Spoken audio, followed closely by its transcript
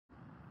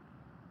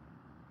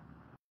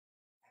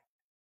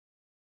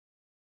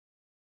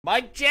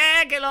Mike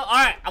Jack, hello. All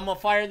right, I'm gonna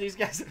fire these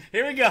guys.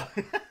 Here we go.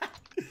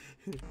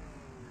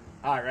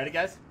 All right, ready,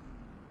 guys?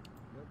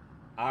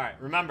 All right,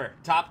 remember,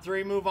 top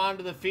 3 move on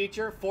to the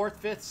feature. 4th,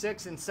 5th,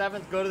 6th, and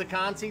 7th go to the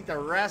con seat. The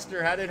rest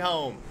are headed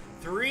home.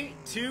 3,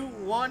 2,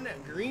 1,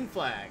 green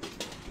flag.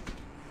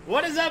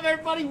 What is up,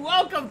 everybody?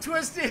 Welcome,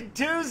 Twisted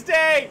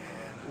Tuesday.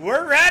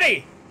 We're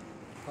ready.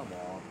 Come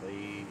on,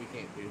 Lee. We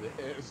can't do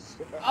this.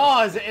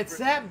 Oh, it's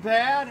that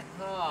bad?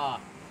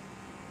 Oh.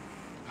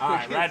 All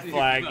right, red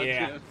flag,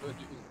 yeah.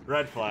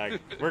 Red flag.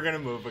 We're going to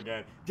move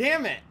again.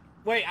 Damn it.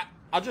 Wait,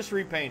 I'll just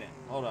repaint it.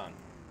 Hold on.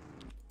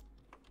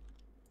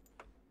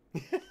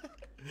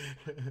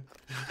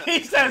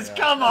 He says, yeah,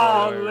 come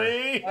on,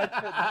 Lee.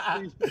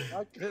 I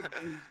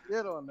couldn't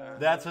get on there.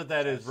 That's what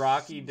that is,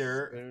 rocky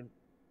dirt.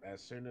 As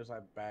soon as I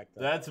backed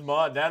up. That's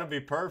mud. That'll be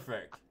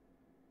perfect.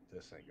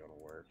 This ain't going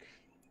to work.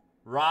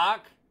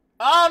 Rock?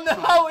 Oh,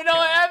 no, we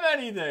don't have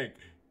anything.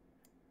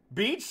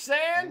 Beach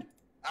sand?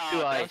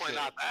 Oh, definitely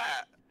not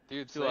that.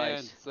 Dude,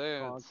 sand.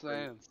 Oh,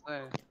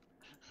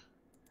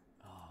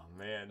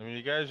 man. I mean,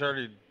 you guys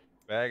already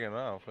bagging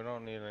off. We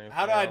don't need anything.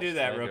 How do I do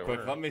that real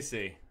quick? Let me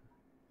see.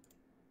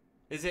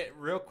 Is it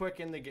real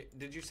quick in the...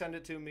 Did you send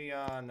it to me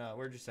on...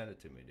 where'd you send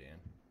it to me, Dan?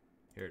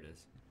 Here it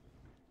is.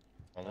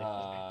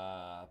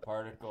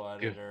 Particle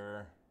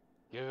editor.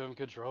 Give him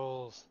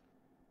controls.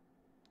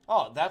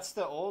 Oh, that's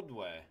the old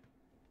way.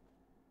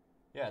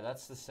 Yeah,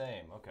 that's the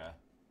same. Okay.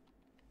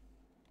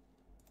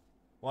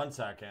 1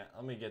 second.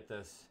 Let me get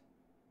this.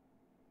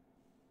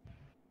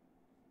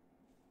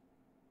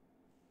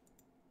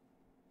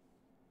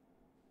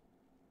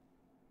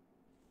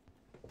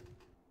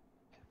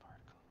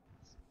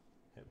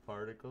 Hit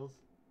particles.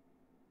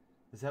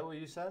 Is that what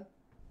you said?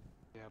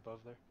 Yeah,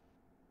 above there.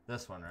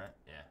 This one, right?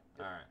 Yeah.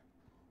 All right.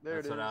 There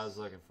That's it what is. I was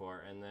looking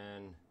for. And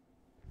then,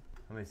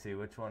 let me see,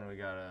 which one we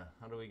gotta,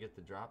 how do we get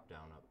the drop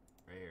down up?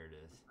 Right here it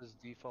is. This is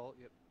default,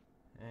 yep.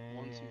 And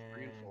 1, 2,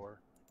 3, and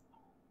 4.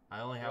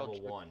 I only have a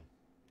 1.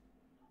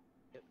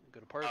 Yep, go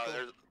to particle.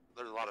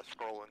 There's a lot of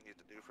scrolling you have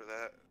to do for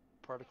that.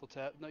 Particle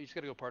tab. No, you just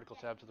gotta go particle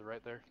tab to the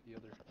right there. The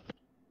other.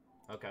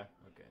 Okay,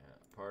 okay.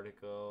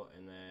 Particle,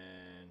 and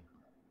then...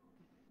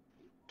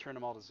 Turn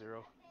them all to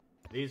 0.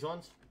 These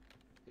ones?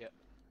 Yep.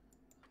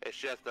 It's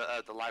just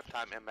the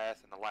lifetime MS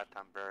and the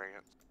lifetime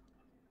variance.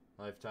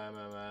 Lifetime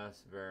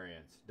MS,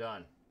 variance.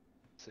 Done.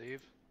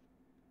 Save.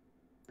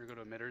 Or go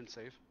to emitter and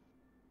save.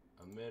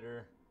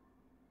 Emitter.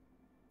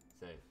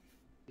 Save.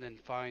 And then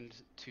find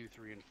 2,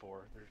 3, and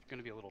 4. They're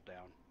gonna be a little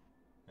down.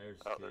 There's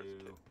Oh, 2.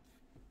 there's 2.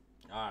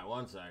 Alright,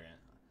 1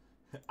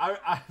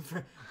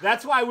 second.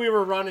 That's why we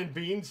were running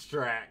Beans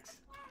tracks.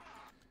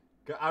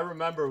 I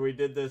remember we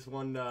did this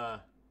one night.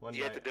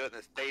 You have to do it in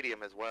the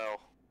stadium as well.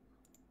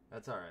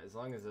 That's alright, as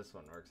long as this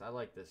one works. I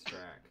like this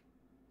track.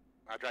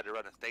 I tried to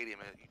run a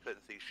stadium and you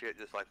couldn't see shit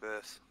just like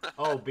this.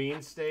 Oh,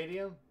 Beans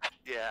Stadium?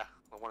 Yeah,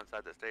 the one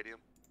inside the stadium.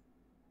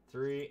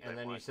 3, and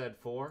then you said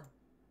 4?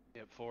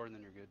 Yep, 4, and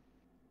then you're good.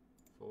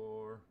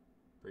 4.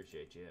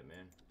 Appreciate you,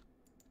 man.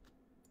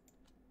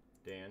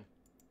 Dan,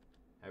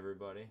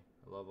 everybody,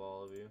 I love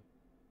all of you.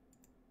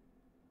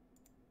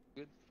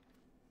 Good.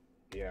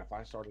 Yeah, if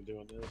I started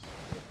doing this,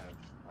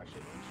 I should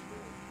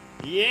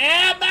have been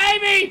Yeah,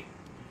 baby!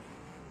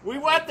 We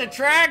wet the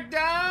track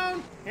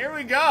down. Here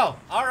we go.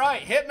 All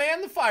right,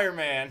 Hitman the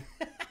fireman.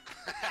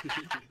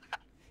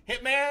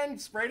 Hitman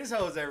sprayed his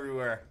hose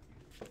everywhere.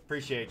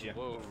 Appreciate you.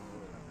 Whoa.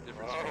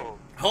 Different Oh.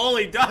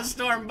 Holy dust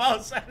storm,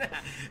 both.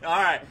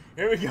 All right,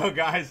 here we go,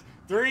 guys.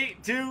 3,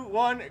 2,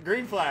 1,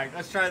 green flag.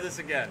 Let's try this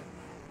again.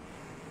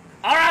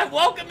 All right,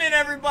 welcome in,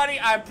 everybody.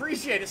 I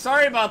appreciate it.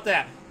 Sorry about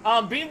that.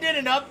 Beam did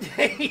an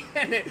update,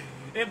 and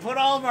it put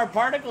all of our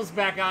particles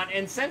back on.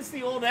 And since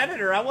the old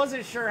editor, I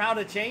wasn't sure how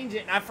to change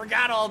it, and I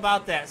forgot all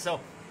about that.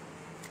 So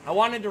I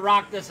wanted to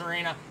rock this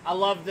arena. I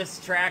love this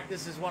track.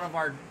 This is one of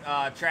our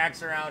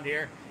tracks around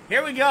here.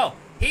 Here we go.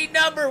 Heat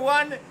number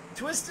 1.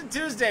 Twisted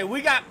Tuesday.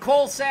 We got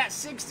Colsat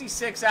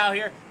 66 out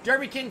here.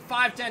 Derby King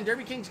 510.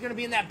 Derby King's going to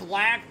be in that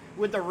black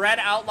with the red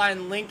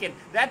outline Lincoln.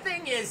 That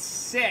thing is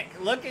sick.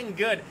 Looking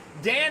good.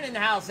 Dan in the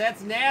house.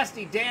 That's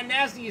nasty. Dan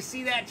Nasty. You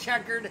see that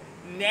checkered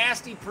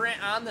nasty print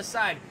on the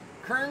side.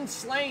 Kern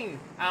Slane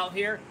out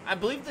here. I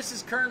believe this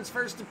is Kern's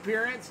first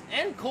appearance.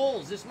 And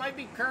Cole's. This might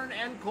be Kern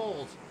and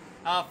Cole's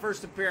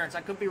first appearance.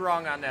 I could be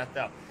wrong on that,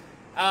 though.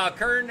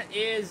 Kern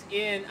is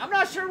in... I'm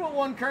not sure what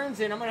one Kern's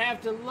in. I'm going to have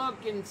to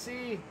look and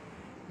see...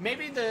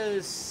 Maybe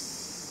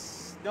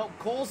no,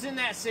 Cole's in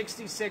that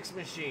 66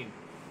 machine.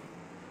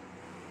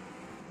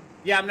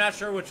 Yeah, I'm not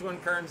sure which one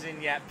Kern's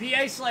in yet.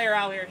 PA Slayer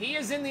out here. He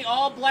is in the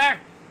all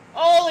black.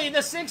 Holy,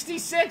 the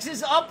 66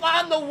 is up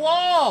on the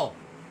wall.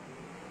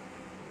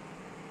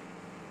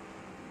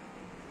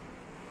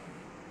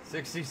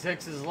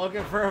 66 is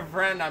looking for a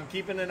friend. I'm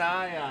keeping an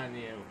eye on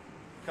you.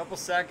 Couple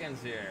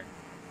seconds here.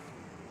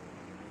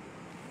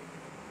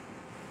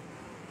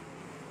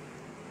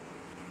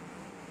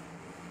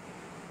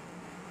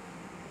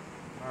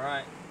 All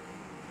right.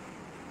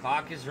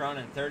 Clock is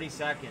running. 30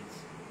 seconds.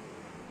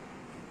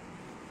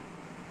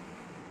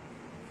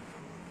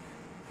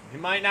 It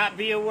might not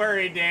be a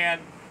worry, Dan.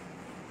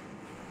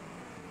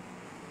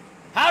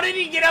 How did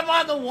he get up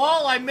on the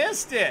wall? I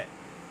missed it.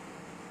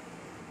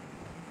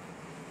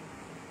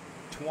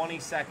 20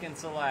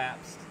 seconds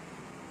elapsed.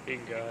 Being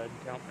good.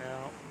 Count me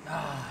out.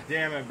 Ah,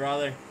 damn it,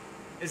 brother.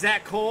 Is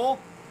that Cole?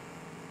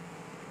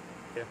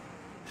 Yeah.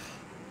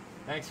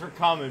 Thanks for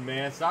coming,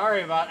 man.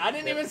 Sorry about it. I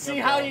didn't even see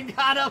how you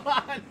got up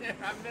on there.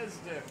 I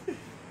missed it.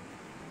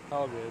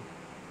 All good.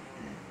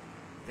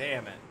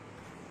 Damn it.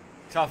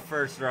 Tough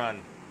first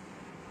run.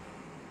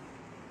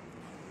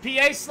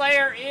 PA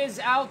Slayer is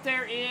out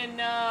there in,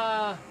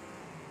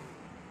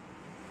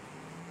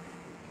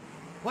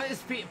 what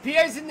is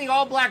PA's in the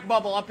all-black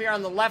bubble up here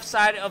on the left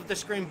side of the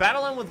screen,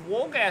 battling with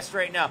Wolgast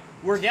right now.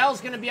 Wardell's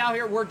going to be out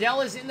here.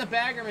 Wardell is in the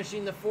bagger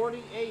machine, the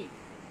 48.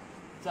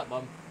 What's up,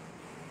 bub?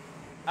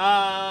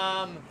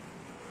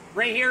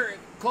 Right here,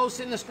 close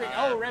in the screen.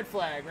 Oh, red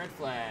flag, red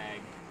flag.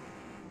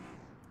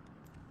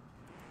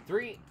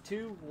 3,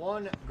 2,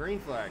 1, green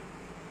flag.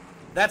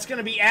 That's going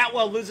to be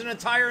Atwell losing a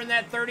tire in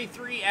that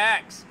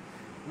 33X.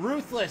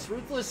 Ruthless.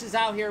 Ruthless is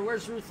out here.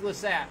 Where's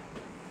Ruthless at?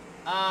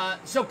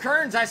 So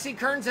Kearns, I see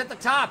Kearns at the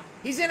top.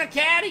 He's in a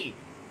caddy.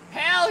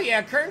 Hell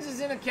yeah, Kearns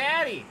is in a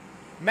caddy.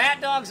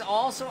 Matt Dog's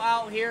also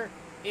out here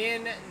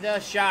in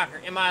the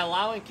shocker. Am I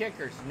allowing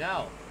kickers?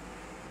 No.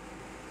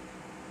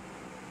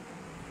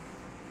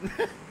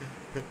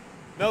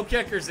 No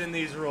kickers in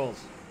these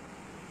rules.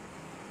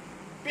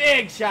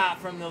 Big shot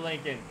from the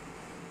Lincoln.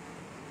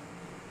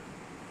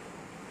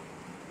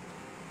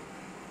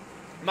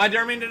 Am I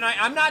derbying tonight?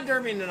 I'm not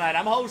derbying tonight.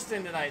 I'm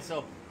hosting tonight,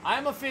 so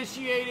I'm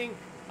officiating.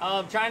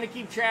 Trying to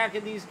keep track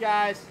of these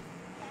guys.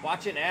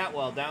 Watching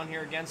Atwell down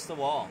here against the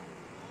wall.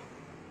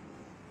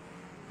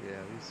 Yeah,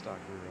 these stock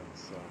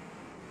reruns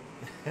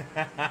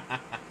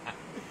suck.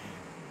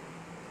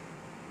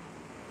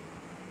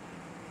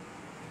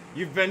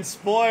 You've been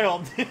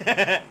spoiled. There's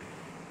a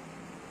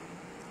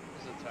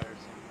tire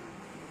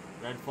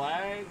somewhere. Red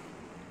flag.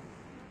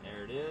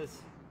 There it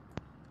is.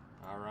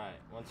 All right.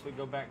 Once we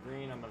go back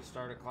green, I'm going to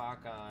start a clock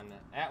on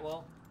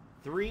Atwell.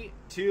 3,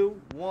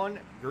 2, 1,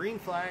 green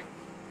flag.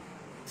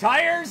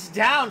 Tires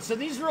down. So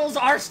these rules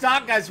are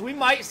stock, guys. We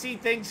might see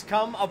things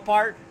come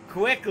apart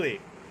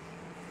quickly.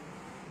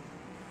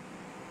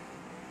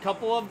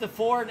 Couple of the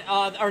Ford,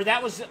 or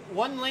that was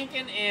one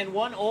Lincoln and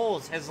one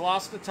Olds has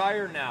lost a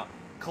tire now.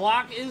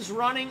 Clock is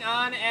running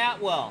on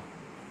Atwell.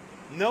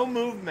 No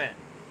movement.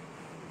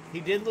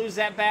 He did lose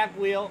that back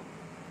wheel.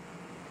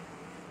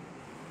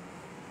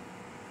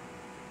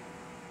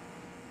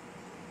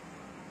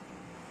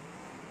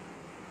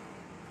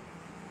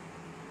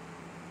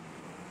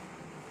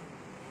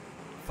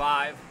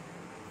 Five,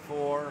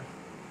 4,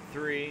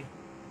 3,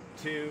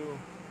 2,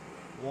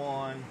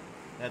 1.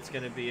 That's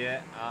going to be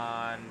it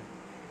on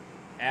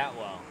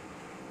Atwell.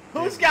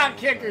 Who's got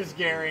kickers,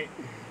 Gary?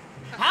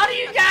 How do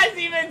you guys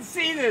even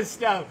see this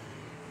stuff?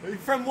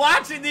 From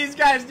watching these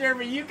guys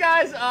derby, you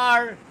guys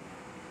are...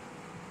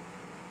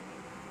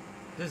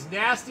 Does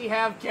Nasty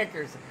have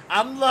kickers?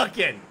 I'm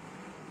looking.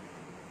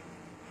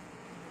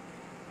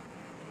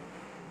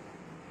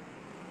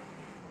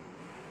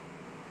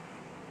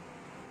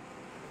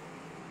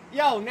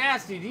 Yo,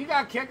 Nasty, do you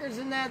got kickers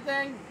in that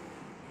thing?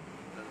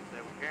 Doesn't say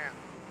we can.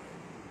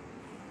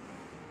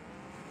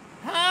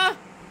 Huh?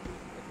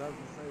 It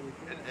doesn't say we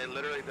can. It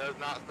literally does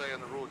not say in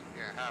the rules you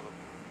can't have them.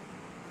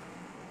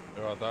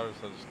 Oh, I thought it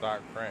said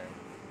stock frame.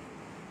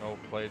 No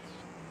plates,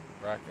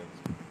 brackets.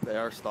 They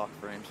are stock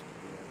frames.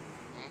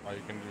 Oh,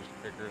 you can use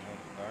kickers on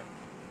stock?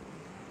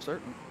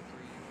 Certain.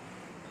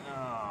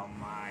 Oh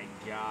my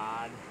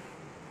god.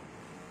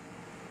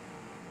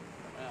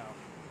 Oh.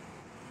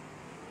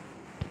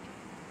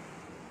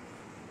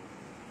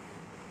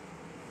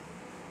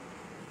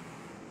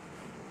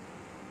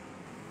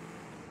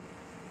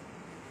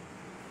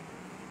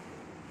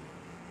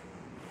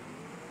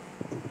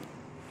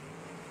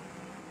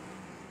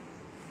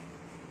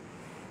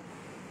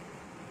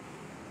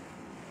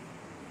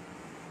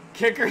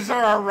 Kickers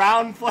are a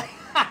round play.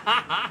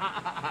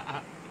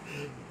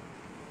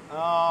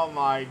 Oh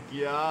my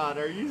god,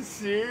 are you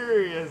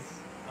serious?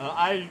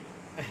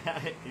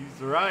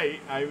 He's right.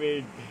 I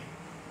mean,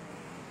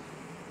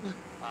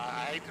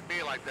 I hate to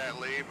be like that,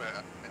 Lee,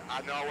 but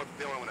I know I wasn't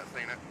feeling when I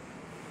seen it.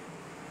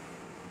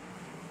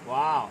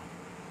 wow.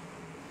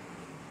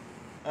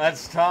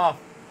 That's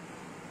tough.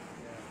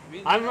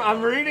 Yeah.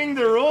 I'm reading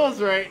the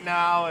rules right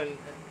now, and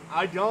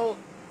I don't.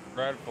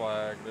 Red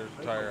flag. There's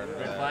a tire under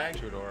Red that. flag?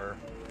 2-door.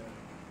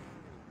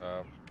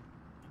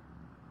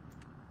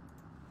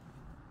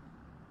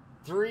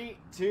 3,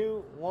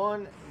 2,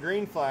 1,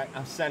 green flag.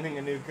 I'm sending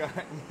a new car.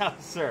 No,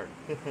 sir.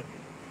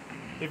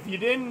 If you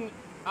didn't,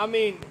 I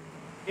mean,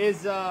 did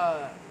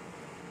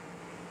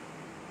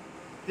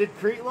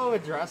Creetlow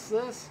address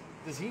this?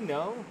 Does he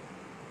know?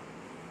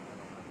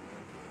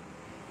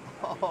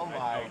 Oh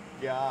my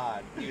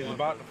god. He's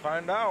about to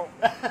find out.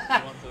 He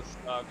wants a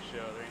stock show.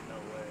 There ain't no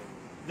way.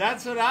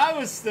 That's what I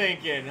was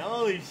thinking.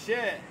 Holy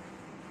shit.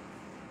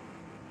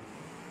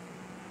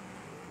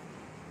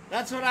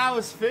 That's what I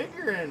was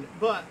figuring.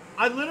 But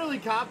I literally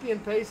copy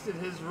and pasted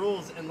his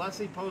rules unless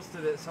he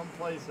posted it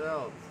someplace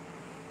else.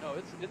 No,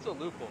 it's a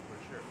loophole for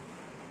sure.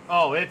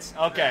 Oh, it's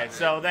okay.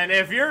 So then,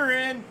 if you're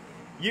in,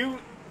 you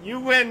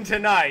win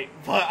tonight.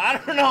 But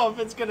I don't know if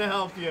it's gonna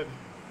help you.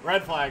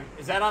 Red flag.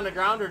 Is that on the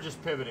ground or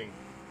just pivoting?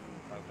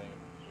 I think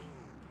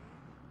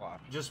it's flash.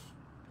 Just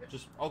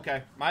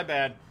okay. My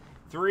bad.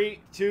 3,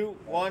 2,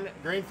 1.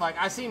 Green flag.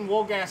 I seen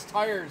Woolgas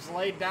tires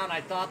laid down.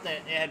 I thought that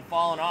it had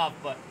fallen off,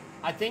 but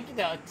I think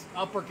the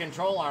upper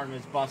control arm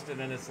is busted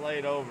and it's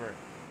laid over.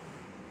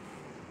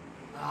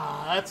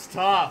 Ah, that's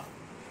tough.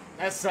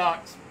 That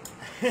sucks.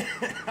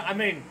 I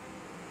mean,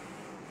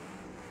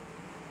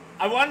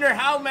 I wonder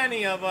how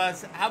many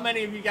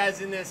of you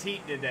guys in this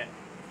heat did it?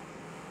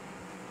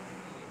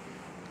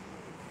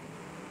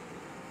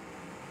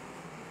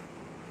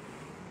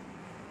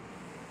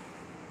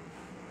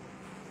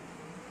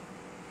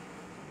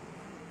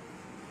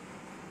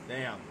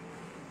 Damn.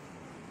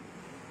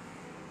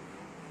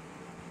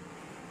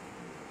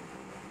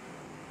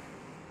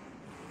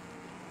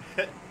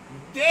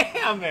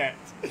 Damn it!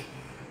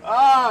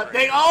 Oh,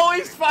 they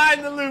always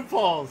find the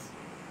loopholes.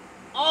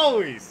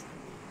 Always.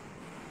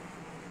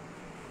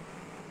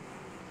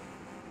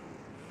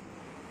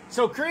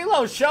 So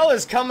Creedlow's show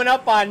is coming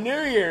up on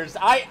New Year's.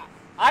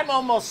 I'm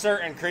almost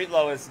certain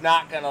Creedlow is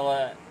not gonna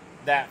let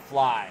that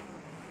fly.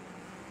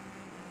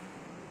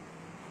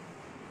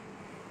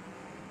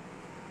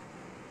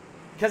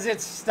 Because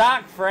it's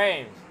stock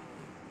frames.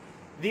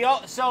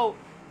 So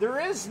there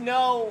is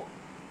no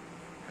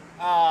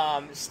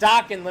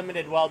stock and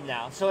limited weld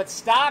now. So it's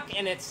stock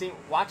and it's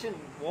watching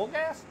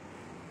Woolgas?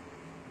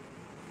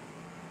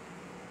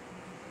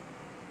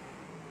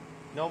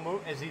 No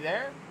move. Is he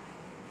there?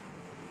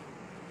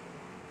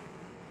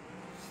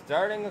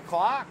 Starting the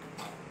clock.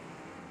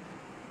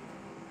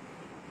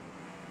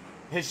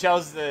 It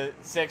shows the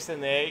 6th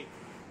and the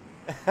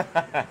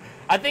 8th.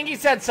 I think he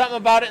said something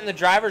about it in the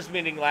drivers'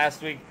 meeting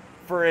last week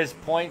for his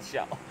point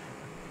show.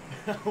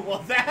 Well,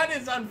 that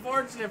is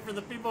unfortunate for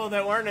the people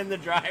that weren't in the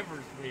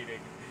drivers' meeting.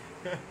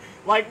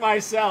 Like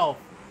myself.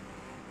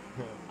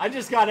 I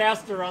just got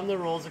asked to run the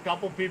rules. A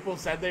couple people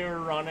said they were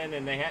running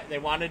and they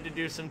wanted to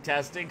do some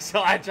testing,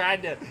 so I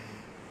tried to.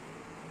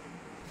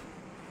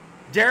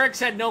 Derek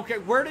said no.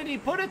 Where did he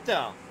put it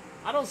though?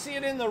 I don't see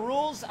it in the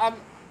rules.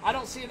 I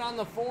don't see it on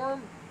the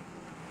form.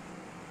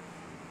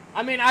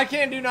 I mean, I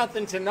can't do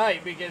nothing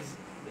tonight because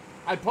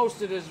I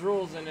posted his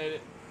rules and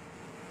it.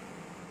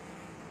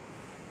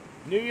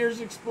 New Year's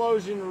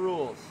explosion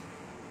rules.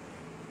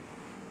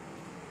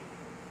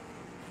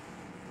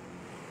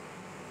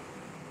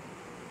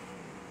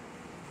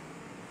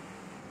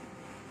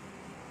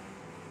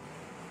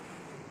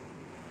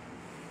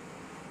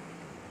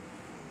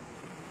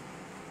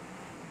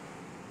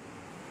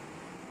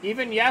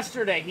 Even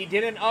yesterday, he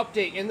did an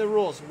update in the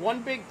rules.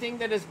 One big thing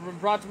that has been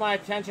brought to my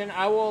attention,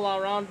 I will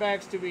allow round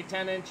bags to be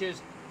 10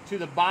 inches to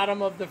the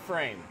bottom of the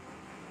frame.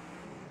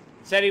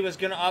 Said he was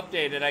going to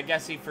update it. I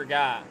guess he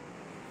forgot.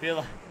 Feel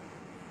like...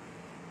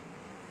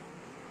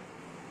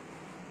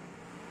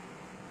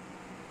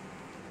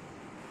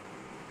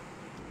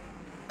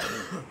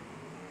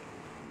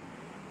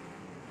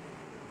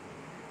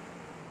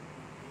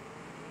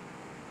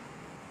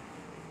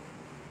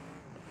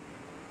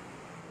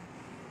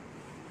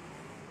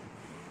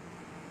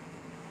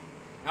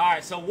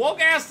 Alright, so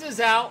Woolgast is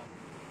out,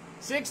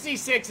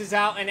 66 is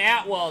out, and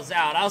Atwell's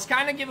out. I was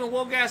kind of giving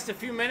Woolgast a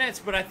few minutes,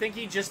 but I think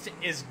he just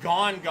is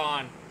gone.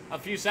 A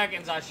few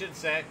seconds, I should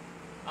say.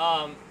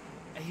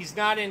 He's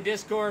not in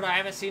Discord. I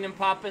haven't seen him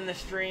pop in the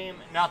stream.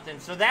 Nothing.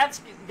 So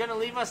that's going to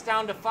leave us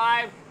down to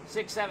 5,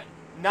 6, 7,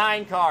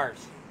 9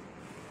 cars.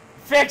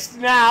 Fixed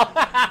now.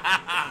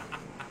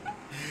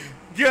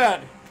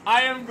 Good.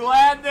 I am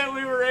glad that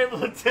we were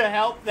able to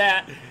help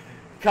that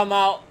come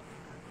out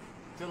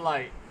to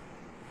light.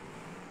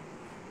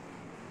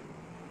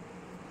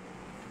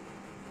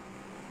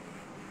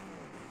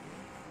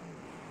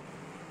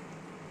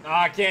 Oh,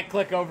 I can't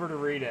click over to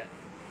read it.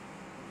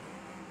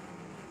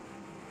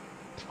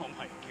 Oh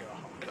my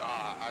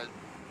god. I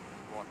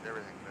want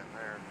everything in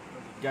there.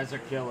 You guys are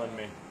killing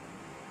me.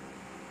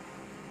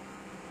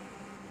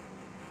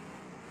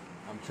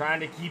 I'm trying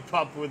to keep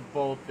up with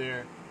both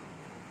there.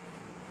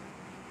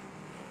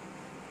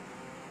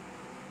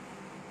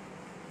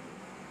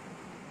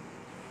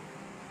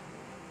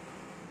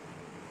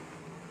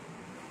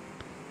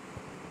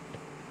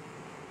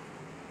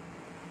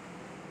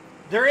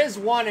 There is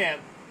one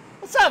imp.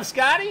 What's up,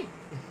 Scotty?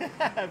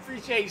 I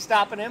appreciate you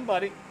stopping in,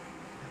 buddy.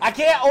 I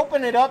can't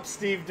open it up,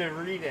 Steve, to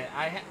read it.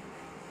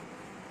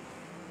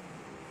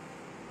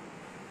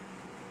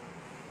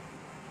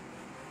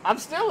 I'm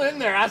still in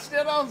there. I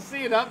still don't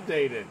see it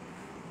updated.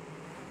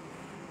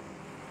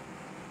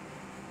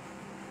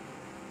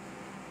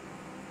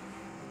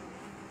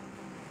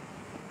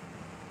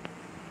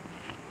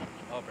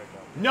 I'll break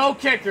up. No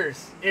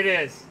kickers. It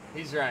is.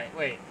 He's right.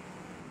 Wait.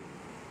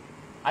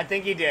 I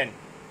think he did.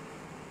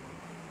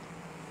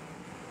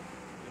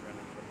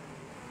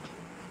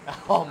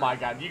 Oh my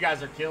god, you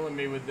guys are killing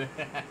me with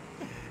that.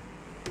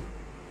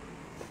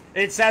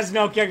 It says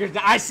no kickers.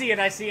 I see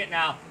it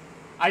now.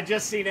 I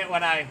just seen it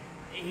when I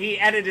he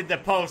edited the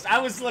post. I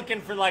was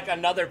looking for like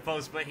another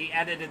post, but he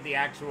edited the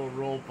actual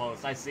rule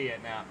post. I see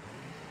it now.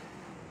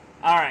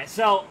 All right,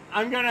 so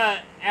I'm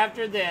gonna,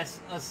 after this,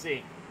 let's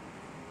see.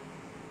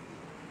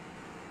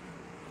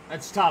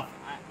 That's tough.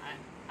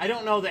 I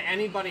don't know that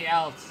anybody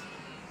else.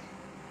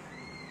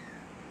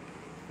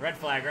 Red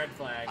flag, red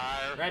flag,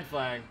 red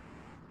flag.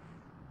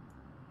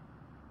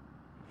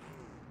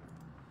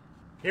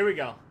 Here we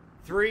go.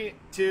 3,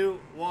 2,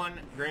 1,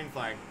 green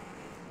flag.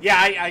 Yeah,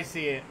 I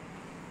see it.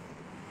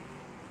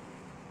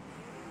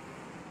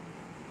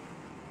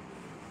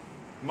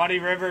 Muddy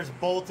River's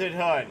bolted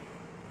hood.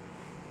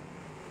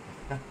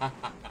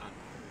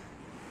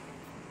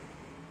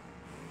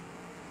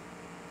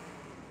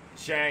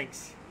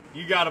 Shanks,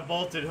 you got a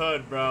bolted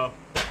hood, bro.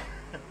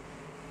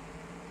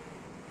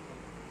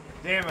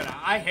 Damn it,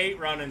 I hate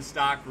running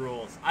stock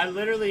rules. I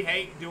literally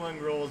hate doing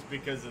rules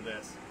because of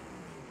this.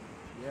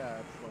 Yeah,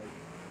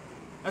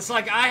 It's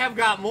like I have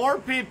got more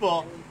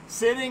people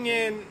sitting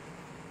in...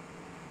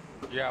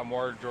 Yeah,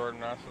 more Jordan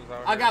Russells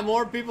out I here. got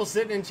more people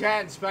sitting in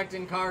chat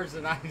inspecting cars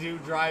than I do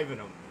driving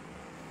them.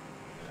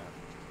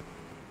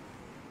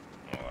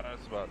 Well,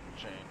 that's about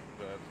to change.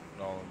 That's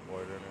null and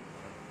void in it.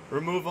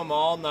 Remove them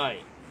all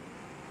night.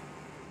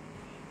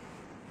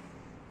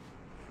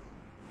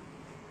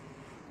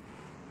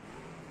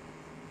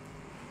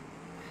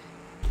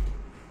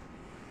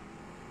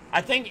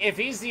 I think if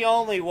he's the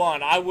only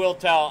one, I will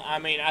tell. I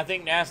mean, I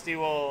think Nasty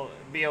will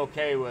be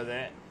okay with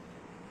it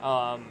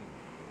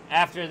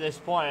after this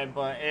point,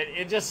 but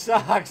it just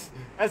sucks.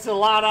 That's a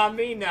lot on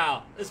me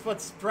now. This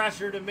puts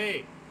pressure to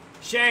me.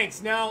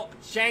 Shanks, no.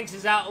 Shanks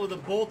is out with a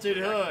bolted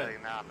hood.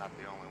 Actually, now I'm not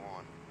the only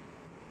one.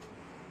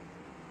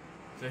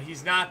 So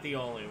he's not the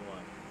only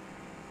one.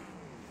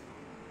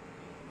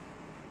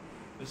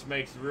 This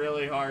makes it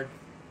really hard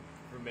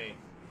for me.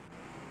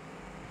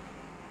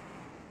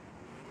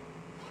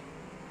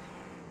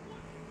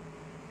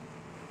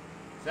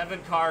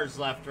 Seven cars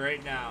left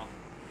right now.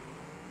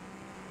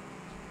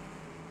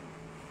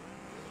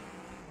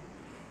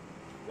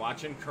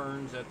 Watching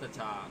Kearns at the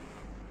top.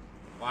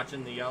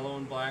 Watching the yellow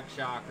and black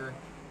shocker.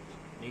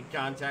 Need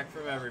contact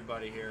from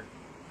everybody here.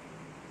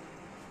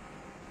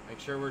 Make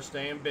sure we're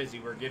staying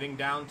busy. We're getting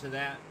down to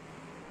that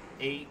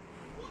 8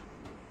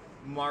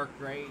 mark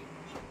right.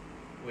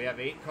 We have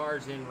 8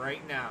 cars in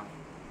right now.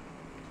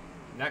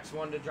 Next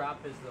one to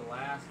drop is the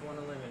last one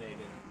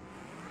eliminated.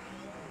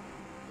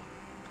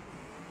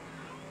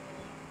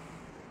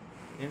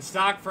 In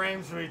stock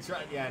frames, we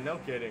try. Yeah, no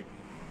kidding.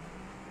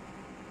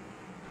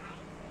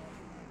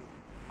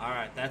 All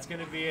right, that's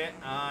gonna be it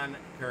on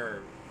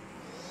curve.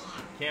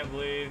 Can't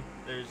believe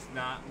there's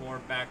not more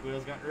back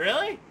wheels going.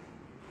 Really?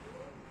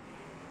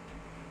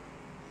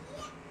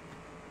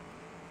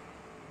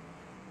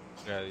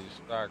 Yeah, these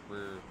stock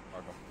rears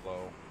fucking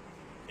blow.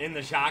 In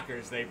the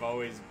shockers, they've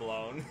always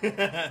blown.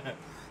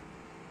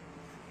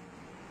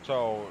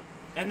 So.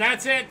 And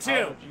that's it too.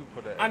 How would you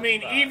put it I in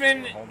mean, stock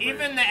even for home even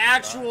race the stock?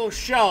 actual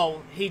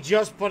show, he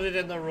just put it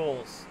in the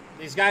rules.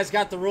 These guys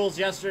got the rules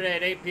yesterday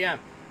at 8 p.m.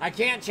 I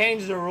can't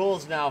change the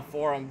rules now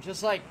for them.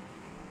 Just like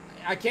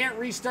I can't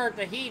restart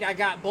the heat. I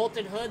got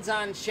bolted hoods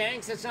on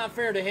Shanks. It's not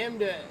fair to him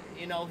to,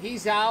 you know,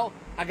 he's out.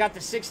 I got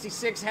the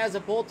 66 has a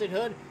bolted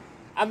hood.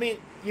 I mean,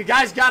 you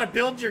guys got to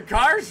build your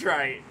cars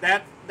right.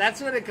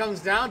 That's what it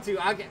comes down to.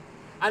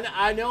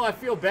 I know I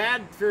feel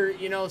bad for,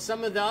 you know,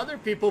 some of the other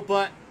people,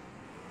 but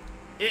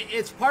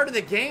it's part of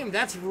the game.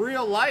 That's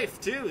real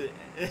life, too.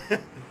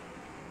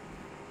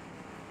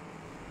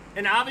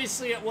 And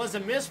obviously it was a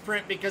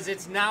misprint because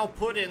it's now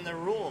put in the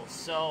rules.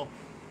 So,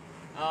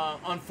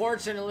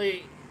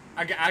 unfortunately,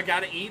 I got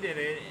to eat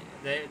it.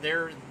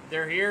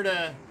 They're here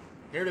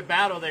to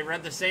battle. They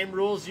read the same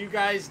rules you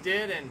guys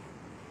did, and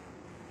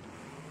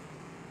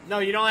no,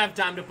 you don't have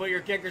time to put your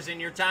kickers in.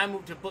 Your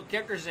time to put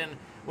kickers in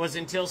was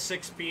until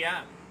 6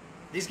 p.m.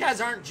 These guys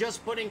aren't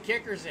just putting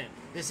kickers in.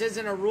 This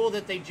isn't a rule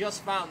that they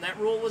just found. That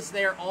rule was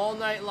there all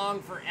night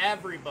long for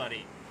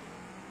everybody.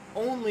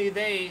 Only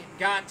they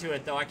got to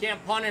it, though. I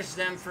can't punish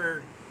them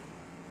for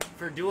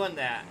doing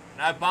that.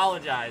 I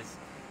apologize.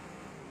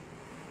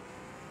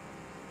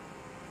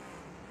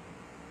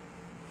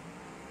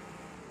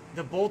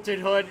 The bolted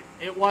hood,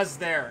 it was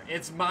there.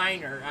 It's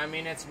minor. I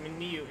mean, it's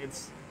minute.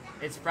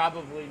 It's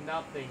probably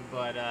nothing,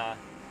 but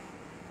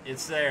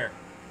it's there.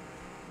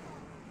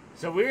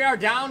 So we are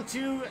down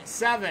to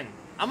 7.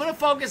 I'm going to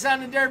focus on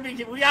the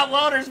derby. We got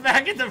welders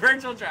back at the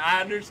virtual track. I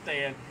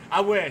understand.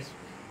 I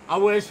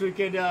wish we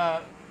could.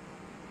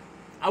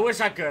 I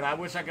wish I could. I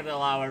wish I could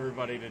allow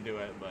everybody to do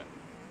it, but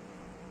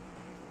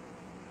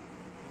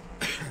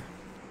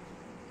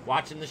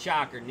watching the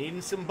shocker,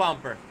 needing some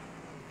bumper.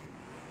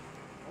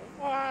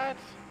 What?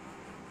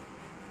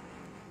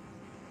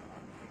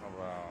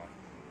 Wow.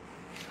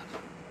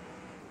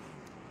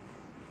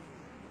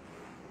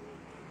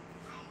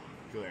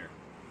 Clear.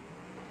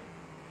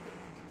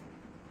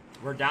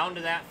 We're down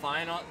to that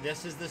final.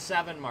 This is the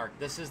 7 mark.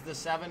 This is the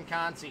 7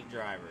 conceit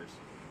drivers.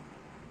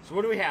 So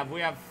what do we have?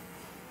 We have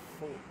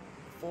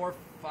 4,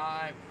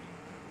 5,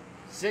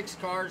 6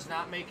 cars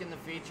not making the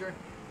feature.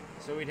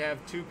 So we'd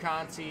have 2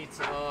 con seats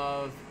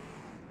of,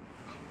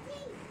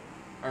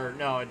 or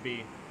no, it'd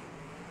be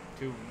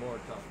 2 more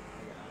tough.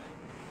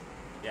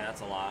 Yeah,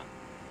 that's a lot.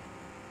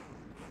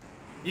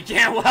 You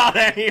can't weld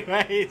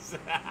anyways.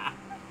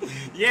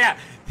 Yeah.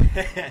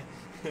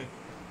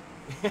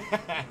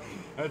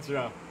 That's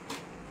rough.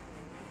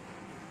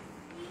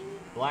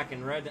 Black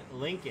and red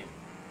Lincoln.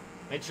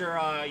 Make sure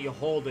you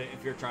hold it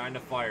if you're trying to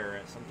fire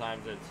it.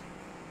 Sometimes it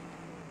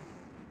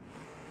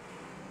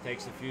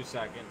takes a few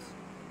seconds.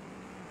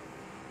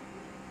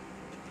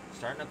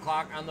 Starting to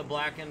clock on the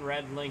black and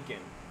red Lincoln.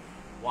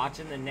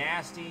 Watching the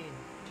Nasty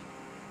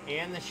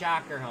and the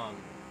Shocker hung.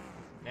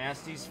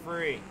 Nasty's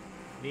free.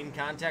 Needing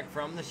contact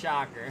from the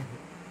Shocker.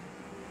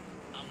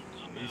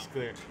 He's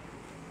clear.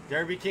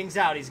 Derby King's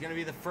out. He's going to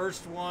be the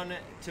first one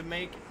to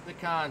make the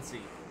con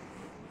seat.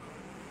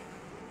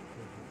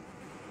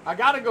 I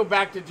got to go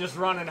back to just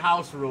running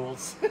house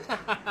rules.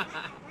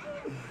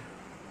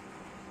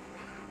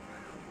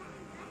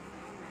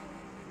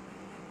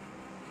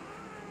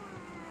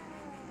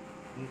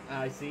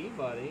 I see,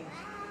 buddy.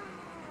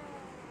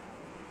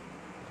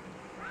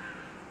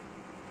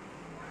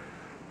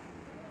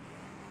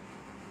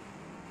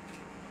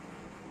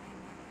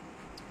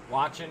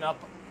 Watching up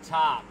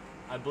top.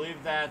 I believe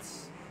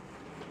that's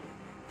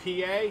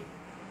PA.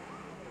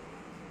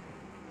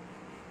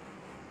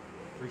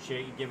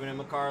 Appreciate you giving him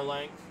a car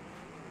length.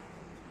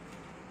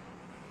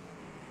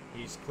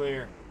 He's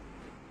clear.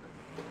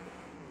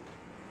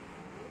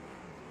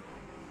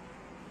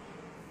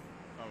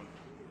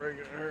 Break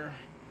it here.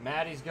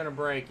 Maddie's gonna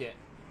break it.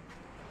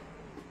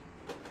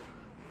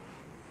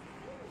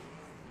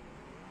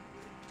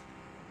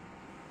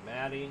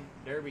 Maddie,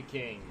 Derby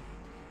King,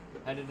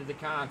 headed to the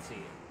con seat.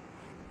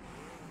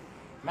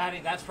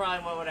 Maddie, that's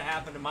probably what would have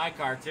happened to my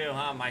car too,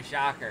 huh? My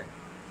Shocker.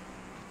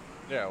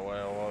 Yeah,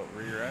 well,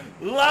 rear end.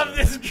 Love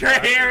this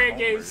gray area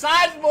game.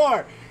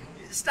 Sizemore,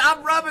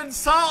 stop rubbing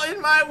salt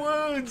in my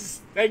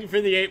wounds. Thank you for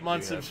the 8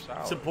 months of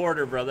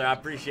supporter, brother. I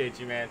appreciate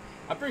you, man.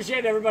 I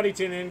appreciate everybody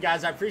tuning in,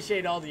 guys. I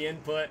appreciate all the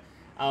input.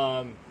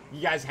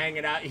 You guys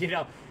hanging out. You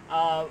know,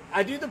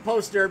 I do the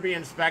post-derby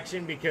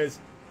inspection because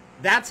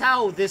that's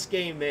how this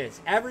game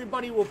is.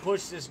 Everybody will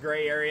push this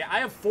gray area. I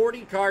have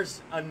 40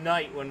 cars a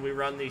night when we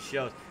run these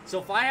shows. So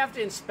if I have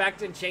to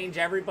inspect and change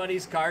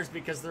everybody's cars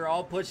because they're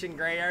all pushing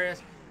gray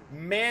areas,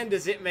 man,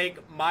 does it make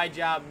my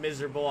job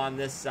miserable on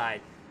this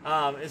side.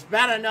 It's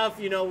bad enough,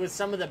 you know, with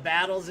some of the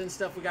battles and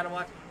stuff we got to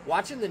watch.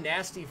 Watching the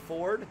Nasty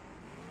Ford.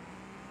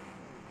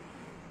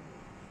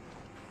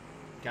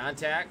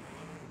 Contact.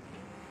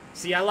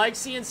 See, I like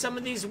seeing some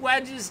of these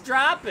wedges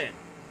dropping.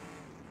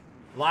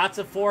 Lots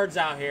of Fords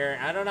out here.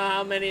 I don't know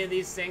how many of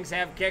these things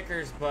have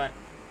kickers, but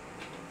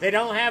they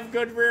don't have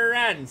good rear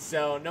ends.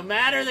 So no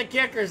matter the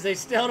kickers, they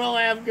still don't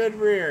have good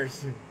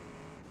rears.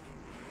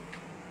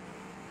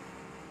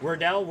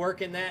 Wardell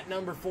working that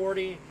number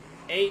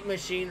 48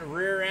 machine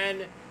rear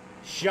end.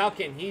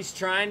 Shucking. He's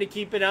trying to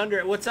keep it under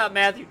it. What's up,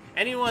 Matthew?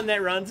 Anyone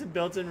that runs and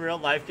builds in real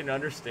life can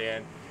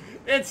understand.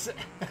 It's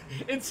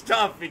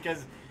tough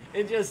because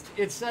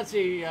it's such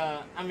a,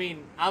 I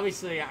mean,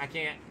 obviously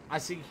I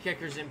see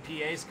kickers in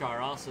PA's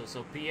car also.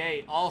 So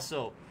PA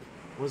also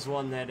was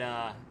one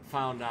that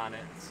found on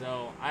it.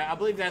 So I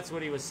believe that's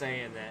what he was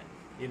saying, that,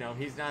 you know,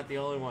 he's not the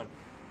only one.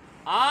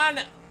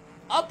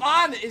 Up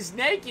on is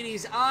naked.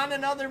 He's on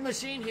another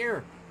machine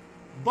here.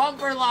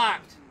 Bumper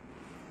locked.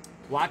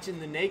 Watching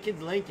the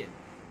naked Lincoln.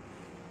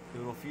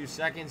 Give him a few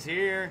seconds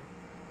here.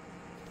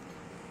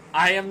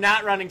 I am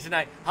not running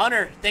tonight.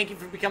 Hunter, thank you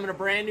for becoming a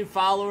brand new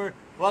follower.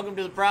 Welcome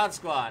to the Proud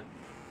Squad.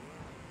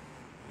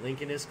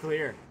 Lincoln is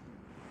clear.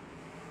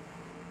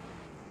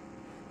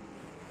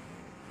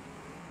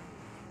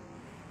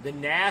 The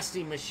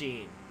Nasty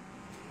machine.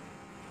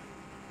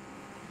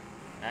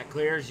 That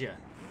clears you.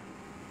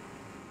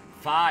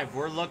 5.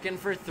 We're looking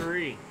for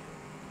 3.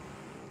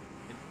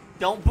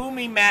 Don't boo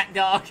me, Matt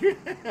Dog.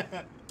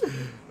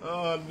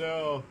 Oh,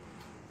 no.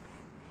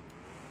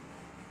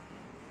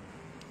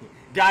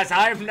 Guys,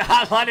 I am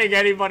not letting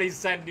anybody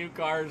send new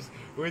cars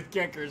with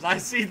kickers. I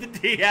see the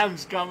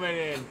DMs coming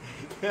in.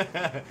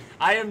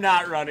 I am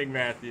not running,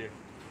 Matthew.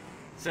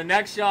 So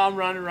next show, I'm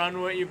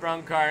run with you,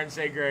 brung car, and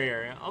say gray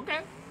area. Okay.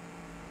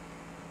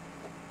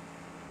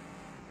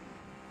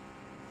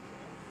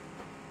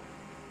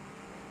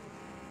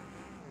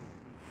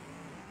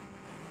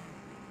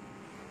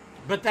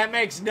 But that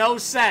makes no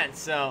sense,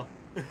 so.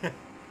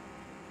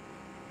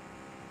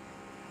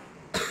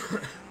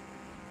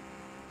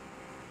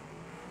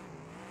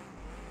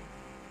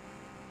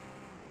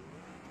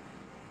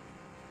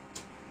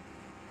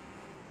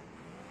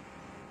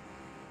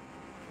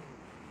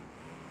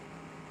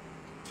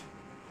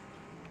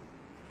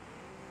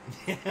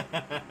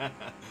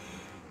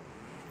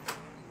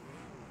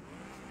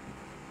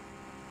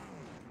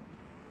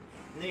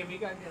 Liam, you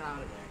gotta get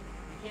out of there.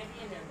 You can't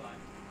be in there, bud.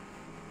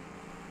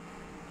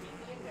 You can't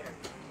be in there.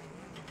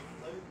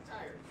 Load the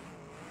tires.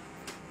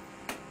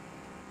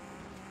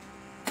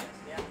 Yeah,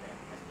 stay out there.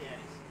 That's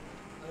Daddy's.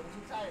 Load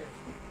the tires.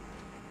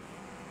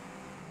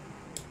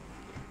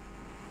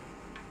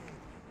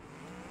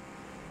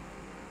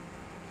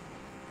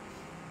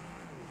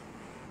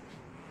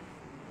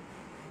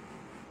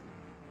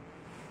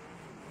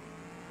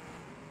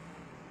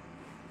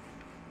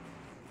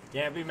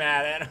 Can't be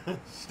mad at him.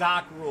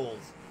 Stock rules.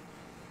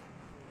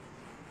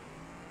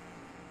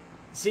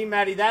 See,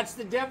 Maddie, that's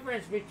the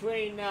difference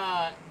between,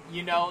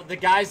 you know, the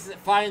guys that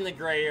find the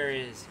gray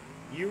areas.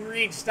 You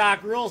read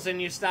stock rules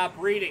and you stop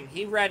reading.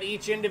 He read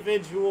each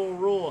individual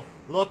rule,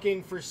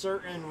 looking for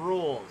certain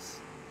rules.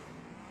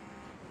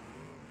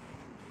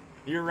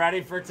 You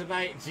ready for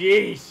tonight?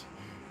 Jeez.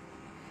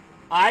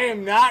 I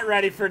am not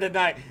ready for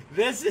tonight.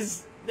 This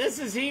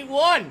is heat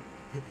one.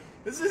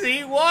 This is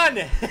heat one.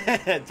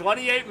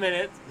 28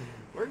 minutes.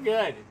 We're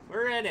good.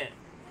 We're in it.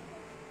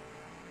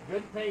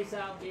 Good pace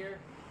out here.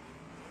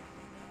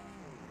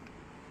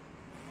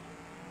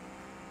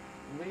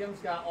 Liam's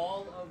got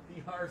all of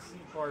the RC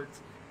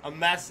parts a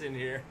mess in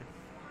here.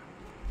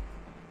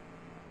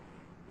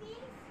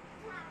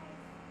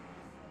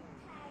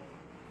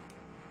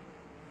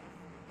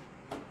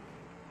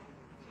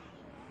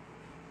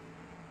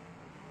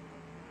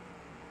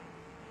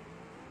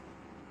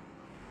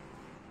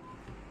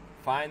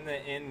 Find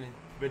the in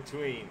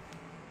between.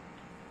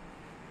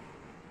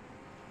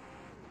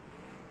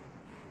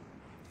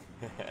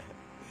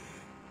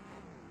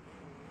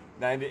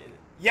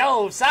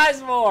 Yo,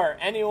 Sizemore!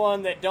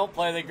 Anyone that don't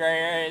play the gray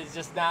area is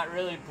just not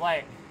really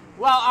playing.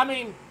 Well, I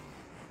mean,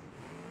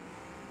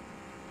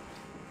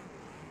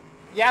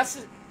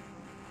 yes,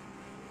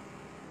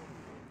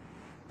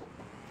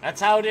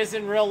 that's how it is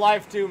in real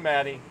life too,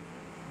 Maddie.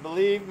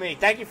 Believe me.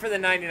 Thank you for the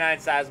 99,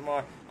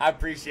 Sizemore. I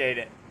appreciate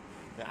it.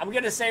 I'm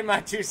gonna say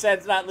my 2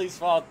 cents, not least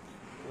fault.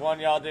 One,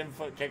 y'all didn't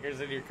put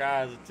kickers in your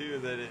cars. 2,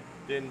 that it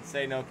didn't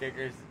say no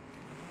kickers.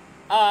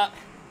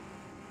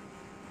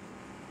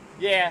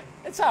 Yeah,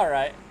 it's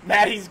alright.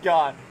 Maddie's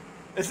gone.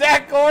 Is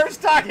that Gores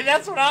talking?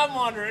 That's what I'm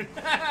wondering.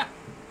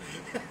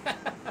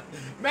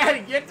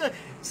 Maddie,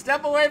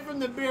 step away from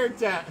the beer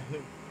tent.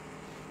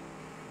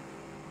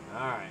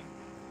 Alright.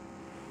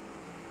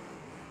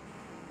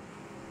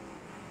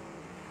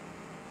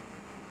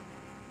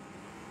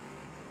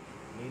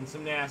 Need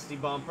some nasty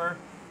bumper.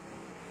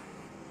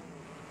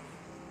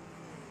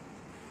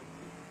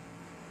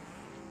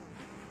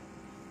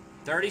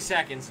 "30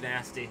 seconds,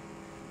 nasty."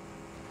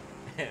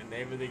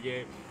 Name of the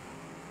game.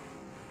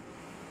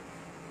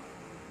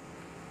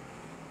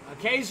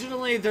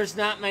 Occasionally, there's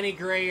not many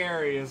gray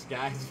areas,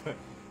 guys. But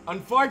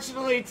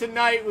unfortunately,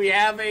 tonight we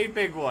have a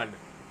big one.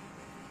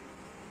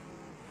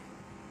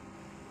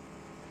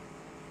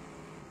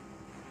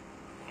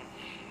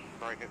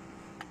 Break it.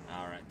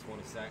 All right,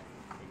 20 seconds.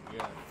 We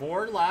got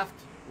 4 left.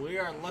 We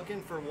are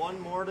looking for 1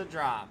 more to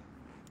drop.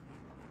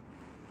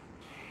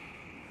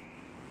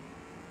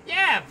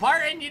 Yeah,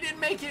 Parton, you didn't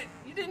make it.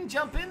 You didn't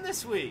jump in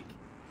this week.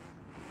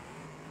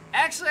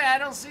 Actually, I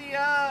don't see,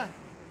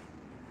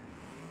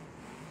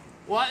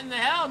 what in the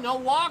hell? No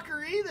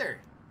Walker either.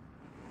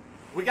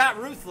 We got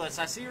Ruthless.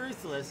 I see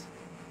Ruthless.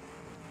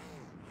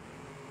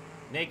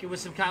 Naked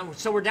with some kind.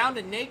 So we're down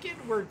to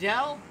Naked,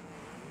 Wardell.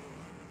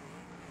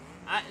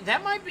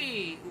 That might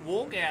be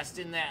Wolgast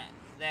in that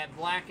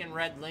black and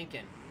red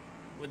Lincoln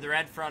with the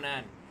red front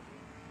end.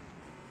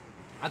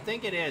 I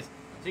think it is.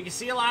 So you can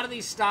see a lot of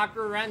these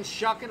stocker Wrens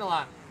shucking a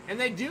lot. And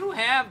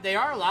they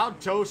are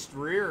allowed toast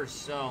rears,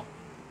 so.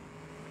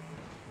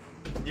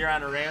 You're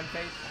on a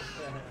rampage?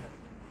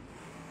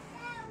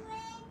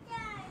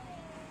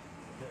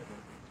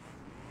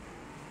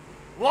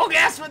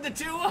 Wolgas with the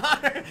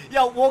 200.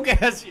 Yo,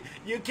 Wolgas,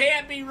 you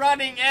can't be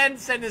running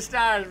Ends and the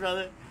Stars,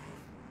 brother.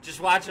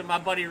 Just watching my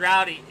buddy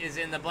Rowdy is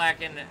in the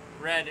black and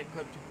red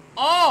equipped.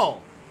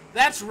 Oh,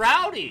 that's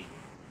Rowdy.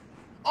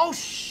 Oh,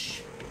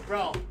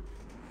 bro.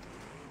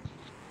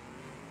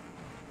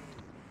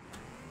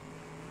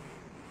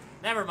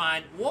 Never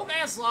mind.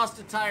 Wolgas lost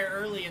a tire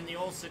early in the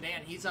old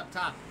sedan. He's up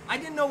top. I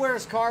didn't know where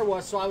his car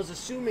was, so I was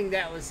assuming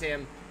that was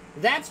him.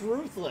 That's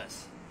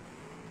Ruthless.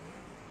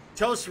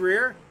 Toast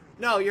rear?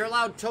 No, you're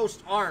allowed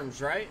toast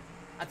arms, right?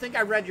 I think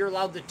I read you're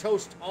allowed the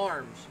toast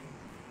arms.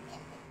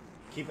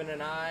 Keeping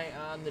an eye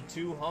on the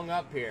 2 hung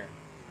up here.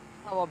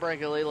 I'm gonna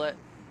break it, let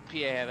PA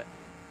have it.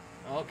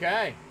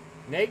 Okay.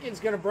 Naked's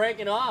going to break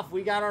it off.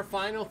 We got our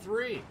final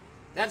 3.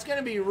 That's going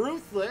to be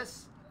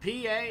Ruthless, PA,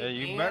 Yeah,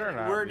 you and better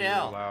not be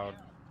Wardell. allowed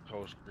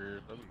toast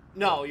rears.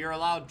 No, you're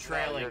allowed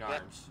trailing you're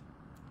arms.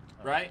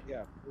 Right?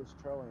 Yeah, it was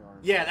trolling arms.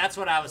 Yeah, that's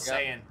what I was Yep.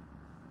 saying.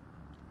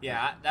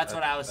 Yeah, that's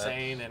what I was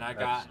saying, and I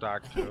got...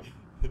 stock too.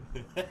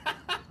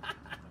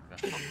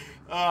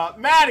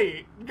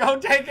 Maddie, go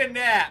take a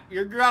nap.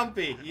 You're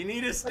grumpy. You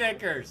need a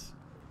Snickers.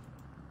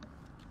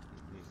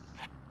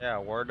 Yeah,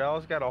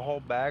 Wardell's got a whole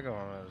bag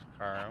on his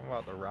car. I'm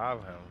about to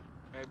rob him.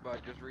 Hey, bud,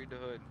 just read the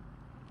hood.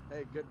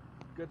 Hey, good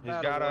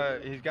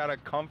He's got a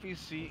comfy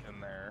seat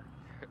in there.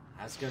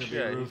 That's gonna be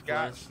Yeah, Ruthless. he's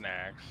got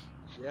snacks.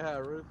 Yeah,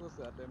 Ruthless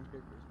at them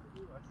kickers.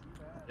 Ooh, I see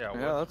that. Yeah,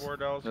 Yeah, what's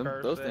Wardell's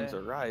car those say? things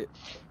are right.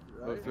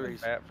 Right? Both threes.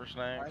 Fat for I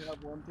snacks.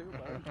 have one too,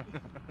 bud.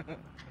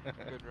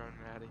 Good run,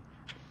 Maddie.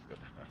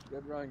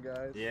 Good run,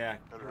 guys. Yeah.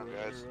 Good run,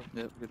 guys.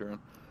 Yep, good run.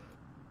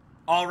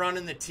 All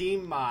running the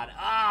team mod.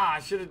 I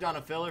should have done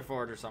a filler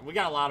for it or something. We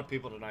got a lot of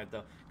people tonight,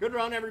 though. Good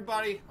run,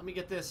 everybody. Let me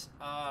get this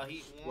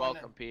Heat 1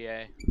 Welcome,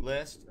 PA.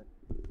 list.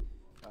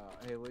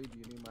 Hey, Lee, do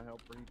you need my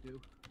help for you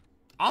too?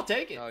 I'll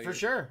take it Oh, for you're- oh,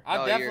 sure. I'll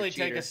you're a definitely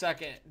take a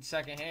cheater.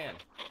 second hand.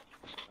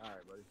 All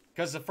right, buddy.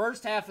 Because the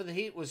first half of the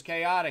heat was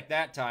chaotic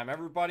that time.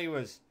 Everybody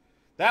was,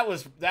 that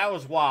was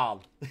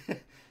wild.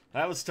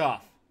 That was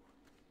tough.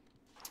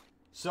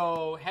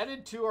 So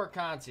headed to our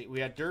concert, we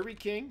had Derby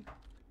King.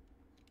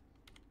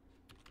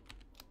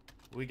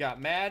 We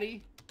got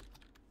Maddie,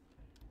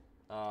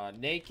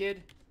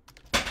 Naked,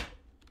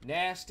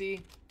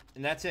 Nasty,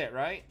 and that's it,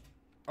 right?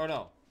 Or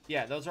no?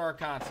 Yeah, those are our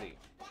concert.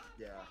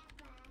 Yeah.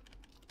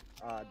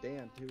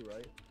 Dan too,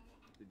 right? Did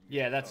you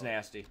Yeah, that's oh,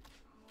 Nasty.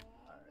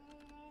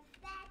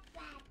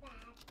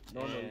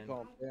 Normally And- we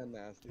call him Dan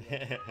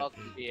Nasty. I'll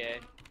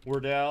PA.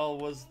 Wardell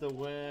was the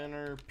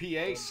winner.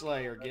 PA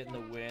Slayer getting the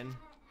win.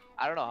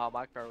 I don't know how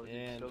my car was even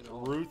And still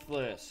going.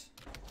 Ruthless.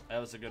 That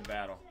was a good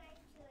battle.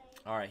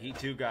 All right, Heat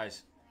 2,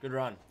 guys. Good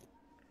run.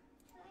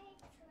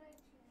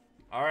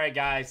 All right,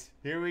 guys.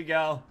 Here we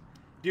go.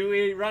 Do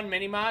we run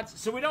mini mods?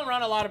 So we don't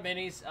run a lot of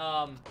minis.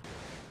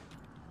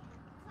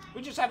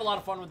 We just have a lot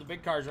of fun with the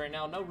big cars right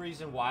now. No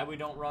reason why we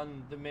don't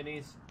run the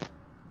minis.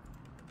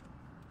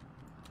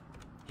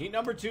 Heat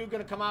number 2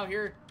 gonna come out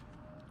here.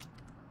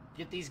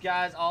 Get these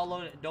guys all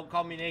loaded. Don't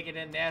call me naked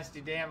and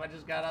nasty. Damn, I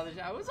just got out of the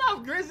shot. What's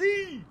up,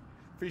 Grizzy?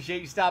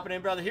 Appreciate you stopping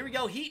in, brother. Here we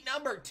go. Heat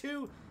number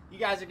 2. You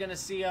guys are gonna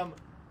see them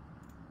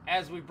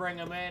as we bring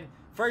them in.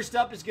 First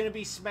up is gonna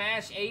be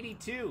Smash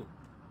 82.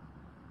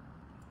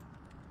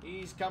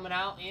 He's coming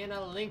out in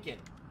a Lincoln.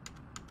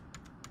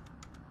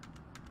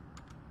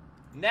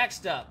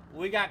 Next up,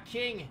 we got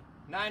King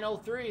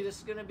 903. This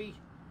is going to be,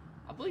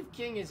 I believe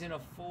King is in a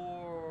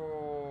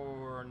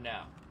 4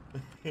 now.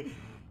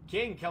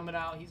 King coming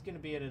out. He's going to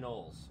be in an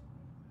Olds.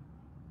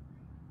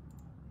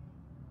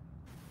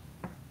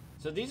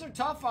 So these are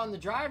tough on the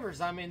drivers.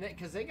 I mean,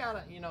 because they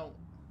got, you know,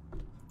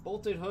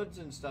 bolted hoods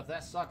and stuff.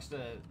 That sucks to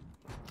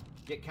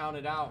get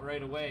counted out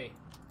right away.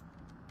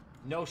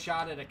 No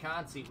shot at a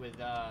conceit with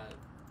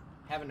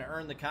having to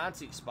earn the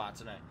conceit spot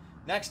tonight.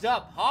 Next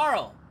up,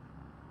 Harl.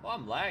 Oh,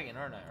 I'm lagging,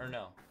 aren't I? Or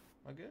no?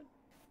 Am I good?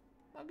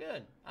 I'm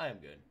good. I am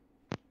good.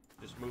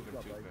 Just moving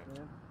What's too up, quick.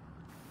 Iceman?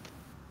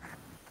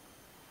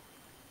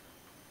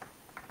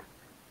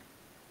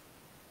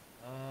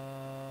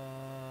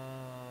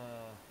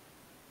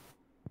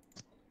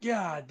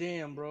 God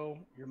damn, bro.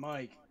 Your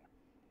mic.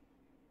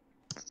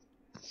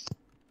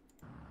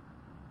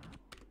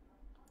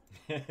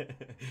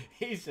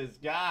 He says,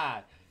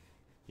 God.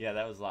 Yeah,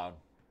 that was loud.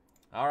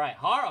 All right,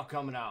 Haro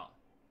coming out.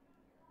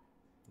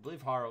 I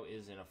believe Haro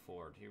is in a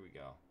Ford. Here we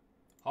go.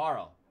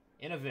 Haro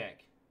in a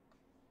Vic.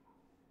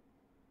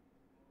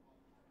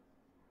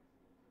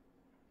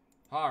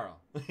 Haro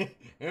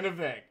in a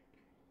Vic.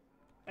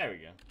 There we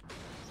go.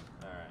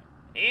 All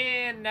right.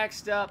 And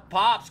next up,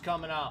 Pops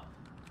coming out.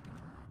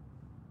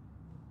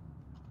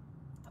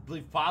 I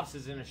believe Pops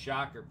is in a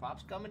Shocker.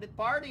 Pops coming to the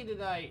party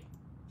tonight.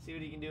 See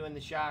what he can do in the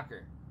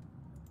Shocker.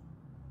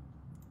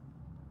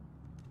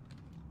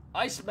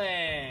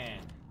 Iceman.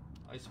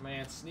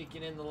 Iceman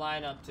sneaking in the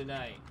lineup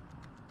tonight.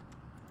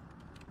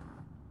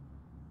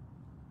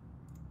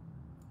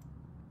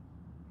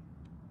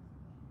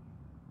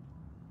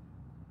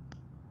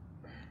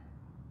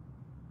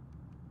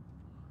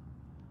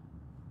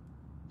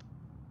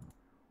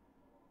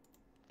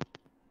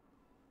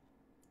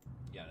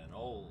 Got an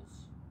Olds.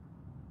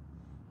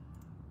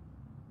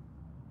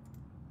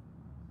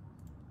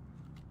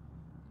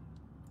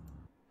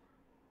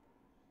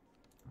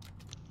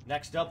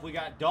 Next up, we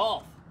got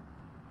Dolph.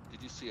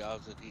 Did you see I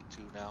was in Heat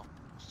 2 now?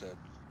 Instead.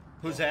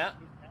 Who's that?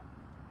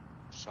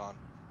 Sean.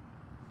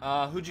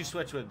 Who'd you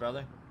switch with,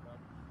 brother?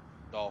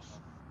 Dolph.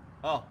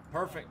 Oh,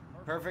 perfect.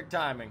 Perfect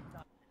timing.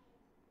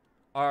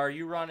 Are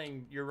you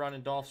running, you're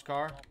running Dolph's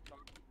car?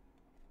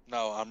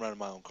 No, I'm running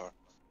my own car.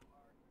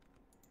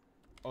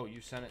 Oh, you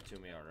sent it to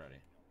me already.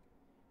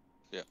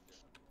 Yeah.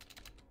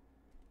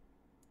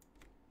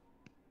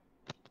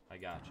 I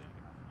got you.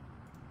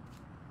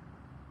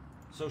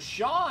 So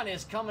Sean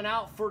is coming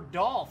out for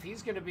Dolph.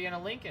 He's going to be in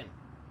a Lincoln.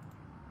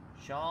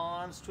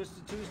 Sean's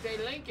Twisted Tuesday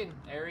Lincoln.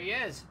 There he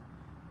is.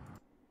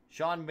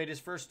 Sean made his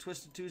first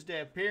Twisted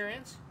Tuesday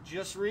appearance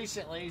just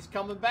recently. He's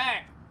coming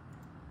back.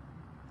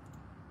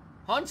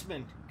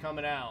 Huntsman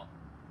coming out.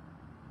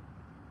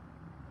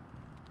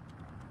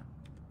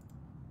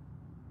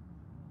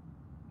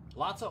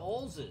 Lots of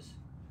Olses.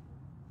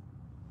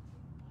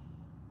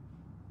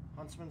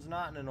 Huntsman's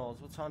not in an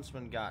Olds. What's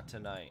Huntsman got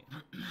tonight?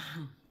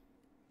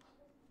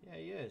 Yeah,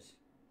 he is.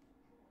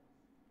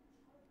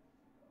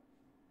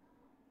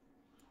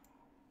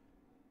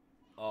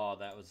 Oh,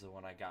 that was the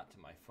one I got to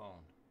my phone.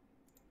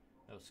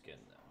 No skin,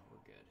 though.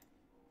 We're good.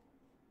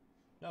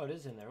 No, it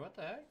is in there. What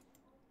the heck?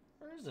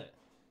 Where is it?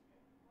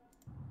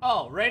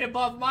 Oh, right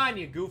above mine,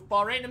 you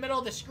goofball. Right in the middle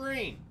of the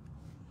screen.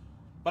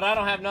 But I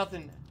don't have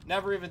nothing.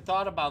 Never even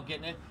thought about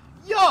getting it.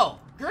 Yo,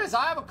 Grizz,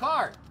 I have a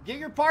card. Get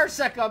your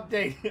Parsec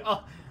update.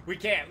 Oh, we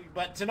can't.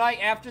 But tonight,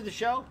 after the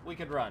show, we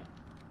could run.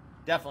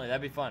 Definitely.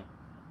 That'd be fun.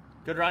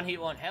 Good run, Heat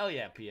 1. Hell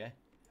yeah,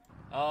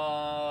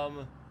 PA.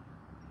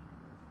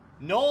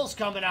 Knowles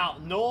coming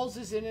out. Knowles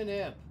is in an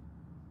imp.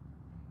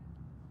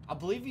 I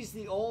believe he's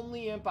the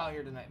only imp out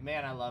here tonight.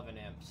 Man, I love an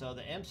imp. So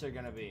the imps are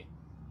going to be...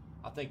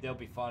 I think they'll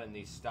be fun in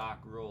these stock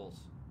rules.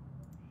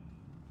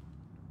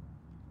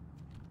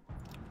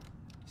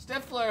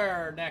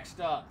 Stifler next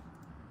up.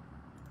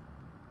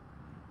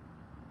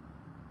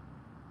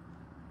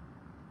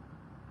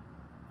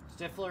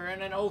 Stifler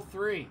in an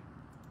 03.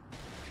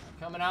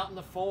 Coming out in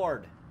the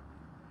Ford.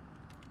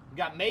 We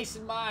got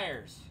Mason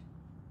Myers.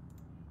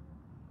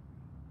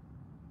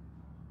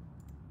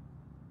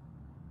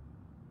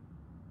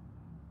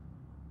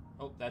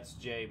 Oh, that's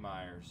Jay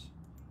Myers.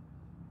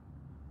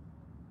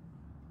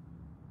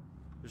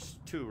 There's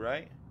two,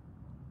 right?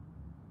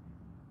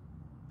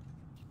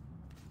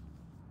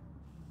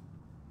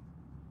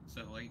 It's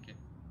a Lincoln.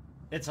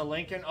 It's a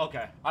Lincoln?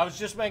 Okay. I was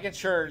just making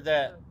sure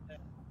that...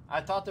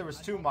 I thought there was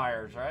two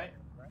Myers, right?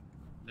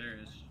 There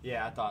is.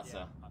 Yeah, I thought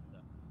so.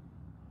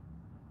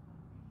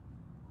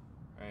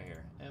 Right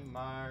here. M.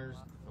 Myers,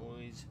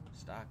 Noise,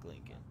 stock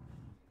Lincoln.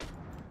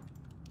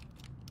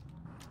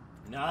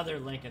 Another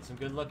Lincoln. Some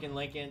good-looking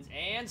Lincolns.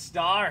 And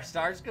Star.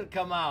 Star's going to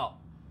come out.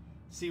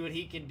 See what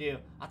he can do.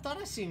 I thought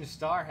I seen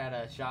Star had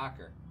a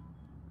shocker.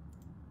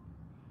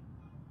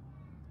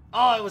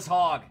 Oh, it was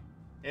Hog.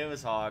 It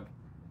was Hog.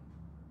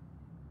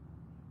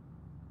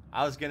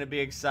 I was going to be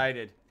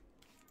excited.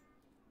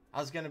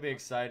 I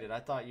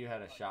thought you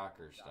had a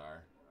shocker,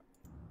 Star.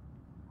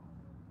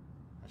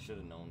 I should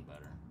have known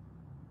better.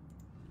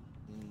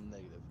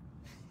 Negative.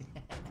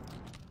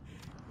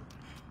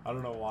 I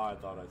don't know why I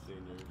thought I seen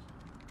yours.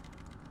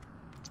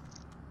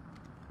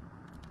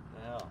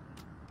 The hell?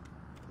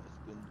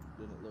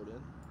 Didn't load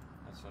in.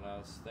 That's what I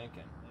was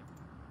thinking.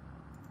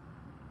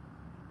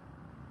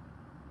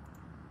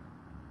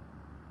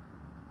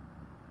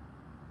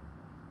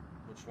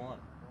 Which one?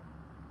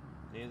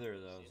 Neither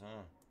of those,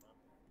 huh?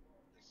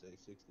 Say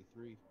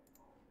 63.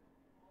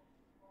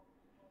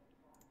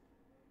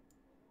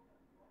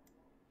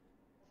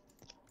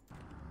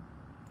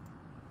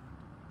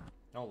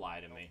 Don't lie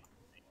to me.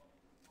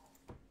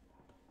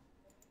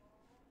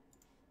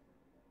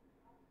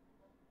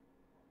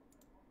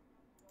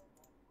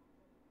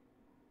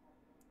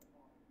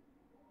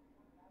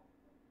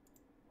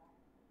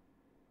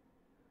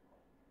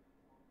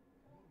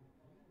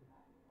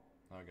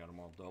 I got them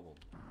all doubled.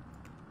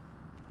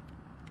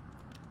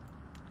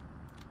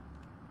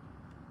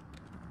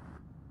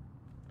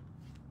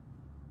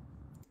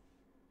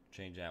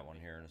 Change that one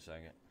here in a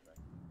second.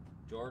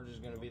 George is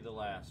going to be the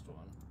last one.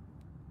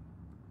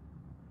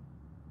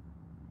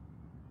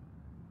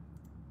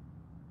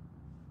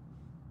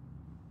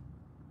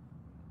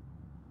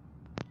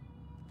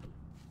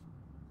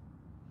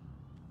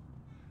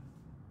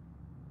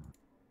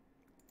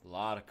 A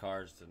lot of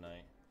cards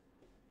tonight.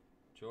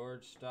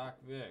 George, Stock,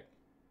 Vic.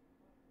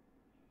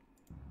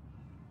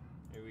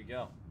 Here we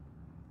go.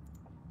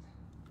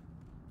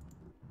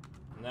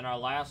 And then our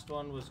last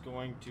one was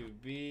going to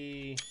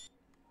be...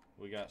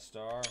 We got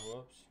Star.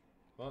 Whoops.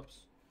 Whoops.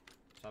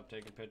 Stop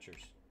taking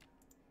pictures.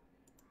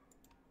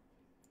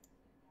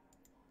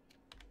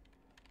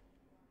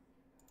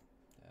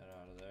 That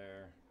out of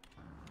there.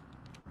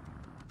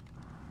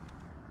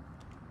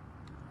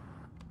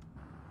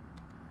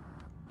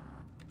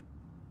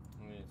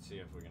 Let's see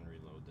if we can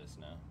reload this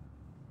now.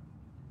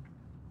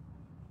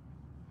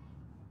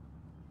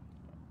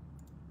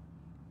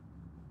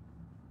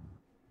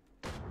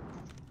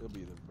 It'll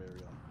be the very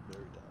top.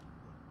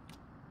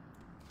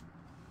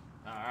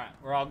 Alright,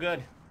 we're all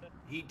good.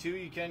 Heat 2,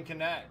 you can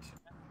connect.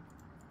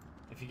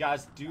 If you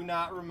guys do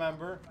not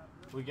remember,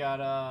 we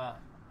got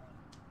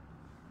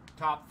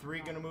top 3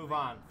 going to move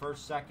on.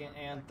 First, second,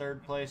 and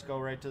third place go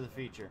right to the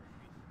feature.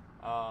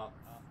 4th,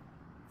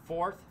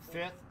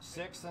 5th,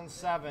 6th, and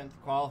 7th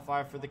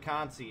qualify for the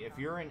Consi. If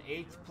you're in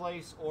 8th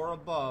place or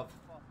above,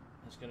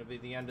 it's going to be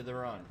the end of the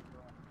run.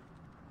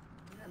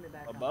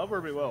 Above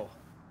or below?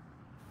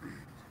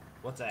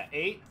 What's that?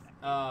 8?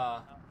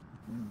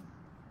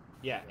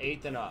 Yeah,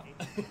 8th and up.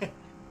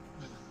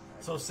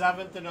 So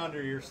 7th and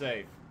under, you're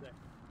safe.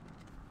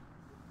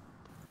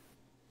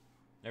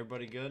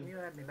 Everybody good? Can you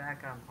let me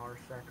back on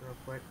Parsec real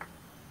quick?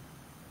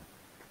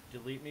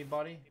 Delete me,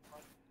 buddy?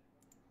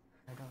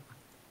 I don't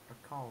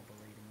recall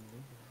deleting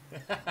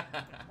me.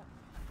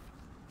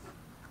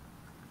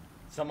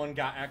 Someone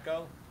got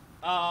Echo?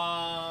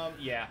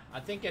 Yeah. I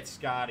think it's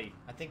Scotty.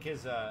 I think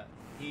his,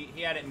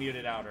 he had it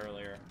muted out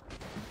earlier.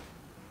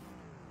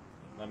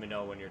 Let me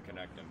know when you're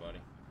connecting, buddy.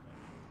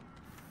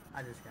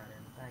 I just got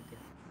in. Thank you.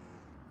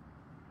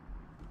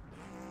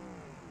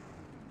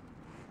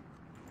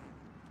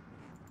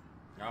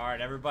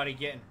 Alright, everybody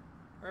getting...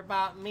 What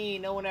about me?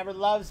 No one ever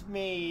loves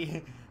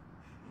me.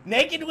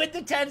 Naked with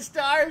the 10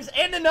 stars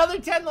and another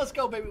 10. Let's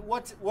go, baby.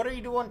 What are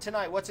you doing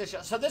tonight? What's this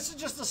show? So this is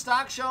just a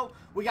stock show.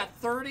 We got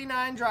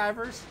 39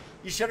 drivers.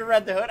 You should have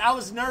read the hood. I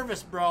was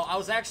nervous, bro. I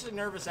was actually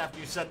nervous after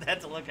you said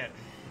that to look at.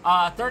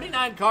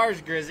 39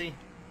 cars, Grizzy.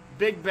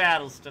 Big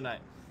battles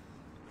tonight.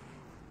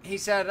 He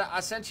said,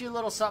 I sent you a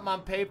little something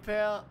on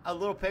PayPal. A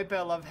little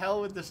PayPal of hell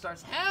with the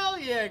stars. Hell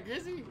yeah,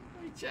 Grizzy.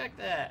 Let me check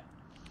that.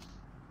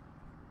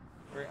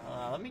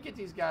 Let me get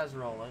these guys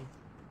rolling.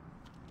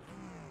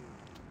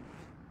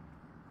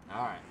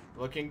 All right,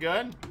 looking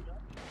good.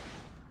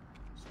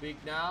 Speak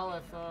now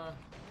if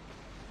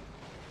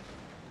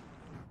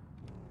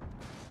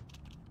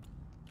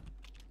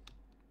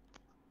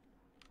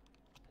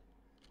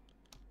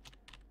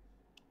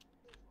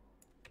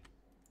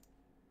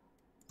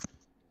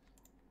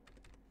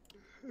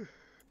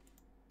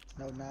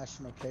No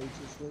national cages,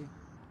 Lee.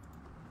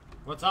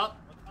 What's up?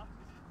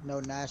 No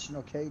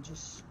national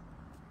cages.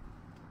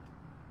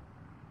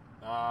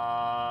 You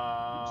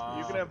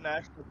can have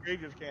national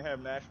cages, can't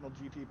have national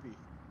GTP.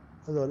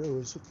 I thought it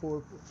was a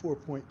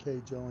four-point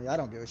cage only. I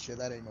don't give a shit.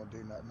 That ain't gonna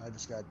do nothing. I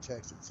just got a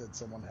text that said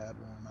someone had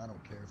one. I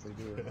don't care if they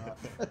do or not.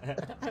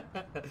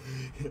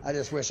 I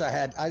just wish I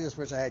had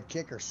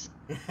kickers.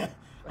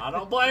 I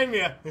don't blame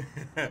you.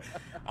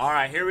 All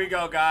right, here we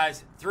go,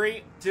 guys.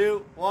 3,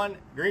 2, 1,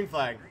 green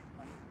flag.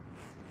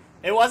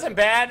 It wasn't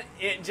bad.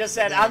 It just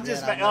said, I'm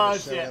just. Oh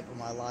shit. Up in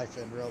my life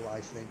in real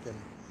life thinking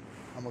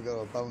I'm gonna go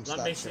to a bone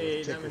stock show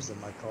with kickers in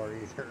my car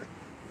either.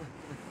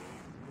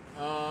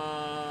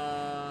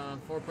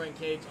 4-point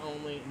cage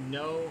only,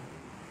 no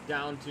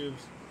down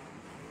tubes.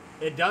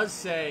 It does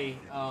say,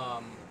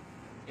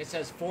 it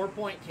says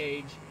 4-point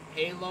cage,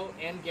 halo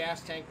and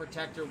gas tank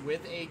protector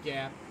with a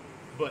gap,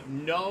 but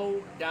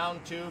no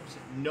down tubes,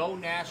 no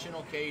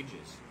national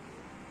cages.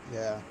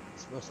 Yeah,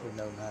 it's supposed to be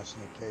no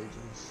national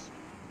cages.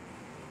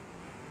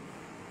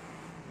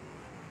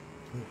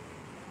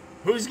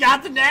 Who's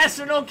got the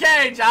national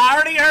cage? I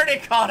already heard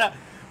it, Connor.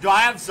 Do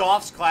I have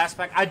Zoff's class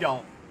pack? I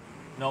don't.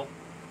 Nope.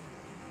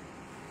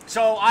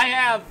 So I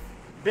have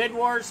Bid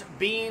Wars,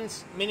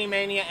 Beans, Mini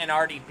Mania, and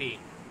RDP.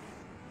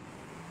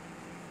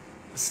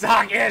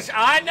 Stockish.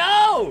 I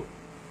know.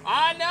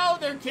 I know.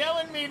 They're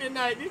killing me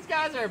tonight. These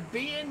guys are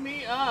beating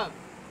me up.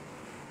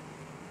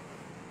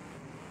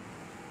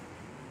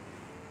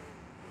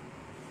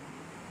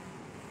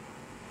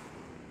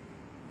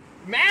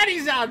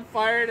 Maddie's on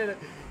fire today.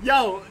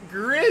 Yo,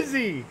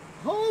 Grizzy.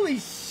 Holy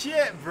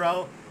shit,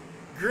 bro.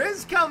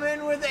 Grizz come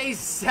in with a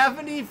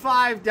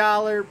 $75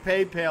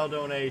 PayPal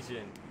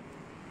donation.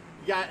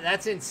 Yeah,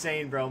 that's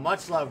insane, bro.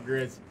 Much love,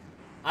 Grizz.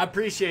 I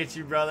appreciate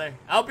you, brother.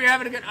 I hope you're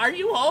having a good... Are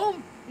you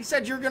home? You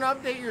said you were going to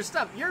update your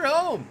stuff. You're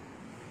home.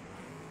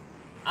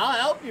 I'll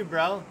help you,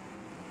 bro.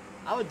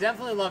 I would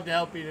definitely love to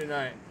help you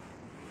tonight.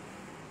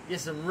 Get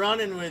some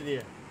running with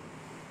you.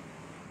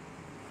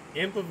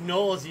 Imp of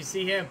Knowles, you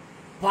see him?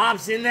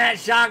 Pops in that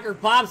shocker.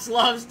 Pops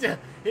loves to...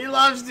 He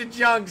loves to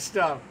junk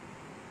stuff.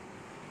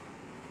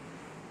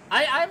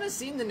 I haven't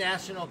seen the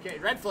national cage.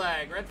 Red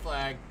flag, red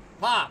flag.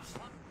 Pops.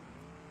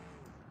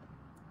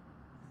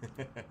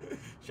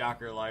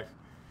 Shocker life.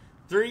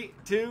 3,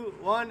 2,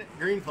 1,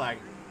 green flag.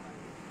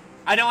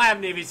 I don't have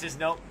Navy says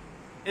nope.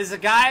 Is the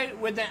guy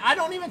with the... I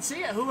don't even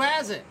see it. Who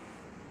has it?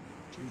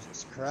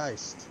 Jesus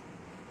Christ.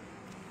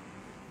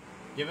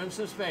 Give him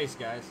some space,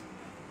 guys.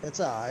 It's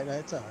alright.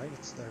 It's alright.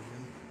 It's 30.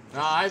 No,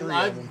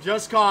 I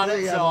just caught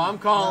it, so I'm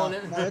calling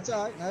it. No, it's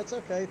alright. No, it's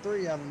okay.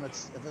 3 of them.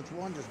 If it's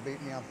one just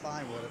beat me, I'm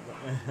fine with it.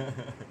 But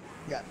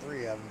you got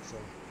 3 of them, so.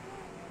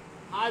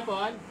 Hi,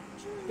 bud.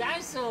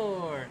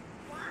 Dinosaur.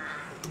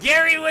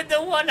 Gary with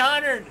the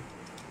 100.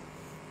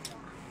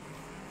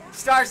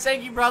 Stars,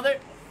 thank you, brother.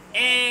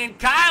 And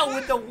Kyle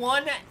with the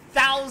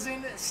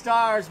 1,000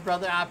 stars,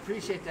 brother. I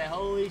appreciate that.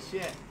 Holy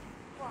shit.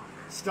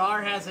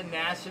 Star has a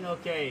national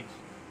cage.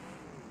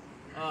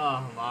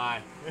 Oh, my.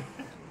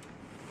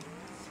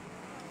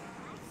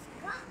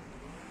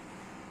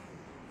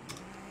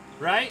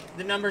 Right?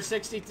 The number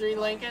 63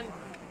 Lincoln?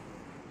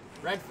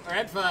 Red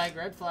flag,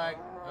 red flag.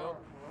 Oh.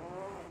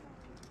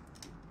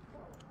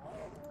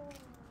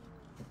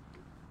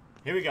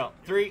 Here we go.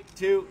 3,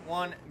 2,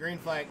 1, green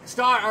flag.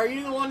 Star, are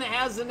you the one that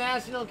has the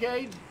national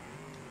cage?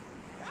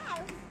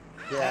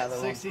 Yeah, the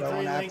one's 63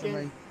 going after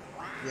Lincoln? me.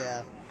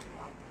 Yeah.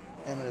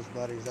 Him and his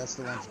buddies. That's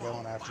the ones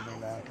going after me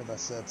now because I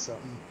said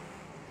something.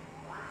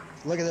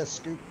 Look at this,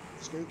 Scoop.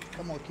 Scoop,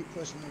 come on, keep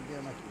pushing me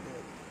again like you did.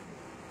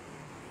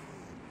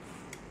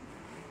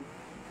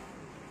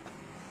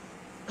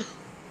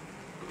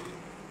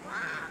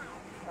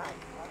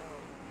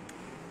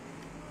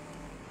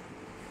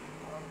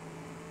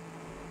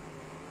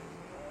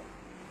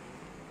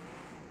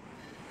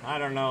 I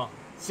don't know.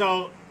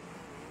 So,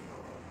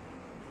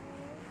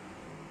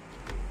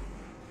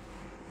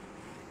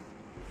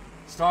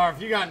 Star,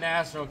 if you got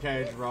national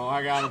cage, bro,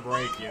 I gotta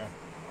break you.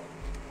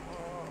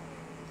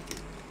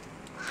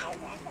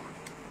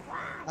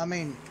 I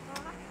mean,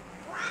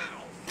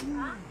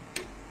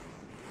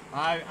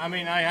 I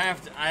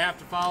have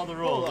to follow the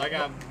rules. I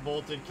got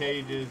bolted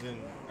cages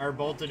or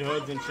bolted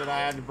hoods and shit I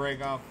had to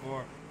break off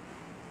for.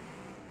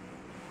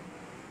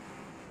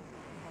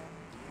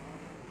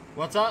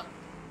 What's up?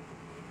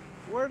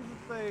 Where does it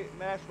say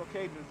national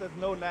cages? It says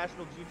no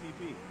national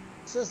GTP.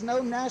 it says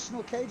no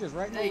national cages,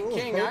 right? No Hey, rules.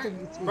 King, Both of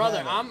you two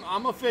brother, have it.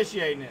 I'm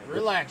officiating it.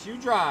 Relax, you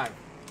drive.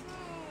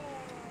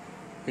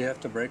 We have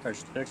to break our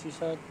sticks, you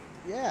said?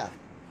 Yeah.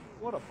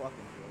 What a fucking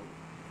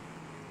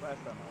joke.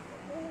 Last time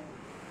I was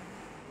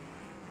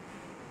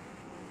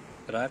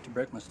Did I have to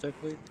break my stick,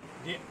 Lee?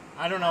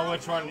 I don't know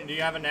which one. Do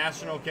you have a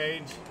national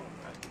cage?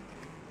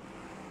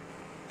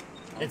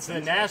 It's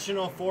the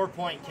national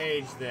 4-point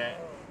cage that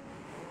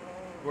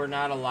we're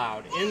not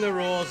allowed. In the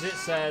rules, it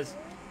says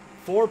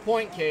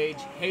 4-point cage,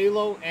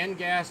 halo and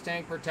gas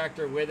tank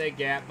protector with a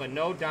gap, but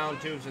no down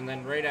tubes. And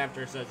then right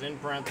after it says in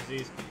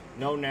parentheses,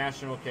 no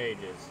national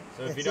cages.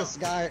 So if you don't,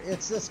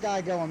 it's this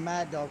guy going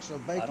mad dog. So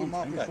bake him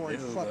up before he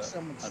fucks but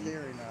someone's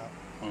steering up.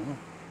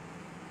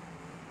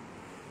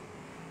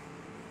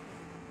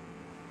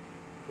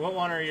 what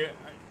one are you?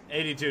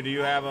 82. Do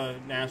you have a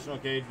national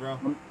cage, bro?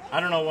 I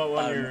don't know what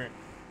one you're.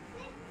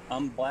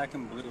 I'm black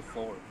and blue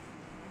 4.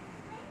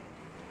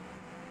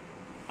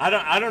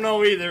 I don't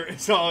know either.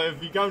 So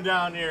if you come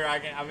down here,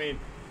 I mean,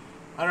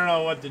 I don't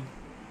know what to.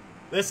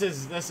 This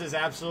is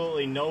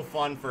absolutely no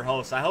fun for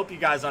hosts. I hope you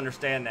guys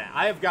understand that.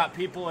 I have got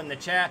people in the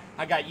chat.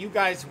 I got you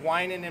guys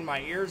whining in my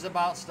ears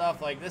about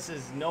stuff. Like, this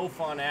is no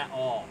fun at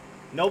all.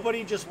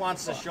 Nobody just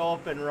wants to show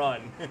up and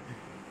run.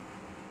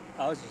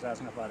 I was just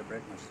asking if I had to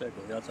break my stick.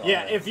 That's all.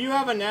 Yeah, if you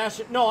have a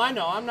national, no, I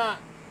know.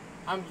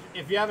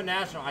 If you have a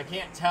national, I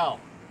can't tell.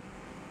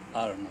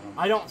 I don't know.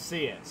 I don't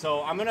see it,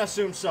 so I'm gonna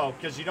assume so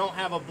because you don't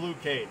have a blue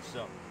cage.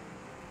 So,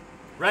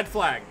 red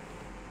flag.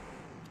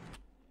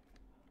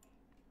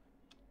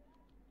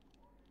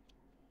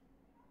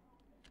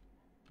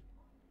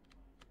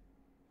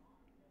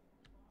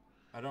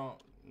 I don't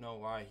know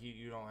why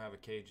you don't have a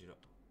cage.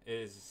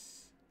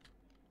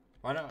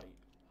 Why don't?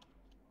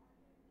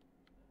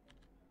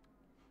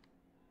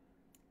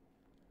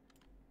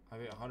 I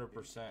mean,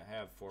 100%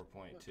 have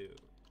 4.2.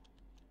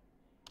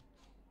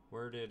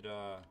 Where did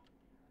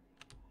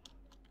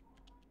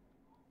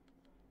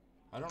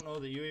I don't know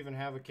that you even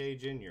have a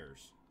cage in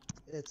yours.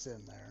 It's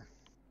in there.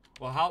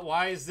 Well,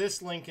 why is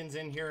this Lincoln's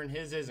in here and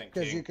his isn't?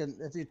 Because you can,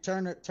 if you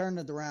turn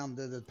it around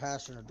to the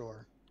passenger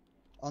door,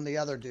 on the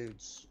other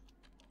dudes.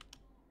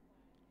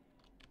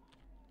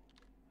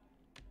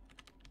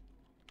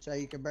 So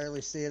you can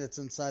barely see it. It's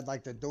inside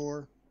like the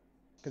door,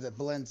 because it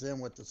blends in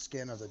with the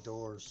skin of the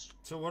doors.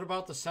 So what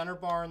about the center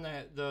bar and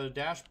the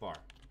dash bar?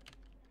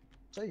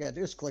 So you gotta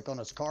do is click on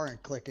his car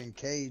and click in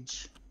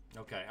cage.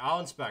 Okay,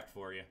 I'll inspect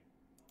for you.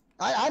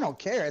 I don't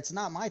care. It's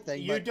not my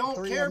thing. You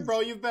don't care, bro.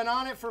 You've been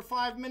on it for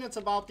 5 minutes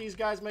about these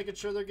guys making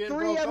sure they're getting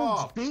broke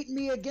off. 3 of them beat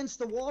me against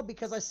the wall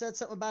because I said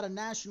something about a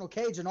national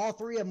cage, and all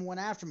 3 of them went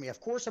after me. Of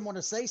course I'm going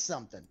to say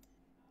something.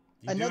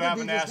 You do have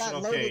a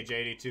national cage,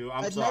 82.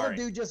 I'm sorry. Another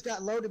dude just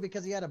got loaded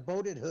because he had a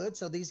boated hood,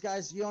 so these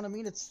guys, you know what I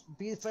mean? It's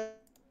be fair.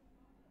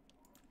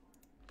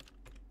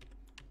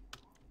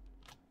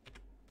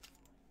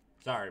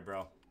 Sorry,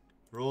 bro.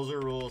 Rules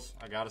are rules.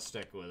 I got to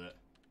stick with it.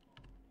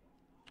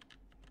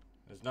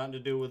 There's nothing to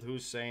do with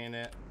who's saying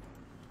it.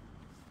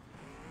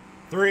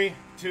 3,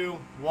 2,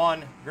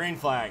 1, green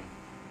flag.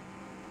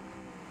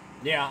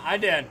 Yeah, I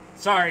did.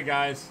 Sorry,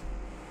 guys.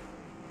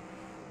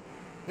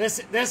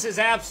 This is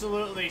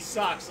absolutely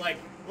sucks. Like,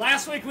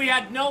 last week we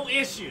had no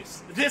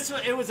issues.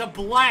 It was a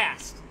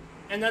blast.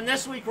 And then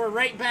this week we're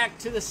right back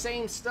to the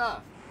same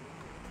stuff.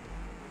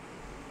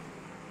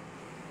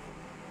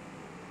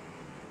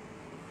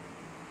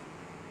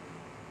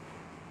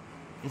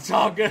 It's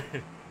all good.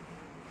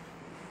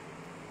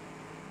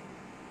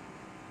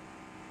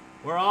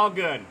 We're all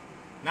good.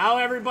 Now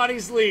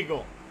everybody's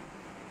legal.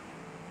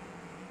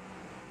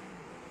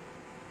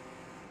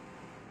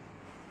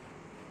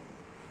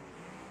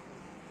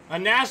 A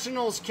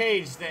Nationals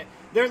cage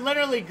they're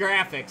literally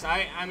graphics.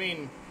 I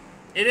mean,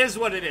 it is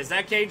what it is.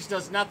 That cage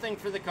does nothing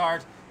for the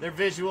cars. They're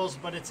visuals,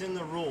 but it's in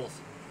the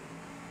rules.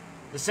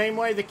 The same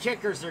way the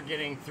kickers are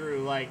getting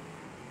through, like,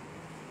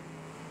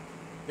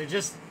 they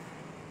just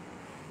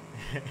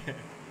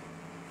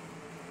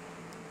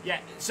yeah,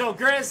 so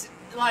Grizz,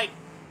 like,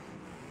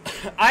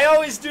 I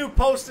always do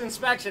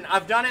post-inspection.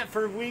 I've done it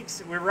for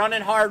weeks. We're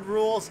running hard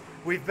rules.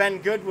 We've been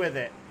good with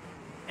it.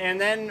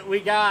 And then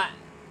we're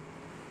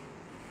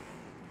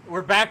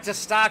back to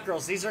stock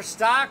rules. These are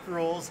stock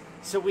rules,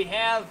 so we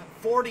have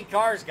 40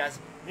 cars, guys.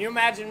 Can you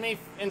imagine me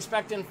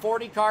inspecting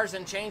 40 cars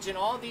and changing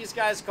all these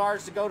guys'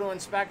 cars to go to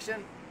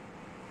inspection?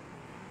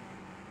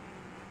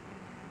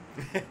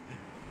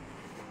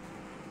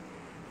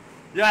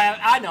 Yeah,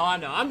 I know.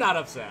 I'm not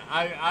upset.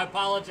 I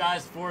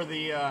apologize for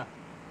the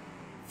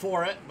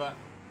for it, but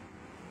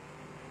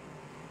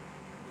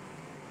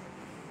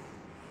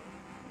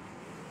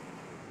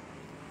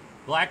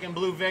black and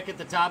blue Vic at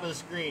the top of the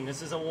screen.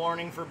 This is a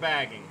warning for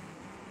bagging.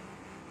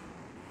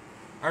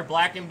 Or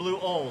black and blue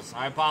Ols.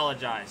 I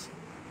apologize.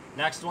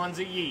 Next one's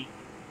a yeet.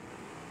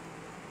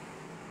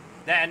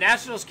 The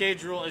Nationals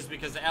cage rule is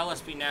because the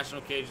LSP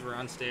National Cage were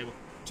unstable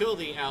till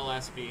the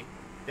LSP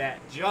that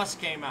just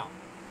came out.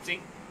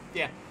 See?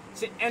 Yeah.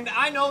 See, and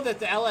I know that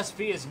the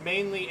LSP is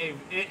mainly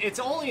it's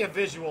only a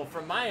visual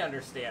from my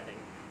understanding.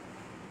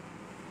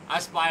 I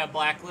spy a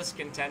blacklist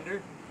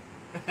contender.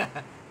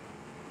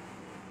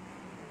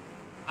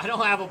 I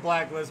don't have a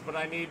blacklist, but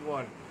I need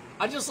one.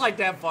 I just like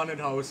to have fun and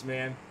host,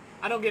 man.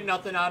 I don't get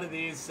nothing out of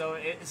these, so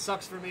it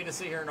sucks for me to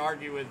sit here and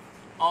argue with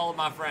all of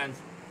my friends.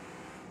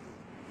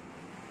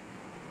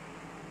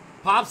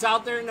 Pops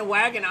out there in the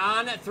wagon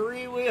on at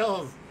 3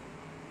 wheels.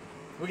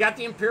 We got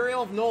the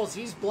Imperial of Knowles.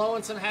 He's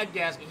blowing some head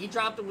gasket. He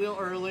dropped the wheel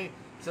early.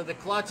 So the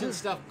clutch and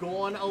stuff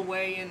going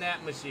away in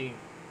that machine.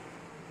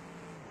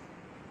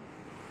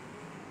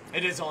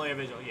 It is only a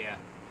visual, yeah.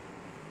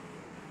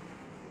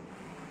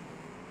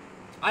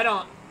 I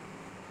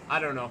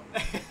don't know.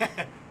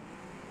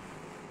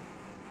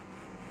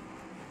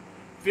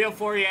 Feel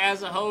for you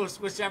as a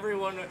host, wish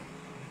everyone would.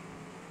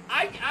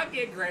 I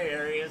get gray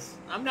areas.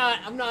 I'm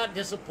not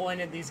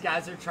disappointed these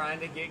guys are trying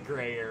to get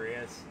gray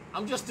areas.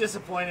 I'm just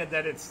disappointed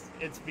that it's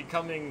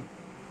becoming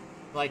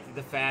like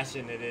the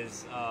fashion it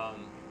is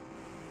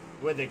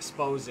with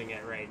exposing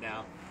it right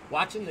now.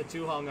 Watching the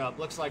two hung up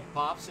looks like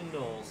Pops and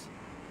Knowles.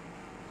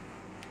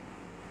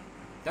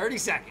 30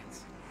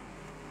 seconds.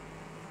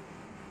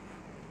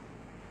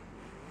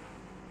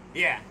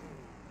 Yeah.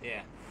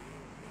 Yeah.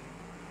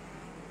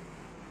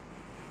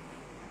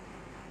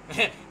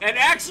 It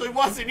actually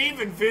wasn't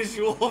even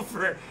visual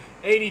for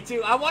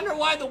 82. I wonder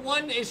why the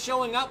one is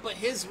showing up, but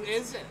his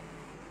isn't.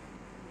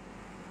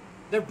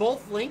 They're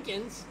both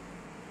Lincolns.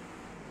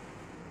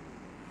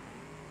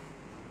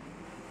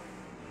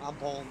 I'm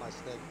pulling my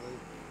stick,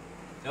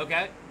 please.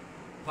 Okay.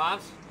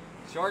 Pops,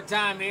 short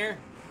time here.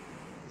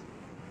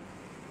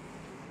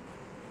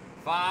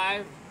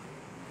 5,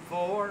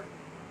 4,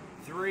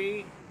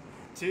 3,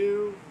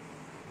 2,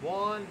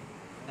 1.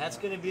 That's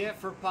going to be it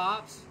for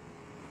Pops.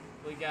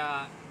 We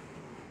got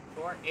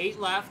 8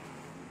 left.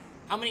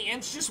 How many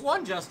inch? Just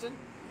one, Justin.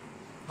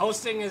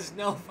 Hosting is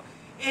no fun.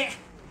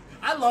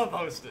 I love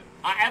hosting.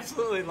 I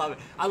absolutely love it.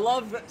 I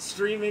love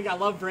streaming. I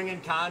love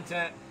bringing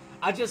content.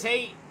 I just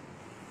hate.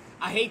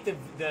 I hate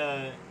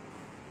the.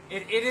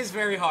 It is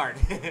very hard.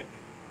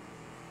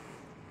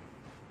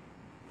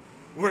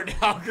 We're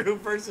now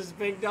group versus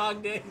big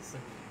dog days.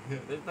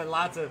 There's been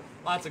lots of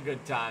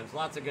good times.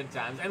 Lots of good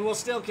times, and we'll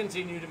still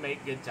continue to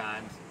make good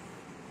times.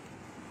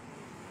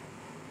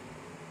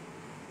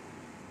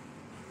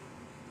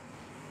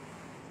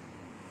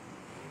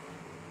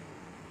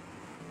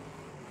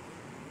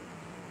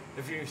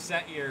 If you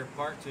set your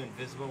part to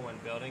invisible when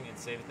building and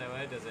save it that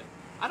way, does it?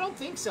 I don't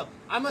think so.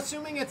 I'm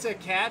assuming it's a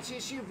catch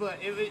issue, but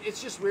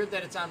it's just weird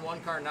that it's on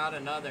one car, not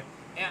another.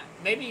 Yeah,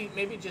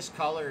 maybe just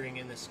coloring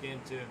in the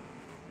skin too.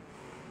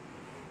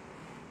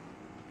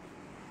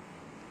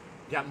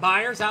 Got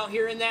Myers out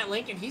here in that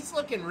Lincoln. He's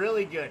looking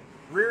really good.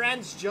 Rear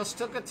ends just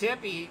took a tip.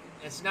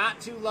 It's not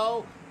too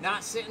low,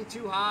 not sitting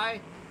too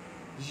high.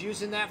 He's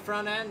using that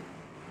front end.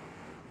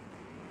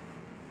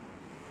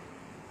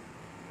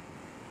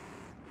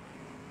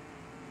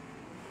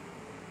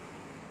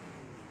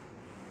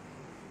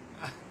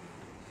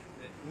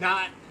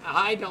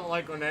 I don't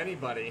like when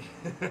anybody,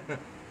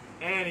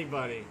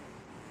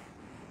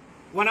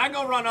 when I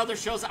go run other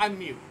shows, I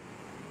mute.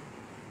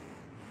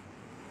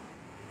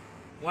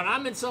 When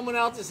I'm in someone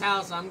else's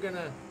house, I'm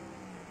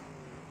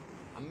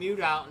mute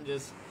out and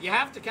just, you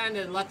have to kind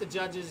of let the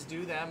judges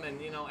do them,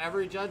 and you know,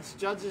 every judge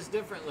judges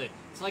differently.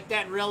 It's like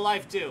that in real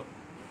life too.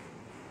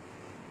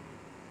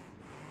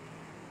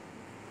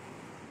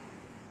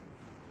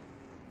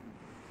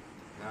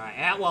 All right,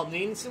 Atwell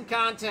needing some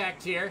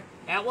contact here.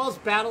 Atwell's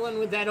battling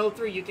with that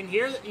 03. You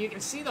can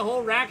see the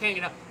whole rack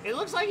hanging up. It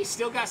looks like he's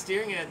still got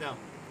steering in it though.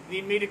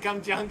 Need me to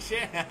come junk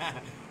shit?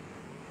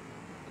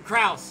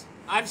 Kraus,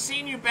 I've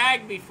seen you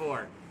bag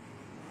before.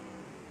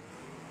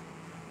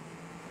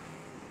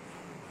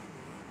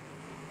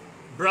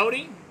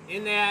 Brody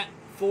in that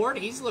Ford,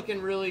 he's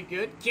looking really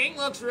good. King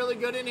looks really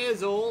good in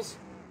his Olds.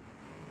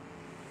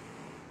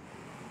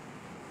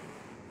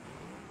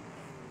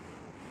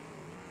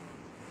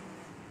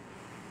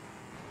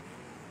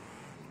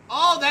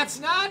 Oh, that's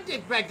not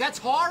Dickbeck. That's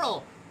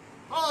Harl.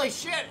 Holy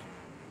shit.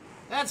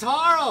 That's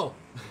Harl.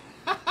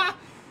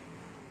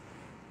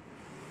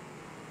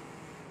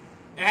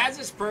 It has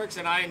its perks,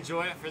 and I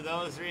enjoy it for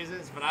those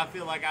reasons, but I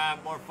feel like I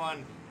have more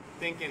fun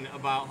thinking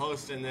about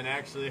hosting than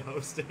actually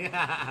hosting.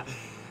 I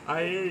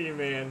hear you,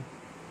 man.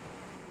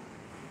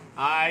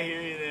 I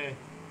hear you there.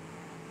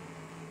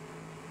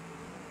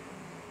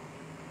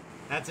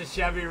 That's a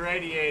Chevy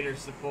radiator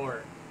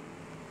support.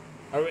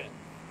 Are we...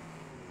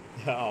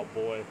 Oh,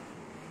 boy.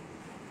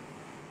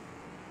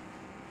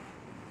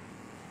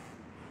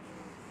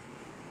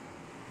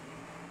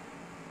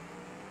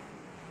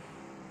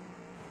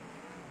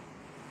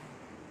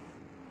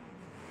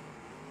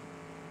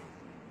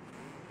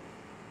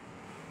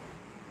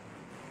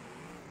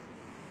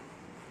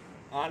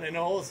 On an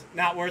Olds,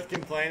 not worth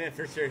complaining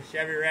for sure.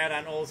 Chevy Rad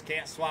on Olds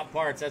can't swap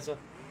parts. That's what.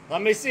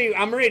 Let me see.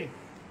 I'm reading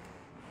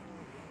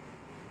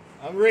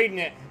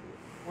it.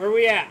 Where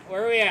we at?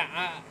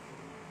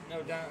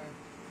 No,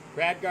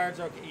 Rad guards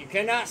okay. You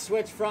cannot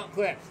switch front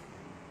clips.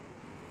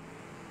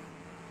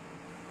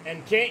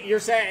 And King, you're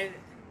saying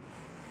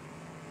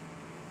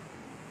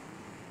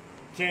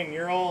King,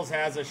 your Olds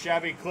has a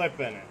Chevy clip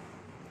in it.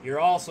 You're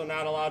also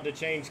not allowed to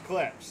change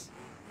clips.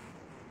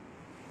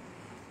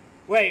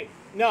 Wait,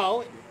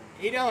 no.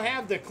 He don't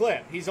have the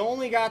clip. He's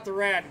only got the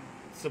rad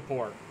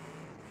support.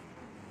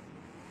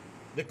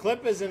 The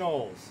clip is in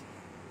Olds.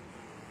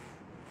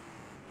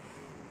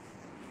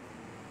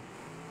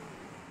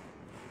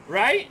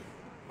 Right?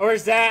 Or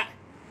is that...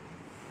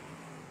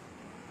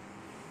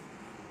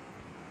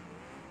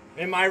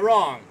 Am I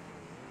wrong?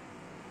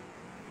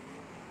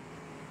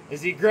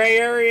 Is he gray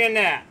area in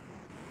that?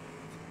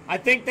 I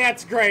think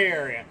that's gray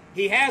area.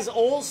 He has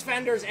Olds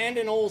fenders and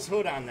an Olds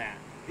hood on that.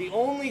 The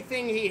only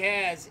thing he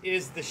has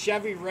is the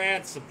Chevy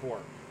Rad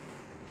support.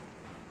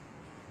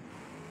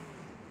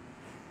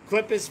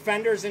 Clip his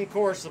fenders and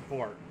core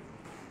support.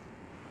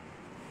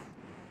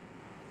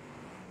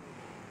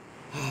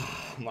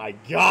 Oh my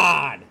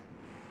God.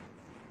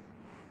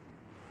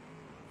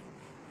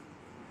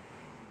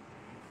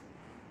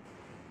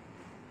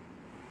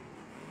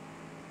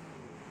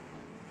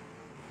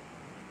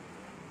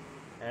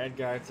 Head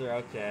guards are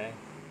okay.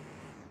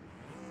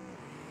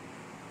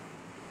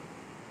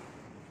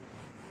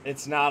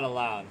 It's not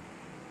allowed.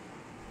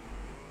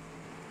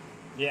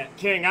 Yeah,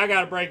 King, I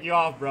gotta break you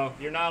off, bro.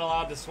 You're not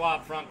allowed to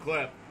swap front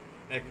clip.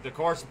 The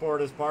core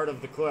support is part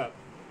of the clip.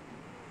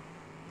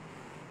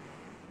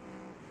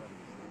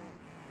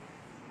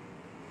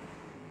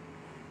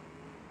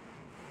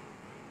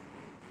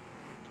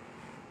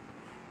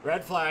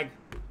 Red flag.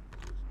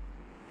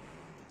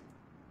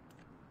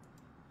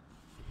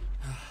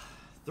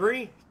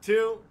 3,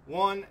 2,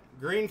 1,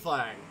 green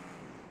flag.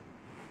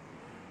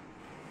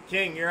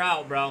 King, you're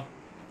out, bro.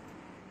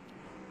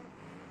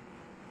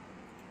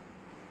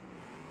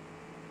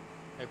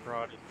 Hey,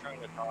 Prod, he's trying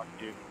to talk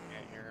to you.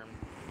 Can't hear him.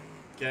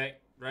 Okay,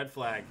 red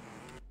flag.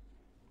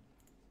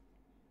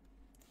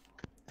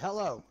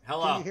 Hello.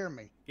 Hello. Can you hear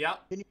me?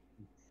 Yep.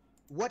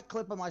 What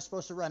clip am I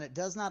supposed to run? It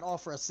does not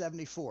offer a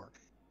 74.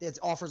 It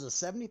offers a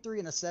 73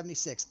 and a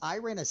 76. I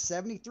ran a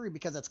 73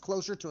 because it's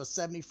closer to a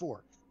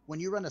 74. When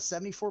you run a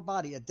 74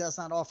 body, it does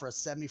not offer a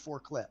 74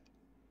 clip.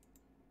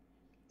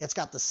 It's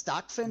got the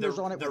stock fenders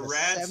on it. The with a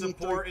rad 73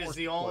 support is core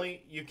the support.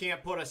 only. You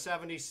can't put a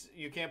 70.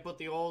 You can't put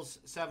the Olds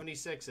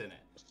 76 in it.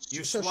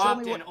 You So show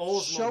swapped me an what-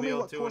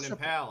 Oldsmobile to an support-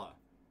 Impala.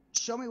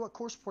 Show me what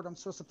core support I'm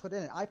supposed to put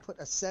in it. I put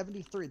a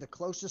 73, the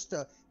closest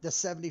to the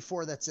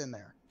 74 that's in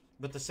there.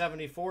 But the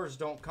 74s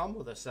don't come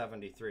with a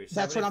 73.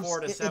 That's what I'm 74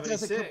 to it doesn't come-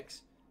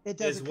 76 It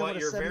doesn't is come what with a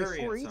your 74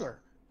 variants either. are.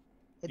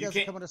 It You doesn't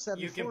can't- come with a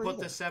 74 You can put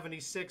either. the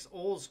 76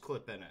 Olds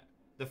clip in it.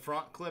 The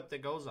front clip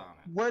that goes on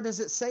it. Where does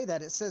it say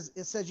that? It says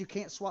you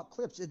can't swap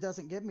clips. It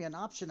doesn't give me an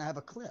option to have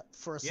a clip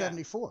for a Yeah.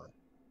 74.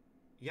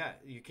 Yeah,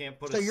 you can't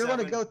put So a you're going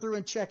to 7. go through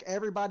and check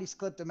everybody's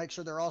clip to make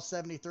sure they're all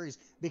 73s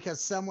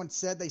because someone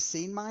said they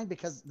seen mine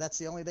because that's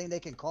the only thing they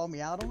can call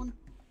me out on?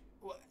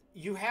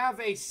 You have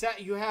a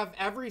set. You have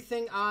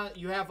everything on.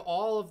 You have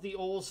all of the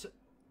Olds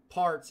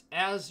parts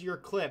as your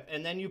clip,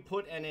 and then you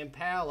put an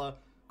Impala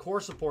core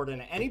support in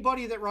it.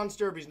 Anybody that runs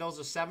derbies knows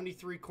a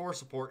 73 core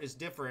support is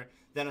different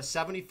than a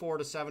 74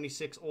 to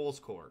 76 Olds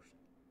cores.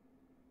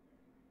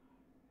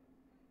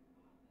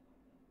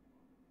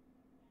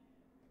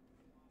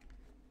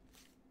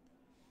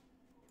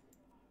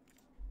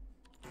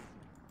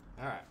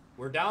 All right,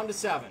 we're down to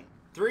 7.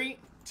 3,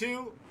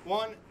 2,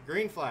 1,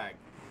 green flag.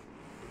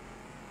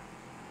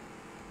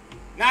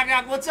 Knock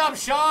knock. What's up,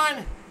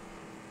 Sean?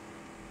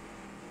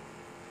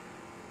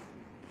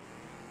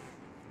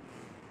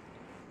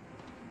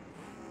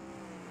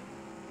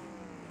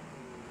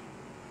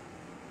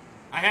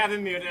 I have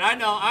him muted. I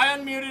know. I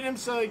unmuted him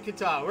so he could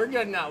talk. We're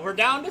good now. We're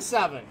down to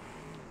 7.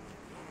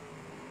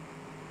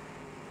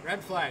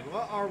 Red flag.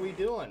 What are we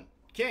doing?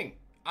 King,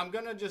 I'm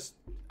going to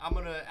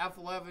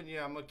F11 you.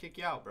 I'm going to kick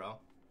you out, bro.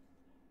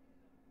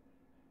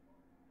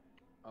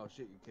 Oh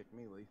shit, you kicked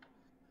me, Lee.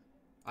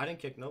 I didn't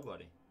kick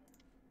nobody.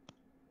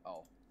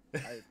 Oh.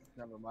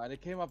 Never mind.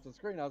 It came up the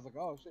screen. I was like,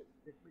 oh shit,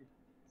 you kicked me.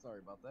 Sorry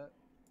about that.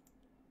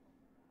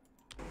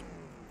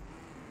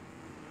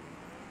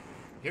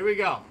 Here we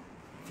go.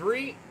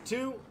 3,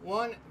 2,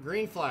 1,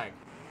 green flag.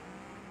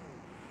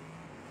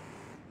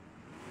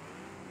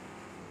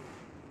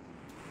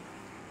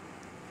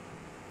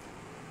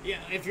 Yeah,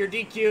 if you're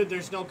DQ'd,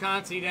 there's no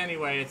concede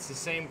anyway. It's the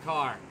same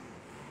car.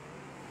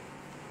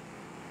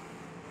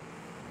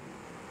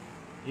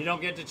 You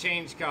don't get to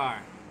change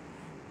car.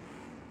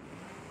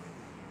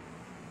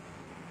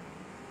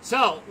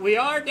 So, we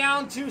are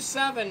down to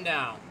 7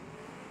 now.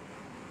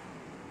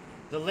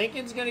 The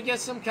Lincoln's going to get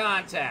some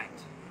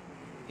contact.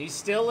 He's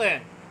still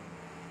in.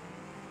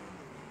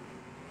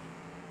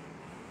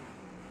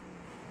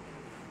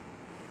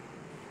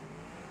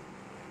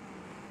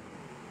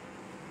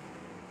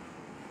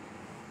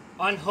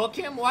 Unhook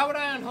him? Why would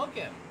I unhook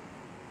him?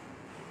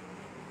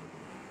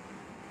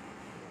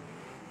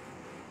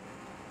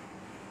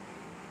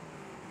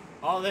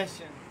 Oh,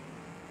 this.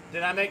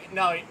 Did I make...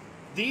 No,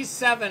 these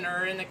 7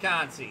 are in the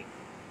concede.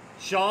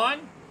 Sean?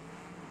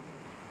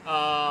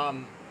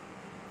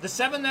 The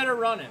 7 that are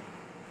running.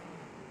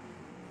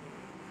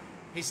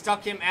 He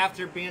stuck him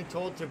after being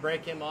told to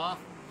break him off.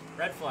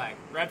 Red flag.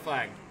 Red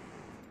flag.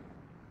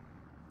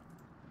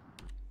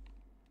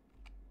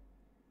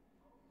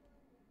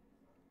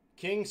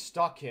 King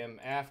stuck him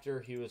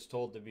after he was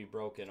told to be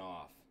broken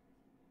off.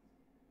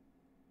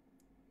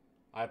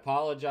 I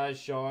apologize,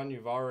 Sean.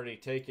 You've already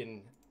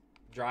taken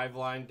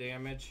driveline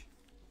damage.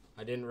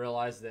 I didn't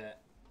realize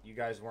that you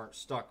guys weren't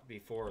stuck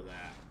before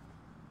that.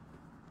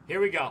 Here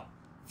we go.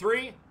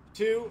 3,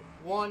 2,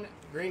 1,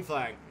 green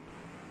flag.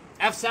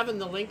 F7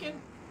 the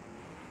Lincoln.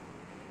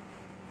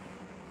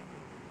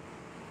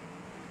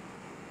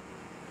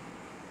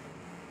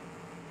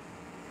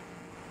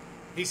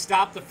 He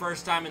stopped the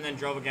first time and then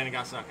drove again and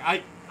got stuck.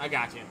 I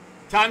got you.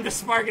 Time to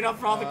spark it up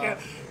for all the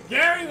kids.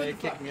 Gary with They the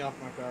kicked me off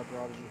my car,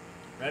 Prodigy.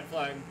 red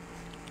flag.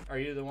 Are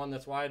you the one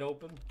that's wide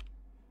open?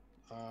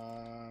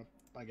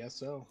 I guess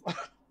so.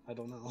 I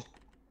don't know.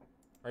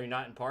 Are you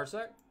not in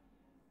Parsec?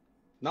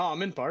 No,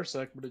 I'm in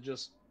Parsec, but it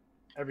just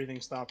everything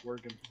stopped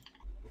working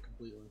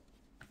completely.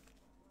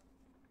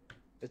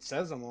 It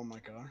says I'm on my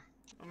car.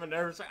 I'm a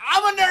nervous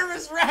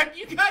wreck.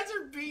 You guys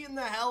are beating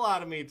the hell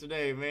out of me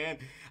today, man.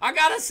 I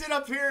gotta sit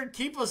up here and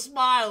keep a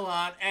smile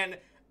on, and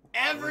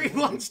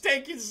everyone's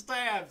taking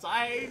stabs.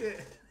 I hate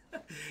it.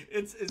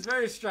 It's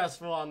very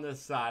stressful on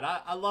this side.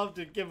 I love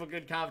to give a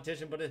good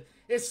competition, but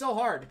it's so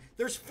hard.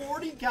 There's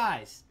 40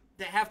 guys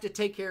that have to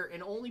take care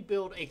and only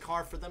build a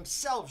car for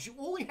themselves. You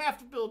only have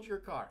to build your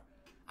car.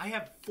 I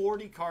have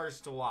 40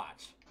 cars to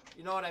watch.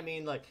 You know what I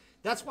mean? Like,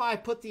 that's why I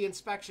put the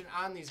inspection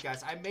on these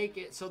guys. I make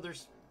it so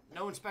there's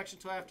no inspection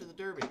till after the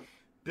Derby.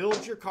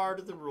 Build your car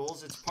to the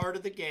rules. It's part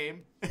of the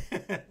game.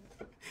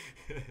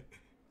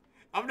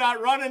 I'm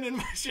not running in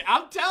my shit.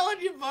 I'm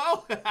telling you,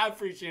 Bo. I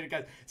appreciate it,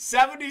 guys.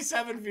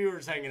 77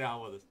 viewers hanging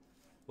out with us.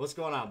 What's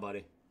going on,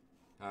 buddy?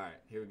 All right,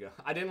 here we go.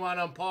 I didn't want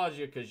to unpause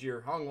you because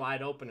you're hung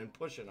wide open and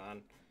pushing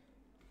on.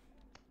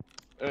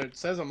 It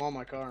says I'm on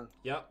my car.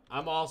 Yep.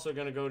 I'm also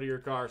going to go to your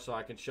car so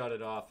I can shut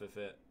it off if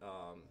it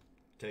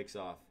takes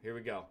off. Here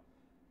we go.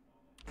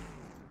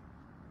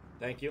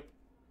 Thank you.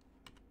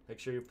 Make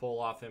sure you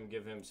pull off him.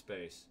 Give him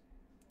space.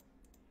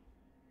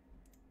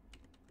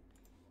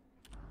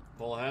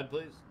 Pull ahead,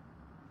 please.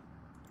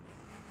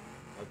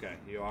 Okay,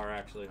 you are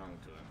actually hung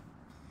to him.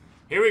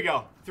 Here we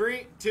go.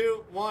 3,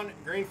 2, 1,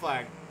 green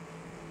flag.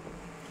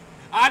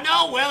 I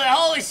know, Willie.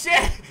 Holy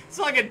shit. It's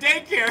like a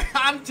daycare.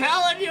 I'm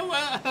telling you,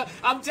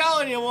 I'm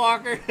telling you,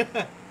 Walker.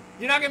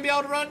 You're not going to be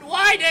able to run.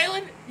 Why,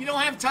 Dalen? You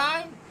don't have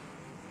time?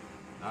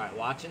 All right,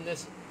 watching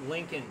this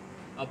Lincoln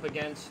up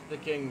against the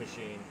King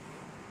machine.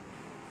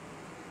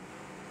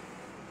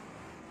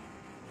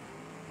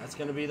 That's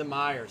going to be the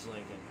Myers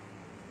Lincoln.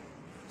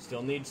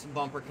 Still needs some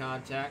bumper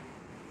contact.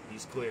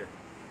 He's clear.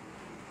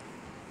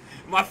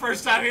 My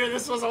first time here,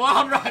 this was a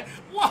wild ride.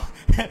 Whoa.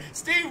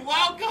 Steve,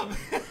 welcome.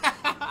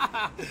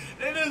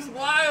 It is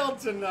wild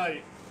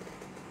tonight.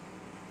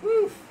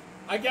 Whew.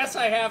 I guess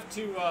I have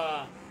to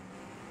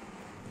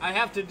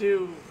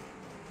do,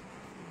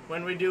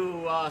 when we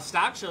do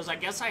stock shows, I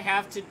guess I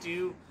have to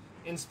do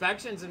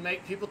inspections and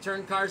make people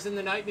turn cars in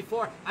the night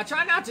before. I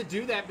try not to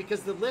do that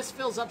because the list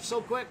fills up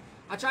so quick.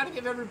 I try to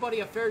give everybody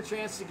a fair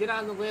chance to get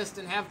on the list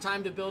and have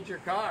time to build your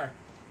car.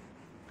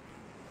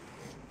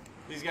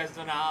 These guys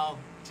don't know how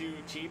to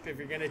cheap. If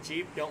you're gonna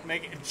cheat, don't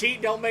make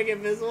it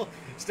visible.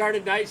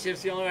 Started night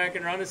shifts. The only way I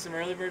can run is some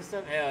early bird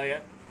stuff. Hell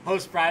yeah.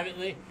 Host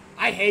privately.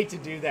 I hate to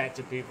do that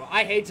to people.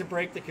 I hate to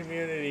break the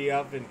community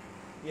up and,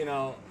 you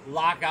know,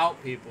 lock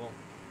out people.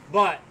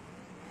 But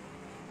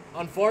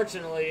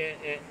unfortunately,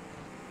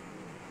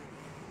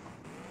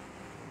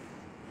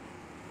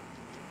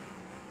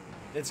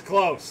 it's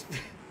close.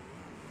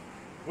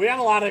 We have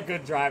a lot of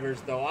good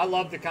drivers, though. I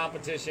love the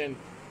competition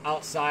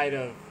outside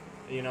of,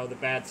 you know, the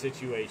bad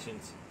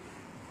situations.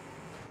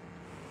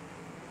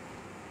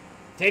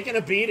 Taking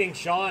a beating,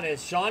 Sean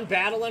is. Sean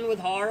battling with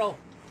Harl.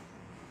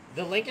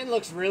 The Lincoln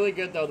looks really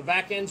good, though. The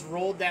back end's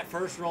rolled that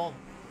first roll.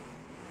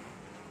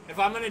 If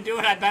I'm going to do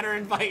it, I better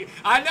invite...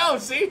 I know,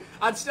 see?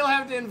 I'd still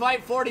have to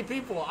invite 40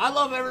 people. I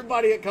love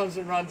everybody that comes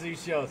and runs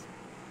these shows.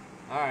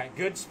 All right,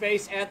 good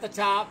space at the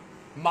top.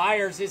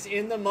 Myers is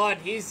in the mud.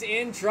 He's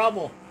in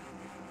trouble.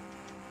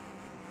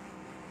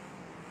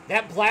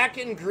 That black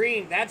and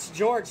green, that's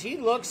George. He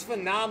looks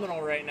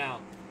phenomenal right now.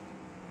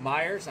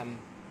 Myers, I'm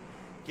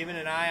giving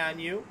an eye on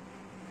you.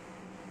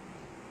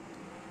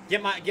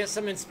 Get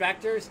some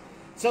inspectors.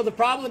 So the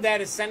problem with that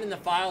is sending the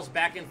files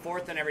back and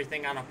forth and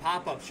everything on a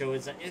pop-up show.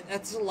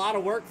 That's a lot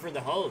of work for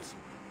the host.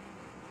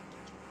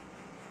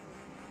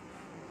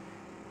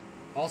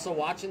 Also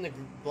watching the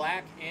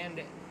black and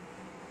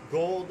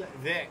gold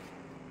Vic.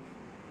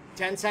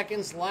 10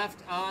 seconds left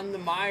on the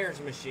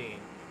Myers machine.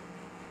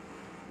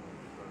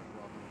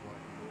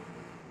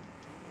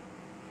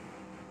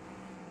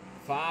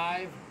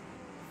 5,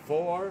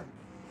 4,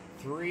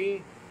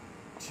 3,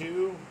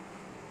 2,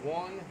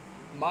 1.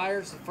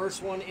 Myers, the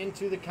first one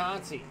into the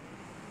Consi.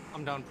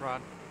 I'm done, Prod.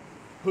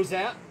 Who's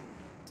that?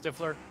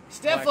 Stifler.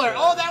 Stifler.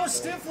 Oh, that was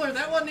Stifler.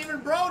 That wasn't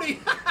even Brody.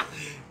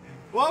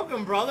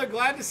 Welcome, brother.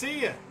 Glad to see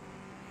you.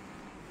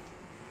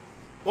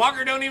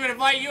 Walker don't even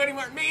invite you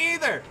anymore. Me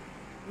either.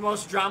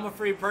 Most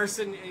drama-free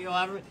person you'll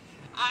ever...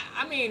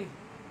 I mean,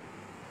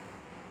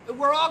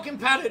 we're all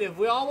competitive.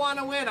 We all want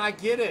to win. I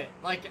get it.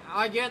 Like,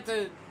 I get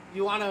the...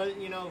 You want to,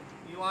 you know,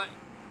 you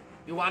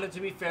want it to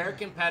be fair,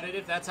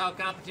 competitive. That's how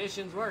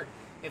competitions work.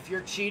 If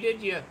you're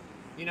cheated, you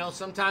know,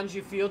 sometimes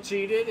you feel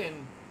cheated,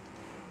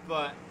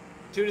 but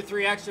 2 to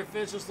 3 extra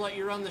officials let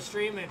you run the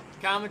stream and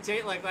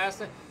commentate like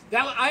last night.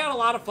 I had a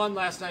lot of fun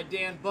last night,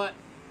 Dan, but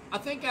I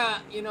think,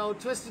 you know,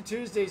 Twisted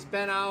Tuesday's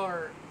been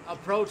our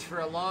approach for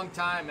a long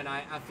time, and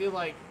I feel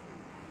like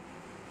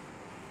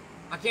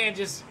I can't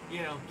just,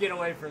 you know, get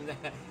away from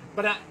that.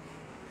 But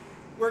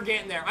we're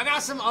getting there. I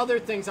got some other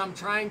things I'm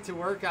trying to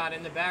work on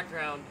in the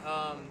background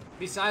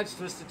besides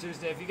Twisted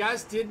Tuesday. If you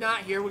guys did not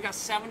hear, we got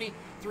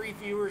 73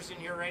 viewers in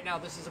here right now.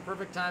 This is a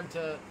perfect time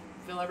to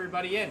fill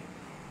everybody in.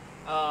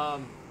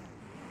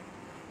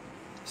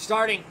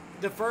 Starting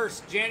the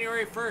 1st,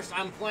 January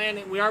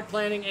 1st, we are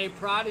planning a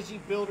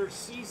Prodigy Builder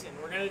season.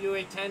 We're going to do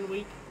a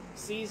 10-week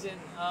season,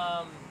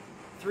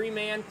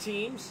 3-man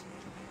teams.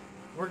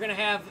 We're going to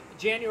have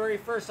January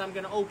 1st, I'm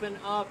going to open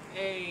up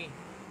a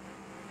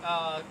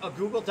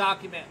Google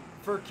document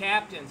for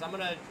captains. I'm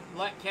going to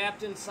let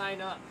captains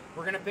sign up.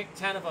 We're going to pick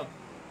 10 of them.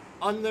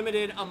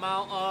 Unlimited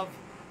amount of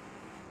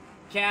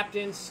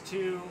captains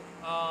to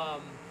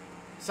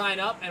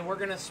sign up, and we're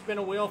going to spin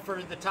a wheel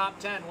for the top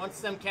 10.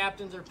 Once them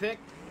captains are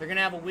picked, they're going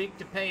to have a week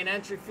to pay an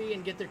entry fee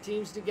and get their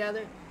teams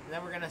together, and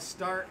then we're going to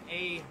start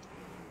a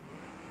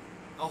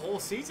whole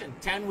season.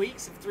 10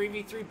 weeks of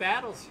 3v3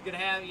 battles. You're going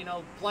to have, you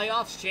know,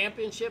 playoffs,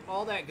 championship,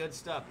 all that good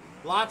stuff.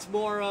 Lots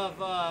more of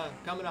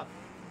coming up.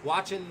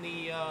 Watching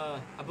the,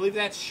 I believe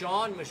that's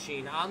Sean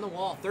Machine on the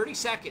wall. 30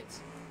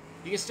 seconds.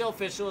 You can still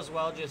official as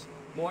well, just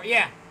more.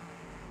 Yeah.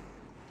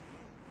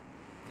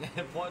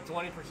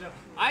 20%.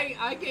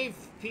 I gave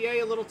PA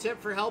a little tip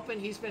for helping.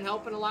 He's been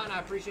helping a lot, and I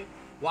appreciate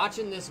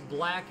watching this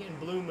black and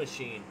blue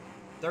machine.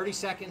 30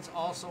 seconds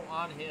also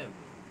on him.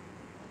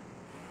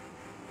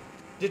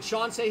 Did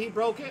Sean say he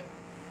broke it?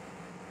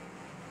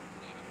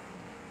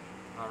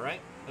 All right.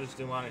 I just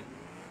didn't want to.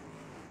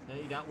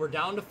 We're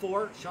down to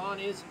 4. Sean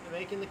is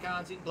making the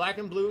concede. Black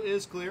and blue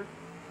is clear.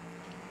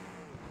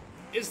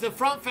 Is the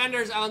front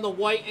fenders on the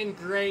white and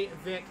gray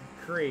Vic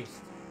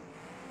creased?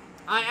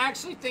 I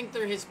actually think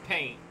they're his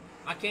paint.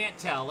 I can't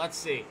tell. Let's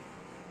see.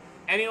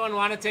 Anyone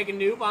want to take a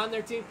noob on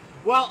their team?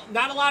 Well,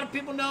 not a lot of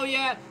people know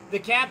yet. The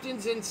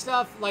captains and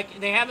stuff, like,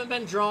 they haven't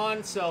been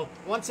drawn. So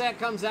once that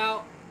comes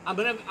out,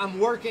 I'm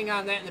working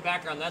on that in the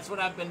background. That's what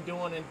I've been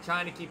doing and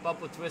trying to keep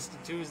up with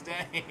Twisted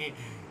Tuesday.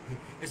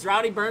 Is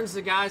Rowdy Burns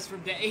the guys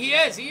from day? He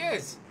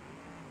is.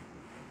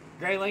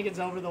 Gray Lincoln's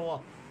over the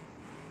wall.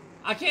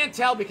 I can't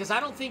tell because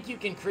I don't think you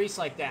can crease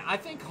like that. I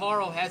think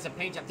Haro has a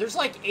paint job. There's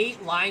like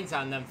 8 lines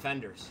on them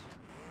fenders.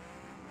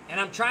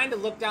 And I'm trying to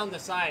look down the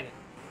side.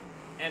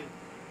 And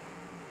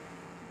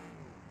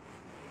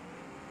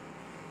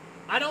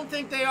I don't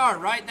think they are,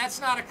 right? That's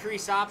not a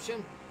crease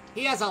option.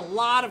 He has a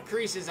lot of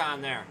creases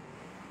on there.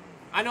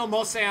 I know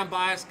most say I'm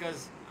biased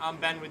because I'm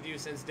been with you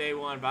since day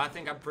one, but I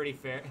think I'm pretty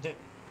fair.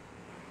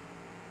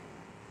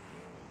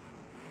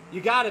 You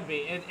gotta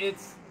be.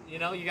 It's, you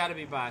know, you gotta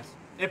be biased.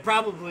 It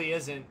probably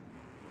isn't.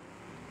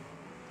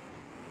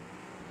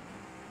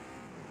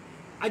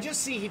 I just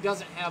see he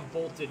doesn't have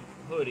bolted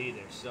hood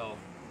either, so.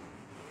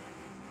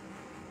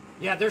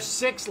 Yeah, there's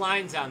 6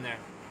 lines on there.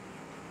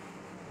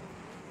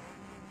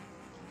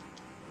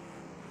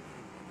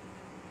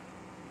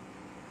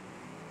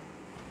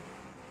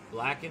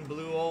 Black and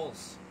blue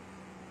holes.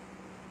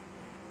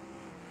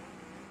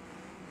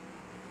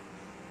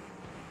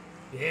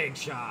 Big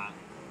shot.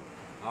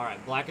 All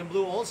right, black and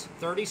blue holes.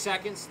 30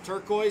 seconds.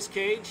 Turquoise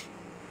cage.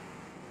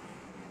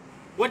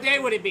 What day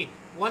would it be?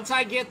 Once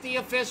I get the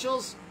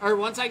officials, or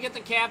once I get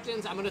the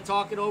captains, I'm going to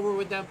talk it over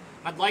with them.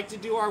 I'd like to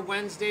do our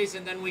Wednesdays,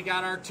 and then we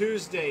got our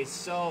Tuesdays.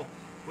 So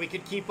we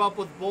could keep up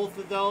with both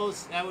of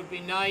those. That would be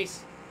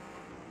nice.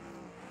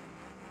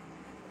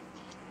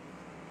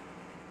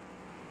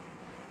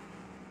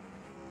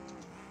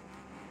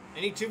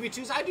 Any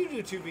 2v2s? I do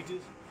 2v2s.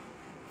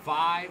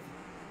 5,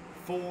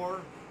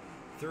 4,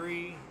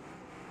 3,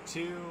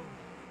 2,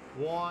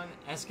 1.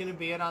 That's going to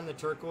be it on the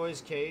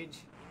turquoise cage.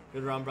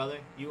 Good run, brother.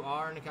 You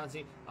are in the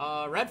concede.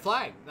 Red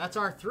flag. That's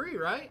our 3,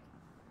 right?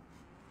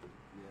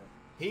 Yeah.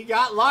 He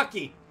got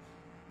lucky.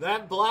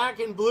 That black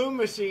and blue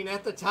machine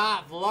at the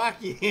top.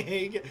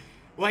 Lucky.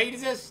 Wait,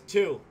 is this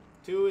 2?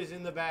 2 is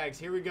in the bags.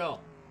 Here we go.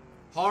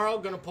 Haro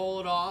going to pull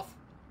it off.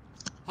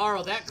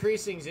 Haro, that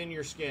creasing's in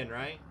your skin,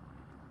 right?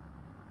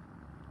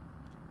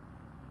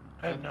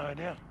 I have no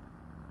idea.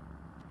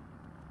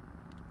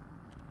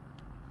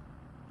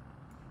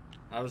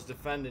 I was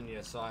defending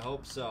you, so I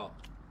hope so.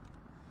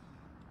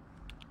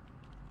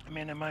 I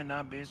mean, it might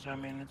not be, so I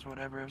mean, it's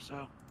whatever, if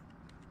so.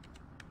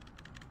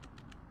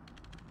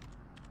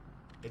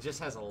 It just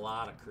has a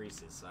lot of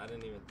creases, so I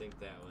didn't even think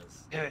that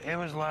was... It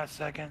was last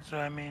second, so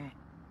I mean...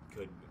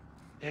 Could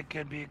be. It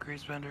could be a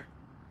crease fender.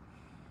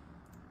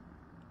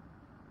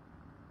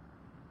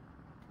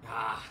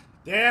 Ah,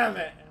 damn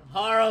it!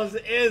 Haro's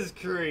is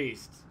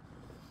creased.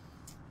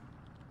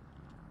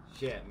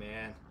 Shit,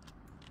 man.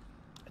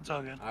 It's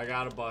all good. I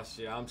gotta bust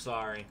you. I'm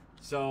sorry.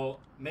 So,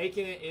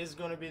 making it is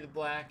going to be the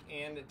black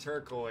and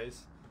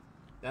turquoise.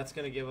 That's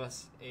going to give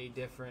us a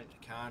different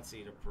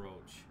concede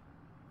approach.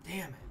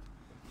 Damn it.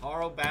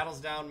 Haro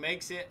battles down,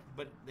 makes it,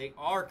 but they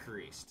are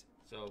creased.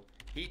 So,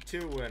 Heat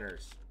 2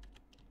 winners.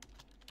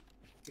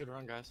 Good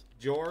run, guys.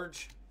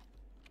 George.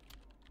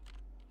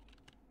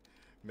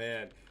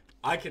 Man,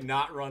 I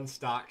cannot run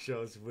stock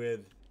shows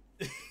with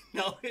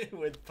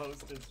with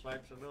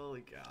post-inspection.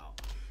 Holy cow.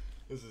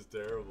 This is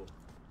terrible.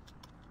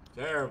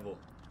 Terrible.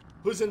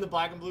 Who's in the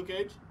black and blue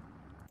cage?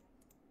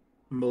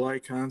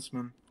 Blake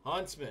Huntsman.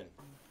 Huntsman.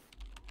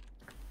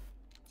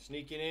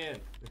 Sneaking in.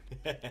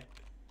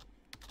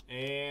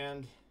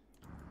 And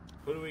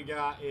who do we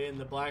got in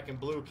the black and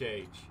blue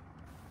cage?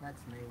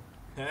 That's me.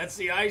 That's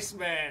the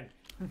Iceman.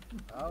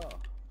 Oh.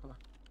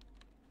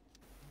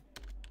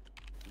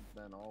 He's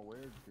been all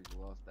weird because he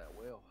lost that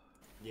whale.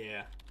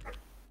 Yeah.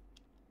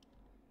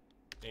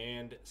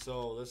 And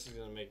so this is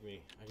gonna make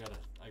me.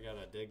 I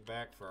gotta dig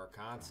back for our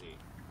consi.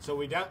 So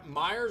we got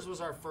Myers was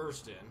our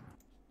first in.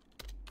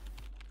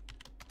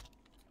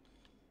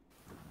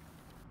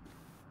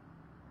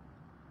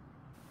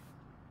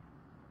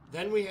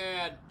 Then we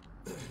had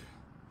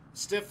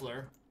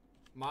Stifler,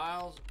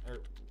 Myers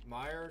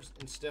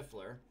and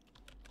Stifler.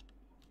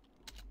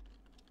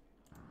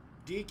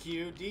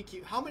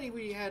 DQ. How many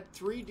we had?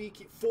 4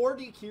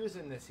 DQs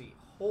in this heat.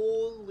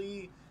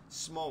 Holy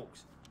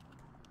smokes.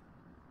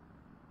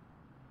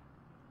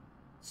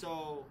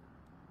 So,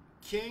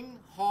 King,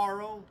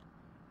 Haro,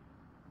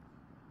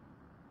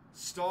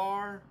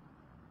 Star,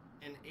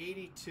 and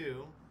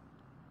 82.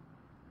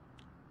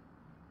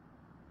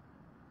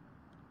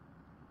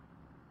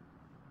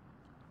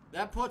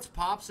 That puts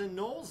Pops and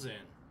Knowles in.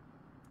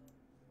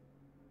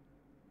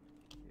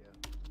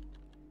 Yeah.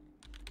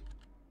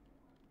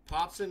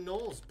 Pops and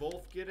Knowles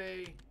both get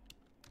a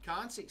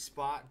consi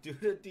spot due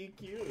to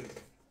DQs.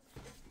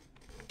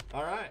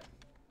 All right.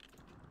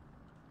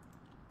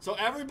 So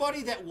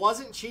everybody that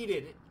wasn't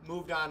cheated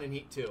moved on in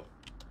Heat 2.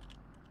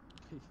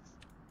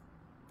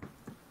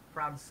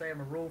 Proud to say I'm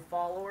a rule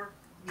follower.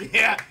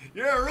 Yeah,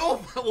 you're a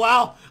rule.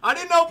 Wow, I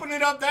didn't open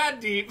it up that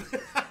deep.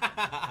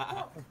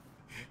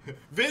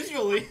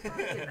 Visually.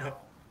 You know.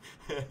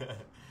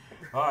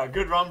 All right,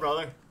 good run,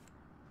 brother.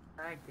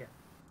 Thank you.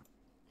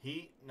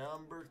 Heat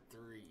number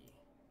 3.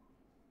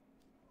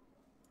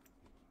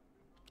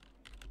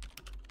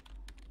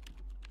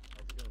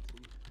 How's it going,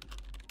 Steve?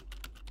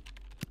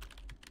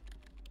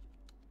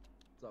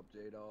 What's up,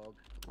 J-Dog?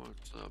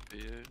 What's up,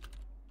 dude?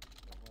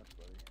 Not much,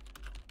 buddy.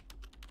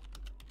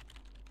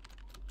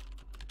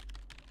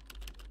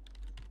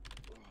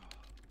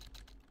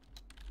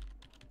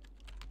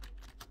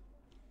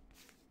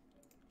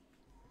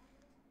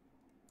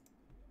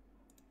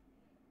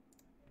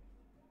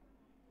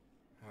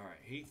 All right,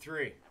 Heat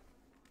 3.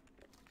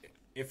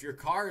 If your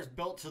car is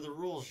built to the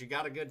rules, you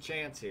got a good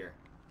chance here.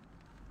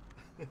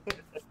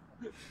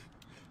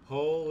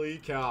 Holy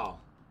cow.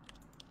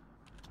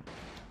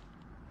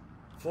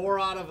 4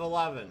 out of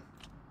 11.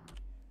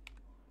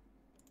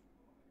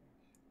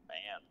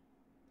 Man.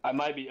 I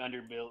might be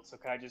underbuilt, so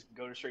can I just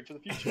go straight to the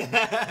future?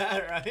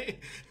 Right?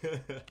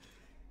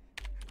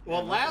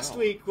 Well, last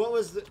week,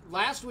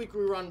 last week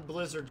we run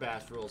Blizzard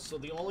Bash rules. So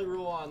the only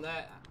rule on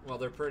that, well,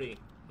 they're pretty,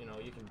 you know,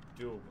 you can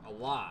do a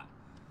lot.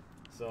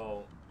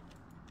 So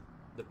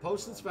the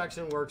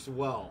post-inspection works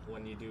well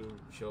when you do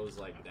shows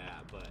like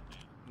that, but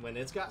when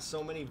it's got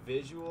so many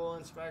visual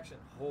inspection,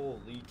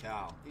 holy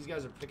cow. These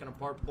guys are picking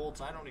apart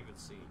bolts I don't even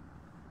see.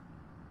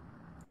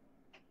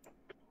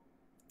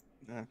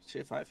 See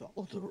if I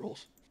follow the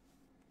rules.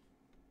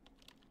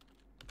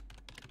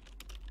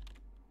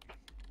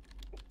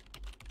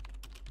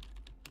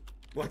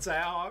 What's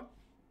that, Hog?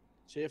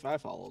 See if I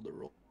follow the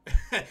rule.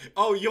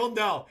 Oh, you'll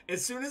know.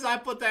 As soon as I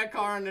put that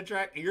car on the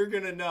track, you're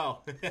going to know.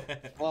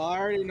 Well, I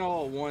already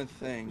know one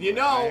thing. You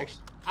know,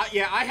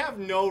 I have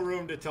no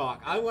room to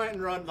talk. I went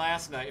and run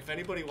last night. If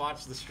anybody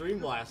watched the stream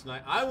last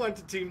night, I went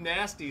to Team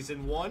Nasties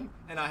and won,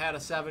 and I had a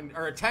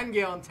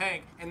 10-gallon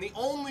tank, and the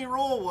only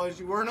rule was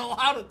you weren't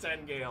allowed a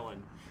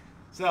 10-gallon.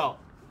 So,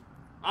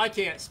 I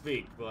can't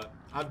speak, but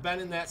I've been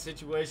in that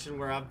situation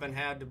where I've been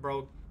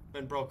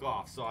broke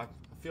off, so I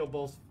feel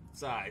both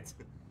sides.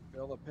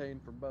 Feel the pain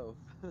from both.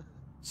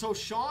 So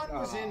Sean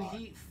was in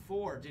Heat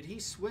 4. Did he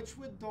switch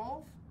with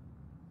Dolph?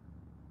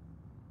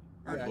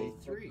 Or Yeah, Heat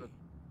 3?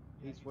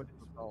 He switched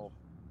with Dolph.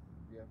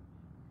 Yeah.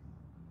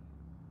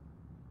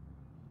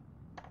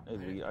 Hey,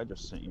 Lee, I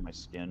just sent you my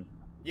skin.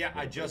 Yeah,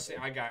 I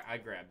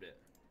grabbed it.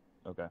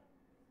 Okay.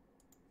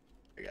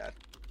 I got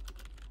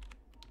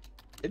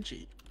Did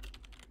she?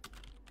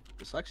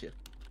 Dyslexia.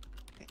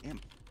 Damn.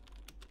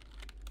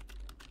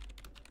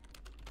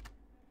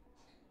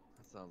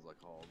 That sounds like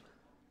Hog.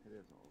 It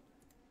is Hog.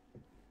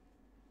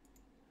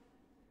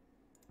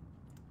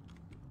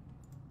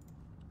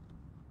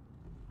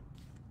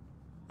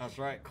 That's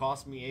right.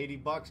 Cost me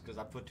 $80 because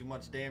I put too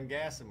much damn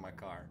gas in my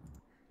car.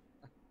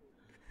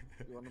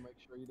 You want to make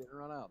sure you didn't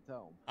run out,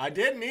 tell him. I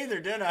didn't either,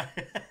 did I?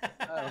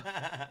 Oh.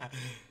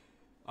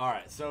 All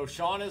right, so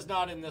Sean is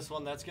not in this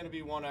one. That's going to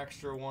be one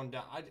extra one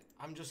down.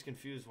 I'm just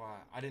confused why.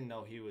 I didn't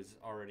know he was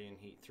already in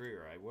Heat 3,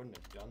 or I wouldn't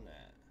have done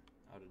that.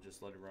 I would have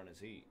just let him run his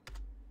heat.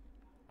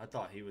 I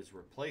thought he was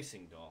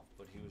replacing Dolph,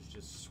 but he was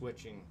just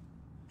switching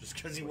just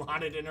because he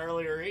wanted an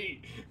earlier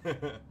heat.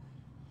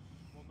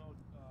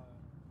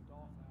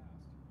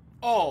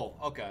 Oh,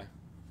 okay.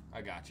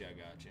 I got you.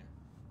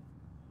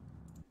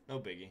 No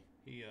biggie.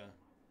 He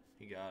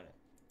got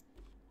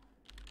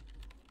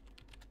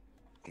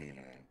it.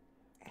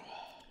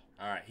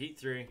 All right, Heat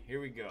 3.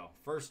 Here we go.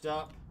 First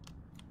up,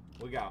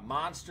 we got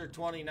Monster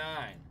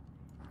 29.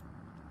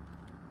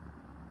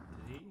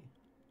 Did he?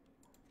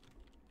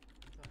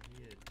 I thought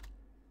he had.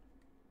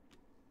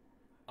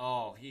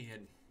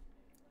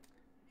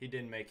 he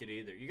didn't make it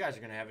either. You guys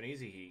are gonna have an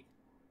easy heat.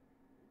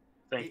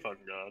 Thank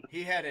fucking God.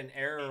 He had an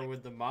error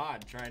with the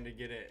mod trying to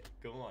get it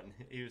going.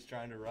 He was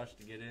trying to rush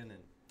to get in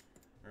and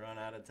run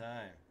out of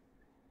time.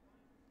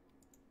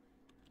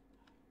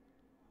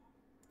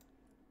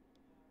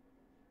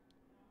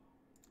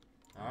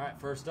 All right,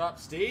 first up,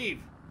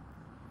 Steve.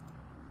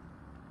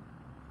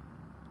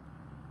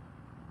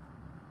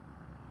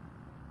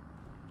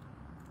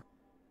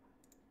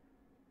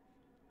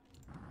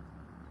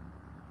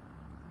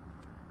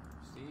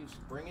 Steve's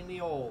bringing the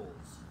olds.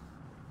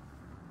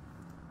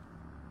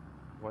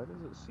 Why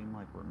does it seem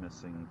like we're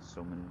missing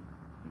so many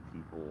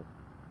people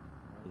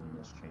in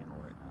this channel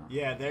right now?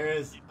 Yeah, there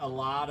is a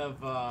lot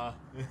of a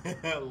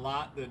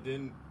lot that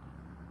didn't.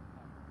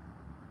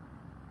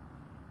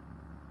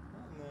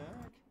 What in the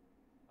heck?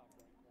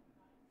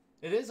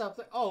 It is up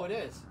there. Oh, it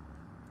is.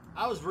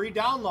 I was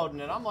re-downloading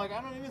it. I'm like,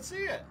 I don't even see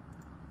it.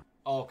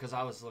 Oh, because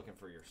I was looking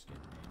for your skin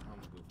name. I'm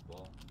a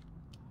goofball.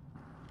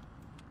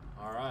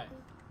 All right.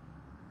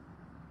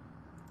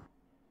 I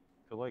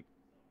feel like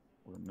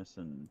we're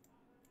missing.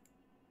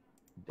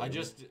 I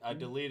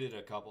deleted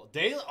a couple.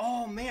 Dalen,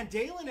 oh man,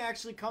 Dalen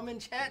actually come in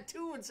chat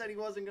too and said he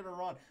wasn't gonna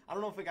run. I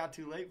don't know if it got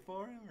too late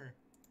for him or.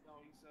 No,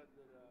 he said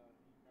that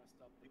he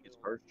messed up. I think it's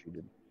first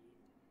cheated.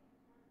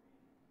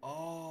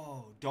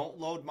 Oh, don't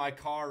load my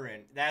car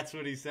in. That's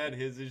what he said.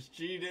 His is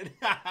cheated.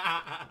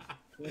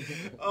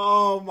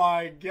 Oh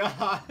my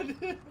god.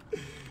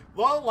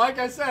 Well, like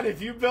I said,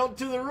 if you built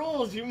to the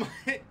rules, you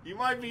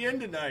might be in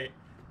tonight.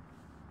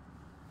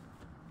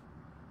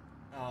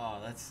 Oh,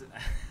 that's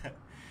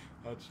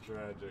that's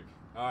tragic.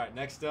 All right,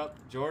 next up,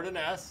 Jordan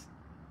S.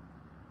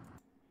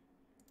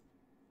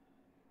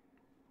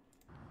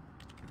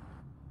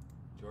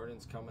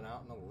 Jordan's coming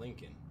out in a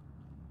Lincoln.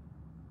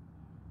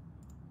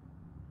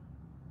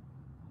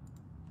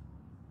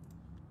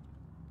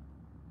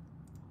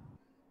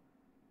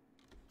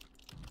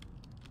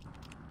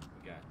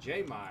 We got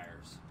Jay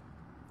Myers.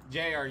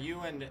 Jay, are you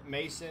and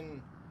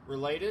Mason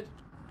related?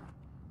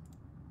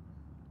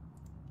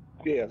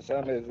 Yes,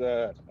 I'm his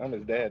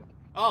dad.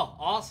 Oh,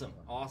 awesome.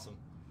 Awesome.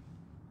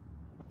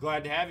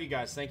 Glad to have you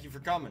guys. Thank you for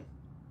coming.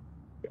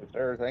 Yes,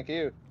 sir. Thank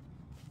you.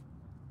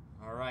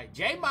 All right.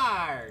 Jay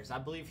Myers. I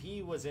believe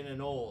he was in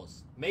an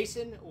Olds.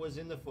 Mason was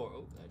in the 4.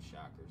 Oh, that's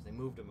shockers. They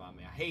moved him on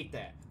me. I hate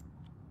that.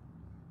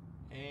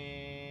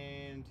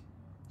 And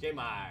Jay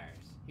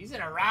Myers. He's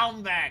in a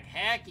round back.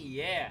 Hacky,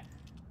 yeah.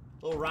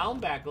 Little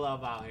round back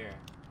love out here.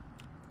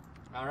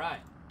 All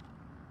right.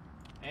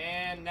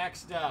 And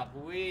next up,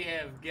 we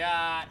have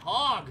got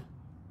Hog.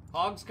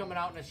 Hog's coming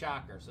out in a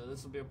shocker, so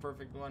this will be a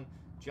perfect one.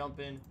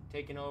 Jumping,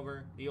 taking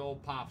over the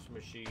old Pops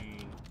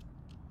machine.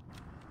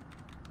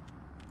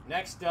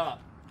 Next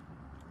up,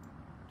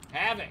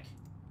 Havoc.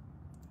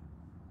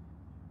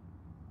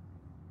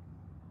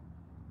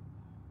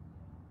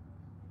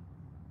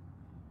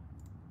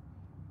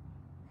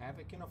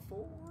 Havoc can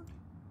afford.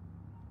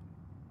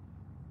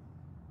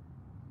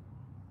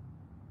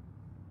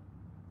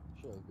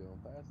 Show's going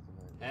fast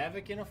tonight.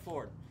 Havoc can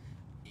afford.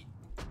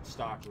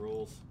 Stock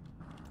rules.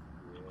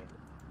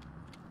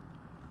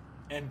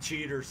 Yeah. And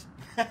cheaters.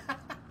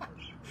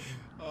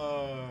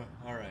 All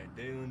right,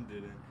 Dalen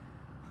did it.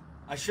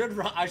 I should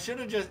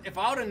have just, if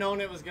I would have known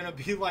it was gonna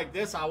be like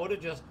this, I would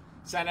have just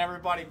sent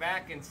everybody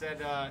back and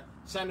said,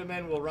 send them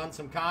in. We'll run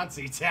some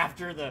conceits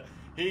after the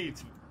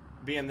heats,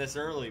 being this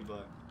early.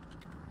 But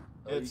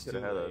it's you too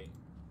could have had late.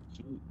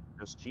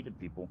 just cheated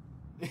people.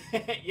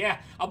 Yeah,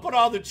 I'll put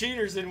all the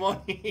cheaters in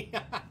one heat.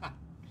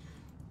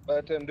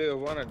 Let them do a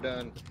one and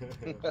done.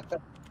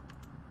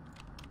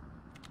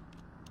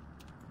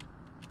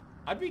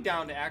 I'd be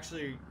down to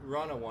actually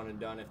run a one and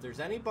done. If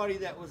there's anybody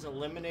that was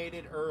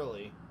eliminated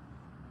early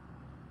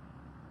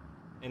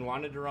and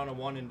wanted to run a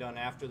one and done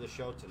after the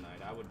show tonight,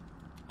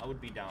 I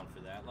would be down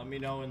for that. Let me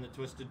know in the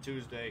Twisted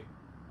Tuesday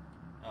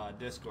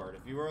Discord.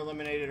 If you were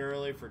eliminated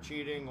early for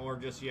cheating or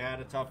just you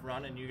had a tough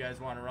run and you guys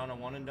want to run a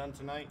one and done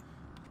tonight,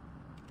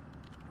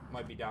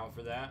 might be down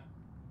for that.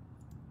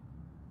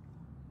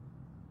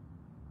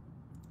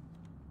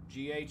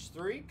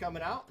 GH3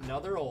 coming out.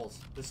 Another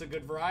Olds. This is a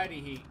good variety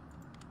heat.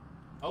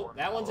 Oh,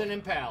 that one's an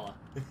Impala.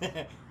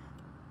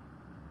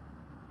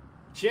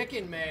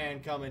 Chicken Man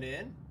coming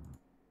in.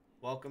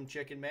 Welcome,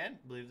 Chicken Man.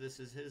 I believe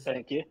this is his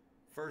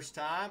first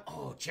time.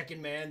 Oh,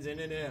 Chicken Man's in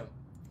and him.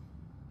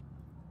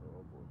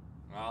 Oh boy.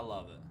 I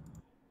love it.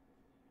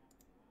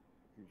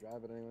 If you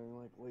drive it anything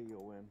like Lee,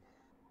 you'll win.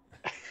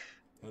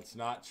 That's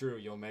not true.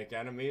 You'll make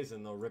enemies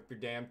and they'll rip your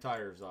damn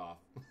tires off.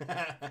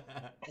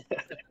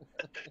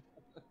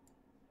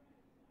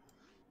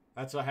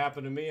 That's what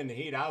happened to me in the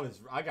heat.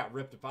 I got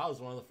ripped up. I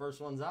was one of the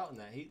first ones out in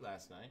that heat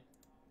last night.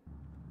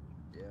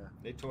 Yeah.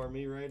 They tore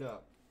me right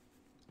up.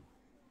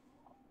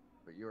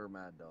 But you were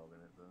mad dog in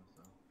it though,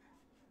 so.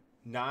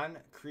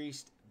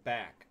 Non-creased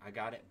back. I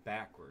got it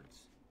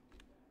backwards.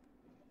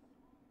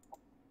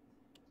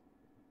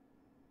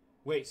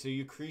 Wait, so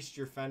you creased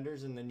your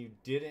fenders and then you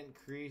didn't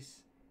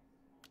crease?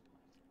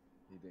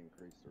 He didn't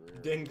crease the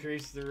rear. Didn't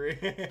crease the rear.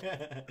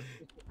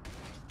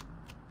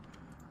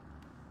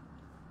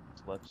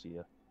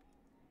 Dyslexia.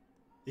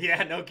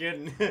 Yeah, no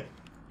kidding.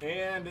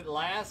 And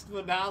last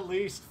but not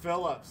least,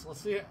 Phillips.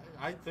 Let's see.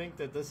 I think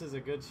that this is a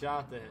good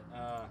shot that.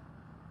 How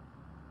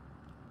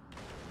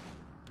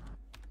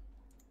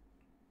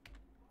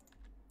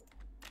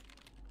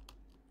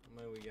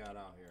many we got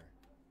out here?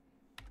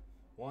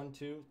 1,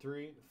 2,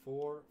 3,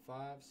 4,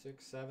 5,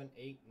 6, 7,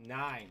 8,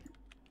 9.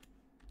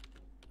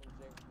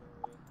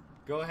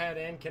 Go ahead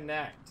and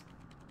connect.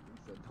 He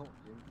said, "Don't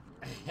jinx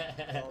me."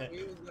 Well,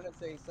 he was gonna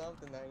say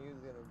something that he was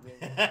gonna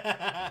jinx.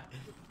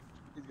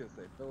 He's gonna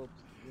say Phillips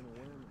is gonna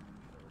win.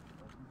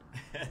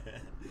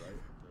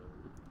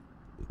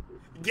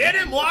 Get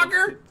him,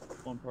 Walker!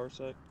 On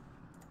Parsec?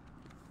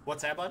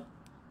 What's that, bud?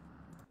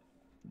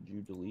 Did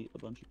you delete a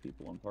bunch of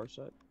people on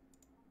Parsec?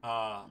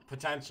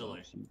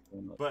 Potentially.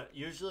 But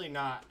usually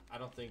not, I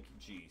don't think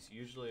G's.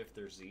 Usually if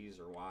there's Z's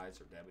or Y's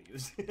or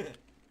W's.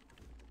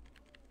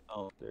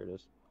 Oh, there it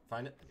is.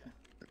 Find it? Okay.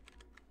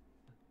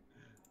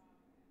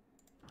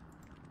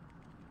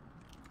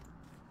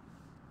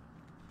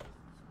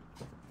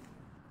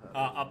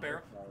 Up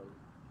arrow.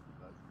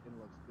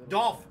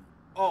 Dolph!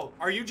 Oh,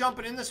 are you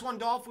jumping in this one,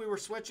 Dolph? We were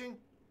switching?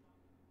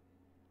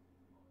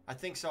 I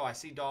think so. I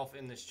see Dolph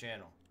in this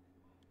channel.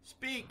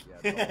 Speak!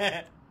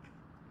 Yeah,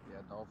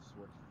 Dolph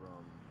switched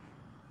from...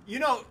 You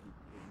know,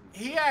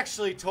 he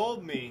actually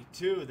told me,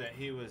 too, that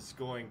he was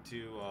going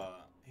to,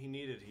 he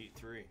needed Heat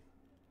 3.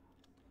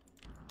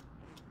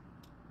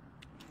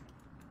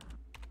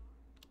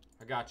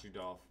 I got you,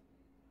 Dolph.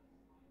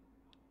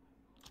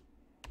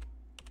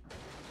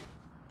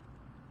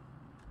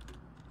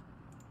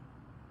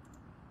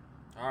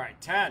 All right,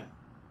 10.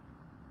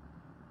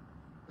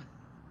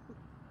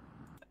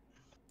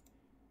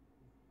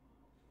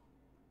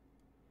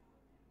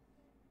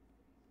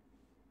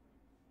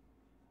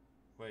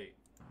 Wait.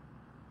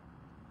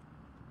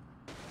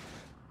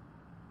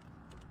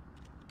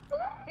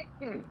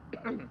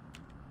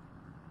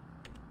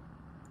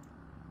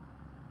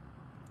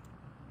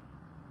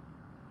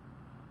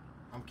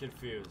 I'm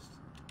confused.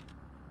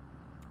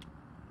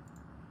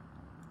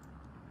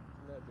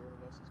 Isn't that Jordan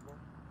Nelson's score?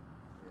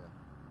 Yeah.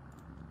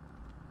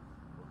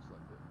 Looks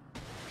like it.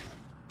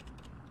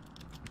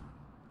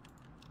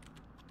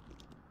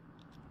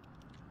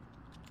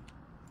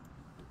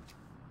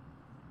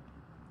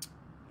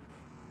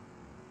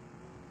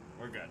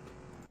 We're good.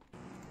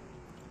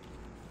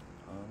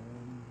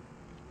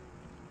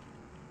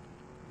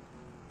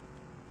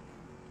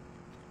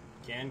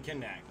 Can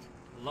connect.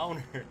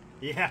 Loner.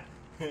 Yeah.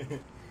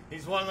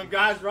 He's one of them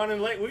guys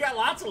running late. We got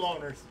lots of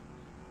loners.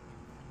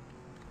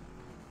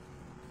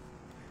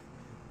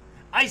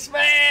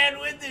 Iceman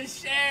with the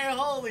share.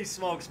 Holy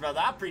smokes, brother.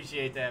 I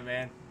appreciate that,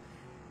 man.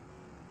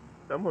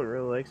 Someone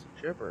really likes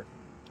the chipper.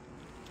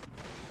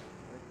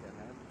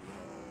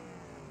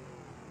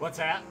 What's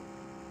that?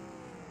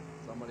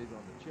 Somebody's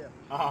on the chip.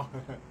 Oh,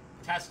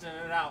 testing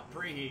it out.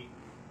 Preheat.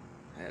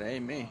 That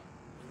ain't me.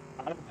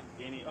 I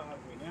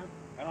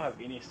don't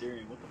have any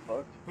steering. What the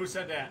fuck? Who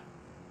said that?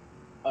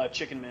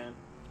 Chicken Man.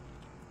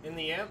 In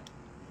the imp?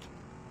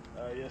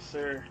 Yes,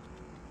 sir.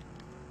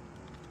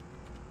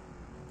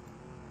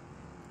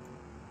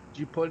 Did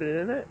you put it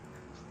in it?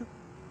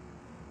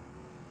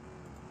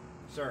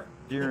 Sir.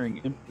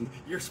 Steering empty.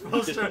 You're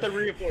supposed Just to. put the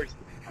reinforce.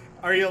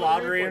 Are you Just put allowed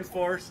the to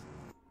reinforce?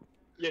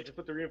 Yeah, just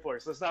put the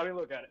reinforce. Let's not even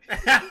look at it.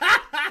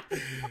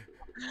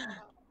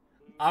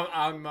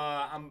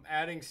 I'm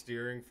adding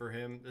steering for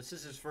him. This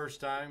is his first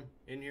time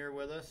in here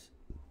with us.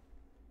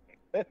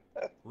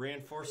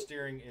 Reinforced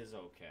steering is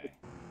okay.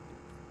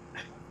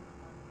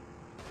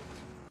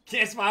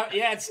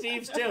 Yeah, it's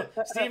Steve's too.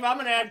 Steve, I'm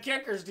gonna add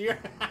kickers to your.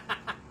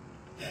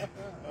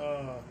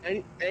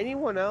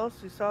 Anyone else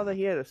who saw that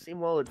he had a seam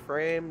welded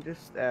frame,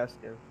 just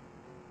ask him.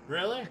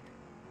 Really?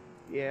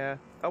 Yeah.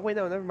 Oh wait,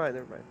 no, never mind.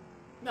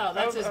 No,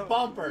 that's his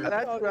bumper.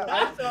 That's right.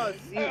 I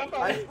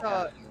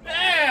saw.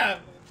 Damn!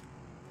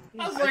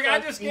 I was like, I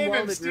just gave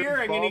him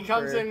steering, and he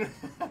comes in.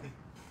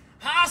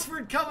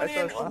 Hosford coming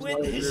in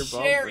with his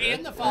share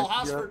and the follow.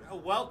 Hosford,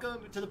 welcome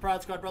to the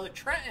Proud Squad, brother.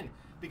 Trenton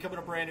becoming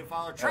a brand new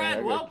follower.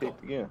 Trent, welcome.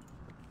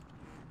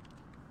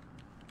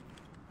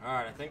 All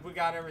right, I think we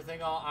got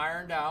everything all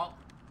ironed out.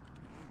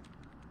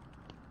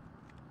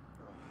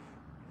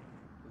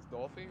 Is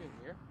Dolphin in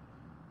here?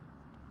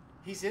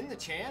 He's in the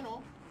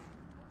channel.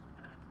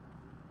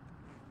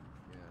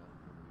 Yeah.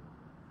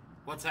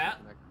 What's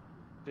that?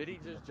 Did he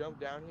just jump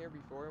down here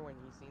before when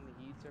he seen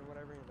the heats or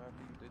whatever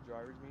after you did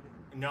drivers meeting?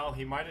 No,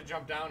 he might have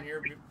jumped down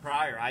here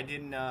prior. I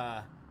didn't.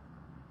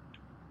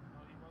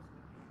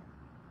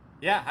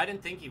 Yeah, I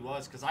didn't think he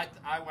was because I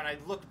when I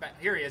looked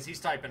back, here he is. He's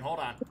typing. Hold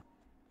on.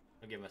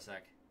 I'll give him a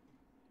sec.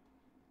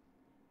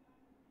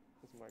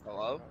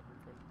 Hello?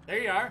 There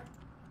you are.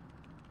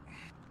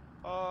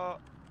 Oh,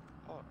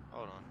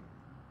 hold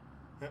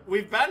on.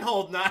 We've been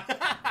holding on.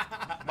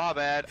 My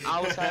bad.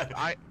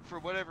 For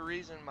whatever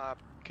reason, my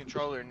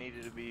controller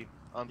needed to be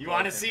unplugged. You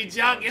want to see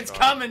junk? It's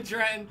coming,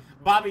 Trenton.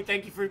 Bobby,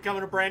 thank you for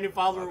becoming a brand new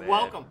follower.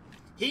 Welcome.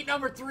 Heat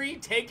number 3,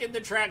 taking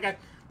the track. Guys,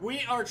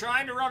 we are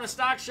trying to run a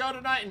stock show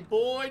tonight, and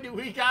boy, do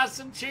we got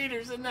some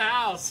cheaters in the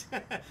house.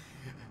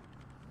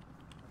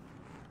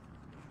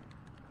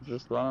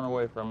 just running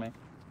away from me.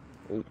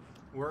 Oop.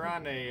 We're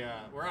on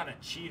a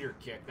cheater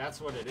kick. That's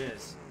what it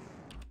is.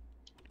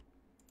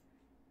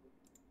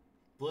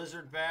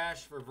 Blizzard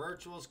Bash for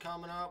virtuals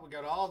coming up. We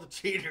got all the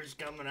cheaters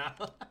coming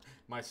out.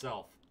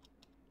 Myself.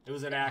 It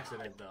was an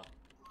accident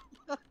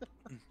though.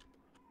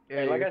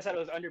 Yeah, like I said, it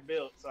was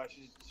underbuilt, so I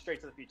should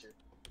straight to the feature.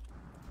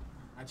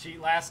 I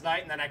cheat last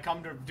night, and then I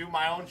come to do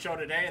my own show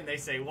today, and they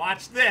say,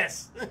 "Watch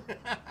this."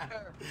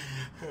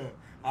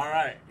 All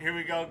right, here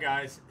we go,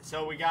 guys.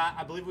 So we got,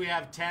 I believe we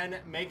have 10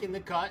 making the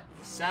cut,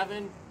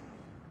 7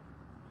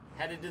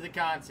 headed to the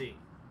consi.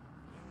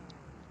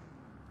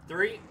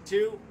 3,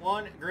 2,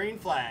 1, green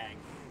flag.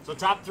 So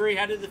top 3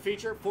 headed to the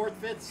feature, 4th,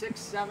 5th, 6th,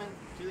 7th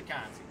to the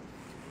consi.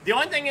 The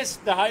only thing is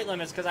the height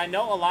limits, because I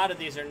know a lot of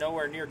these are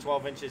nowhere near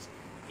 12 inches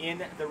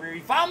in the rear.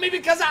 You found me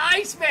because of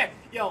Iceman.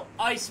 Yo,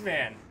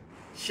 Iceman,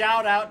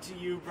 shout out to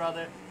you,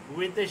 brother,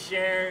 with the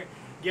share,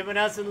 giving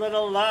us a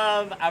little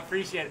love. I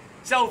appreciate it.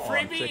 So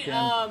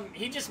Freebie,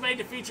 he just made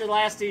the feature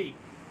last heat.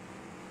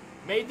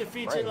 Made the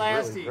feature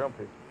last heat.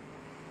 Jumpy.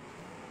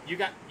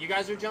 You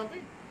guys are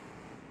jumping?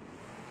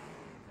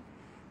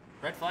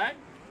 Red flag?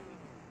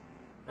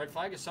 Red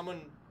flag? Is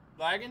someone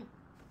lagging?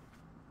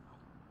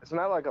 It's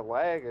not like a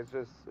lag. It's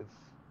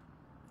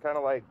kind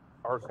of like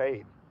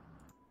arcade.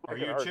 Are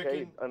Like you an arcade,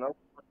 chicken? an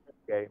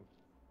arcade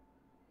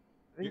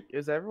game.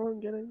 Is everyone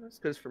getting this?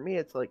 Because for me,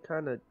 it's like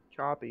kind of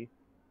choppy.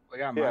 We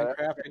got Yeah.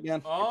 Minecraft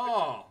again.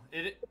 Oh,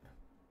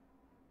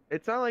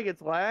 It's not like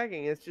it's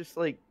lagging. It's just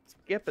like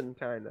skipping,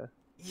 kind of.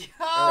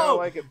 Yo,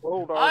 like an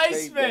old arcade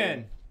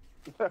Iceman.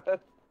 game.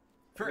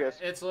 Yes.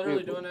 It's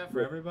literally doing that for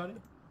everybody.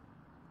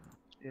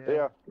 Yeah. It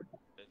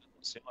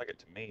doesn't seem like it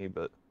to me,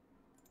 but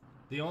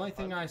The only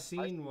thing I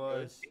seen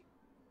was.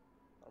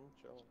 I'm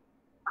chilling.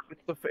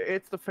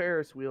 It's the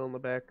Ferris wheel in the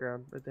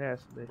background. It has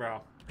to be.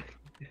 Bro.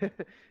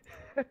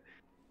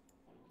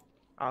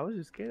 I was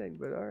just kidding,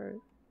 but all right.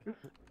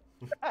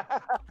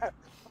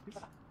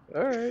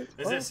 All right.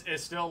 It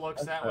still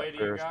looks that way to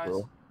you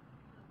guys?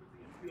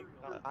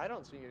 I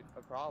don't see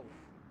a problem.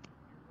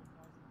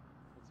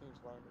 It seems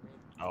fine to me.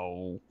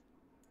 oh,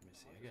 Let me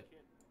see.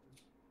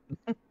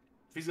 I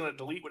If he's gonna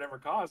delete whatever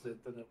caused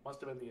it, then it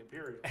must have been the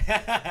Imperial.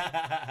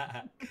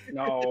 get...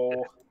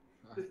 No.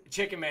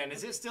 Chicken Man,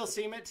 does it still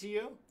seem it to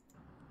you?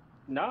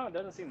 No, it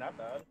doesn't seem that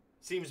bad.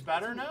 Seems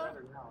better It seems now?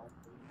 better now.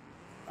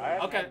 I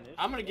haven't Okay, had an issue.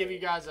 I'm gonna give you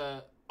guys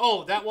a.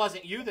 Oh, that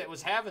wasn't you that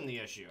was having the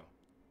issue.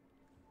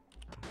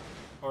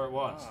 Or it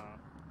was.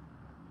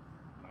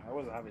 I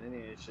wasn't having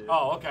any issue.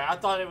 Oh, okay. I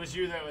thought it was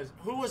you that was.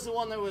 Who was the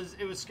one that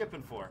it was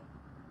skipping for?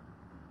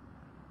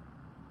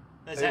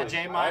 Is that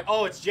Jay Myers?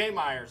 Oh, it's Jay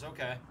Myers.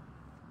 Okay.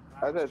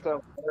 I said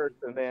something first,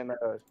 and then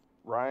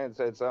Ryan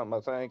said something,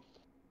 I think.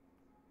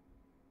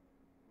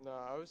 No,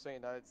 I was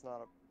saying that it's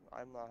not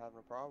I'm not having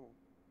a problem.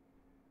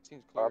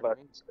 Seems How clear to about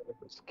me.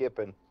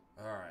 skipping?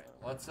 All right.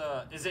 Let's.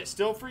 Is it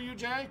still for you,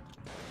 Jay?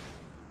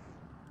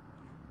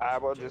 I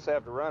will just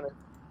have to run it.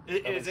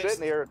 Is it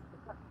sitting here?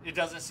 It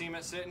doesn't seem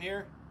it sitting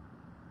here.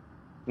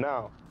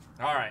 No.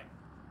 All right.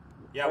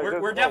 Yeah, Hey,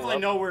 we're just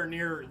definitely roll up. nowhere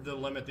near the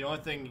limit. The only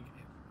thing,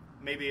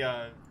 maybe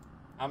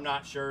I'm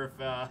not sure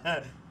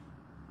if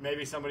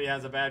maybe somebody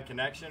has a bad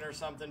connection or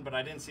something, but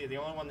I didn't see it. The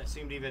only one that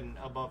seemed even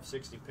above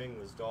 60 ping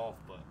was Dolph.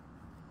 But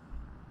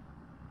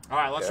all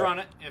right, let's run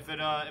it. If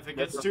it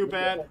gets too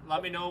bad,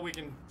 let me know. We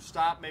can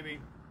stop. Maybe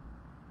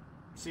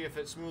see if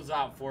it smooths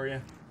out for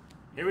you.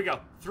 Here we go.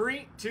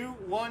 3, 2,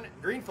 1,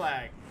 green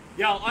flag.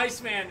 Yo,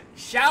 Iceman,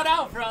 shout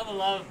out for all the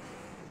love.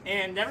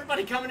 And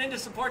everybody coming in to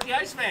support the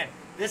Iceman.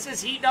 This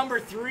is heat number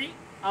 3.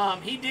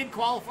 He did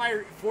qualify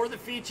for the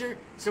feature.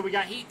 So we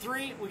got heat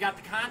 3, we got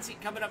the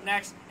conceit coming up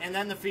next, and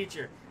then the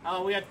feature.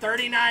 We had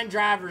 39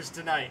 drivers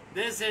tonight.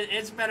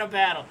 It's been a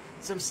battle.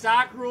 Some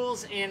stock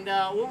rules, and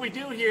what we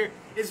do here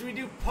is we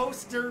do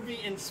post-derby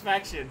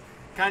inspection.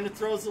 Kind of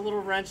throws a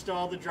little wrench to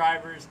all the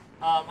drivers.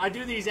 I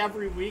do these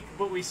every week,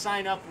 but we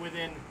sign up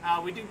within,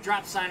 we do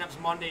drop sign-ups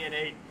Monday at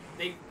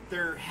 8.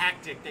 They're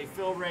hectic. They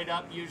fill right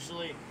up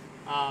usually.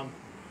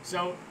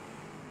 So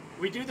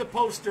we do the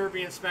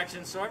post-derby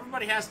inspection, so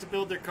everybody has to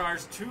build their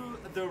cars to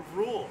the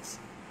rules.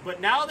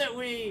 But now that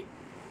we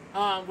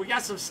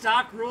got some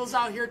stock rules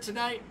out here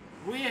tonight,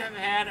 we have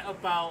had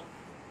about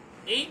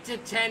 8 to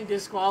 10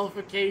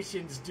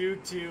 disqualifications due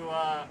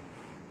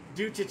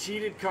to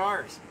cheated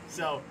cars.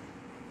 So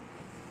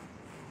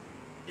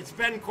it's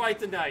been quite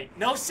the night.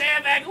 No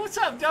sandbagging. What's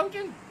up,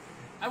 Duncan?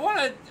 I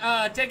want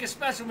to take a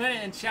special minute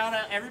and shout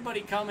out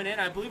everybody coming in.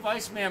 I believe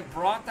Iceman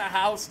brought the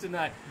house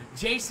tonight.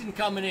 Jason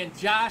coming in,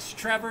 Josh,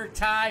 Trevor,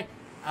 Ty,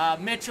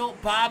 Mitchell,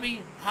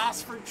 Bobby,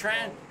 Hosford,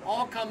 Trent,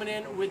 all coming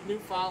in with new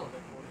followers.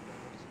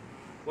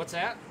 What's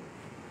that?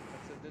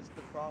 I said this is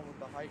the problem with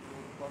the height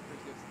rule. The bumpers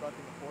get stuck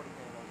in the 40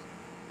 panels.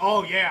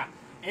 Oh yeah,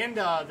 and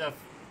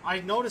I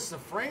noticed the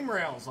frame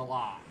rails a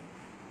lot,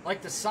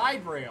 like the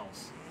side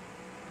rails.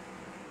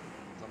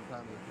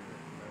 Sometimes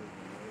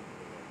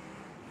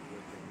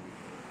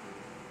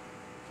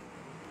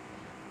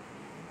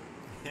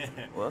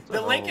well, that's a The hell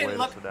of a Lincoln way to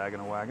look sadag in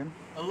a wagon.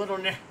 a little.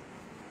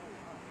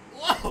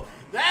 Whoa,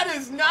 that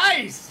is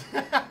nice.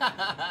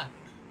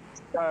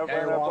 Trying to Yeah,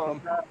 burn you're up welcome. on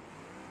top.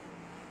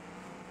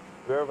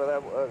 Whoever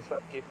that was,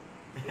 thank you.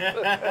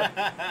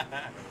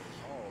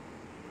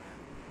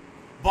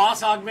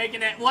 Boss Hog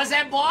making it. Was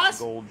that Boss?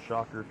 Gold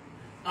shocker.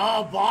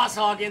 Oh, Boss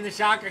Hog in the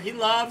shocker. He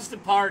loves to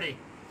party.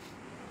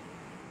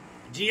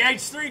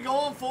 GH3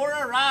 going for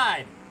a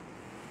ride.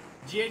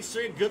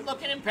 GH3, good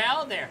looking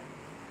Impala there.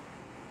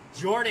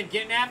 Jordan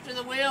getting after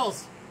the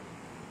wheels.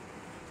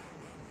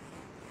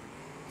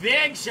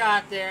 Big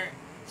shot there.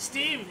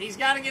 Steve, he's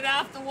got to get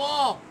off the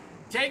wall.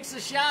 Takes a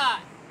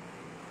shot.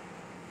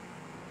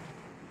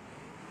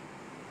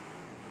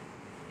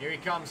 Here he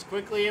comes,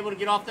 quickly able to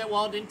get off that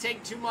wall. Didn't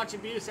take too much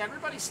abuse.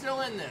 Everybody's still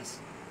in this.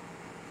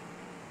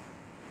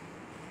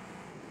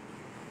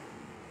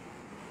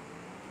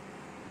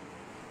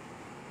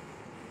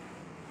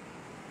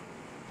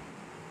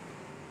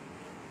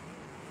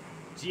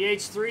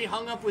 GH3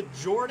 hung up with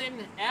Jordan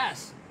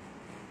S.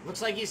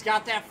 Looks like he's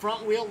got that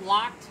front wheel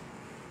locked.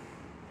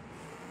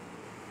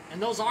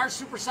 And those are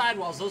super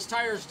sidewalls. Those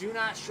tires do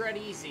not shred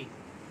easy.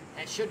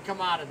 That should come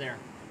out of there.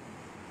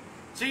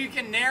 So you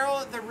can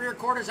narrow the rear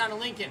quarters on a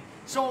Lincoln.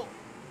 So,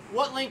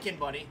 what Lincoln,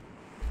 buddy?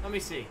 Let me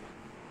see.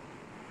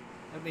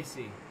 Let me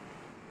see.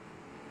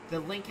 The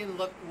Lincoln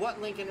look.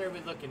 What Lincoln are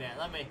we looking at?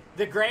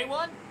 The gray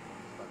one,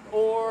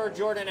 or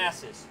Jordan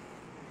S's?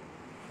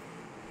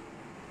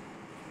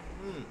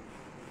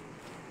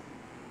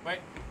 Wait.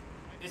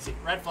 Is it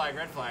red flag?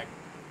 Red flag.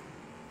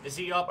 Is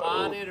he up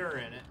on it or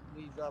in it?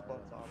 He's up on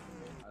top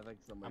of it. I think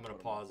somebody. I'm gonna put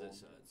him pause up it on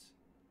so it's.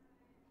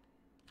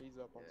 He's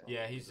up on top.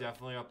 Yeah, he's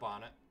definitely up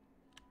on it.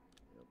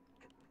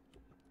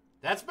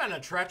 That's been a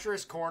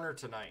treacherous corner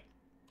tonight.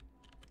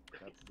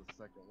 That's the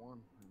second one.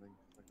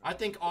 I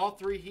think all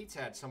three heats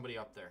had somebody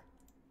up there.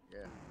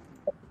 Yeah.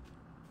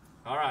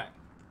 All right.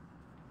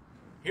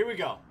 Here we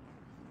go.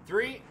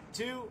 3,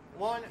 2,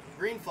 1,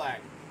 green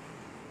flag.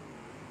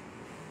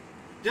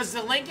 Does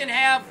the Lincoln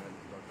have...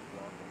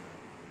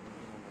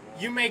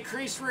 You may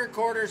crease rear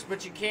quarters,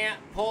 but you can't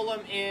pull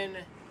them in...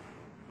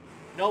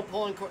 No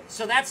pulling...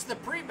 So that's the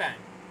pre-bend.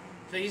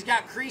 So he's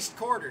got creased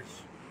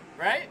quarters,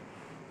 right?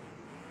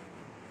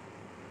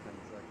 10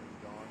 seconds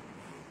gone.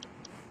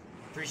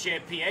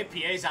 Appreciate PA.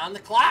 PA's on the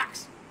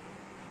clocks.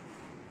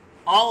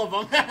 All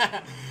of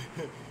them.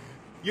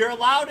 You're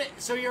allowed,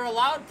 so you're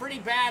allowed pretty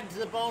bad to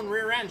the bone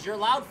rear ends. You're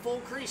allowed full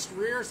creased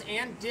rears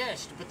and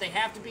dished, but they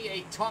have to be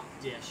a tuck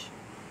dish.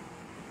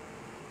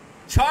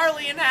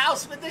 Charlie in the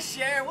house with the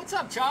share. What's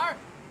up, Char?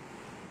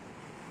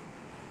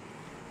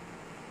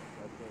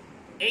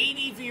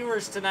 80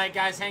 viewers tonight,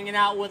 guys, hanging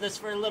out with us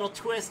for a little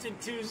Twisted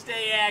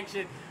Tuesday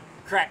action.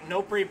 Correct,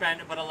 no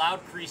pre-bend, but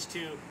allowed crease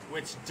too,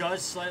 which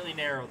does slightly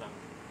narrow them.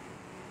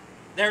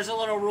 There's a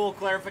little rule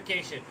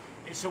clarification.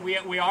 So we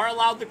are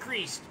allowed the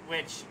creased,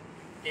 which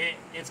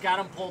it's got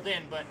them pulled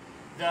in, but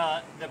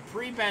the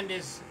pre-bend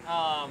is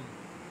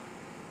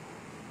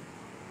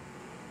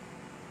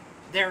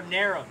they're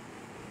narrow.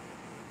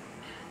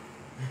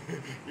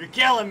 You're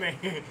killing me.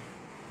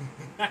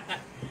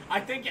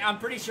 I'm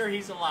pretty sure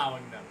he's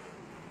allowing them.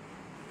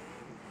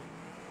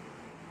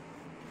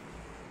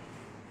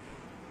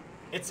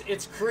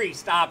 It's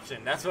creased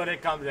option. That's what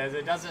it comes as.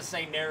 It doesn't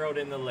say narrowed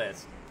in the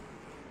list.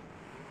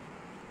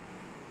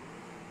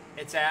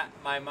 It's at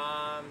my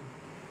mom.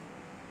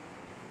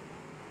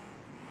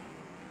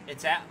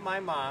 It's at my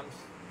mom's.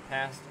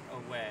 Passed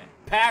away.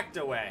 Packed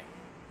away.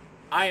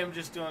 I am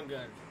just doing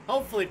good.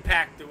 Hopefully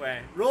packed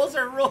away. Rules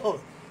are rules.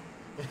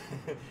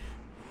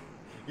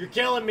 You're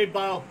killing me,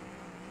 Bo.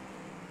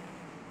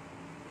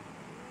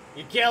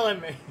 You're killing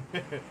me.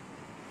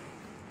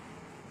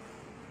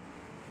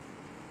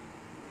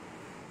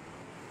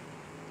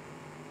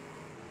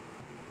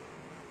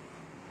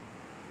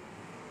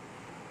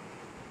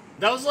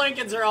 Those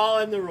Lincolns are all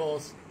in the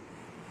rules.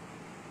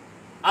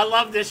 I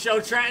love this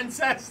show, Trenton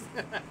says.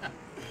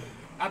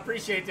 I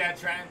appreciate that,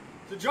 Trenton.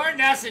 So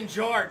Jordan S. and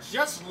George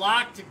just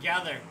locked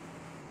together.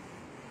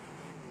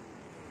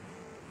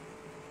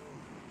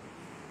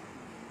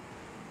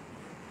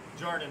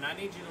 Jordan, I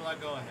need you to let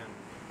go of him.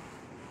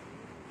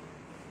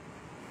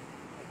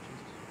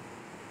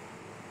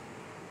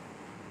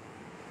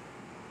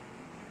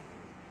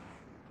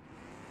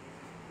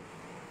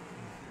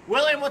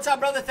 William, what's up,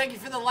 brother? Thank you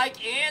for the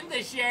like and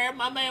the share.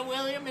 My man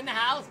William in the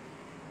house.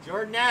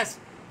 Jordan S.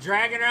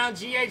 dragging around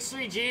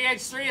GH3.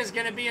 GH3 is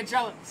going to be in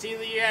trouble. See,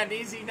 you had an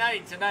easy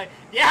night tonight.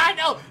 Yeah, I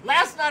know.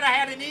 Last night I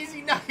had an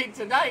easy night.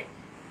 Tonight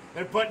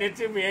they're putting it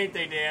to me, ain't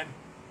they, Dan?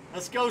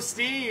 Let's go,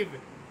 Steve.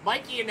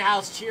 Mikey in the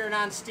house cheering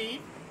on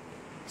Steve.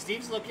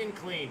 Steve's looking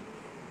clean.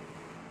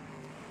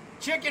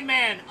 Chicken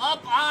Man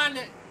up on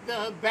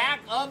the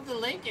back of the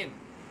Lincoln.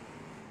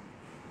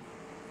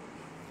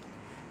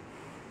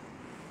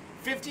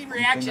 50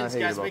 reactions,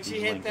 guys. Make sure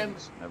you hit them.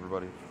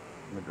 Everybody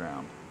on the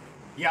ground.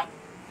 Yep.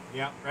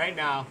 Yep. Right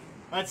now.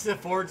 That's the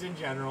Fords in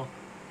general.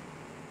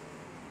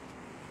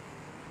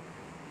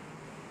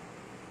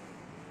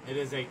 It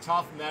is a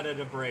tough meta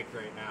to break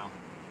right now.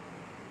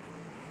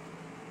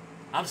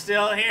 I'm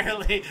still here,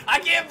 Lee. I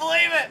can't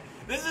believe it.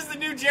 This is the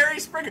new Jerry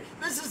Springer.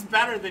 This is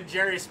better than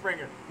Jerry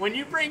Springer. When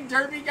you bring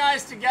derby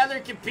guys together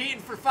competing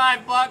for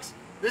 $5,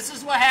 This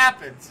is what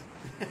happens.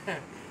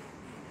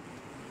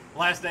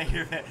 Last night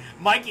here,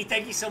 Mikey,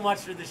 thank you so much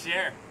for the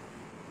share.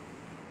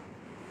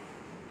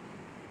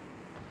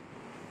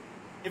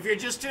 If you're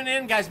just tuning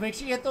in, guys, make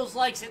sure you hit those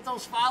likes, hit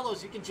those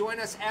follows. You can join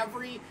us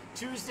every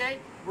Tuesday.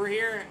 We're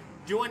here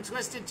doing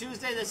Twisted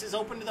Tuesday. This is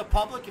open to the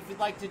public if you'd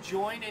like to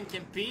join and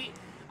compete.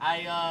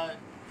 I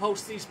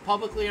post these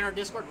publicly in our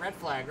Discord. Red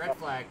flag,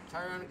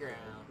 tire on the ground.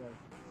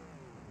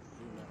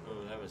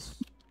 Oh, that was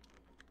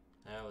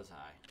high.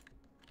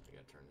 I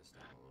gotta turn this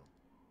down a little.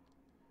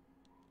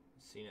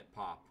 Seen it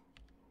pop.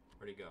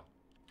 Where'd he go?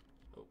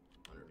 Oh,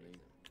 underneath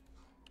it.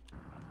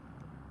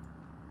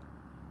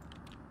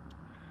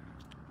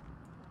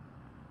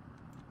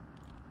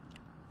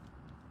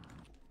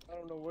 I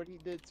don't know what he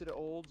did to the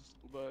olds,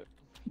 but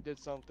he did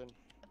something.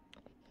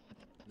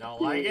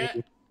 Don't like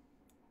it?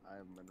 I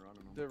haven't been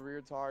running them. The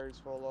rear tires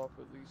fall off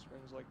with leaf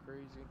springs like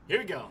crazy. Here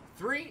we go.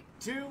 3,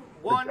 2,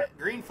 1,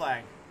 green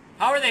flag.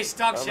 How are they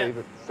stuck?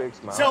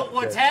 So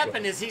what's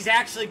happened is he's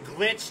actually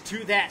glitched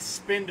to that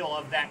spindle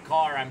of that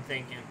car, I'm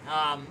thinking.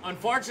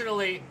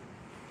 Unfortunately,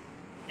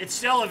 it's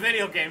still a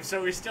video game,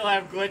 so we still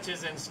have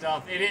glitches and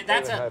stuff.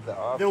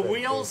 The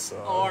wheels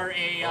are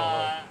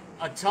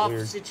a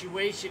tough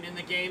situation in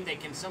the game. They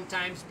can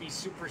sometimes be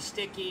super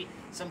sticky.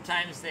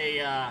 Sometimes they,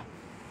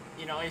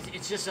 you know,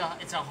 it's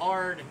a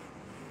hard.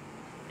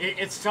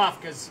 It's tough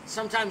because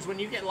sometimes when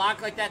you get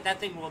locked like that, that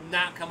thing will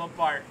not come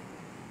apart.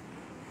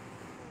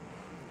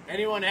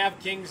 Anyone have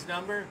King's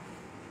number?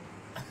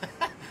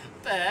 What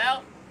the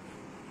hell?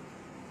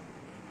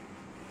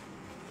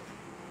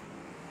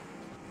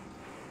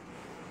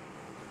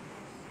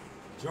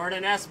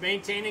 Jordan S.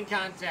 maintaining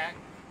contact.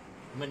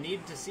 I'm going to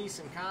need to see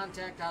some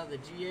contact out of the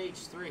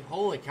GH3.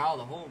 Holy cow,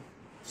 the whole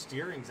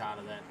steering's out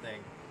of that thing.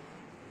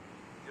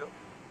 Yep.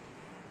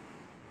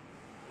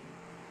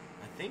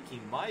 I think he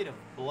might have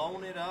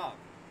blown it up.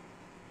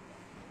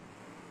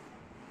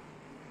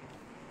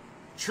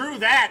 True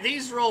that.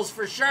 These rules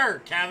for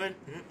sure, Kevin.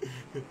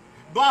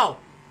 Bo,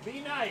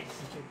 be nice.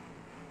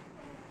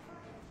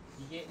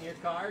 You getting your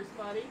cars,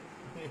 buddy?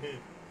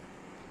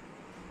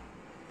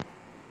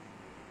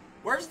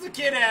 Where's the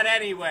kid at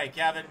anyway,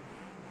 Kevin?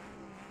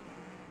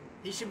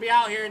 He should be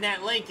out here in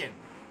that Lincoln.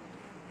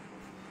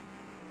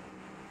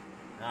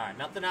 Alright,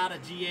 nothing out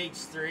of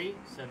GH3.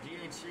 So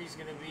GH3 is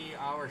going to be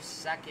our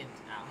second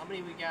out. How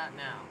many we got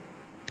now?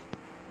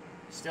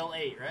 Still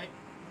 8, right?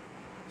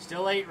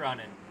 Still 8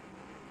 running.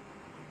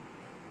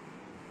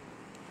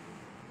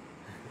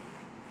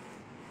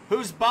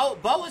 Who's Bo?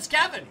 Bo is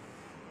Kevin.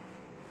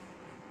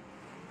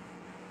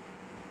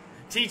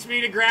 Teach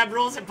me to grab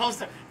rules and post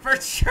them. For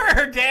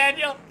sure,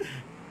 Daniel.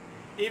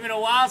 Even a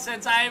while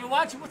since I haven't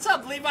watched it. What's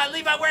up, Levi?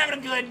 Levi, we're having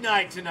a good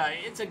night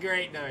tonight. It's a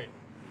great night.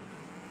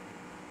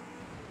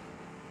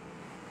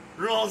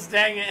 Rules,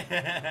 dang it.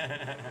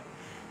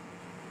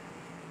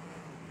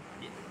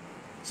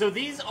 So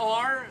these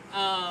are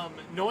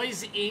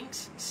Noise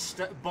Inc.'s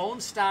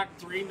Bone Stock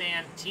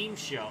 3-man team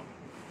show.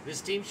 This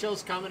team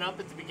show's coming up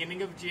at the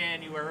beginning of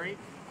January.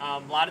 A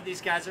lot of these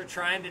guys are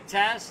trying to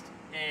test,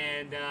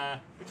 and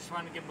we just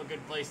wanted to give them a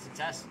good place to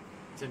test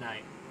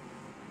tonight.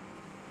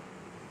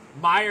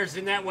 Myers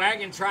in that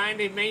wagon trying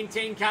to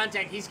maintain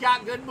contact. He's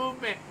got good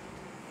movement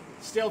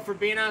still for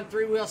being on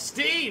 3-wheel.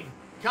 Steve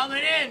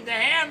coming in, the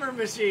hammer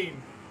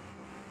machine.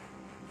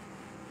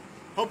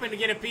 Hoping to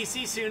get a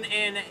PC soon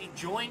and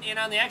join in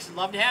on the action.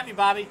 Love to have you,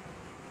 Bobby.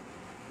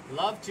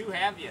 Love to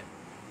have you.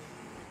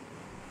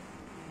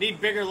 Need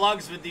bigger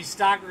lugs with these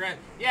stock.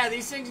 Yeah,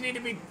 these things need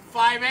to be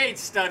 5/8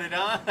 studded,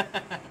 huh?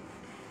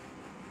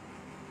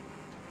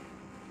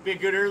 Be a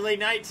good early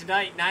night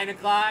tonight, 9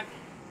 o'clock.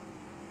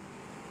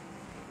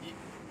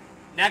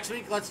 Next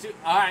week, let's do.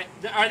 All right,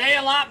 are they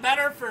a lot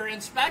better for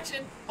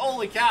inspection?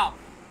 Holy cow!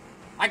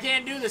 I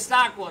can't do the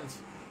stock ones.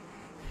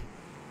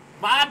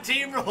 Mod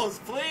team rules,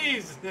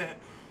 please.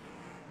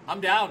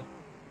 I'm down.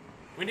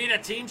 We need a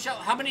team show.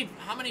 How many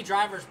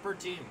drivers per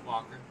team,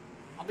 Walker?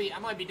 I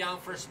might be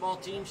down for a small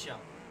team show.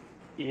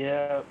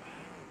 Yeah.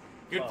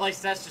 Good place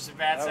to test, just a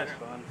bad That center.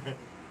 was fun.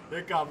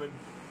 They're coming.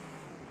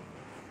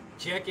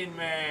 Chicken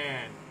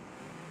Man.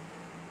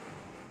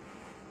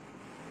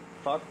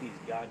 Fuck these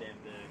goddamn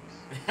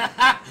bigs.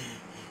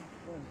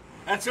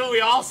 That's what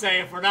we all say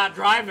if we're not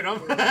driving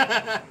them.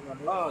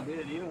 Oh,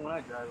 dude, even when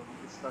I drive them,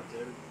 I get stuck to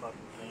every fucking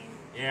thing.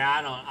 Yeah,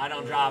 I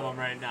don't drive them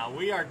right now.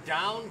 We are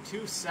down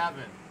to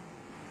 7.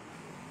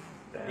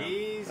 Damn,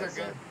 These are that's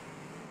good.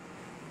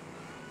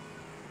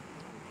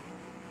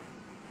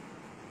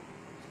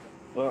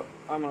 Well,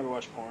 I'm gonna go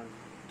watch porn.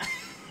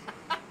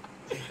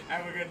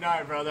 Have a good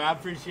night, brother. I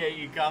appreciate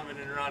you coming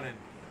and running.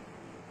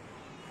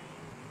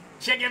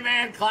 Chicken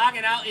Man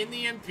clocking out in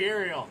the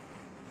Imperial.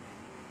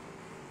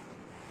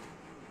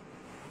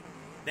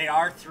 They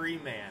are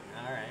 3-man.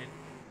 All right.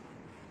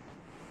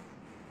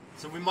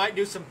 So we might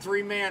do some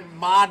 3-man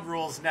mod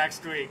rules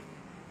next week.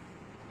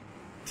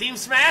 Team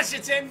Smash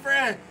It's in for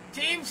a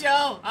team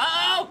show.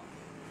 Uh-oh.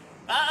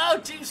 Uh-oh,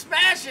 Team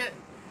Smash It.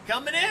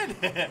 Coming in.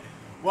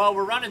 Well,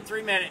 we're running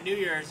 3-man at New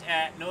Year's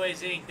at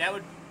Noise Inc. That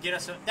would get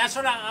us... That's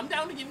what I'm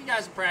down to give you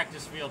guys a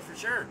practice field for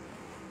sure.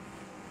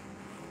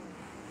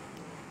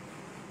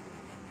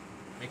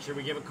 Make sure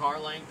we give a car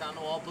length on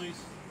the wall, please.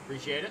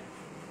 Appreciate it.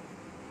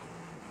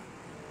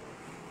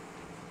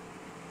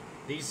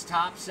 These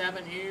top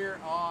 7 here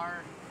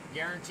are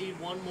guaranteed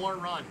one more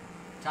run.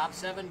 Top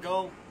 7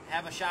 go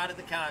have a shot at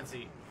the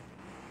Consi.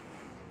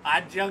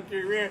 I junked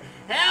your rear.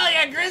 Hell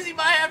yeah, Grizzy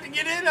might have to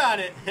get in on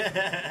it.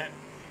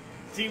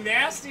 Team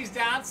Nasty's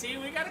down. See,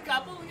 we got a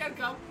couple. We got a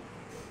couple.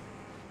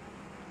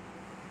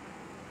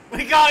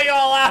 We call you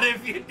all out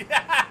if you...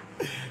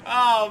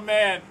 Oh,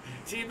 man.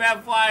 Team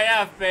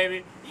FYF,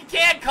 baby. You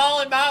can't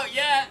call him out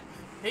yet.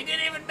 He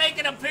didn't even make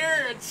an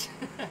appearance.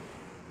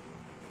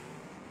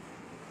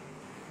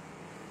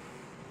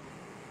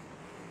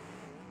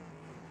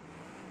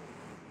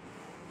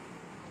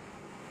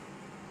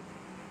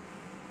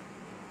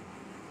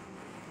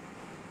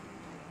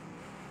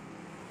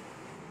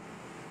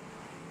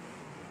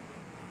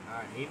 All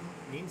right,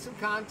 need some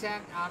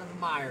contact out of the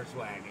Myers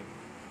wagon.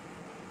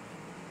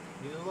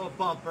 Need a little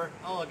bumper.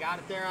 Oh, I got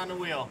it there on the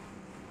wheel.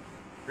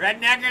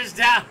 Rednecker's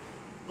down.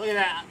 Look at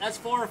that. That's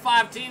 4 or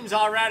 5 teams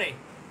already.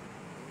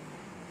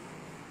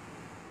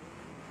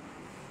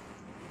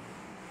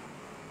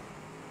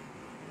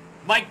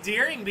 Mike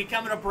Deering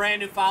becoming a brand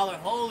new follower.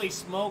 Holy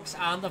smokes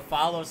on the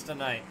follows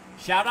tonight.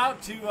 Shout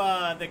out to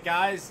the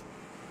guys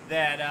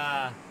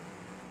that,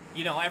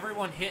 you know,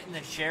 everyone hitting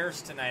the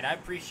shares tonight. I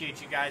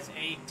appreciate you guys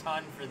a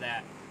ton for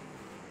that.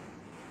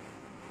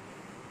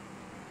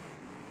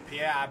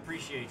 Yeah, I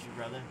appreciate you,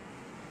 brother.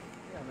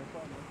 Yeah, no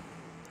problem.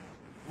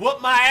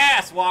 Whoop my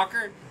ass,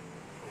 Walker.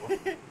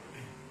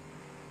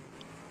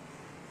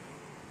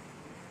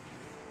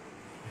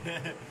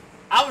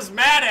 I was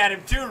mad at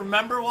him too,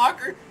 remember,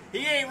 Walker?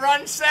 He ain't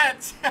run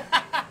since.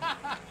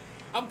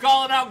 I'm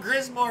calling out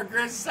Grismore,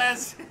 Grizz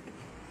says.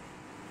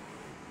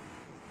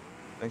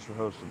 Thanks for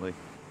hosting, Lee.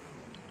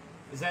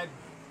 Is that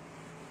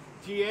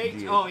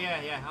GH? GH. Oh,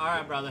 yeah, yeah. All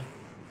right, brother.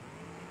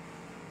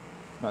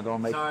 Not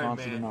gonna make Sorry, it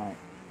man. tonight.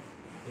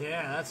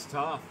 Yeah, that's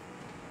tough.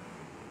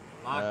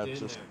 Locked in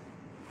just there.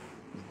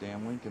 these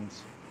damn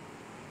Lincolns.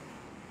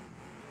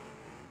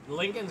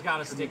 Lincoln's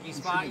got a sticky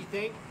spot, you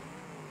think?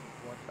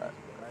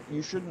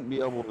 You shouldn't be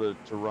able to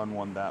run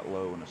one that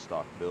low in a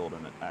stock build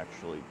and it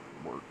actually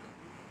work.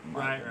 in my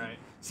Right, opinion. right.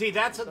 See,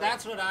 that's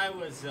what I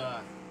was. It's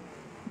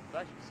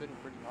actually sitting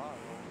pretty high.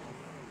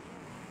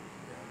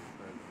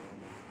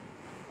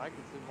 I can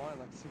sit mine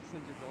like 6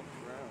 inches off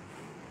the ground.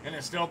 And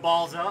it still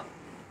balls up?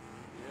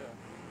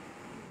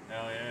 Yeah.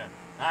 Hell yeah.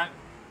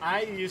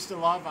 I used to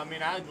love, I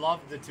mean, I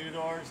loved the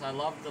 2-doors. I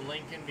loved the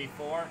Lincoln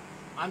before.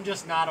 I'm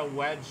just not a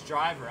wedge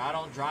driver. I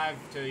don't drive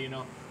to, you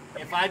know,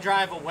 if I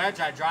drive a wedge,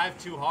 I drive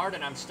too hard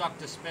and I'm stuck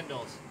to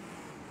spindles.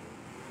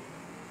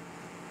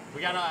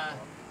 We got a...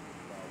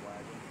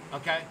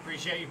 Okay,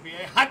 appreciate you,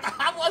 PA.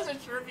 I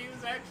wasn't sure if he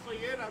was actually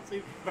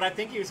in. But I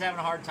think he was having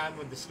a hard time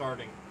with the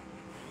starting.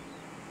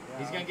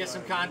 He's going to get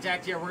some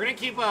contact here. We're going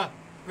to keep a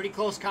pretty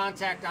close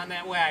contact on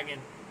that wagon.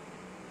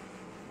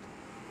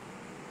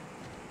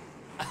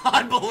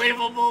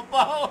 Unbelievable,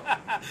 Bo.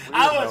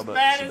 I was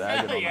mad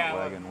as hell. Yeah.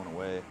 Wagon went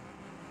away.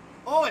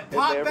 Oh, it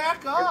popped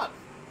back up.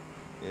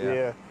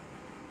 Yeah.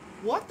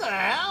 What the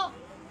hell?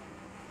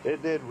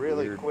 It did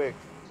really Weird. quick.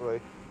 So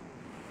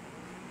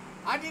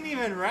I didn't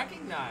even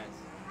recognize.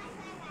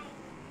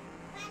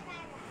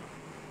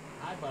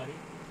 Hi, buddy.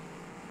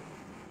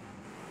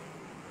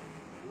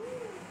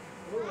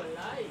 Ooh, a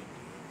light.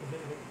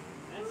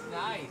 That's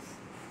nice.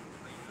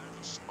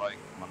 Spike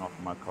coming off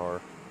of my car.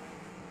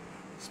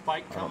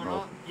 Spike I don't coming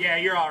know up? Yeah,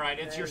 you're all right.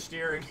 It's your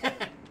steering.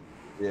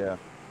 Yeah.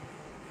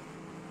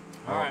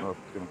 I All don't right. know if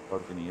it's going to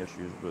cause any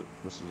issues, but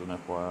this is an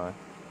FYI.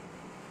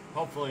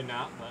 Hopefully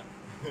not, but...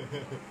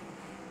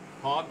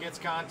 Hog gets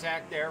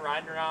contact there,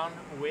 riding around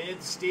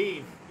with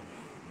Steve.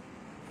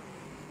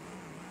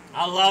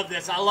 I love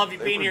this. I love you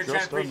They being were here,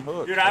 just Chad.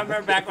 unhooked. Dude, I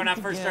remember back when I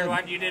first started Again.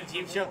 watching you did a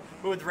team show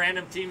with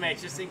random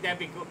teammates. Just think that'd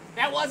be cool.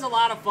 That was a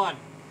lot of fun.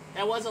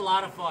 That was a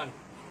lot of fun.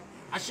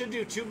 I should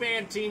do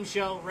 2-man team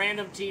show,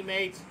 random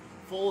teammates,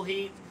 full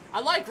heat.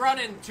 I like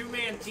running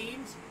 2-man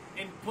teams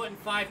and putting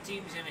 5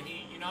 teams in a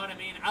heat. You know what I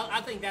mean? I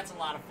think that's a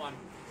lot of fun.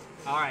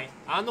 All right,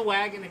 on the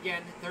wagon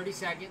again, 30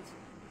 seconds.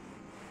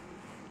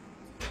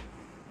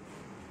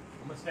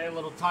 I'm gonna stay a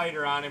little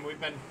tighter on him.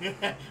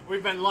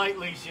 We've been light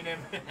leashing him.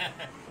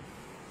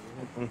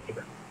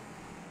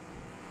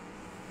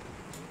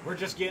 We're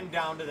just getting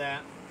down to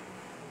that.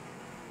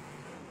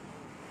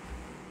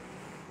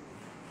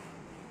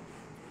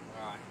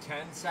 All right,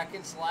 10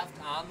 seconds left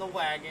on the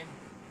wagon.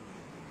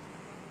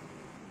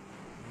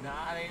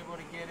 Not able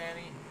to get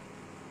any.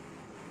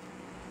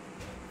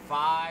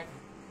 5,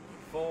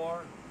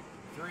 4,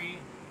 3,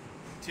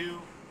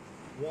 2,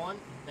 1.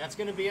 That's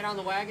going to be it on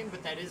the wagon,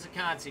 but that is a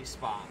Consi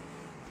spot.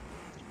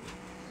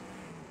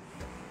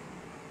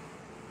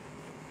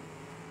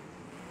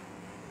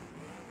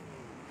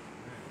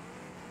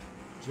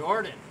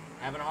 Jordan,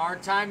 having a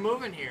hard time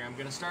moving here. I'm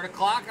going to start a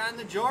clock on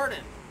the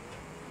Jordan.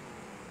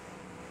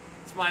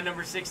 It's my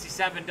number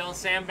 67. Don't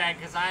sandbag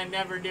because I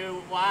never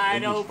do.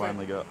 Wide He's open.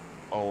 finally got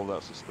all of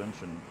that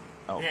suspension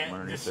out Yeah, from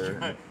underneath just there.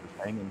 try- And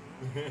it's hanging.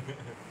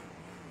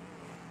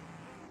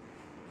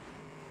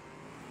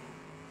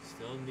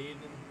 Still needing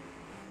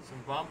some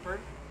bumper.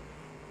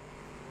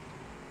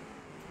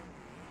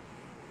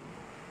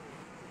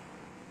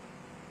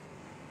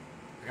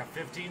 I got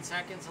 15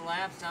 seconds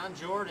elapsed on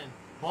Jordan.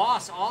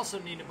 Boss also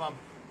need a bump.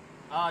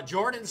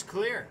 Jordan's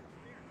clear.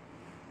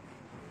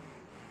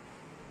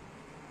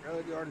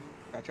 Really, Jordan?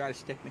 I try to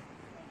stick me.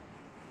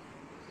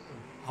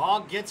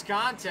 Hog gets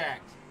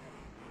contact.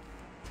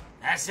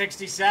 That's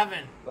 67.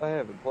 I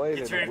haven't played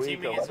Gets in rid a of week.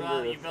 teaming I as well.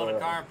 wonder You if, build a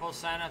car and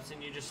post signups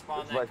and you just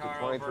spawn it's that like the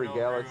car over 23 and over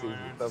Galaxies and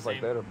and over. stuff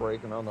like that are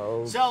breaking on the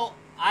old. So,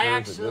 I Or is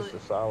actually... it just the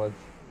solids?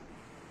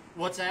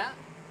 What's that?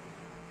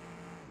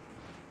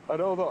 I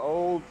know the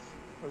olds,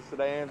 the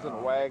sedans and the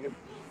wagons,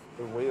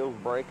 the wheels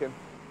breaking.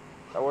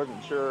 I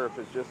wasn't sure if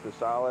it's just the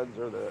solids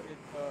or the.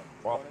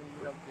 One of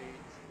the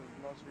updates,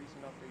 the most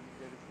recent update you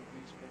did is the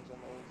leaf springs on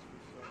the olds for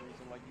some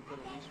reason. Like you put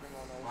a leaf spring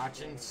on the olds.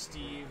 Watching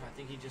Steve. I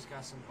think he just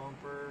got some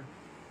bumper.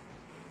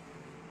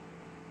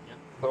 Yep.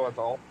 So it's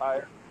all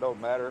tire. Don't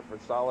matter if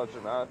it's solids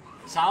or not.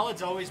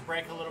 Solids always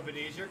break a little bit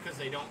easier because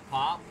they don't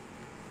pop.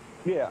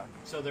 Yeah.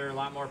 So they're a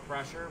lot more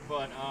pressure,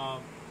 but I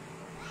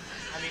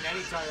mean,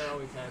 any tire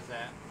always has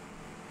that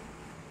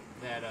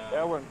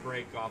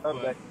break off.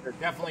 But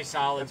definitely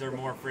solids are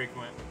more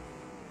frequent.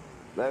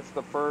 That's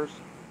the first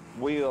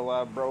wheel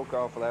I broke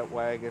off of that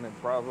wagon in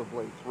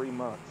probably 3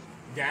 months.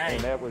 Dang.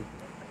 And that was.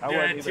 I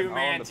wasn't even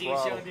on the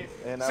throttle.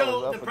 And I was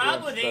So up the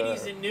problem with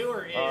against, 80s and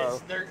newer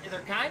is they're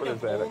kind what of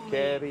is that, a only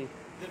caddy?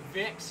 the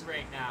Vicks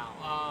right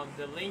now.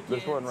 The Lincolns.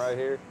 This one right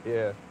here?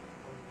 Yeah.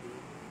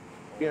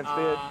 Against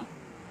it?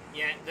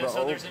 Yeah,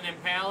 so there's an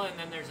Impala and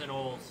then there's an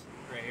Olds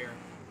right here.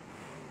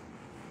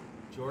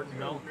 Jordan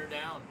melting her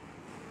down.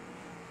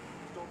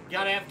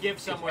 Gotta have give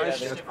somewhere. It's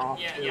That's different.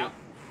 Yeah, yep.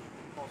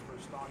 Calls for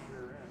a stock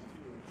rear end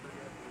too. I'm sure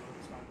you have to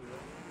run stock rear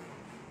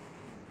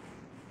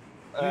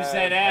end. Use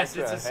that ass,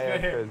 actually it's a I have,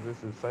 scooter. 'cause this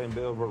is the same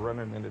build we're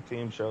running in the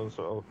team show,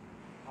 so.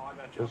 Oh, I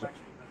got you. This-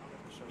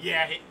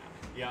 Yeah,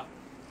 yeah.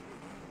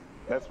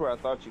 That's where I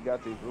thought you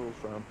got these rules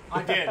from.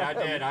 I did.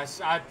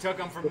 I took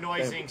them from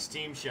Noise Inc.'s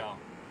team show.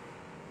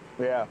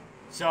 Yeah.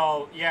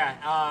 So, yeah,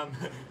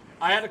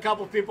 I had a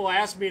couple people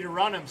ask me to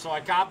run them, so I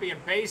copy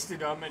and pasted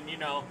them and,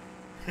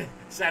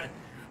 said,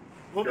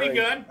 we'll be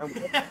good.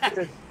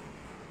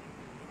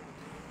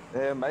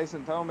 Yeah,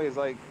 Mason told me it's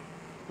like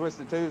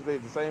Twisted Tuesday,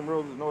 the same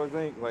rules as Noise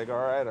Inc. Like, all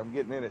right, I'm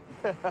getting in it.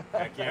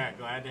 Heck yeah,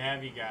 glad to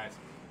have you guys.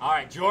 All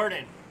right,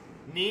 Jordan,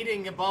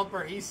 needing a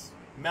bumper. He's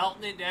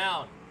melting it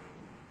down.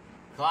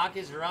 Clock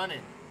is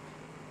running.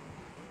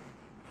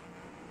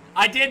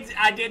 I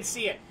did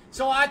see it.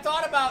 So I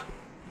thought about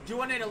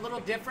doing it a little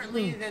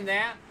differently than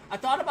that. I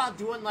thought about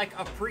doing like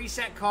a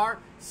preset car,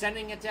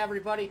 sending it to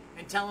everybody,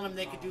 and telling them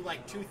they could do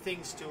like 2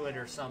 things to it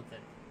or something.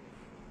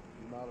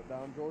 You mounted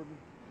down, Jordan?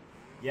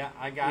 Yeah,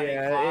 I got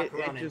Yeah, a it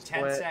clock running. just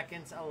 10 went.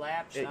 seconds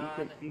elapsed You on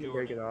can Jordan.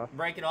 break it off.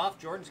 Break it off.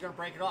 Jordan's going to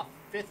break it off.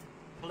 5th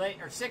place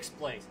or 6th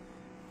place.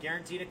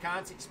 Guaranteed a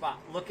concert spot.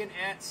 Looking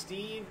at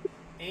Steve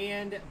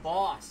and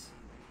Boss.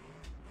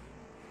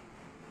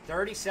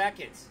 30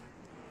 seconds.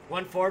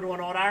 1 forward,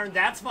 1 old iron.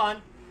 That's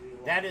fun.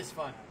 That is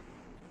fun.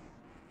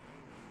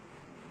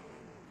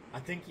 I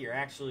think you're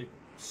actually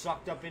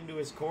sucked up into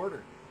his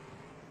quarter.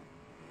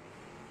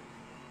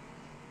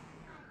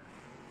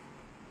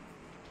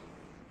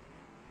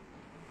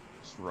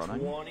 Just running.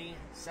 20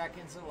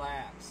 seconds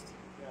elapsed.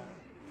 Yeah,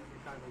 every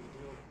time we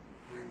do,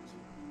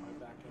 my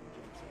back end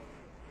jumps up.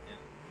 Yeah.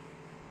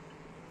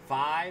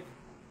 5,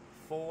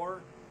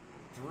 4,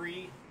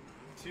 3,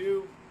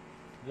 2,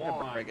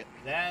 1. break it.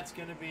 That's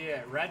going to be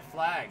it. Red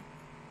flag.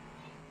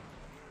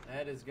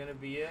 That is going to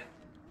be it.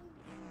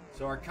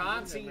 So our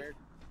consi...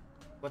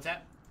 What's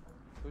that?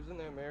 Who's in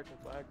the American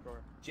flag car?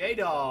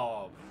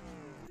 J-Dog.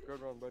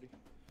 Good run, buddy.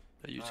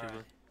 All right.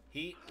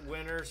 Heat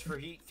winners for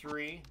Heat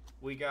 3.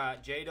 We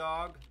got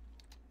J-Dog.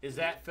 Is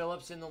that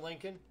Phillips in the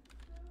Lincoln?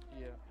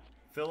 Yeah.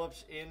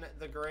 Phillips in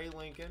the gray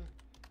Lincoln.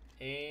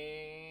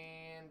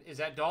 And is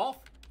that Dolph?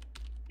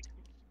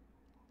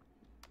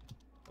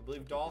 I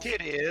believe Dolph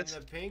It is. in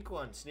the pink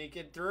one.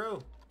 Sneaking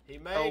through. He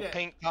made it.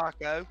 Pink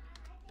taco.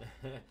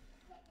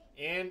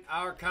 In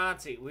our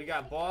conti, we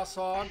got Boss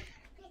Hog.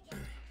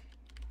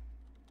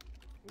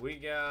 We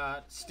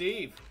got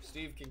Steve.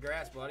 Steve,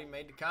 congrats, buddy.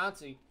 Made the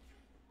conti.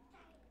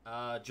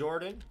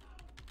 Jordan.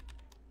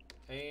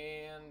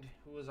 And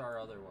who was our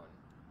other one?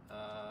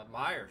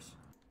 Myers.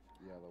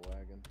 Yeah, the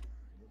wagon.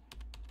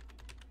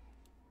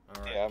 All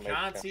right, Yeah, I made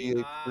Conti,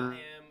 the I am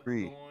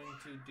going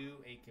to do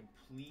a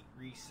complete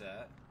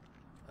reset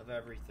of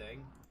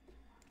everything.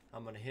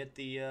 I'm going to hit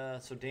the,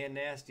 so Dan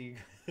Nasty,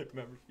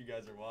 remember, you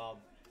guys are wild.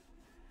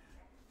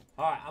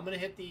 All right, I'm going to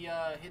hit the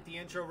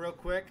intro real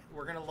quick.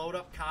 We're going to load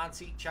up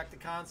Conceit, check the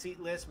Conceit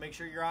list, make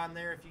sure you're on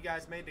there if you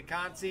guys made the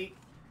Conceit.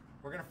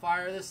 We're going to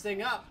fire this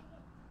thing up.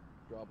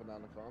 Dropping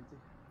on the Conti?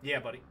 Yeah,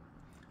 buddy.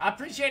 I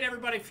appreciate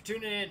everybody for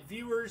tuning in.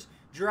 Viewers,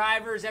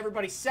 drivers,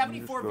 everybody.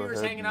 74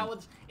 viewers hanging out with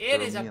us.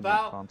 It is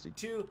about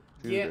to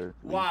get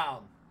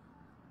wild.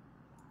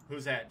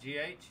 Who's that?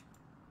 GH?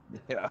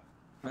 Yeah.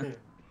 I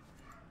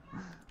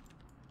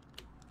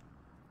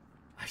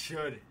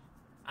should.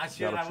 I wish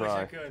Gotta I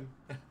try. could.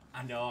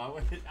 I know.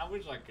 I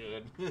wish I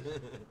could.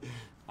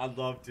 I'd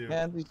love to.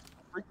 Man, these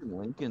freaking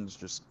Lincolns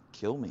just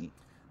kill me.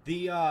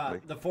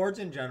 The Fords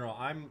in general.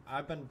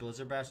 I've been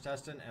Blizzard Bash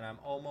testing, and I'm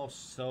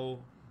almost so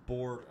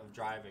bored of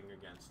driving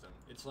against them.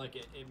 It's like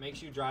it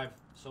makes you drive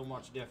so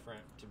much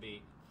different to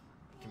be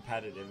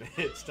competitive.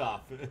 It's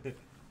tough.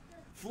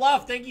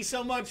 Fluff, thank you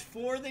so much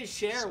for the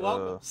share.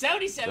 Welcome.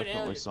 77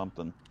 Definitely aliens.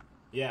 something.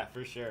 Yeah,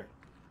 for sure.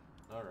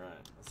 All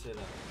right, let's hit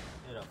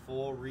a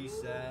full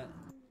reset.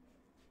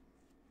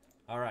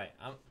 All right,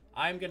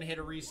 I'm gonna hit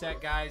a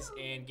reset, guys,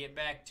 and get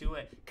back to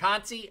it.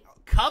 Conti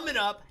coming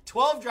up.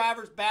 12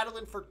 drivers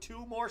battling for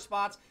 2 more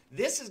spots.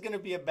 This is gonna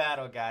be a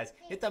battle, guys.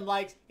 Hit them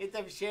likes, hit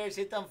them shares,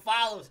 hit them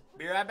follows.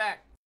 Be right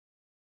back.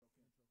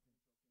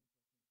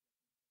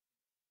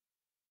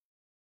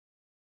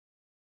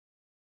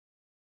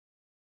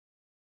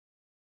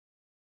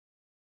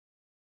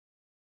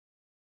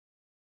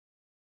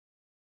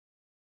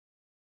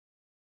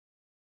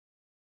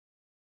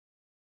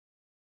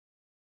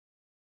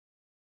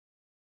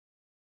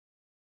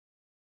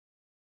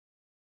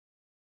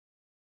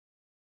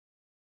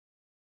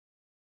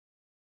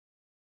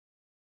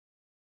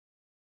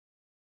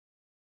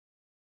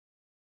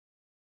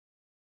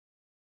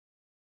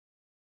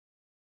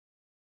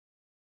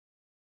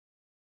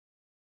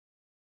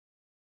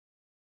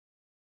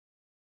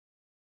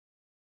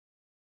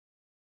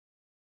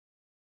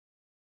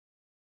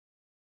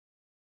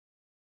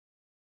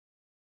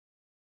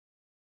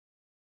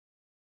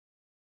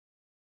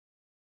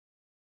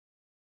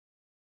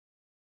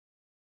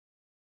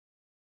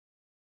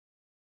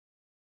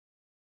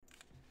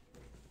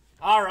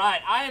 All right,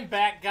 I am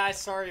back, guys.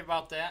 Sorry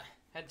about that.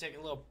 Had to take a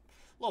little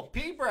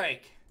pee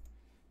break.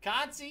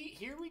 Conti,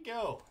 here we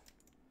go.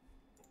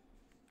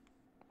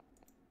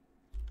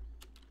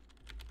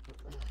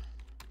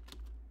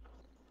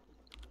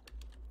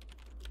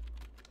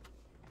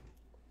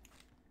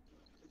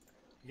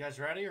 You guys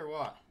ready or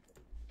what?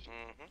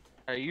 Mm-hmm.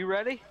 Are you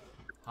ready?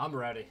 I'm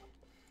ready.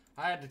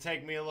 I had to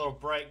take me a little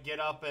break,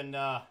 get up and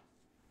Well,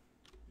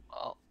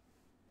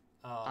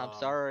 I'm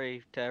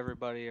sorry to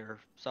everybody or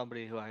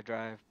somebody who I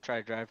try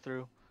to drive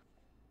through.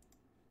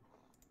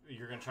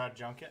 You're gonna try to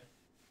junk it?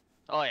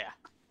 Oh yeah.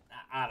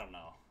 I don't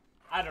know.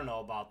 I don't know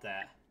about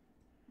that.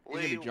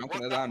 You're gonna be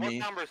junking it on me.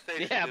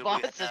 Conversation Yeah, did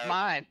boss we is have?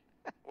 mine.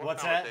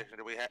 What's that?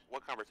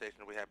 What conversation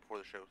did we have before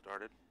the show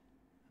started?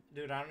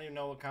 Dude, I don't even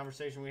know what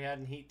conversation we had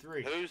in Heat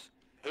 3.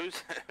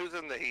 Who's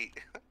in the heat?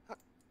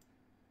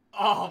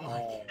 Oh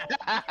my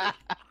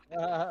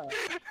God.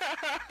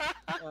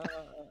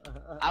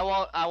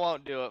 I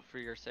won't do it for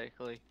your sake,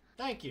 Lee.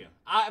 Thank you.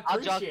 I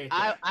appreciate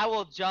that. I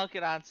will junk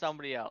it on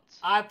somebody else.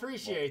 I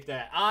appreciate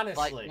that,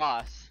 honestly. Like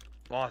boss.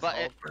 Boss. But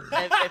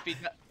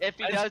if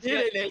he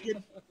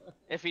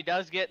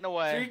does get in the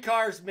way. 3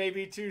 cars may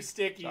be too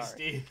sticky, Sorry.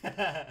 Steve.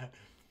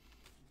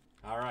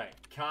 All right,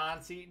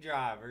 conceit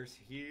drivers,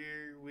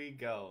 here we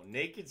go.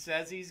 Naked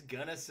says he's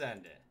gonna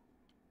send it.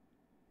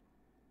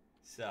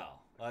 So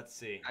let's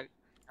see.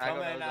 I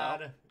don't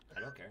know. I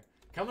don't care.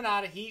 Coming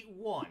out of Heat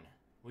 1,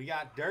 we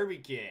got Derby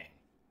King.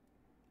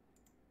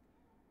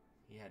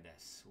 He had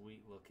that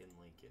sweet looking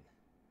Lincoln.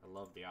 I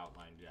love the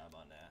outline job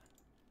on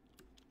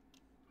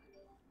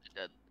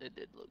that. It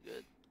did look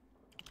good.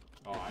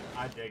 Oh,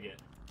 I dig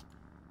it.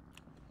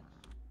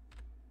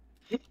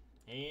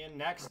 And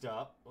next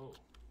up, oh,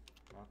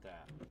 not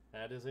that.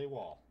 That is a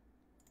wall.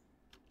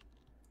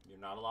 You're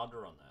not allowed to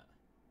run that.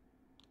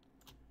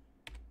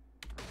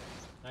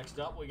 Next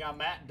up, we got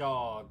Matt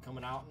Dog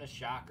coming out in a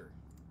shocker.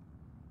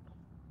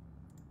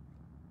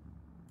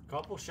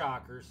 Couple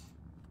shockers.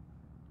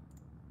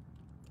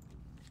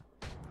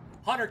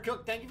 Hunter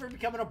Cook, thank you for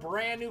becoming a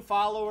brand new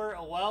follower.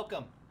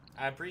 Welcome.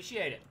 I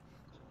appreciate it.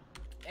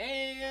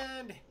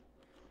 And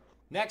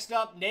next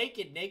up,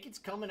 Naked. Naked's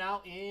coming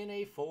out in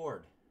a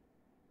Ford.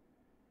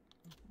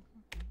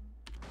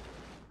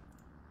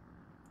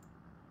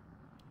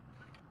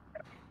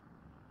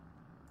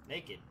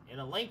 Naked in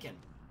a Lincoln.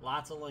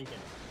 Lots of Lincoln.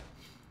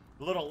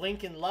 Little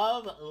Lincoln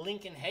love,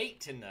 Lincoln hate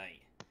tonight.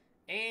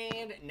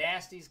 And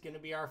Nasty's going to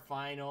be our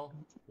final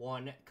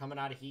one coming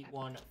out of Heat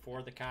 1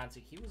 for the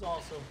concert. He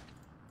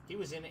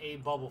was in a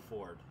bubble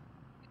Ford.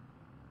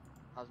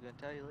 I was going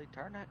to tell you, Lee,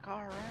 turn that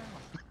car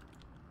around.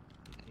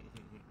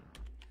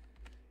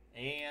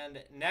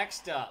 And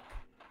next up,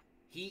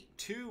 Heat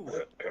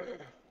 2.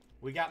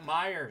 We got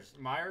Myers.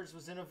 Myers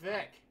was in a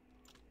Vic.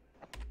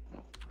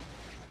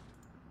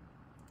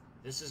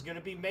 This is going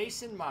to be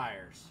Mason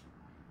Myers.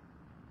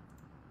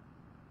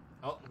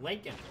 Oh,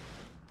 Lincoln.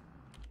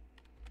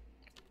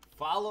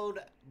 Followed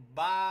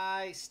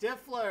by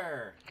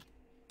Stifler.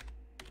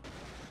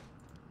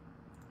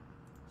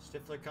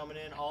 Stifler coming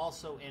in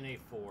also in a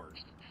Ford.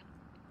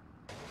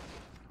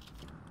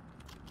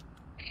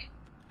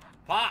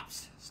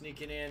 Pops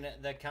sneaking in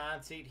the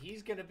conceit.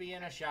 He's going to be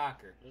in a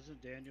shocker. Isn't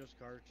Daniel's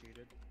car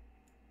cheated?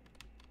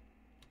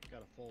 It's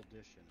got a full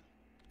dish in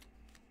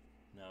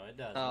it. No, it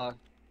doesn't.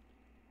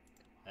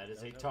 That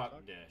is a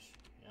tuck dish.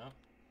 Yep.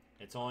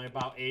 It's only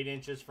about 8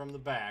 inches from the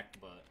back,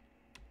 but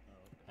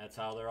that's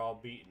how they're all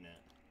beating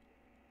it.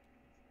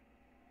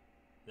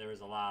 There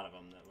was a lot of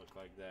them that looked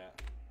like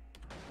that.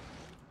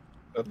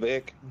 The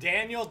Vic.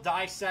 Daniel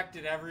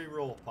dissected every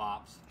rule,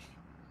 Pops.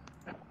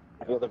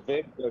 Well, the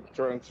Vic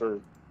trunks are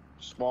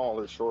small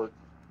or short.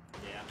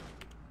 Yeah.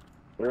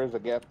 There is a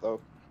gap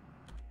though.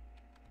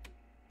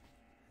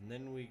 And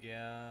then we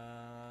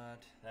got,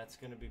 that's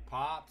going to be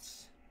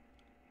Pops.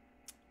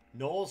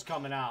 Knowles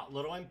coming out.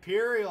 Little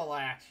Imperial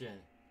action.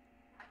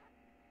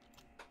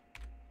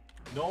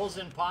 Knowles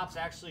and Pops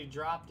actually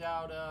dropped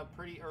out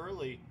pretty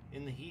early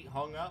in the heat,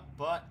 hung up,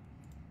 but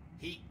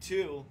Heat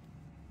 2,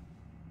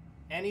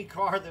 any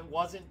car that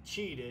wasn't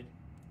cheated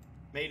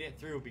made it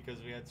through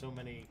because we had so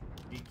many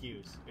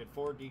DQs. We had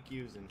 4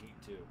 DQs in Heat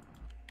 2.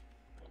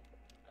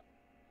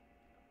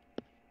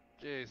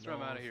 Jeez, throw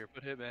him out of here.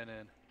 Put Hitman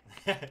in.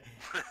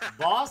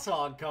 Boss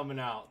Hog coming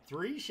out.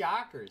 3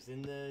 shockers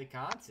in the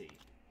Consi.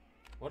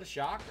 What a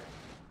shocker.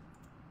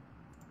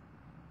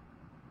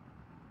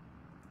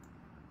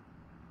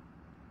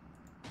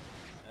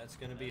 That's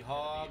going to be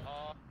Hog.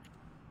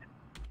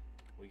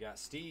 We got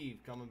Steve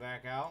coming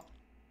back out.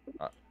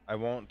 I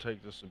won't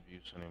take this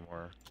abuse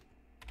anymore.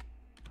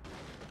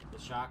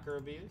 The shocker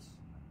abuse?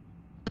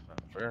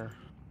 Not fair.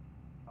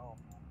 Oh.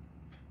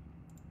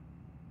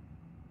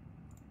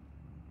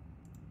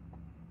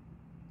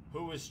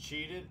 Who was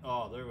cheated?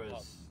 Oh, there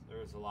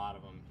was a lot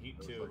of them. Heat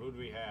 2. Who do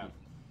we have?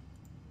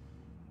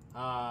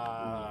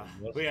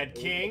 We had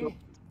King.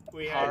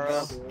 We had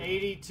Haro.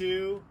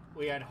 82.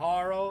 We had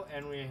Haro,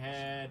 and we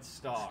had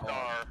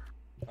Star.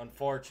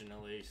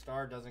 Unfortunately,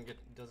 Star doesn't get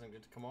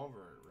to come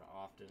over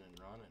often and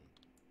running,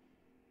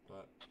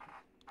 but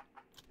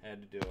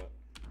had to do it.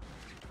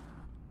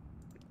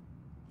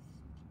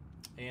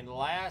 And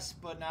last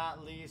but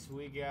not least,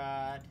 we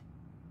got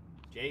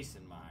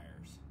Jason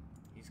Myers.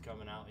 He's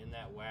coming out in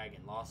that wagon.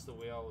 Lost the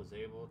wheel, was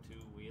able to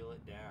wheel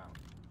it down.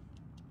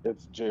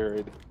 It's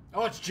Jared.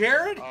 Oh, it's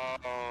Jared?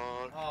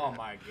 Oh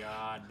my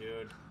God,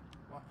 dude.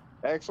 What?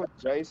 Actually,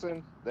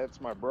 Jason,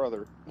 that's my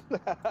brother.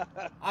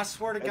 I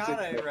swear to That's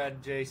God, it. I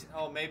read Jason.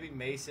 Oh, maybe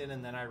Mason,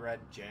 and then I read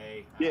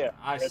Jay. Yeah,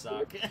 I that's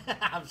suck.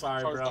 I'm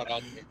sorry, Sorry, bro. not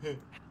on me.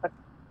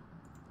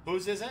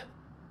 Whose is it?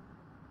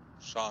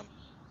 Sean.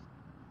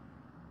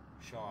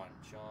 Sean.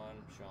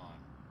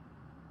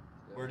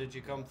 Where did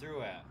you come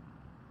through at?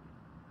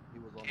 He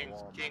was on King's, the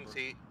wall. King's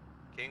Heat.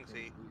 King's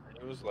Heat.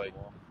 It was like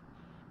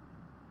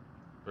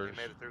He made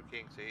it through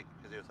King's Heat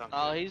because he was hungry.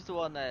 Oh, he's the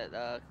one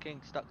that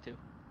King stuck to.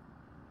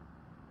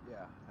 Yeah,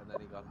 and then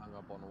he got hung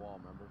up on the wall,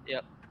 remember?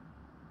 Yep.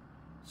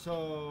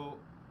 So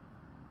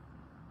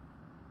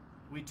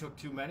we took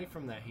too many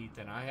from that heat.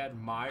 Then I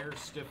had Myers,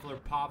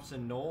 Stifler, Pops,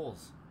 and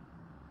Knowles.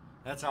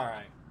 That's all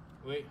right.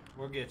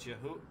 We'll get you.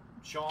 Who?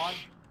 Sean.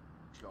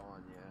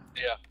 Sean,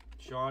 yeah. Yeah.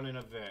 Sean and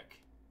a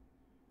Vic.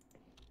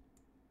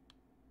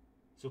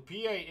 So PA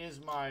is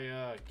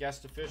my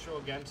guest official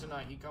again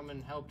tonight. He come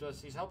and helped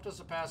us. He's helped us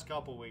the past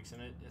couple weeks,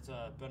 and it's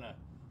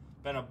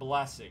been a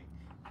blessing.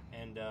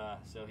 And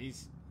so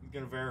he's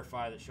gonna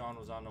verify that Sean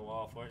was on the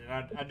wall for it.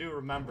 And I do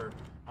remember,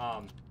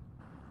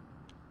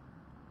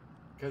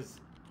 because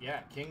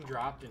yeah, King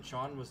dropped and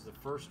Sean was the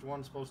first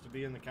one supposed to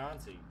be in the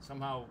Consi.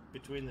 Somehow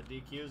between the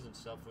DQs and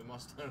stuff, we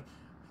must have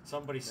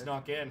somebody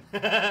snuck in.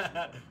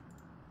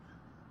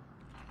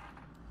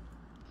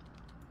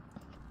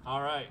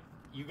 All right.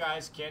 You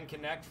guys can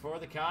connect for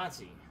the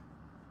Consi.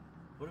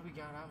 What do we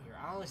got out here?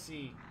 I only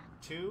see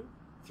 2,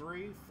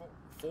 3,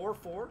 4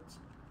 Fords?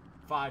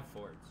 5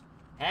 Fords.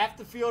 Half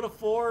the field of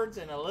Fords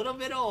and a little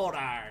bit of old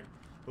iron.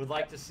 Would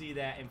like to see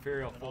that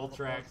Imperial full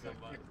track.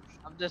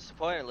 I'm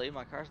disappointed, Lee.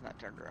 My car's not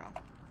turned around.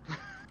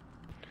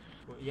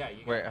 Well, yeah,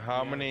 you Wait, gotta-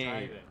 how you gotta many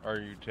drive it. are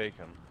you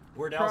taking?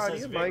 Word Prod, else you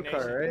says have Vic my Nation.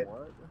 car, right?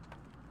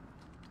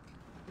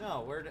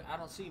 No, I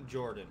don't see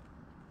Jordan.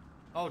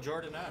 Oh,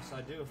 Jordan S.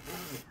 I do.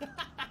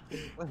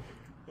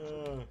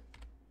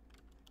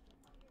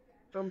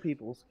 Some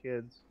people's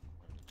kids.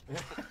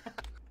 He's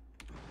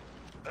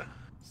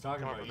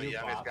talking Coming about from the you,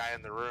 youngest Bob. guy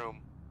in the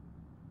room.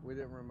 We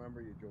didn't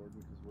remember you, Jordan,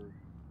 because we're...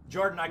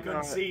 Jordan, I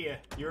couldn't No. see you.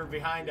 You were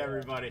behind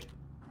everybody.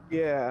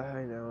 Yeah,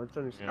 I know. It's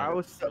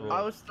understandable. Yeah,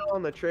 I was still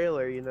on the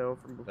trailer, you know,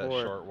 from That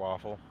before. short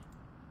waffle.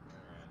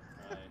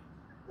 All right.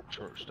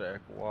 Short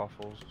stack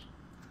waffles.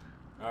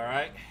 All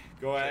right,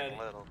 go ahead.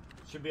 Chicken Little.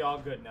 Should be all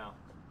good now.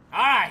 All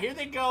right, here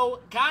they go.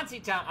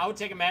 Consi time. I would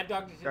take a Mad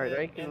Dog to Alright,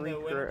 I in can the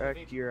winner.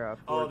 recorrect your Oh,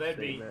 Ford they'd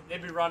statement.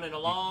 be running a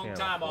long can't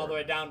time all the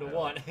way afford down to that.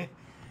 1.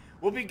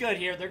 We'll be good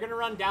here. They're gonna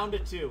run down to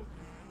 2.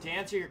 To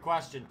answer your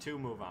question, 2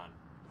 move on.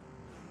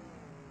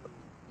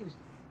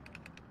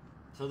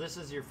 So this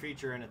is your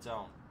feature in its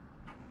own.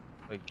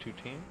 Like 2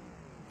 teams?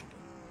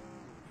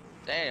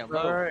 Damn.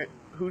 Alright,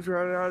 who's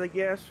running out of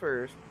gas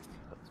first?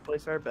 Let's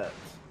place our bets.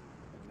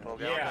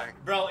 Yeah,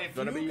 bro. If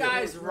Gonna be you you.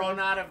 guys run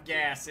out of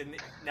gas, and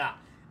nah,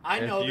 I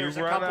If know you there's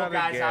a run couple out of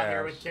guys out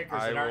here gas, with kickers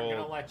I that aren't will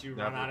gonna let you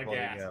run never out of play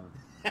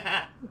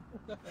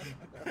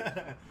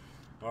gas.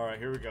 All right,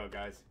 here we go,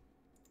 guys.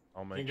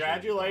 I'll make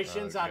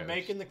Congratulations sure on you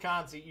making the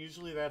Consi.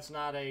 Usually that's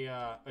not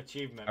a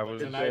achievement, I but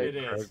was tonight it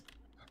Craig. is.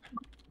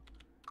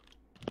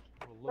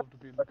 I would love to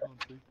be in the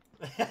country.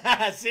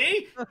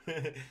 See?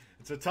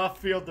 It's It's a tough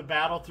field to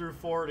battle through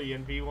 40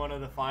 and be one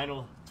of the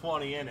final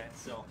 20 in it.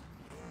 So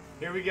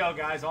here we go,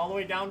 guys. All the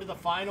way down to the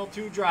final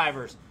 2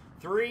 drivers.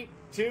 3,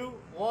 2,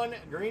 1,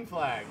 green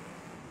flag.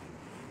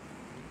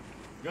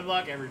 Good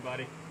luck,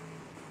 everybody.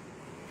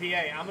 PA,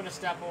 I'm going to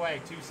step away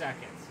 2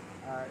 seconds.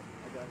 Alright,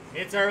 I got it.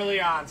 It's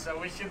early on, so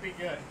we should be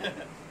good.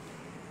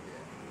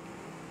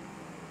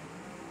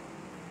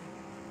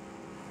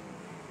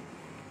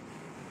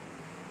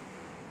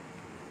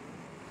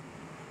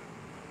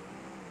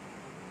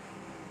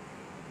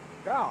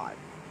 God.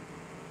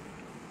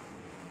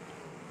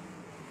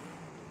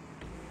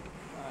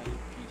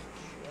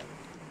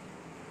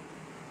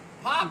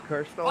 Pop,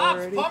 cursed Pops,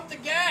 already? pump the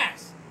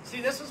gas.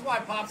 See, this is why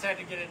Pops had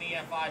to get an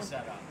EFI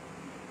set up.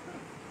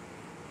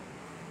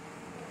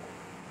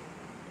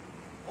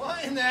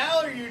 What in the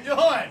hell are you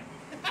doing?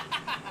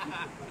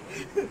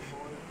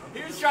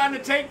 He was trying to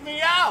take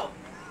me out.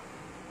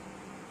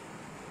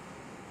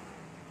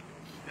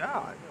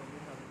 God.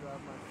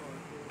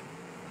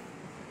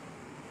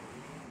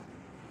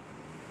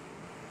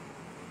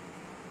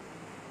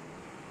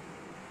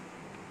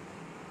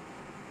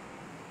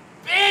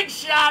 Big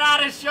shout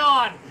out to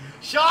Sean.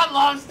 Sean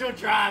loves to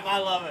drive. I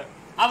love it.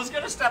 I was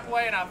going to step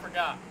away and I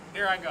forgot.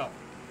 Here I go.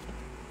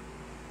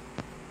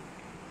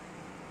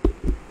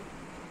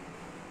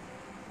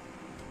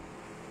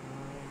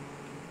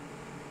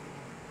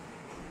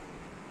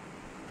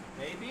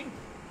 Maybe.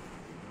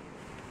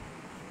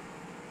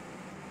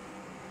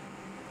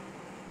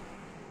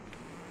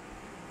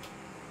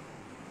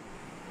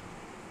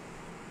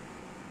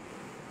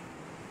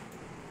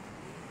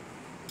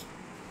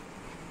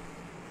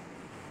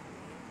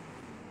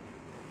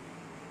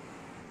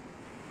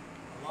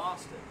 I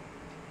lost it.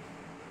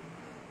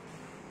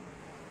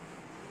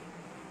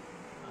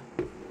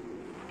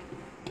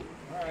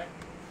 All right.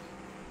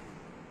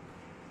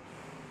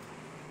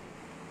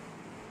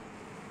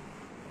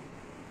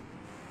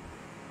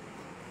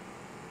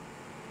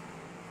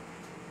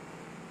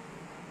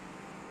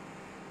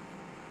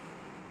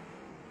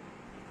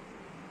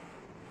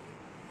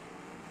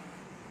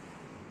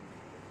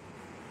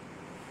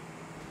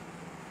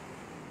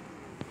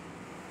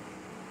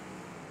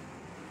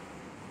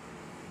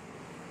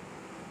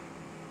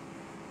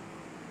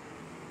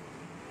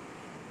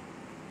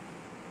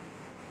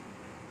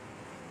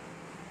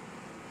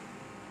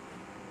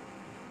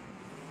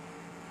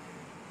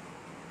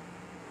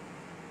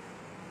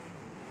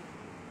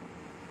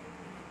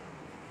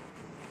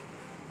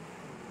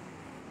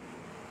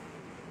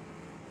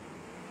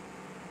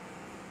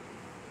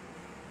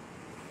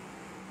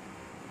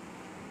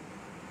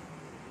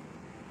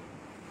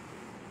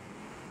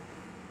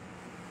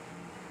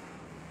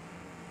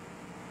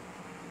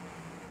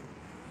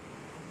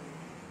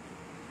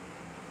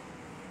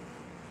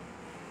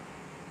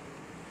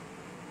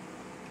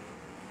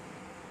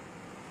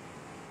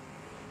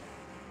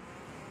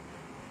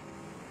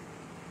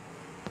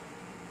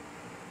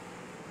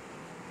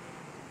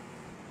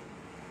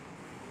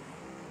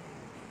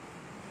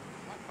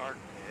 Car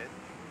hit.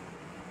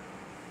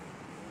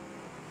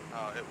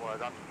 Oh, it was.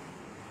 I'm...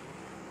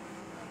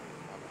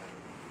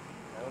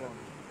 Hold on.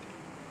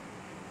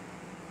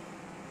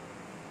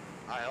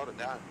 I held it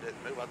down and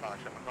didn't move. I thought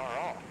I shut my car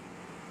off.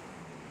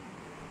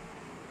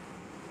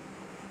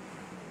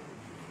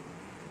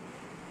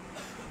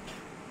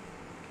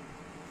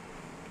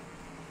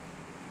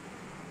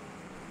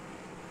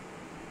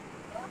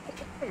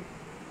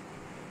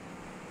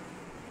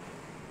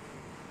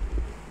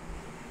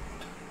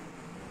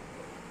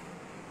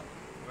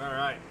 All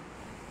right.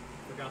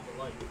 Forgot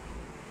the light.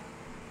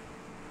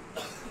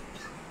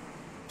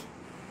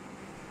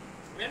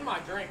 I'm in my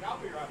drink. I'll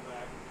be right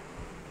back.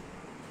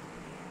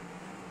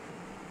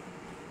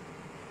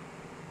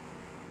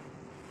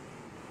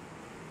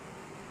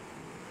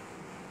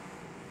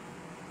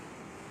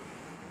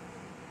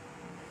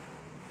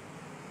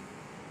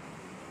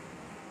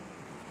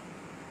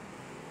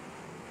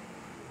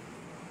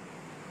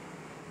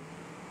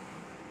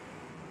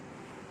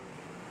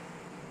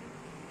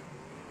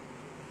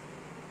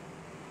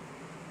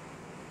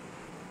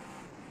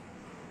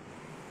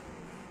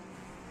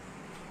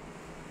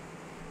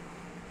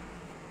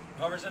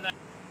 Whoever's in that.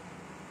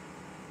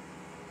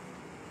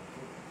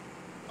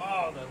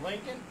 Oh, the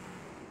Lincoln?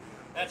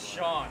 That's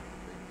Sean.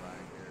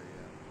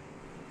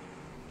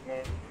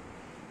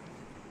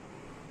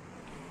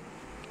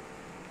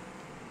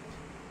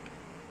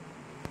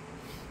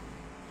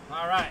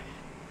 All right.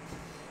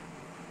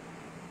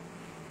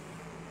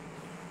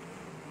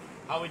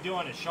 How we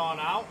doing? Is Sean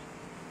out?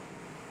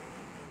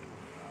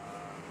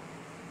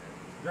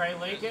 Gray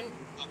Lincoln?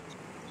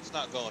 It's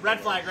not going.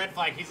 Red flag, red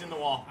flag. He's in the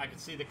wall. I can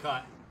see the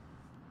cut.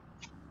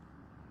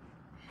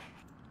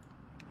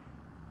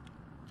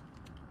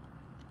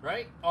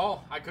 Right?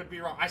 Oh, I could be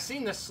wrong. I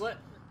seen this slip.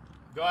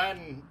 Go ahead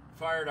and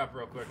fire it up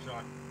real quick,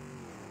 Sean.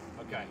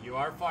 Okay, you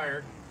are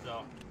fired,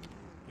 so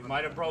you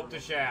might have broke the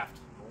shaft.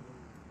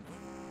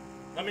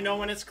 Let me know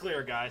when it's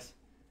clear, guys.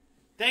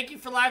 Thank you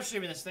for live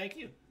streaming this. Thank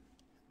you.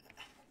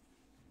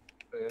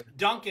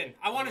 Duncan,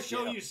 I want to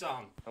show you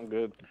some. I'm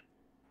good.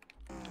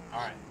 All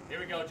right,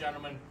 here we go,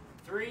 gentlemen.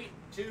 3,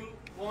 2,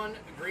 1,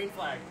 green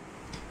flag.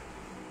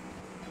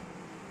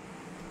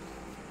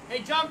 Hey,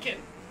 Junkin,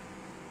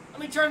 let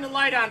me turn the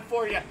light on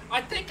for you.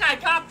 I think I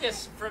got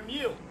this from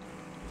you.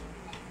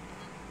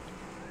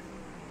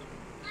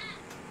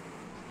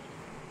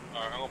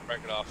 Alright, I'm gonna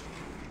break it off.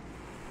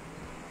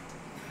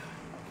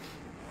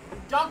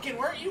 Duncan,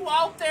 weren't you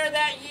out there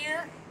that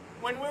year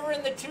when we were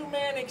in the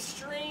two-man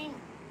extreme?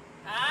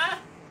 Huh?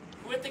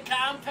 With the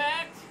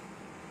compact?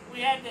 We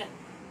had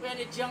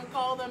to junk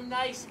all them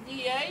nice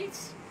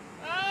V8s?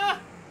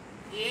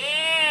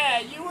 Yeah,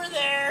 you were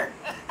there.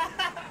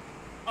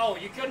 Oh,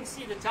 you couldn't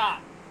see the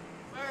top.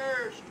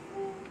 First.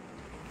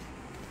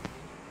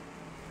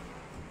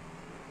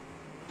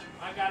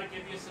 I gotta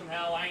give you some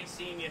hell. I ain't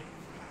seen you.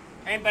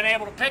 Ain't been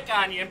able to pick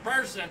on you in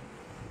person.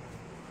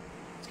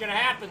 It's gonna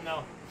happen,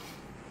 though.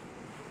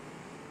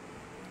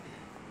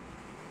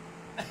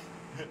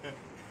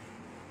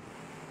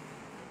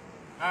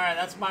 Alright,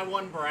 that's my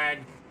one brag.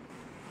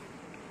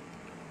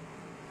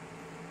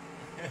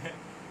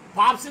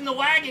 Pops in the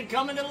wagon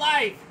coming to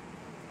life.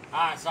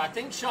 Alright, so I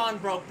think Sean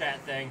broke that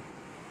thing.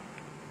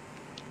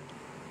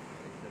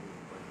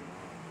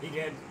 He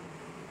did.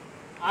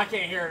 I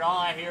can't hear it. All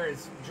I hear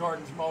is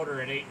Jordan's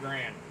motor at $8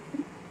 grand.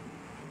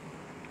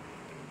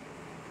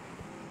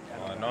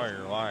 Well, I know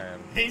you're lying.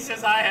 He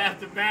says I have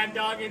the bad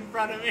dog in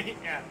front of me.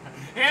 Yeah.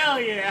 Hell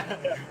yeah.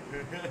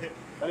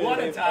 What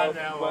a time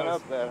that Went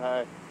was. up that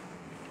high.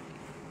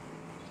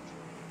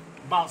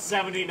 About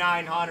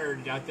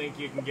 7,900, I think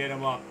you can get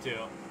them up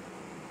to.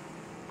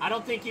 I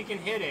don't think you can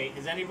hit 8.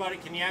 Is anybody?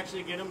 Can you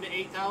actually get them to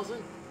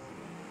 8,000?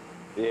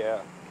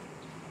 Yeah.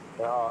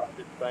 No, I'm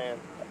just saying.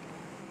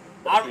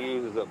 He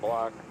uses a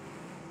block.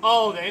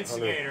 Oh, the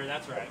instigator.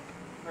 That's right.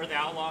 Or the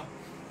outlaw.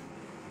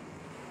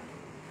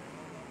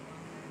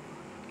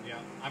 Yeah,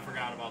 I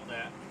forgot about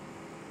that.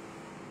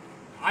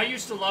 I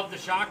used to love the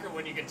shocker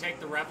when you could take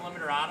the rev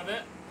limiter out of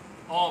it.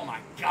 Oh my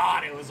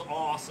God, it was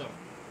awesome.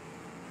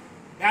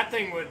 That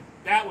thing would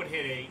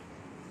hit 8.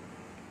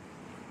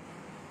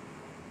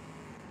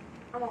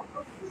 All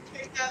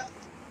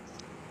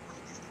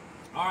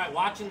right,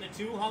 watching the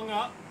 2 hung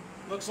up.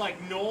 Looks like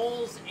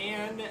Knowles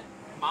and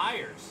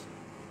Myers.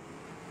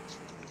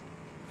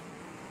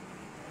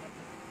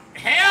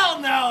 Hell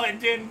no, it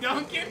didn't,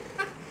 Duncan.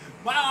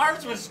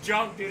 Ours was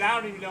junk, dude. I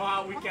don't even know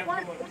how we kept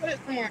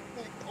going.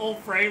 Old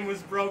frame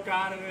was broke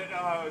out of it.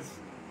 Oh,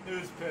 it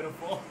was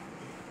pitiful.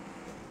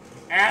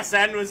 Ass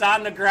end was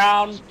on the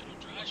ground.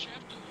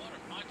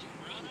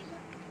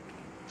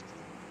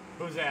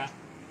 Who's that?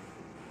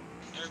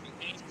 Derby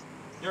King.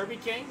 Derby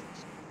King?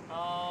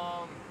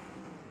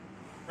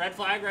 Red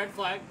flag, red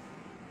flag.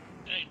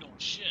 That ain't doing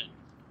shit.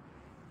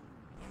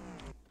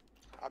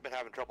 I've been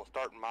having trouble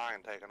starting mine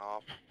taking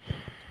off.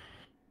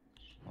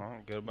 Well,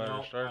 get a better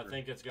No, starter. I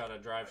think it's got a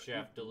drive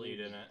shaft delete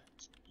in it.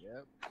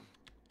 Yep.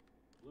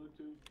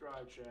 Bluetooth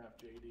drive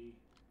shaft, JD.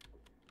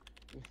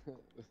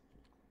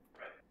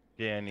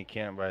 Yeah, and you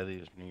can't buy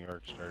these New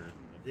York starters.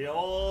 The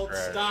old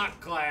Trash. stock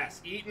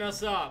class eating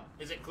us up.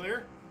 Is it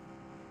clear?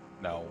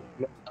 No.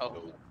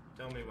 Oh.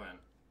 Tell me when.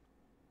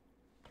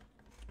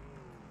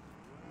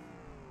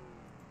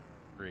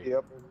 3.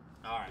 Yep.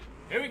 All right,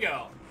 here we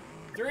go.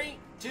 3,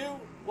 2,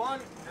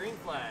 1, green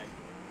flag.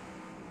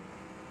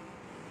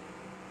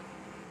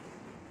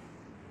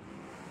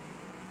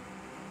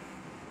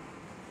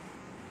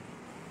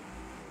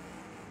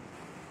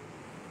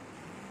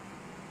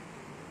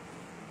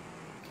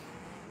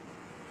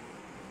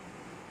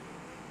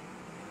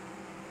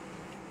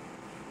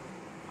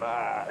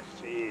 Ah,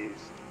 jeez.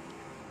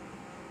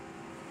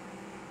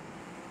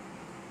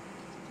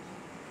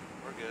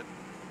 We're good.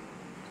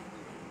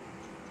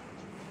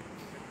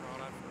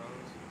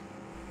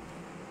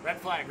 Red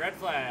flag, red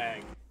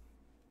flag.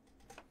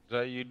 Is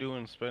that you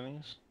doing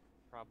spinnies?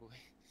 Probably.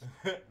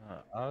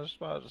 I was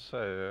about to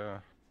say, yeah.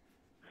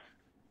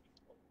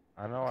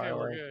 I know Okay, I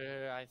we're like.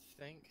 good, I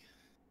think.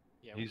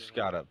 Yeah, we're He's good.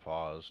 got it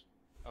paused.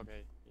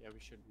 Okay, yeah, we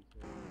should be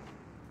good.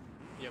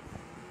 Yep.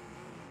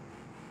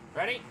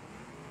 Ready?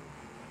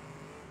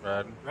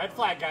 Red. Red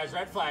flag, guys,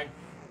 red flag.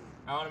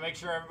 I want to make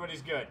sure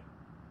everybody's good.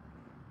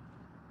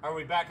 Are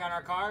we back on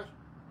our cars?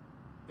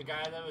 The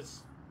guy that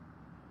was...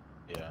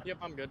 Yeah. Yep,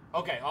 I'm good.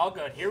 Okay, all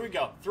good. Here we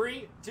go.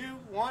 3, 2,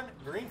 1,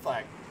 green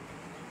flag.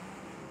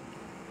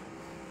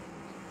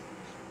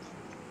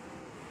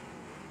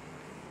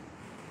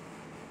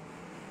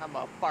 I'm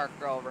a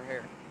Parker over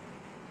here.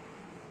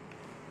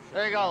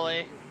 There you go,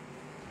 Lee.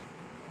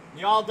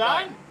 You all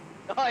done?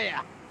 Oh,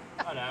 yeah.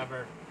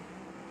 Whatever.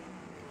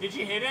 Did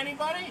you hit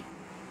anybody?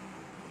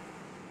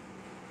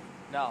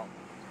 No.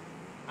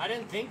 I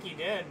didn't think you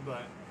did,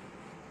 but...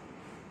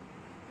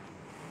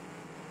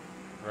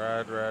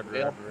 Red, red,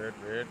 red, Yep. red,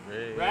 red,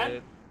 red.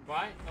 Red?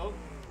 Why? Oh.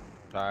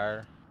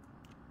 Tire.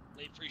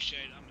 They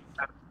appreciate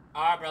it.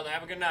 All right, brother.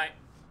 Have a good night.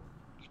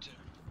 You too.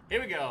 Here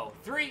we go.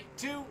 3,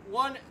 2,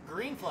 1,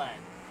 green flag.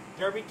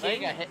 Derby I think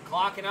King I hit-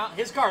 clocking out.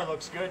 His car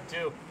looks good,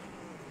 too.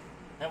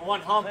 That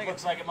one hump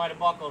looks like it might have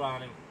buckled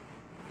on him.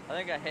 I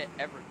think I hit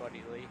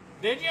everybody, Lee.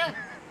 Did you?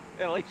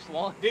 At least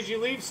one. Did you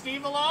leave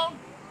Steve alone?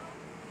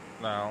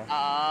 No.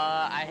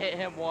 I hit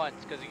him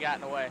once because he got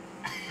in the way.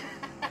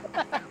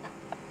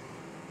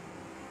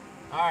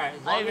 All right,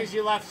 as long as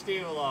you left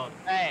Steve alone.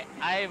 Hey,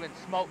 I even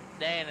smoked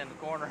Dan in the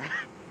corner.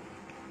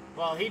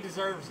 Well, he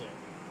deserves it.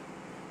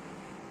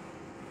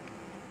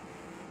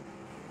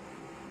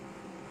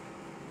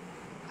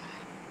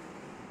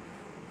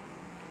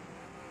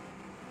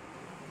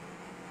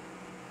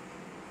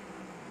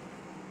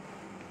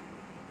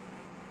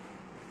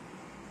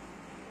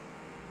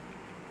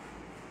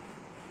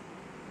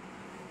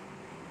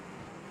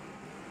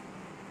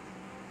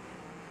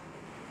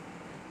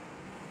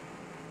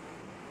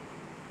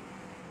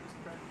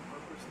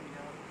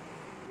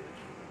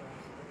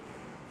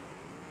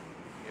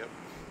 Yep.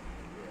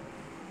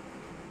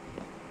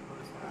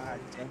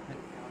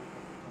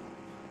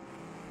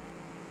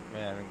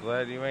 Man, I'm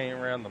glad you ain't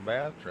around the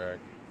bath track.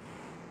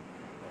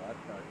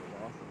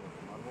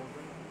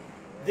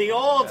 The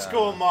old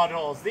school mud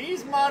holes.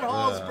 These mud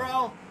holes, Yeah.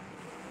 bro.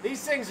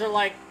 These things are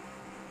like,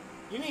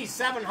 you need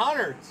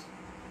 700s.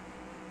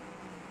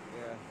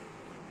 Yeah.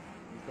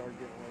 You start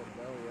getting a little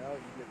belly out,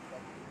 you get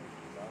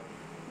stuck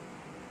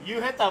in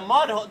You hit the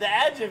mud hole, the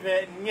edge of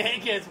it, and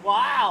it gets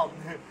wild.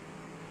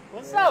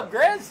 What's up,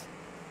 Grizz?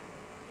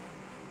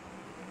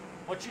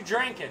 What you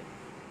drinking?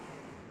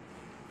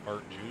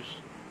 Art juice.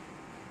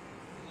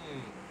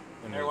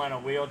 There went a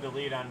wheel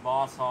delete on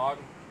Boss Hog.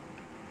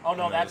 Oh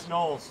no, that's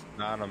Knowles.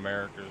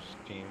 Non-America's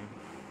team.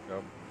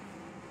 Yep.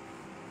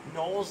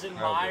 Knowles and Oh,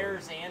 boy.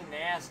 Myers and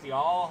Nasty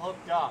all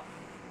hooked up.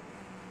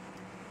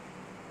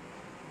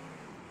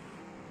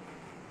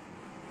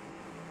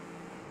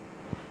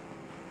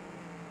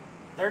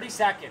 "30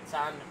 seconds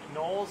on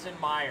Knowles and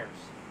Myers."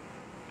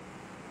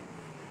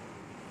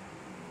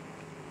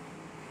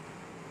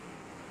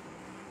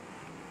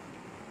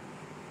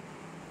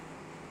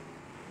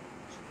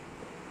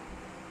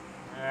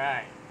 All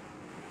right.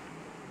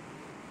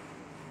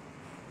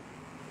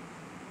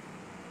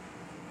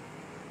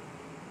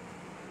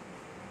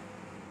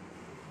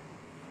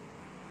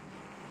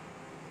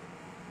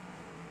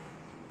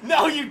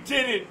 No, you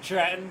didn't,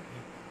 Trenton.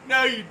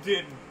 No, you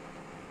didn't.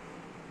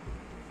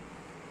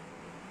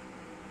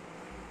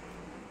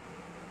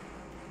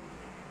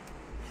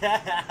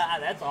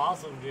 That's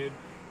awesome, dude.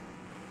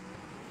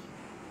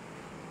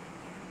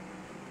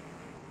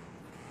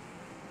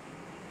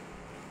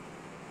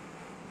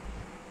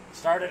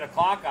 Started a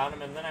clock on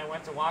him, and then I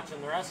went to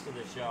watching the rest of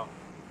the show.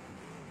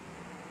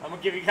 I'm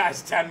gonna give you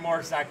guys 10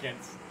 more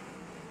seconds.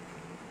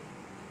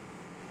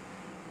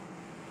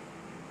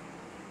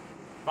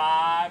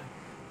 5,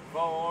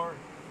 4,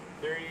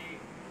 3,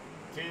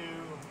 2,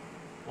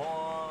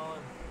 1.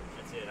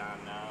 That's it on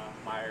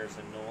Myers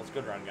and Knowles.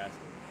 Good run, guys.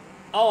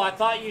 Oh, I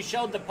thought you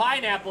showed the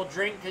pineapple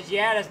drink because you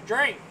had a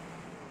drink.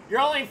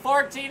 You're only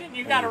 14 and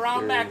you got a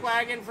round back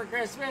wagon for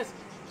Christmas?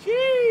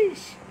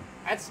 Sheesh.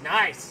 That's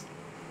nice.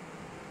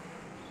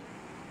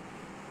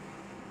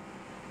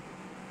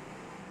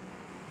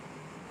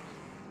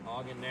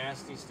 Hog and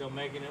Nasty still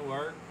making it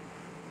work.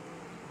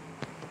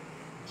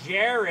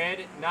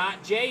 Jared,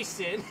 not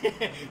Jason,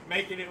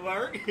 making it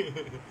work.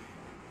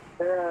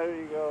 There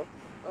you go.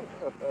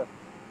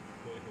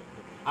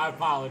 I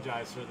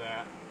apologize for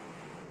that.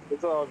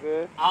 It's all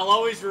good. I'll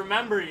always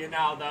remember you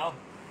now, though.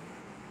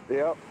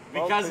 Yep.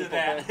 Because of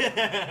that.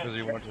 Because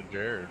he went to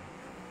Jared.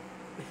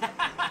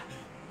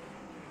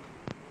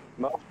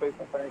 Most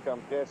people think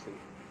I'm Jesse.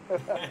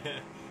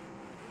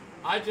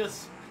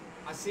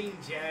 I seen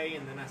Jay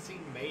and then I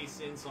seen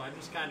Mason, so I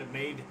just kind of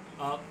made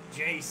up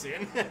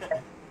Jason.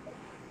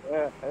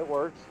 Yeah, it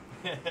works.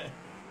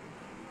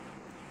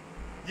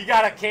 You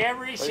got a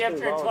Camry Least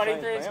shifter it's all the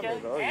same 23 family, scale?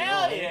 though, you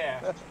Hell know.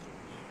 yeah.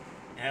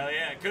 Hell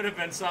yeah. It could have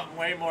been something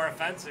way more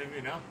offensive,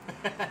 you know?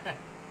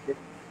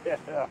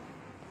 Yeah.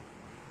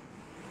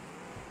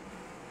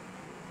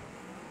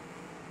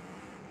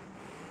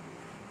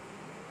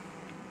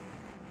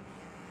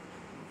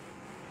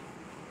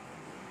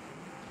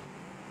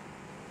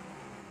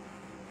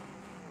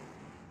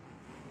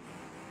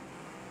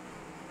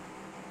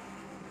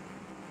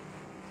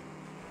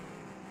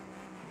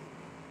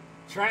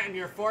 Trenton,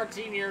 you're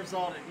 14 years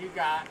old and you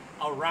got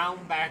a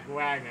round back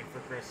wagon for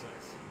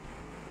Christmas.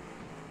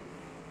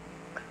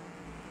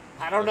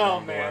 I don't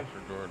know, man.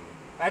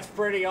 That's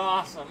pretty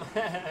awesome.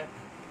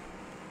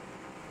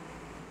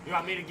 You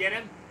want me to get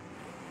him?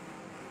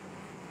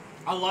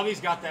 I love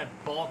he's got that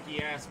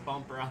bulky ass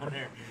bumper on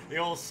there. The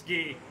old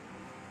ski.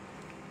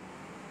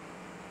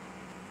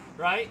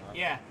 Right?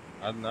 Yeah.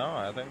 No,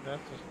 I think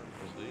that's just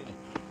a Z.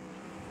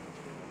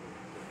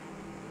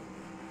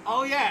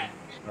 Oh yeah.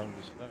 I'm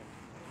just saying.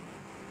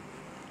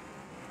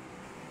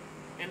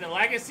 In the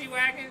Legacy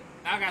wagon,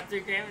 I got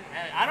 3 cameras.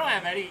 I don't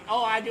have any.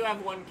 Oh, I do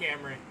have 1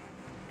 Camry.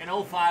 An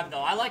 05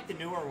 though. I like the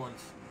newer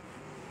ones.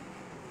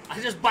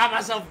 I just buy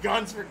myself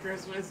guns for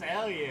Christmas.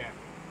 Hell yeah.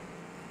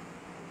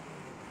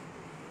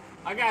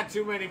 I got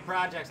too many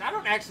projects. I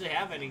don't actually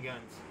have any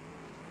guns.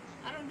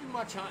 I don't do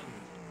much hunting.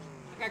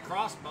 I got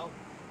crossbow.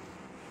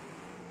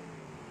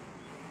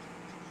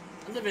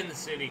 I live in the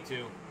city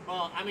too.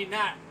 Well, I mean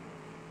not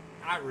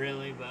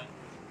really, but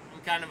I'm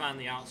kind of on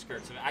the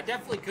outskirts of it. I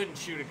definitely couldn't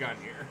shoot a gun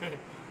here.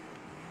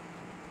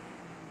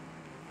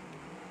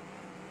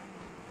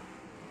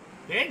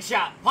 Big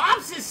shot.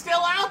 Pops is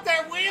still out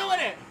there wheeling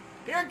it.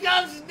 Here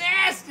comes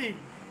Nasty.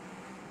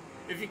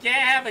 If you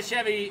can't have a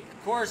Chevy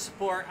core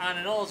support on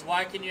an Olds,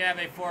 why can you have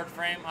a Ford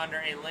frame under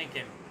a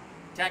Lincoln?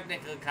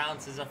 Technically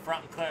counts as a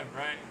front clip,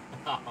 right?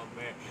 Oh,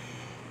 man.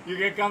 You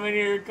can come in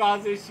here and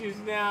cause issues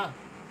now.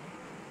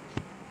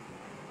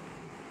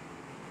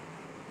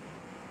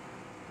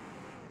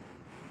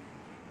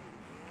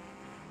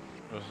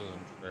 This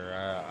isn't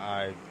fair.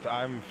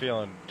 I'm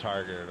feeling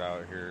targeted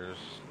out here.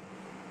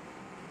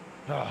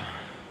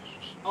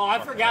 Oh, I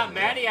forgot.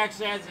 Maddie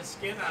actually has a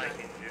skin on it.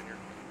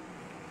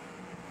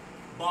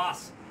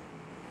 Boss.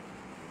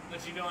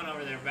 What you doing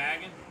over there,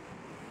 bagging?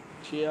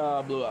 She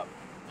blew up.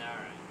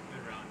 Alright,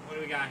 good run. What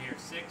do we got here?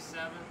 6,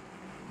 7?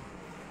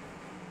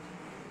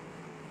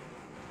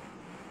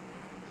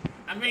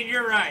 I mean,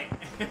 you're right.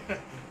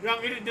 You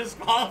want me to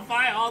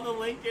disqualify all the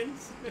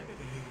Lincolns?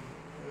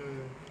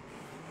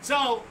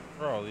 So...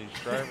 Bro, these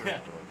drivers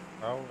are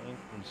how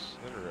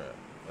inconsiderate.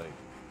 Like...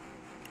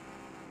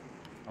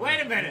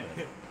 Wait a minute.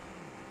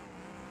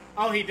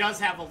 Oh, he does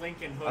have a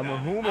Lincoln hood I'm a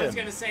on. human. I was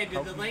going to say, did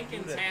How the can you do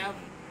Lincolns that? have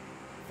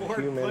Ford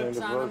Human in clips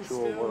the on them virtual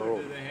still? Or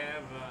world. do they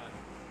have,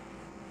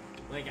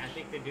 like, I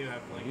think they do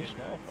have Lincoln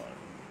heads.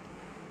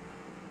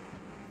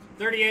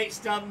 38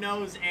 stub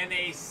nose and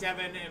a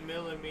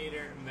 7mm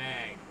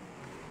mag.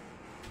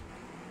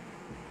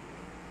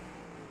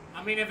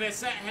 I mean, if it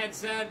had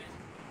said,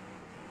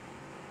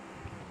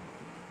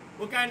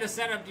 what kind of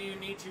setup do you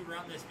need to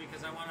run this?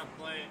 Because I want to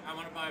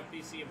buy a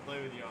PC and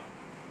play with you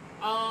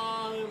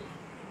all.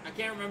 I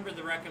can't remember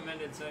the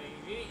recommended setting.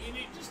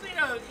 You just need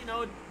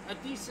a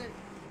decent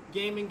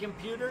gaming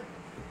computer.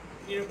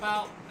 You know,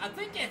 about, I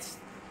think it's,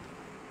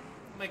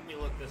 make me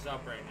look this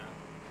up right now.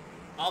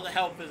 All the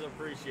help is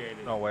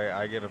appreciated. No way,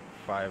 I get a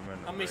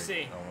 5-minute Let me break.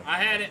 see. Almost. I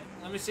had it.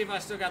 Let me see if I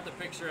still got the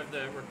picture of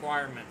the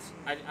requirements.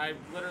 I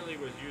literally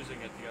was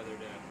using it the other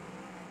day.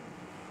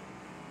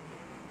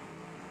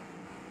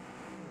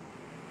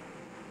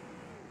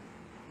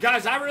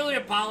 Guys, I really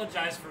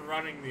apologize for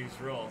running these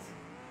rules.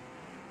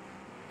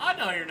 Oh,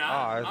 no, you're not.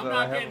 I I'm said not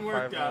I have getting a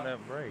worked up.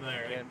 5-minute break.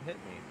 Larry. You can't hit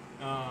me.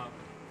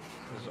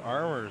 This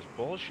armor is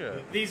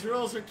bullshit. These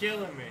rules are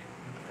killing me.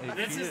 Hey,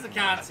 This is cheated the me.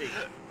 Consi.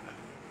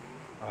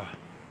 How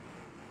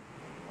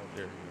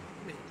dare you?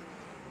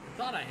 I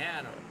thought I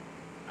had them.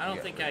 I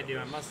don't think I do.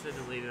 I must have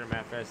deleted them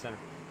after I sent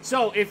them.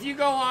 So, if you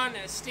go on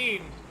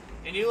Steam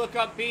and you look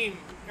up Beam,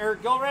 or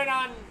go right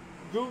on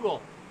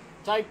Google,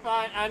 type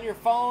on your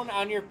phone,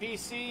 on your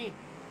PC,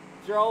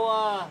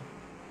 throw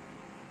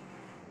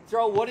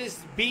what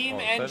is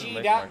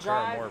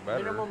beamng.drive,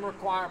 minimum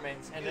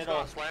requirements, and You just it'll...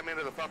 gonna slam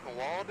into the fucking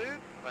wall, dude?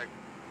 Like,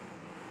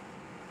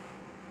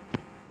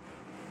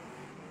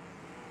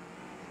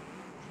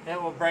 It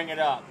will bring it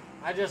up.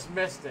 I just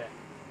missed it.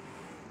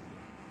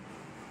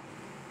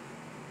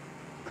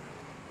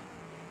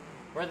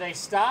 Were they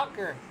stuck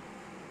or?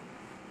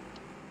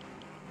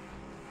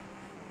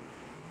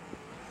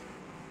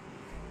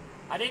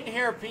 I didn't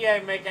hear a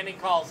PA make any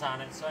calls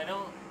on it, so I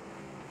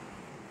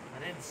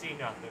didn't see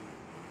nothing.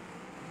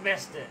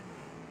 Missed it.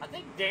 I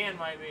think Dan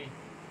might be.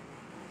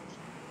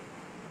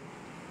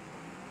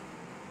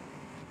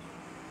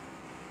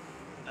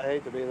 I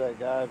hate to be that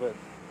guy, but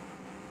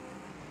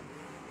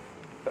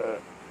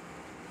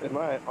am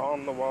I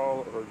on the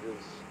wall or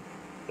just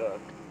stuck?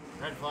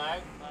 Red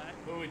flag?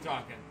 Who are we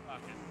talking?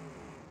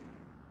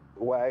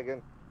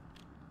 Wagon.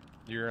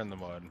 You're in the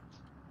mud.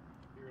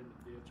 You're in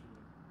the ditch.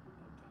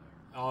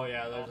 Oh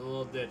yeah, there's a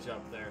little ditch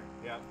up there.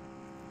 Yep.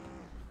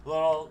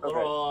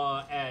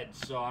 Little edge,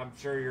 so I'm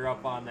sure you're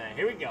up on that.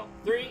 Here we go.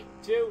 3,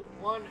 2,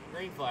 1,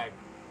 green flag.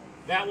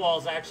 That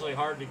wall's actually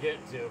hard to get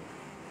to.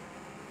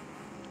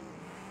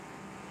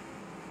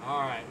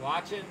 Alright,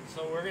 watch it.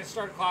 So we're going to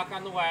start a clock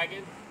on the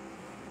wagon.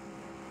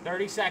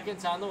 30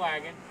 seconds on the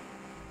wagon.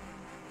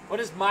 What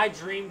is my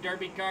dream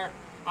derby car?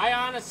 I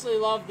honestly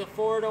love the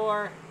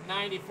 4-door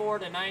 94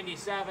 to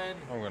 97.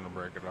 I'm gonna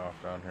break it off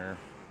down here.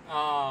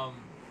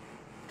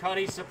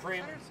 Cuddy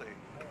Supreme.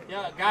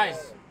 Yeah,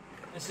 guys,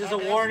 this is a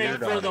warning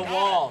for the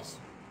walls.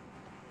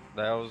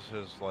 That was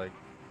his like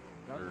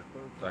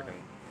second,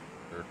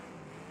 third.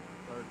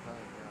 Third time,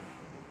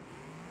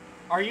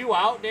 Are you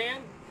out,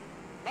 Dan?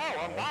 no,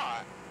 I'm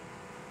not.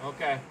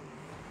 Okay.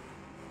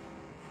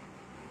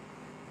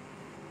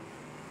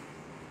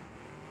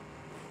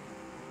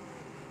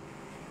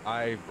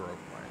 I broke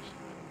my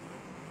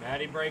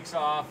Maddie breaks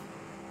off.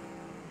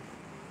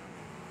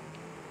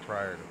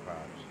 prior to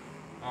pops.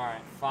 All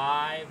right,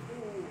 5,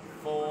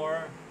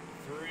 4,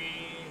 3,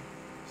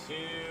 2,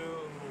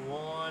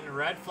 1.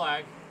 Red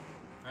flag.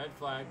 Red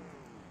flag.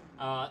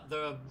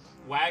 The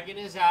wagon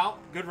is out.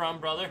 Good run,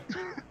 brother.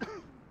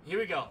 Here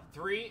we go.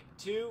 3,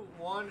 2,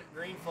 1.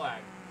 Green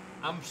flag.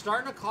 I'm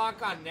starting a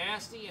clock on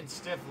Nasty and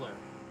Stifler.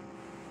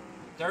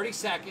 30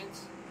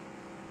 seconds.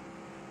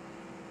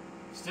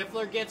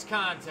 Stifler gets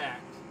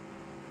contact.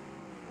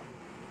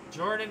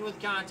 Jordan with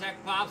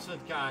contact. Pops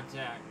with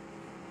contact.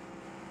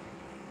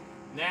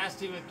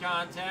 Nasty with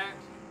contact.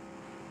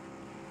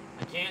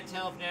 can't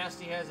tell if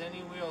Nasty has any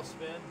wheel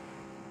spin.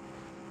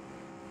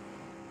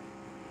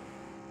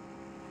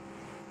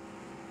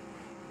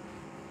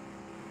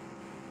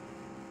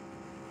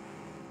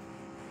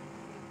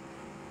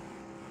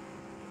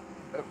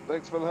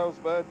 Thanks for the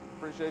host, bud.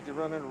 Appreciate you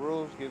running the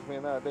rules. Gives me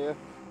an idea.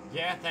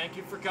 Yeah, thank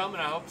you for coming.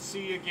 I hope to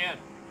see you again.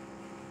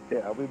 Yeah,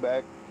 I'll be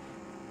back.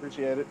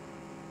 Appreciate it.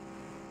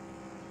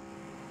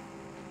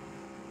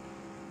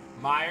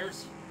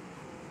 Myers,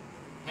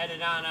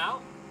 headed on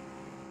out.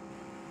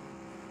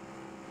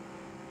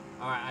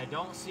 All right, I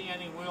don't see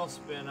any wheel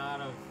spin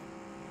out of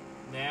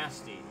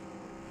Nasty.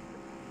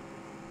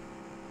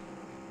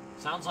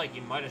 Sounds like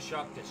he might have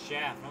shucked his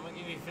shaft. I'm gonna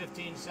give you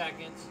 15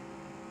 seconds.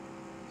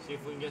 See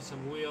if we can get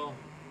some wheel.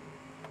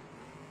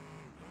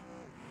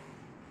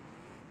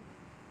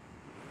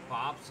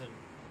 Pops and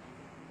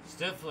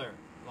Stifler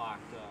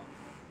locked up.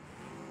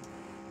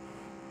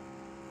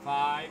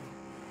 5,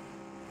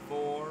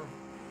 4,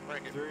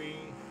 3.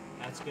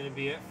 That's going to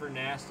be it for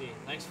Nasty.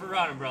 Thanks for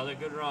running, brother.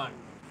 Good run.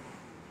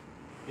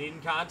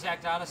 Needing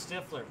contact out of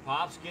Stifler.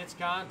 Pops gets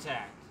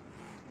contact.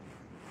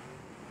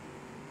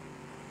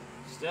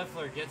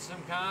 Stifler gets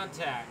some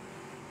contact.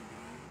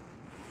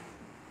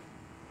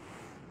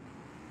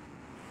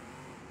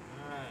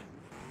 Alright.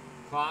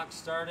 Clock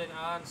started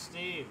on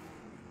Steve.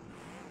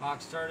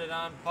 Clock started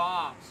on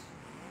Pops.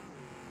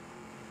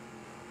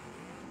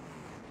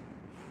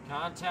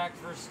 Contact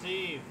for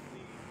Steve.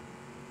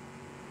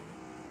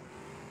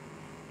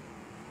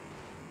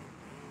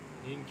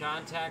 Needing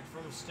contact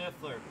from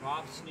Stifler.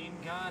 Pops needing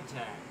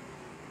contact.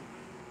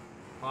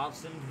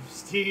 Pops and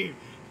Steve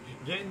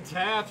getting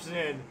taps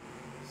in.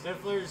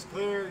 Stifler's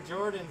clear.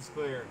 Jordan's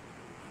clear.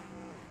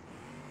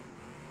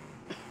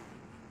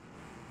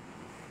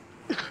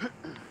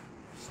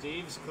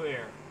 Steve's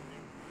clear.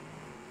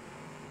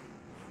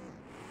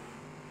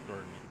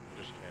 Jordan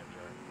just can't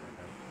drive for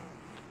him.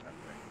 I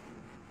think.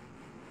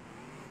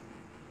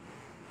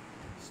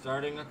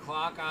 Starting a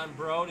clock on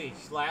Brody.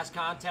 Last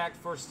contact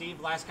for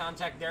Steve. Last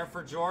contact there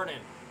for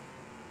Jordan.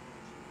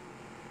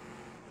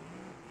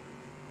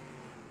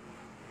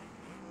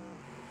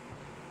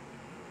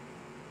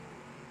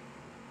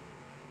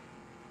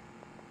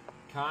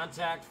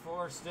 Contact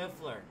for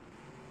Stifler.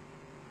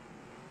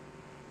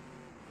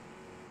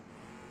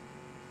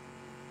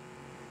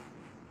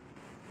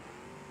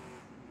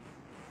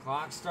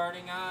 Clock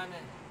starting on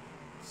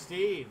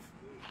Steve.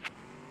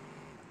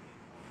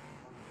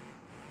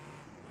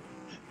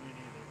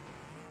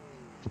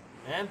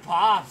 And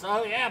Pops.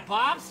 Oh, yeah,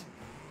 Pops.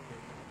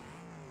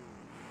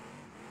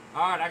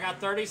 All right, I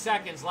got 30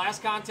 seconds.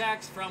 Last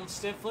contacts from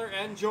Stifler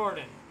and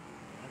Jordan.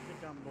 I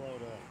think I'm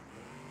blowed up.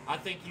 I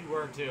think you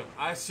were, too.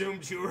 I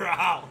assumed you were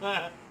out.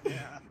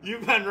 Yeah.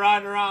 You've been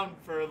riding around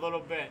for a little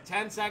bit.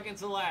 10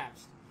 seconds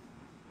elapsed.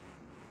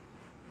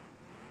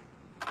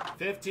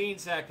 15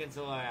 seconds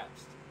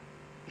elapsed.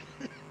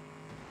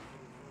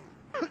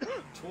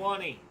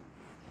 20.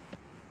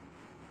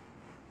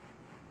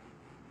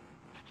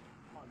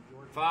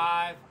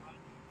 5,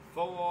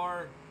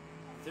 4,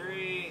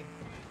 3,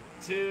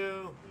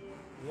 2,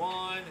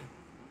 1.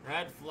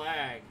 Red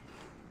flag.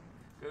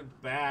 Good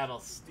battle.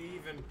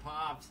 Steve and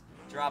Pops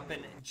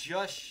dropping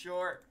just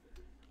short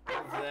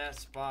of that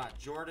spot.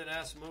 Jordan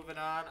S. moving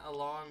on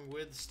along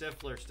with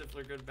Stifler.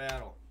 Stifler, good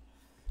battle.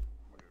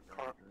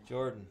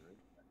 Jordan.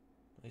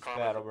 Nice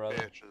battle, brother.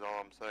 Bitch is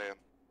all I'm saying.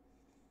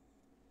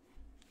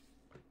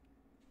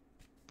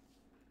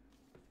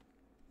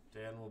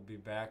 Dan will be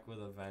back with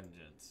a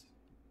vengeance.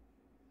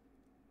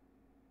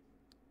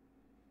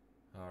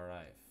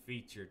 Alright,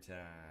 feature time.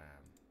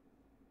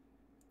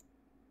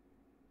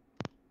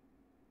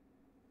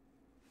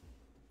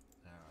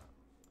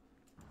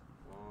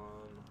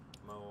 One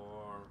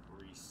more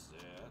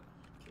reset.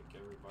 Kick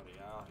everybody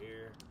out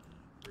here.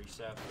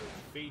 Reset for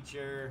the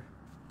feature.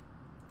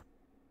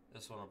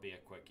 This one will be a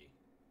quickie.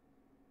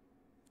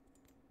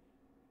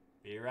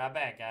 Be right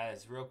back,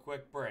 guys. Real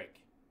quick break.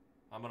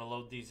 I'm going to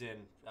load these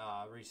in,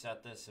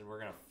 reset this, and we're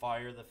going to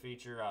fire the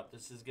feature up.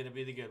 This is going to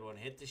be the good one.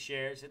 Hit the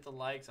shares, hit the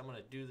likes. I'm going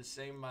to do the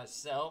same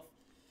myself.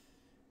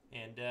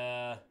 And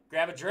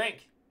grab a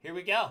drink. Here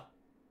we go.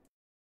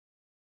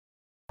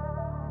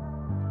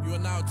 You are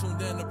now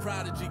tuned in to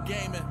Prodigy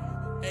Gaming,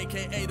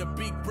 a.k.a. the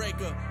Beat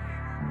Breaker.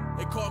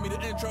 They call me the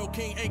Intro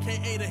King,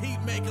 a.k.a. the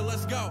Heat Maker.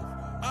 Let's go.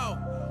 Oh.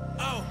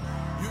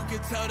 You can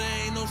tell there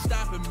ain't no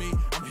stopping me.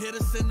 I'm here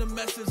to send a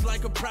message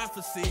like a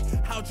prophecy.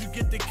 How'd you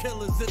get the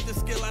killers if the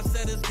skill I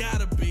said it's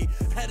gotta be?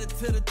 Headed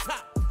to the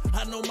top.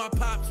 I know my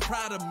pop's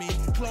proud of me.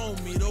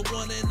 Clone me, the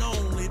one and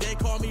only. They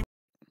call me.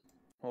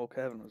 Well,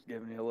 Kevin was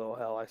giving you a little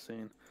hell, I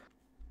seen.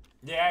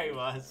 Yeah, he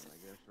was. I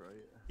guess,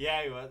 right?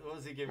 Yeah, he was. What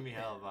was he giving me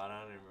hell about?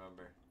 I don't even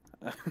remember.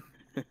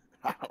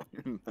 I don't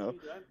even know.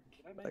 Can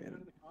I make it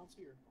into the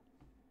concert?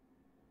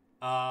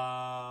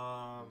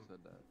 Who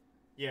said that?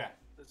 Yeah.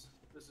 This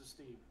is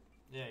Steve.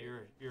 Yeah,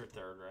 you're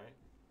third, right?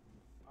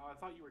 I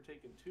thought you were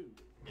taking 2.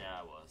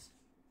 Yeah, I was.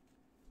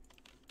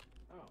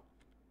 Oh.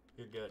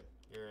 You're good.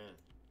 You're in.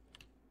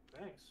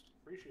 Thanks.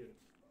 Appreciate it.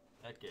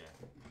 Heck yeah.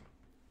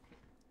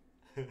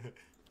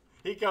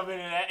 He coming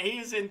in at,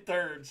 he's in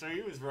third, so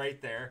he was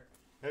right there.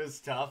 It was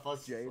tough.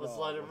 Let's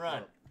let him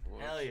run.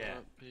 Hell yeah.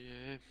 Up, PA?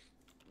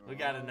 We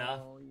got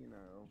enough. You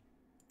know.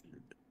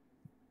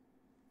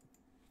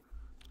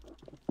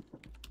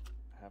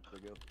 Have to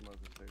go smoke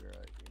a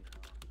cigarette,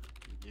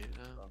 you know.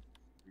 Yeah.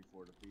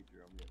 Before the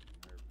feature, I'm getting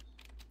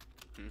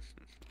nervous.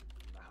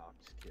 Nah, I'm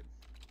just kidding.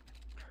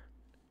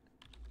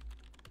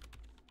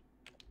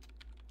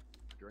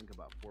 Drink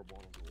about 4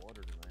 bottles of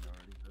water tonight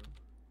already, though.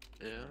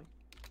 Yeah.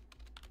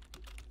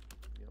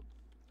 Yep.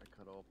 I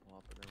cut all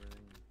pop and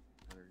everything,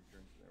 energy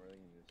drinks and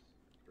everything, and just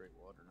straight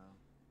water now.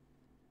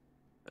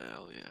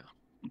 Hell yeah.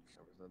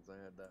 Ever since I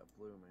had that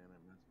flu, man,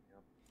 it messed me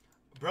up.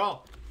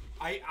 Bro,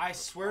 I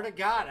swear to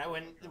God,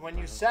 when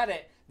you said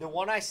it, the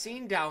one I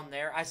seen down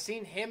there, I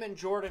seen him and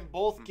Jordan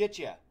both get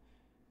you.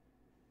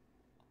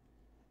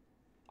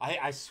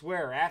 I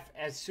swear,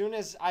 as soon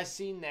as I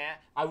seen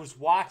that, I was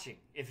watching.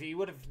 If he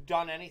would have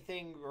done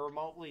anything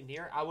remotely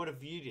near, I would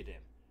have muted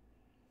him.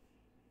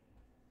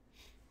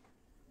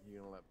 You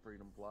gonna let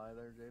freedom fly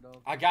there, J-Dog?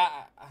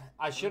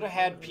 I should have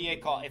had PA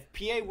call. If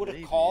PA would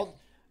have called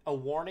a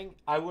warning,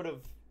 I would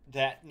have,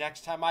 that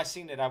next time I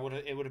seen it,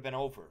 it would have been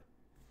over.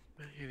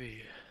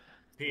 Maybe.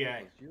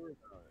 PA.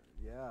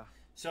 Yeah.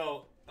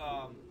 So,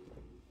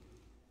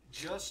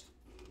 just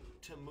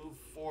to move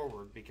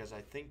forward, because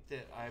I think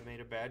that I made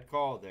a bad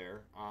call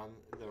there on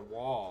the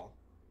wall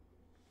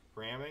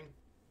ramming.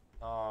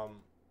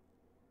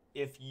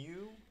 If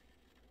you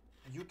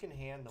can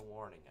hand the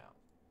warning out.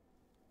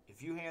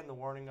 If you hand the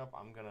warning up,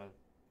 I'm gonna,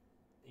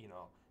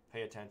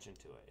 pay attention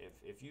to it.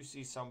 If you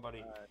see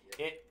somebody,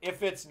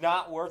 if it's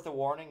not worth a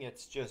warning,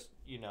 it's just,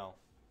 Well,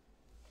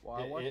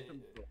 I watched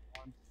him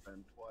once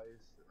and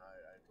twice, and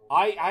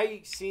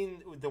I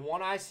seen the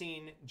one I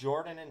seen.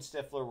 Jordan and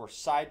Stifler were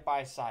side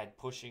by side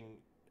pushing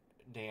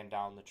Dan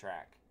down the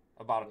track,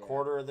 about a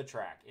quarter of the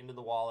track into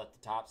the wall at the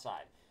top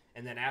side.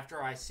 And then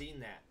after I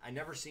seen that, I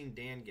never seen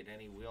Dan get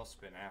any wheel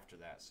spin after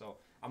that. So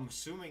I'm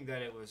assuming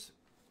that it was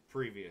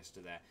previous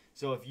to that.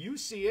 So if you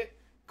see it,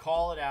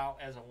 call it out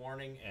as a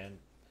warning, and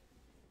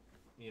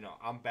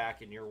I'm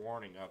backing your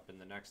warning up in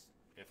the next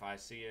if I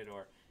see it,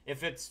 or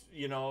if it's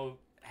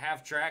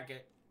half track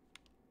it,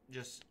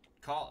 just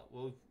call it.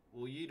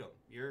 We'll eat them.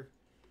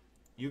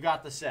 You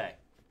got the say.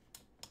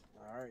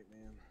 All right,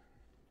 man.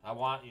 I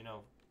want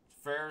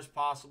fair as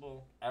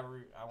possible. I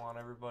want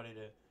everybody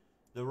to.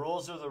 The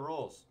rules are the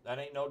rules. That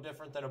ain't no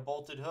different than a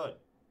bolted hood.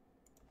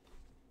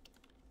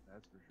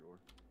 That's for sure.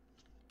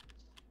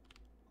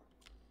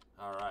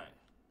 All right.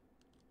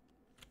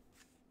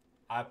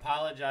 I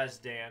apologize,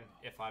 Dan,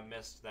 if I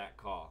missed that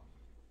call.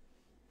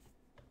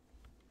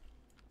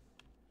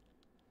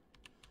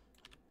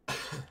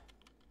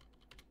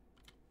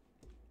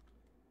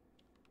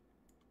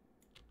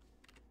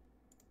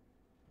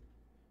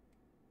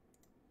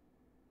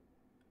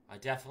 I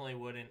definitely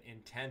wouldn't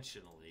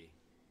intentionally.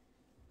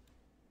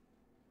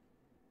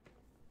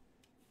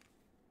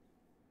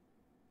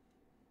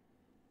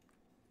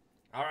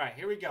 All right,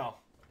 here we go.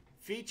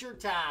 Feature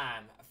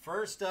time.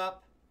 First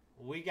up,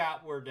 we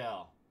got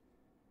Wardell.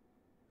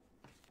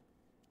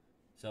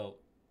 So,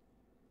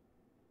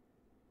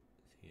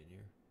 is he in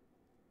here?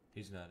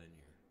 He's not in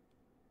here.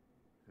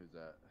 Who's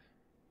that?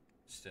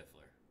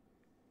 Stifler.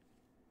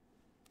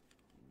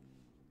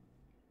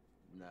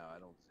 No, I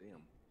don't see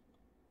him.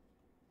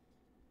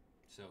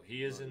 So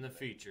he is in the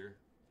feature.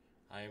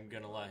 I am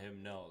going to let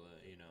him know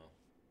that,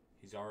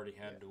 he's already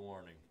had the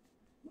warning.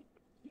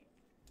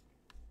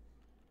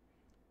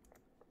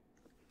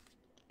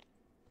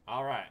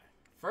 All right.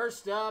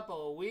 First up,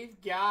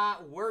 we've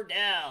got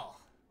Wardell.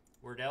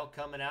 Wardell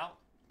coming out.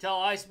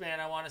 Tell Iceman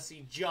I want to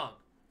see junk.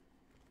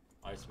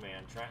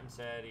 Iceman, Trenton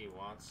said he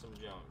wants some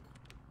junk.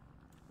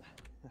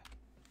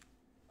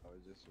 I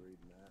was just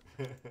reading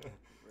that.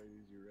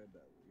 Phrase you read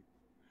that week.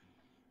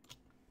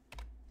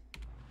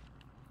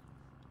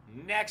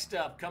 Next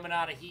up, coming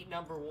out of heat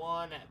number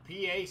 1,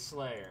 PA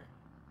Slayer.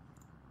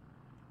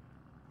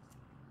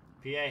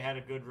 PA had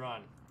a good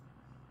run.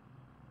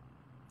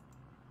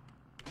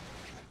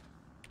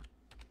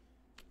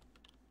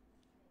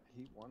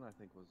 Heat 1, I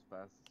think, was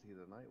fastest heat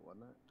of the night,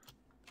 wasn't it?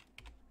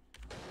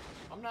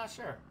 I'm not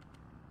sure.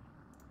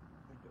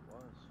 I think it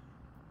was.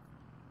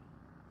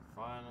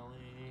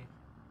 Finally,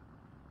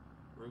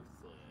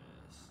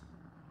 Ruthless.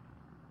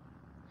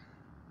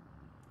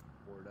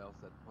 Wardell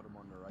said put him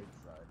on the right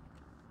side.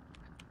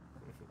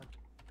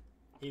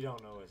 He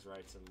don't know his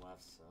rights and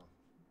lefts, so.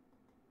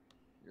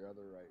 Your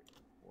other right,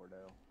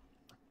 Wardell.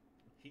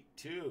 Heat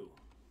 2,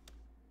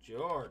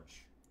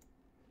 George.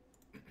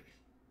 I'm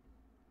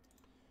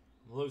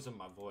losing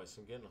my voice.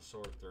 I'm getting a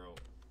sore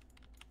throat.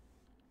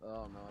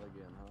 Oh, not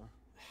again, huh?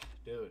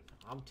 Dude,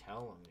 I'm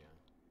telling you.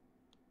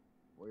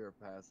 We were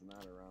passing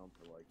that around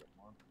for like a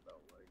month, it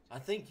felt like. I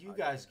think you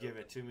guys give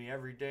it to me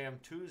every damn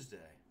Tuesday.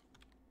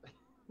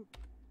 Drink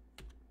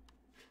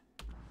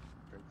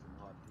some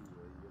hot tea,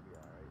 you'll be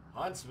alright.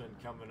 Huntsman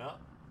coming up.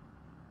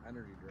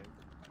 Energy drink.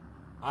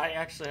 I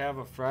actually have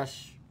a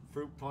fresh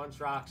fruit punch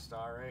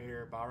Rockstar right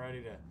here, about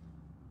ready to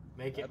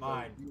make it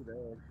mine. OG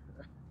there.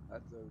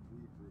 That's OG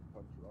fruit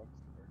punch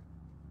Rockstar.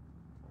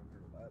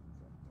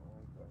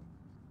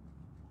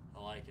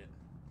 like it.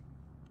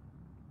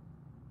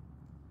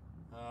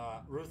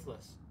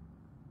 Ruthless.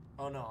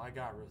 Oh no, I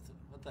got Ruthless.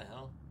 What the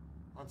hell?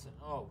 Huntsman.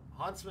 Oh,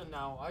 Huntsman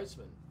now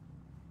Iceman.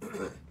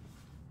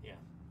 Yeah,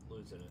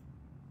 losing it.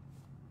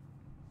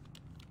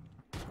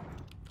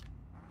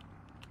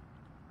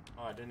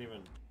 Oh, I didn't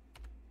even...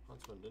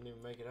 Huntsman didn't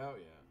even make it out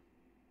yet.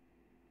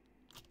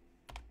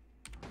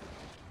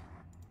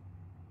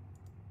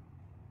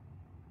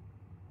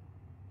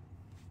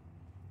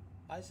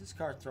 Why is this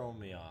car throwing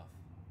me off?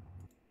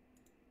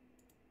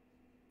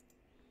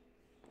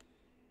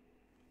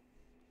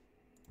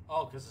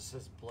 Oh, because it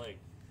says Blake.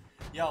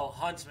 Yo,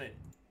 Huntsman.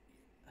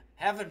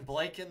 Having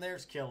Blake in there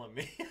is killing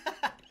me.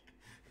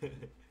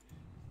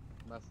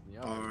 Messing you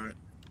up. Alright.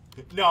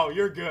 No,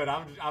 you're good.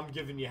 I'm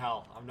giving you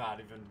hell. I'm not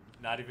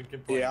even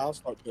complaining. Yeah, I'll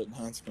start putting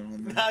Huntsman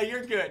on there. No,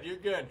 you're good. You're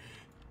good.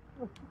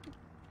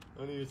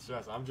 Don't even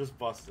stress. I'm just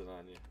busting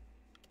on you.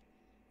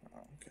 Oh,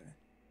 okay.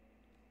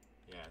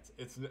 Yeah,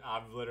 it's.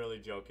 I'm literally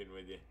joking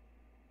with you.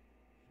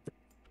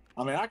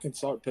 I mean, I can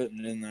start putting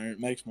it in there. It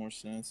makes more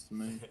sense to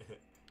me.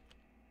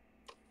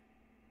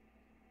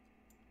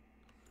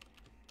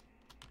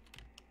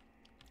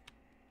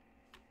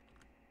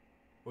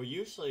 Well,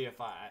 usually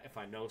if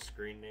I know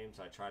screen names,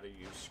 I try to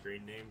use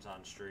screen names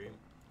on stream.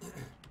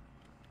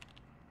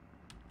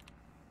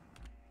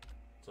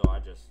 So I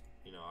just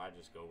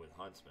go with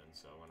Huntsman.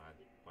 So when I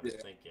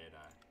think it,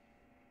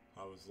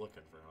 I was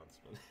looking for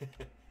Huntsman.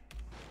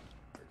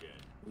 We're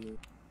good. Yeah.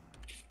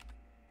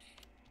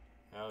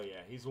 Hell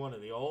yeah, he's one of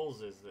the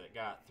Olses that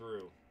got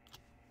through.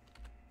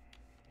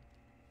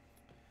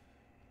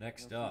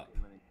 Next up.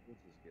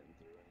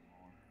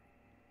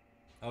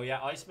 Oh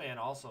yeah, Iceman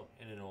also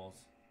in an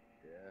Ols.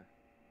 Yeah.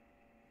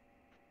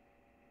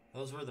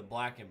 Those were the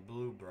Black and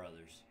Blue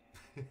brothers.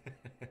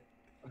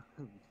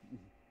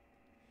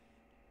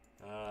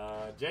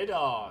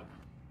 J-Dog.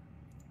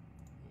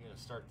 You're going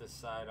to start this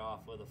side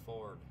off with a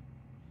Ford.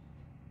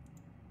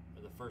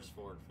 Or the first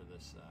Ford for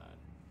this side.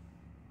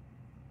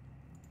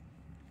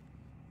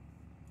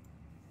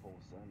 Full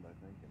send, I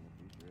think, in the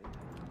future.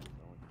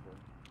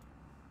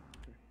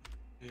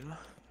 Yeah.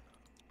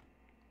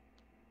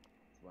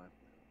 That's my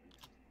plan, at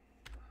least.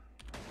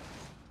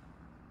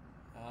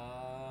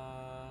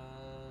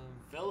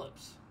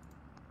 Phillips.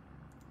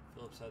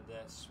 Phillips had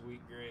that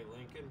sweet gray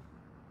Lincoln.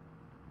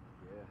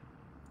 Yeah.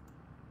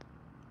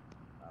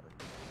 Out of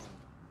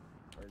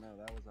or no,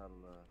 that was out of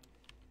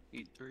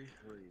Heat 3.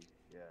 3.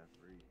 Yeah,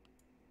 3.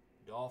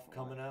 Dolph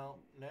coming out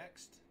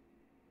next.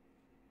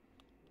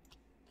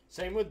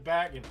 Same with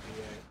Baggin,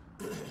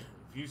 PA.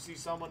 If you see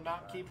someone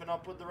not keeping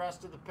up with the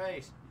rest of the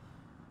pace,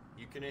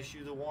 you can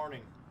issue the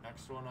warning.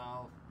 Next one,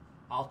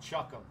 I'll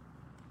chuck them.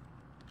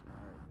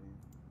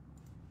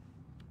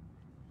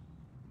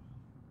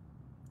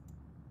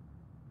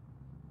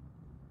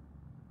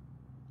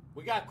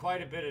 We got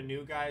quite a bit of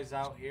new guys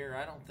out here.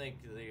 I don't think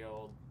the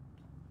old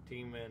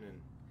teammen, and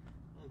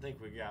I don't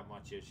think we got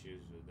much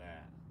issues with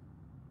that.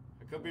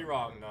 I could be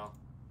wrong though.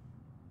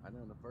 I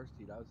know in the first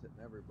heat I was hitting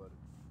everybody.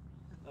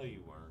 No,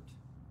 you weren't.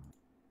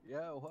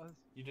 Yeah, it was.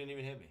 You didn't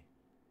even hit me.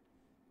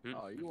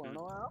 Oh, you weren't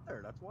out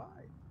there. That's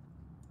why.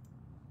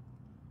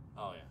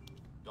 Oh yeah,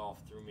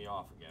 Dolph threw me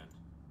off again.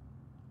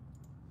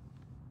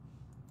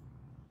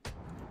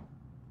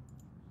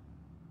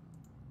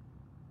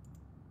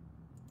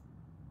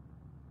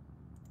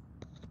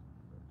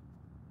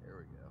 There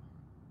we go.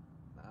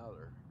 Now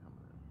they're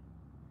coming in.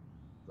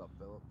 What's up,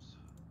 Phillips?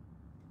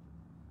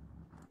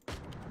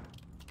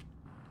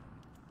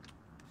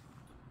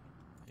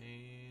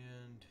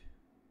 And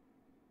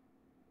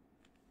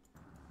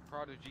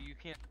Prodigy, you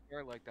can't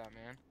swear like that,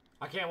 man.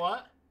 I can't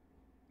what?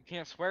 You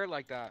can't swear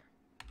like that.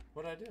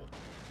 What'd I do?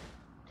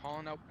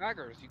 Calling out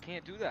baggers. You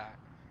can't do that.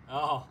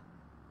 Oh.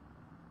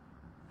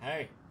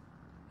 Hey,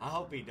 I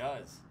hope he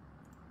does.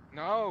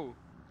 No.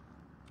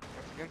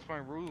 That's against my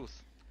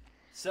rules.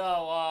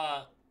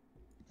 So,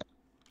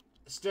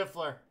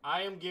 Stifler,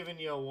 I am giving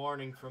you a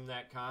warning from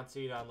that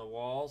conceit on the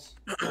walls.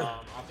 I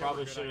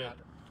probably should have.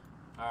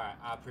 Alright,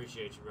 I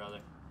appreciate you,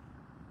 brother.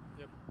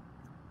 Yep.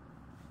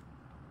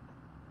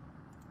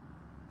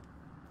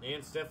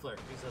 Ian Stifler,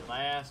 he's the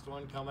last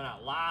one coming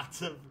out.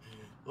 Lots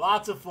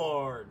of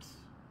Fords.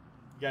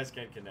 You guys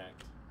can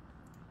connect.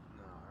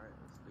 No, alright,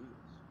 let's do this.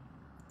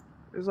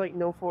 There's like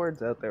no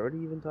Fords out there. What are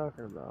you even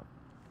talking about?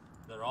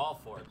 They're all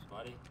Fords,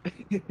 buddy.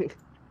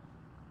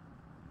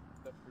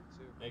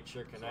 Make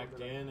sure connect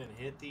in and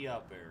hit the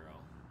up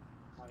arrow.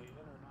 Are you in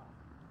or not?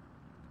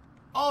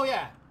 Oh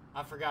yeah,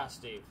 I forgot,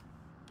 Steve.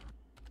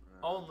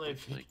 Only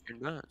Looks like you're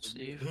not,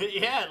 Steve.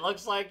 Yeah, it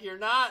looks like you're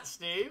not,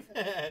 Steve.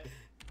 Did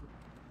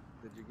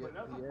you get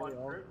That's a PA fun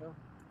also? group.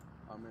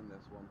 I'm in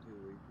this one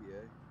too,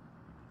 EPA.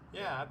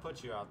 Yeah, I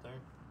put you out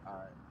there.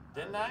 Alright.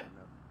 Didn't I?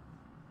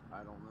 I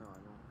don't know.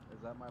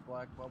 Is that my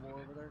black bubble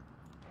over there?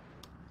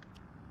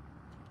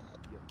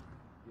 Yep.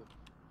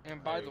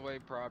 And by the way,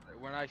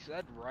 when I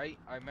said right,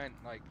 I meant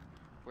like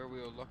where we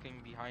were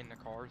looking behind the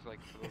cars, like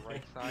to the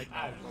right side,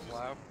 not the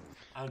left.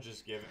 I'm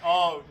just giving.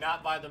 Oh,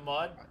 not by the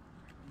mud?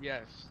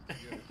 Yes,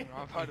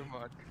 not by the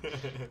mud.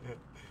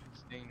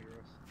 It's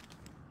dangerous.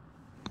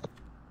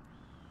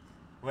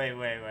 Wait.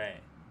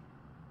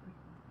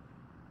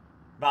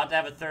 About to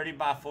have a 30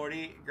 by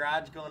 40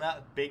 garage going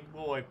up. Big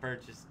boy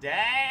purchase.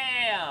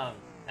 Damn!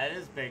 That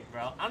is big,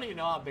 bro. I don't even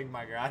know how big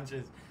my garage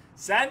is.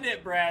 Send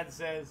it, Brad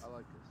says. I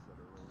like this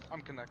literally.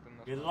 I'm connecting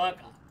this. Good luck,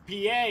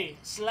 PA,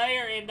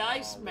 Slayer, and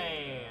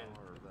Iceman.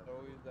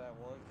 Always that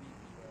one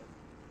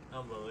piece.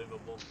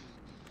 Unbelievable.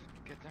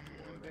 Get them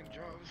big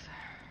droves.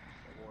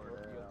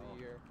 Rookie of the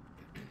year.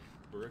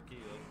 Rookie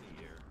of the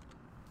year.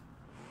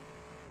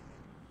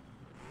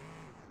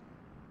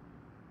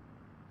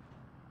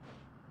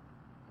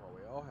 Well,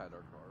 we all had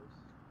our cars.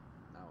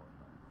 Now we're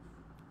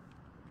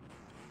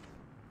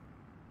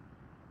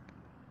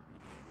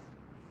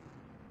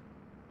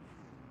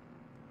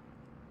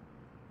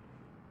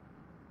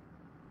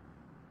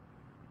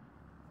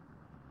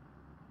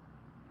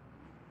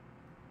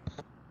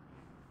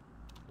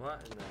What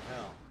in the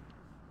hell?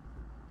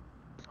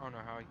 I don't know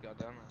how he got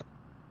down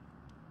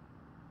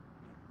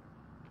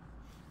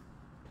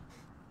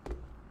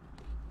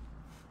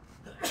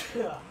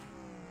there.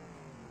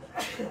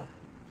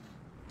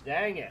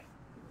 Dang it.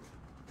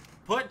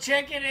 Put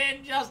chicken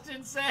in,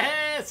 Justin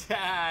says.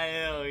 Ah,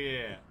 hell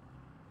yeah.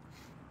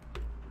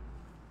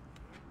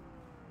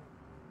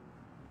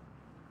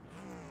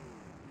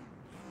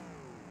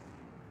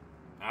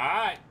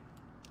 Alright.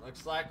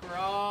 Looks like we're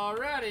all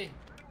ready.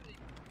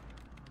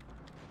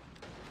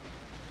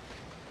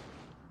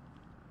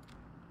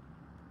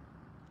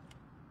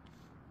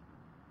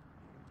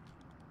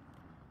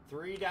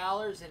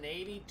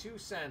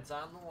 $3.82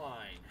 on the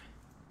line.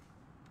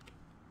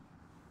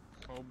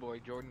 Oh boy,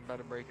 Jordan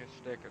better break his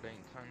stick. It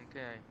ain't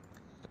 10K.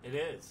 It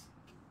is.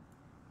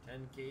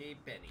 10K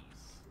pennies.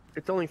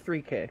 It's only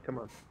 3K. Come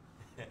on.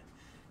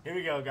 Here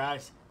we go,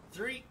 guys.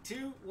 3,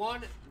 2,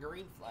 1,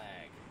 green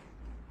flag.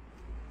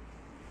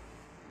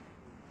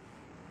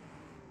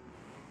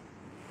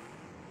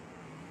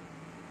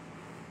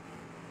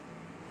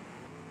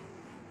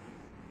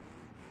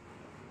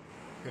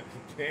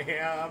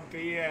 Damn,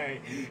 PA.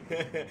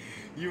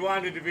 You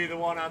wanted to be the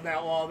one on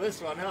that wall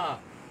this one, huh?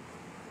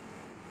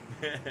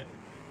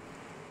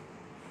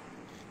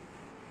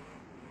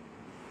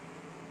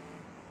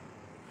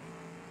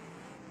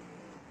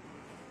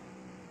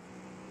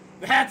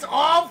 That's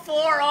all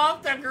 4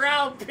 off the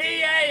ground.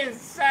 PA is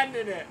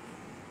sending it.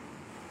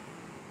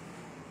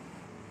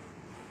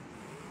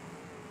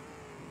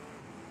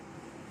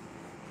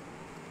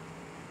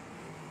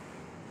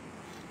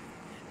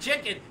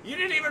 Chicken, you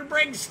didn't even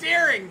bring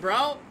steering,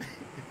 bro.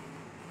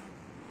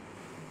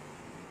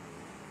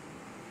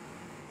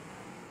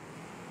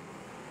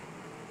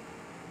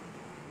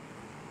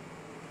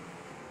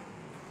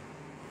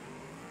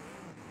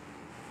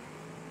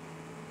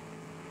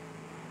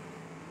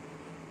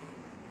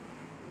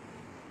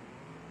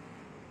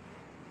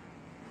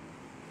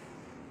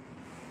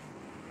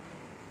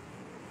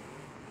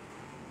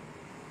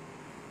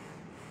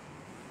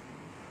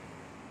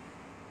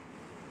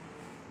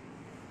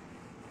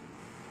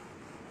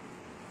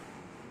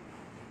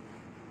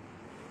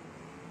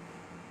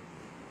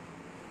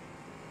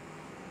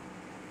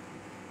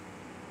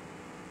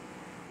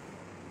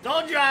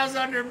 Told you I was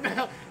under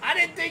bill. I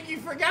didn't think you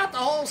forgot the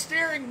whole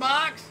steering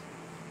box.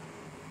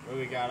 What do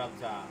we got up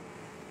top?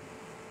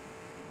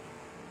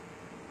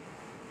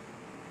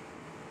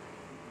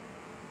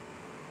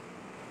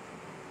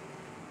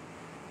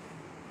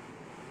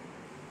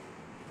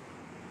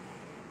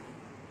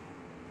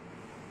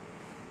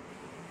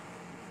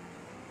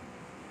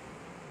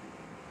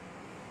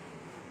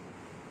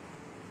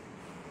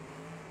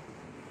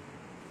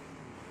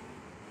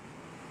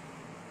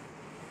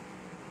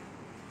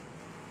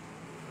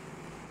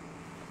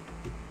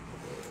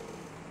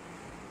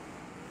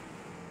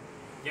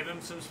 Give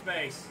him some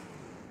space.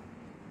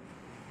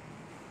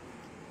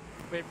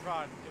 Wait,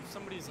 Prod, if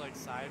somebody's like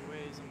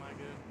sideways, am I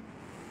good?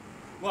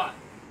 What?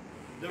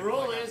 The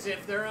rule is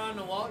if they're on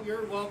the wall,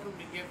 you're welcome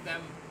to give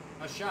them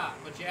a shot,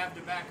 but you have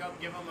to back up,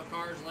 give them a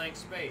car's length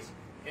space.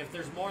 If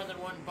there's more than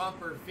one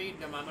bumper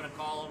feeding them, I'm gonna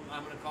call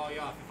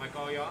you off. If I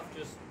call you off,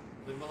 just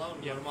leave them alone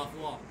and get them off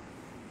the wall.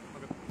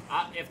 Okay.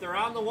 If they're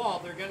on the wall,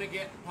 they're gonna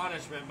get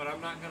punishment, but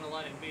I'm not gonna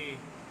let it be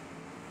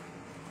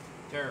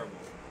terrible.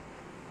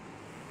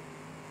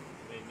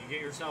 If you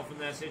get yourself in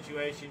that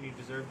situation, you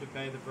deserve to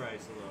pay the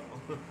price a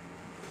little.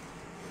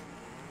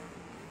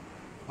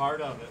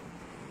 Part of it.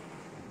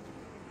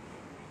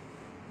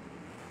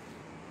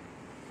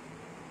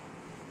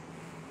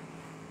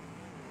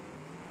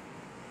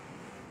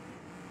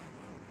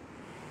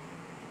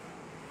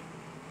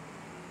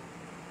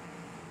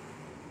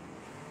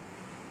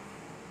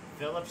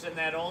 Phillips in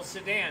that old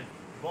sedan.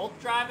 Both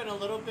driving a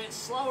little bit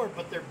slower,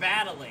 but they're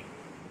battling.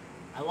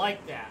 I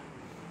like that.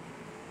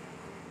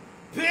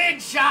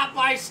 Big shot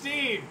by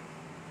Steve.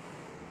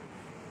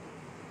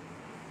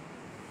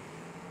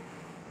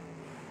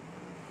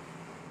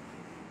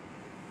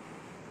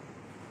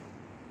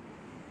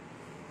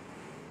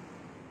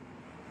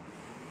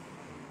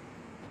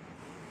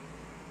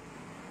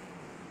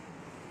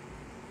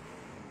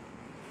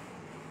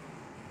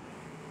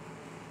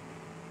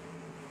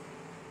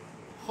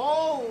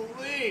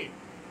 Holy!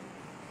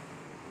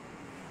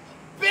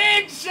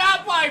 big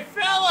shot by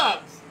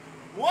Phillips.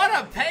 What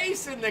a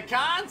pace in the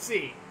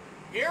consi.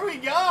 Here we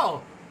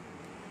go.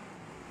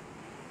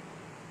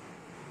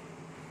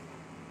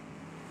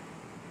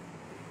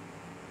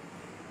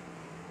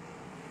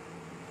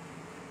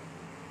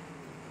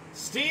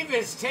 Steve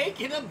is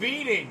taking a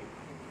beating.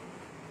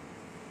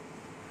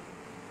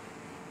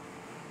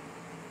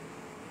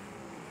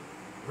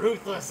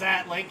 Ruthless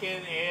at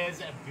Lincoln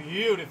is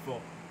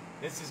beautiful.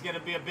 This is going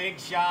to be a big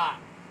shot.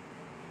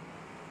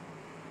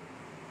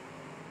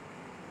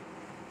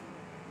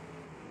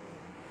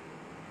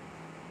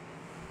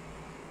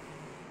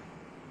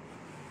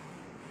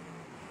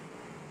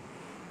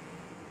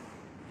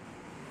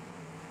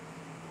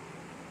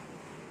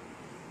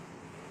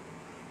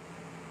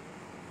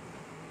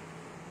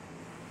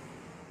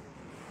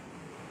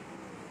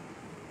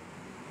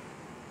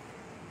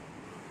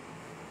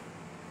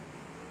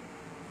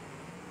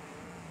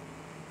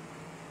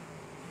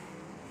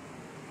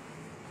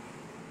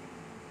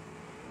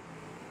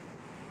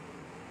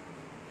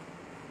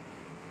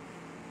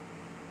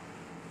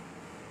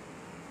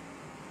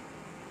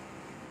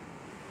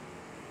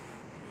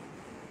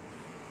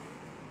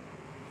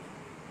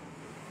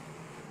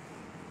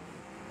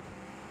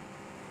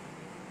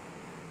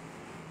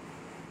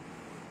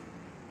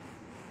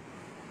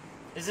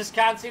 Is this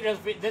considered?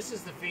 This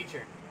is the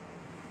feature.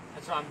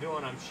 That's what I'm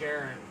doing. I'm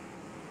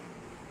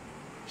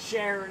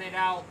sharing it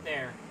out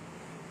there.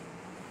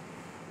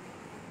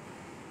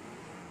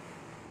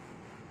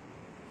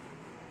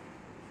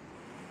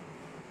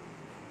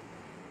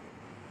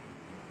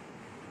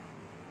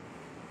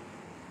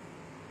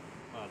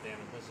 Oh damn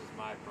it! This is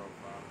my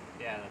profile.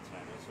 Yeah, that's fine.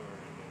 That's what we're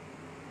gonna do.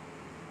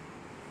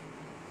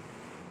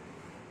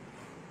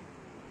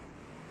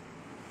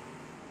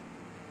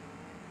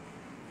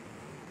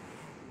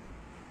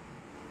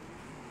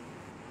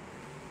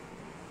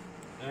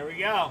 There we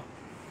go.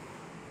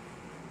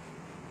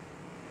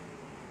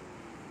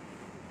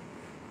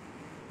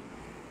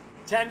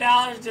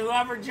 $10 to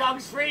whoever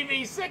jumps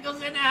freebie.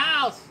 Sickles in the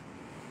house.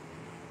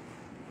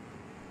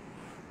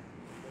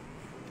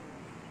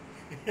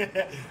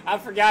 I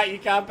forgot you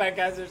compact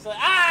guys are so.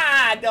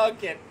 Ah,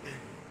 Duncan.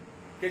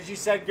 Because you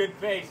said good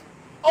face.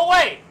 Oh,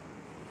 wait.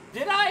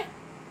 Did I?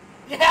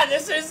 Yeah,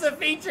 this is the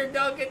feature,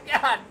 Duncan.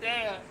 God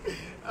damn.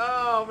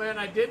 Oh, man,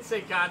 I did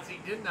say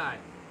Consi, didn't I?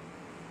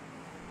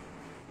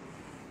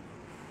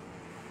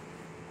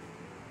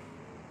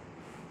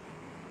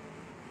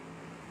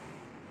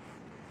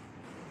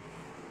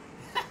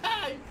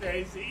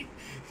 Crazy.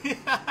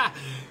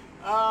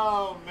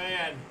 Oh,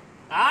 man.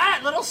 All right,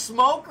 little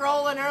smoke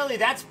rolling early.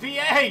 That's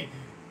PA.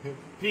 PA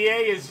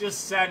is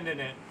just sending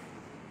it.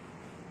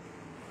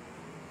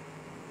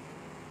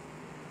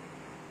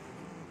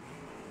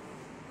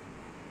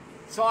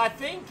 So I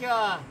think,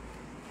 let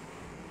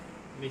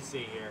me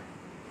see here.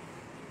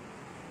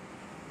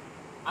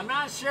 I'm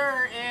not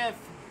sure if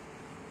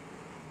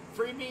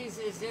Freebies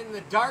is in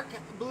the dark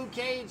blue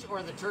cage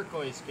or the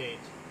turquoise cage.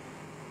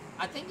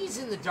 I think he's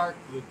in the dark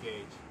blue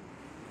cage.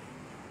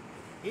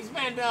 He's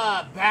been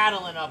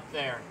battling up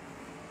there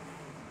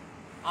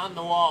on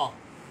the wall.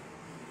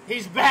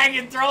 He's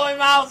banging, throw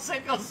him out,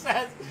 Sickle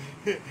says.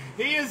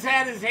 He has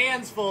had his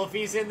hands full if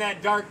he's in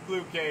that dark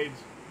blue cage.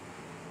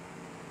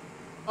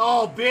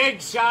 Oh, big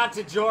shot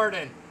to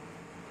Jordan.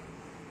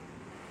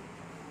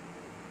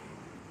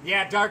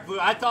 Yeah, dark blue.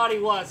 I thought he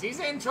was. He's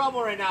in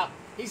trouble right now.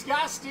 He's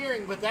got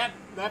steering, but that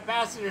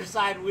passenger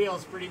side wheel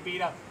is pretty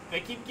beat up. They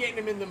keep getting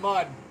him in the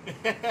mud.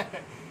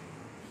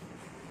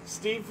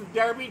 Steve from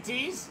Derby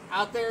Tees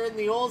out there in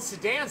the old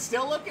sedan,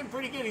 still looking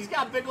pretty good. He's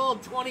got big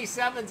old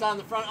 27s on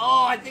the front.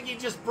 Oh, I think he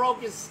just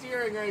broke his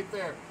steering right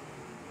there.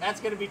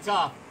 That's going to be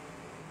tough.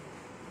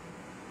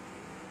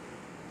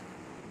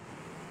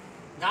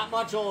 Not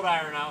much old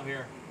iron out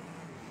here.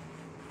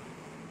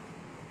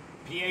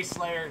 PA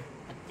Slayer,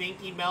 I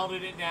think he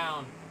melted it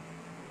down.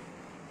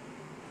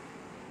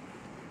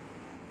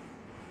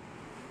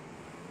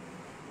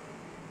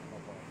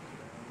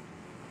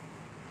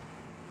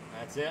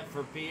 That's it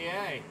for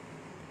PA.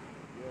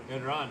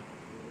 Good run.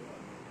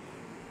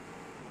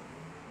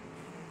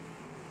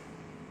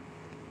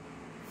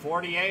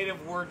 .48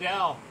 of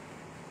Wardell.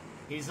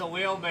 He's a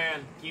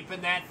wheelman,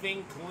 keeping that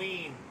thing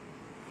clean,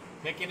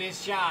 picking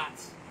his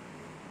shots.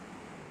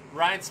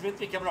 Ryan Smith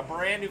becoming a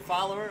brand new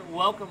follower.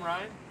 Welcome,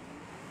 Ryan.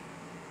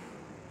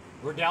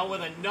 Wardell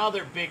with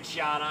another big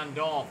shot on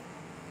Dolph.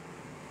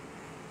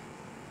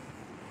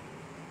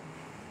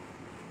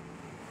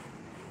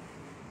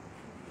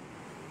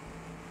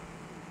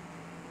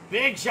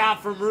 Big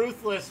shot from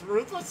Ruthless.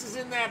 Ruthless is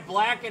in that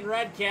black and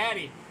red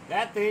caddy.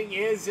 That thing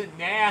is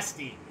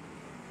nasty.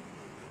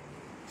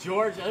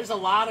 George, there's a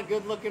lot of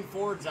good-looking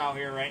Fords out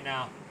here right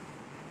now.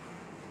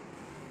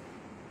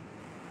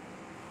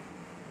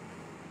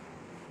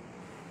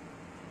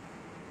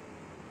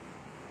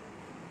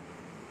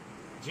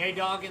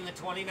 J-Dog in the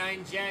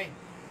 29J.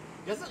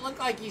 Doesn't look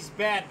like he's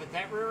bad, but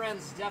that rear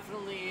end's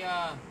definitely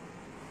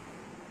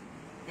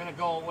gonna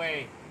go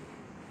away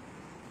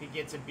if he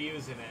gets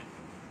abusing it.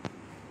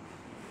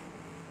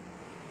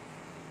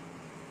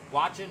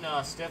 Watching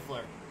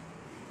Stifler.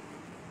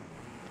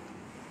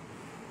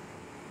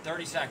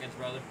 30 seconds,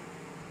 brother.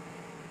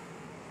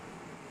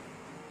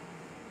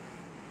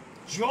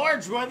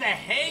 George with a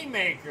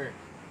haymaker.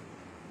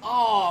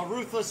 Oh,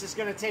 Ruthless is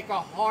going to take a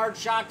hard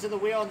shot to the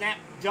wheel, and that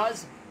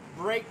does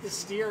break the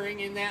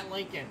steering in that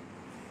Lincoln.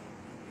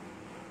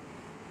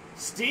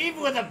 Steve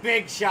with a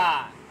big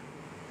shot.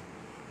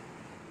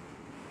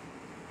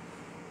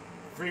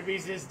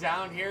 Freebies is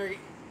down here.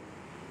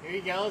 Here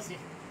he goes.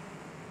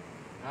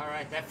 All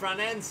right, that front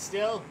end's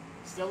still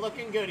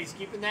looking good. He's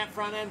keeping that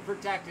front end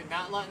protected,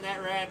 not letting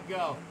that rad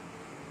go.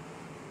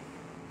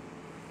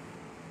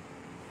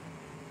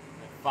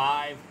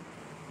 5,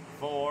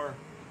 4,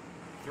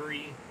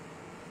 3,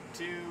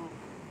 2,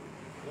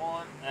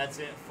 1. That's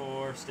it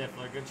for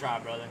Stifler. Good try,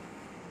 brother.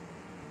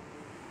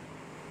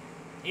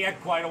 He had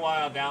quite a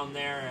while down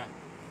there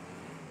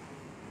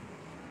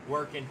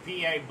working.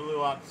 PA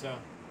blew up, so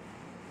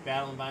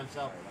battling by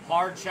himself.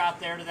 Hard shot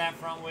there to that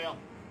front wheel.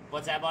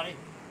 What's that, buddy?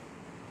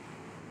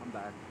 I'm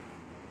back.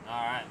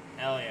 All right.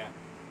 Hell yeah.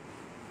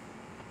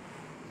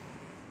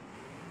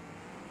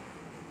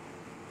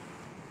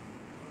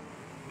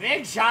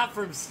 Big shot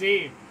from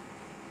Steve.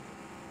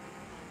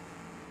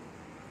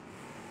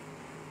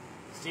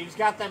 Steve's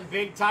got them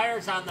big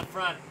tires on the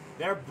front.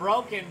 They're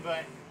broken,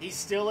 but he's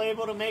still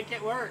able to make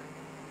it work.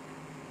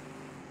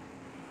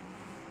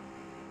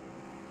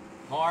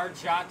 Hard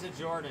shot to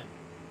Jordan.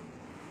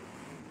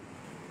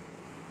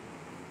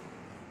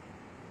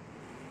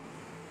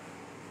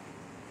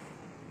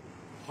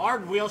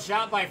 Hard wheel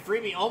shot by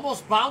Freebie.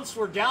 Almost bounced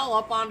Wardell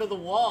up onto the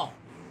wall.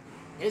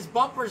 His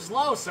bumper's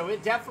low, so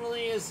it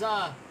definitely is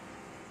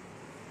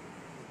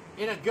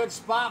in a good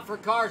spot for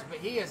cars, but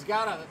he has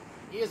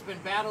been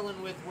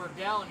battling with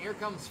Wardell, and here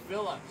comes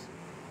Phillips.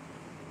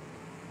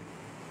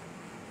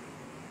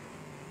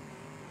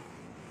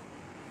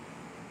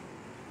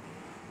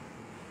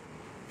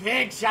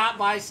 Big shot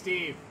by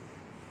Steve.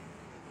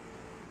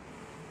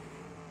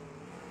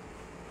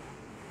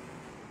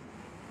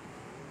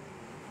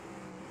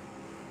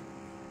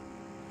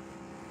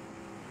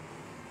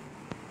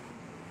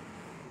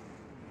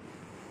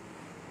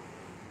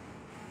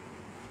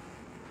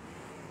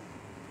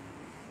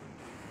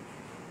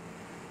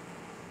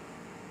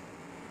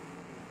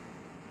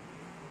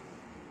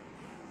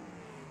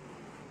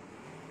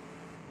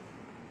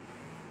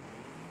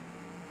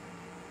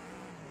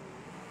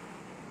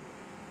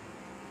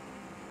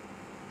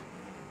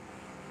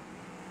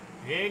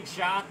 Big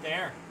shot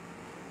there.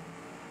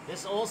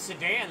 This old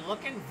sedan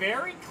looking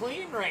very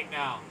clean right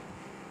now.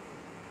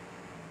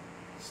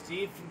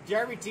 Steve from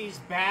Derby T's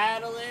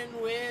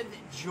battling with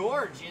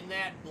George in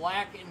that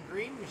black and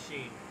green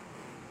machine.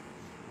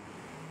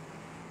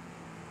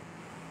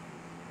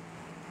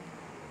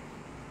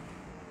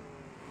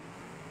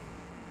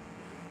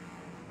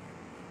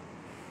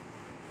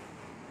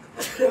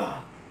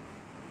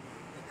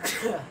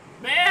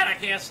 Man, I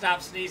can't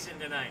stop sneezing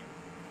tonight.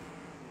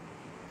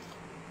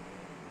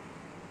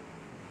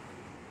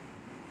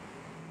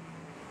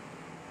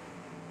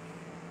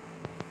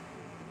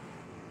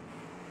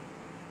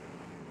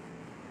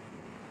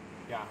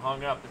 Got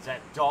hung up. It's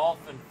at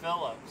Dolph and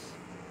Phillips.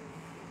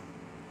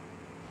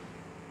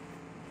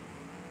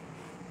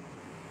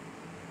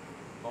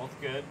 Both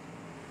good.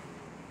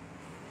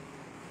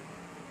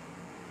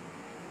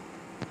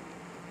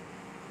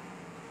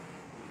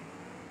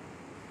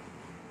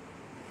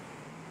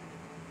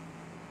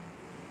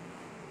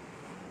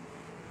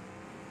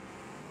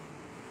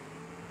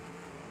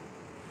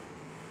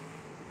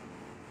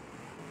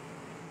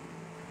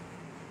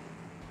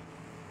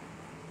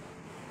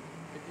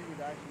 If you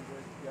would actually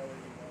work together,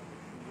 you know,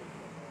 you would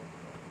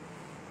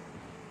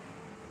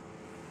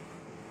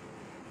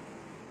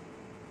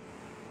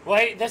come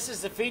Wait, this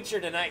is the feature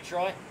tonight,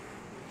 Troy.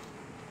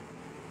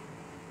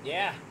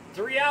 Yeah,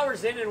 3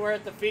 hours in and we're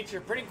at the feature.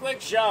 Pretty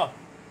quick show.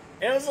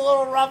 It was a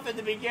little rough at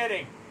the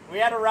beginning. We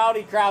had a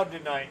rowdy crowd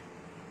tonight.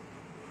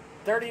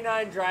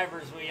 39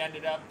 drivers we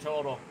ended up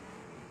total.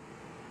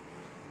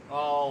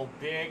 Oh,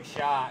 big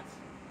shots.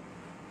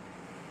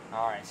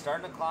 All right,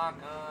 starting the clock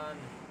on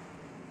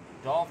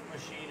Dolph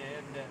Machine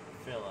and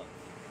Phillips.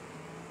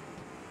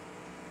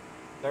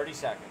 30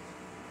 seconds.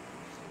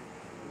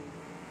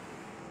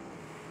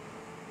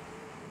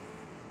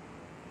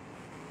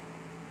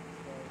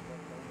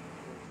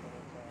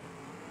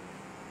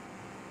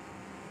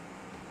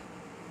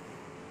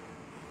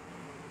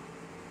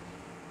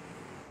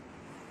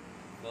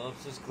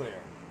 Phillips is clear.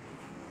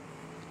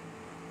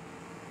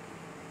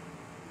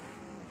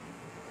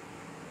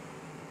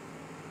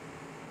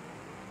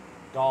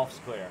 Dolph's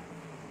clear.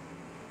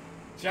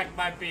 Check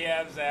my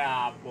PMs.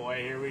 Ah,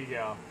 boy, here we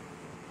go.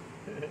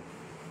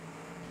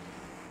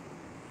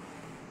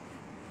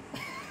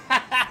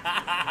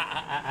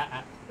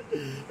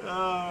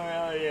 Oh,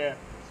 hell yeah.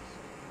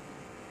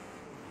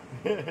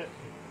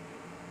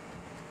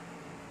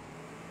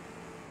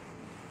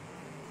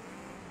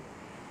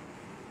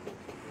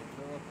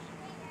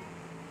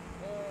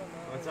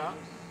 What's up?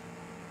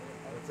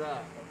 What's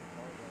up?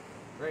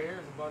 Right here's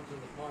a bunch of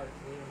the parts.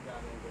 We haven't got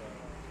into it.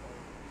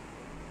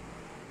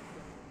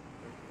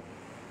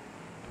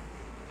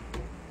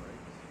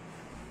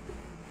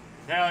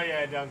 Hell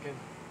yeah, Duncan.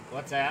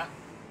 What's that?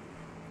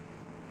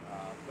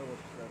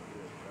 Phillips said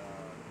that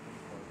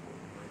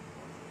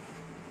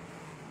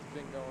it's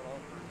been going on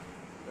for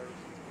ever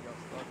since we got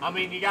started. I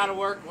mean, you got to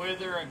work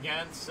with or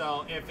against.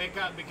 So if it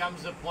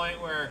becomes a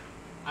point where,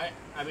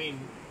 I mean,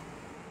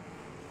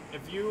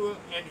 if you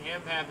and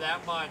him have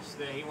that much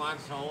that he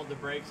wants to hold the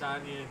brakes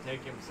on you and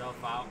take himself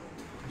out,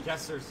 I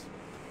guess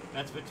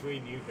that's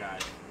between you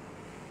guys.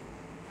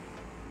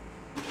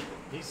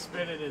 He's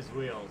spinning his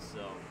wheels,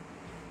 so.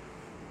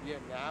 Yeah,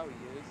 now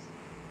he is.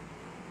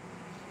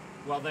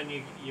 Well, then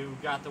you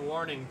got the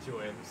warning to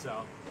him,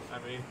 so I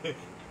mean.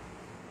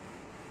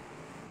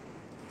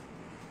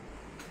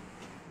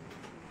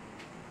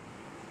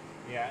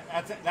 Yeah,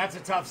 that's a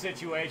tough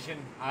situation.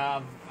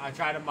 I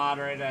try to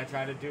moderate it. I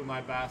try to do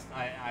my best.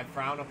 I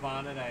frown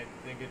upon it. I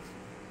think it's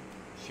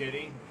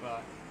shitty,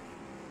 but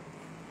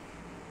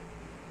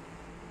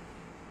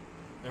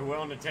they're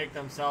willing to take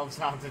themselves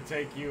out to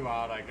take you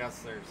out. I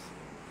guess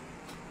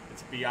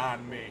it's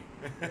beyond me.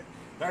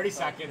 30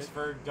 seconds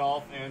for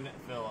Dolph and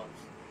Phillips.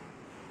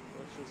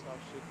 Let's just not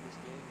shit this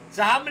game.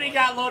 So how many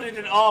got loaded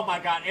in? Oh my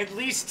god, at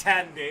least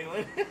 10,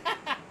 Dalen.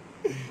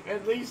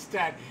 At least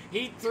 10.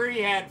 Heat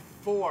 3 had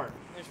 4.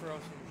 Thanks for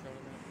hosting the show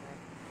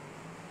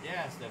tonight,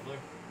 Yeah, Stifler.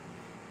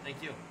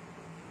 Thank you.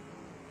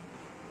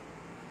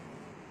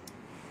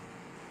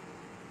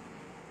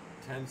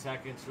 10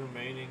 seconds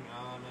remaining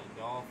on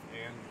Dolph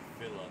and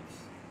Phillips.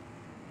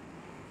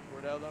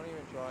 Wardell, don't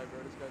even try,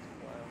 bro. This guy's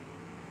a clown.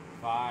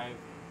 5,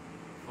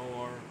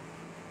 4,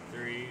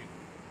 3,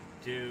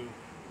 2,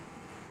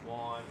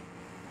 1.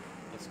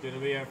 That's gonna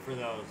be it for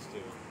those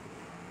two.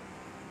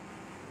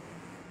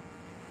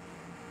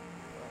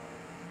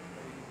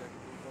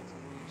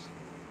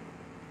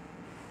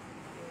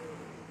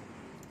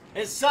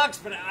 It sucks,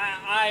 but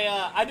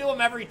I do them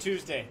every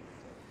Tuesday.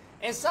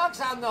 It sucks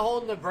on the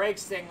holding the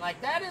brakes thing.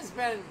 Like, that has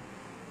been,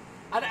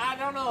 I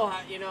don't know how,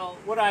 you know,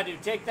 what do I do?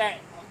 Take that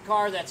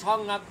car that's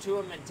hung up to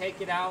him and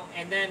take it out,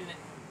 and then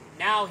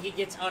now he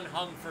gets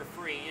unhung for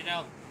free, you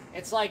know?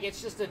 It's like,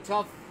 it's just a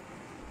tough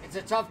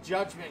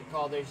judgment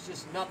call. There's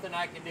just nothing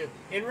I can do.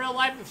 In real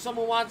life, if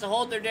someone wants to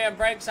hold their damn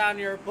brakes on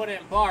you or put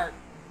it in park,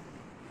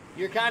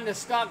 you're kind of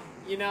stuck,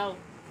 you know?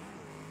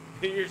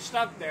 You're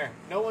stuck there.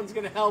 No one's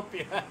going to help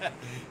you.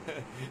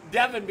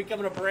 Devin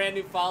becoming a brand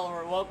new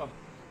follower. Welcome.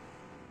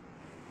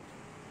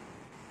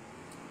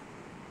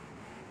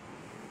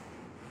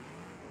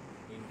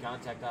 You can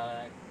contact out of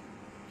that.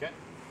 Okay.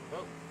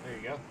 Oh, there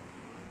you go.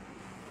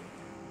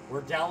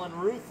 We're Dell and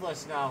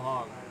Ruthless now,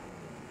 Hog.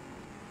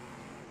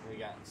 We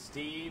got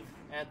Steve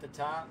at the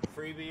top.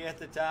 Freebie at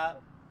the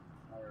top.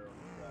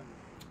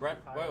 Right,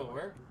 whoa,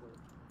 where?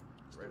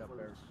 Right up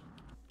there.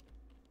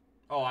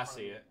 Oh, I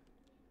see it.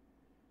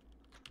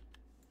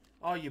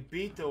 Oh, you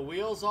beat the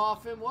wheels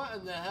off him? What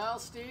in the hell,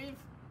 Steve?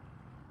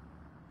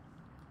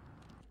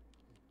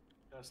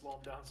 Gotta slow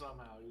him down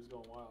somehow. He was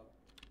going wild.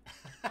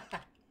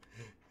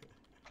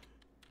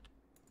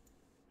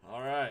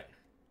 All right.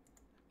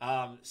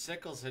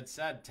 Sickles had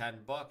said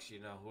 $10, you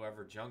know,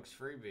 whoever junks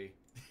freebie.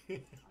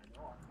 He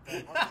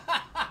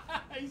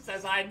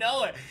says, I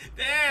know it.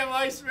 Damn,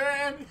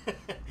 Iceman.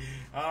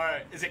 All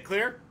right. Is it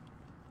clear?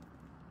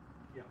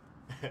 Yeah.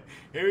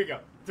 Here we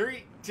go.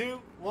 3,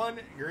 2, 1,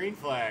 green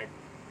flag.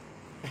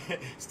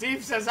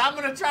 Steve says, I'm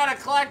going to try to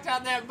collect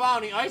on that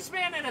bounty.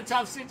 Iceman in a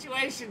tough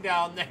situation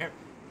down there.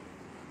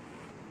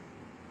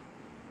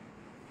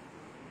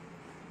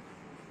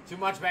 Too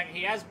much back.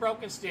 He has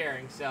broken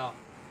steering, so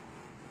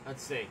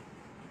let's see.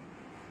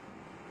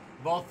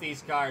 Both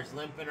these cars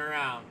limping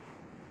around.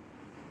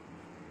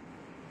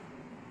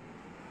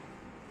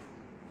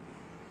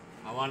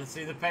 I want to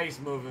see the pace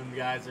moving,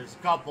 guys. There's a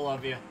couple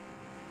of you.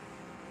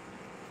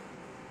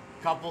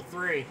 Couple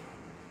 3.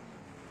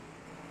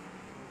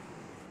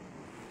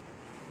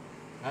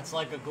 That's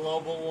like a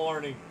global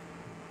warning.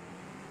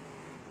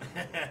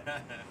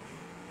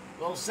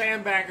 Little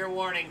sandbagger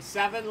warning.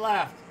 7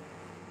 left.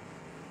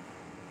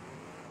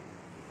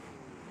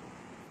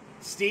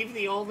 Steve,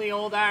 the only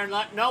old iron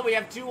left. No, we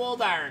have 2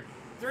 old iron.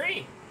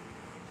 3.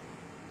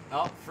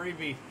 Oh,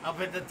 freebie up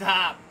at the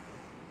top.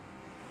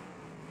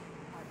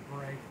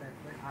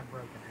 I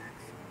broke an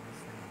axle. This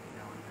thing ain't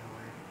going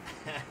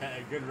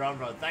nowhere. Good run,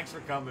 bro. Thanks for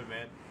coming,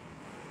 man.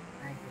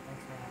 Thank you.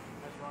 Thanks for having me.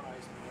 Nice run,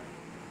 Iceman.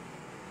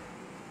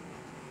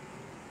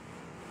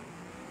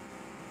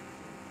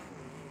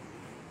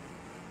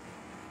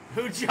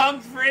 Who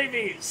jumped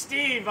freebie?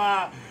 Steve,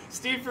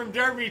 Steve from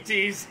Derby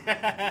Tees.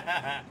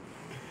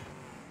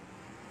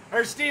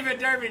 Or Steve at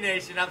Derby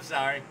Nation, I'm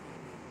sorry.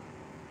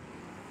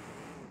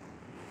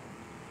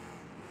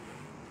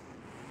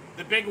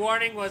 The big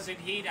warning was in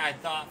heat, I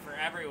thought, for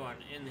everyone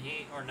in the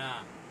heat or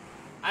not.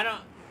 I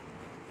don't...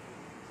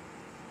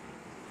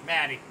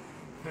 Maddie.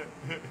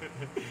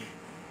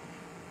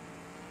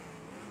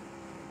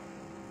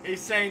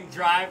 He's saying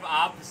drive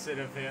opposite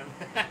of him.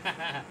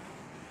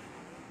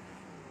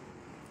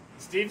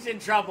 Steve's in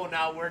trouble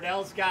now.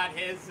 Wardell's got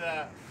his,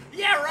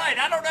 yeah, right,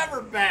 I don't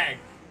ever bag.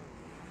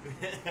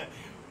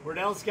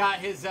 Wardell's got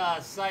his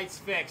sights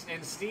fixed,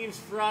 and Steve's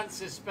front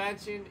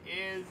suspension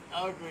is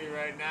ugly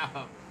right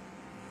now.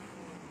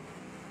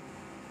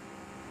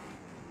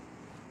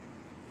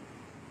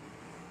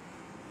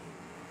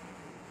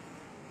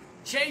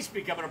 Chase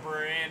becoming a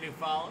brand new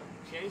follower.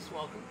 Chase,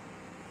 welcome.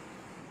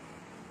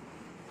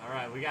 All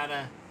right, we got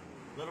a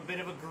little bit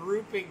of a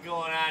grouping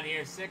going on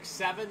here. 6,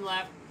 7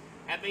 left.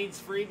 That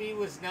means Freebie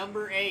was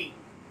number 8.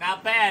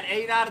 Not bad.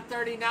 8 out of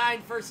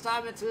 39. First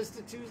time it's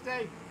Twisted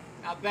Tuesday.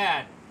 Not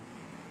bad.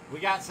 We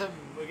got some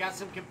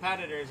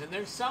competitors, and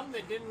there's some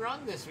that didn't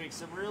run this week.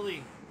 Some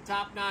really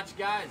top-notch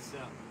guys. So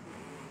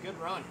good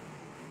run.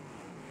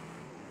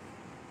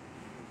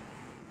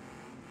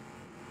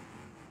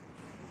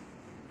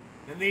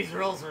 And these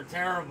rolls are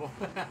terrible.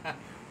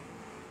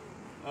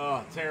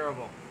 Oh,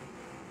 terrible.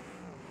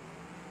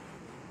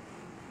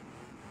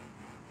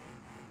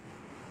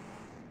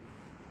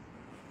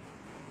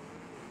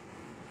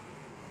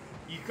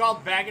 You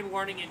called bagging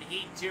warning in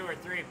heat 2 or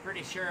 3,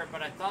 pretty sure,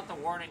 but I thought the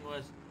warning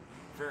was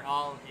for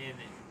all in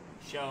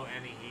show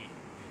any heat.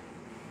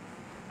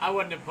 I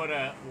wouldn't have put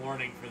a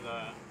warning for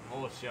the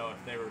whole show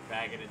if they were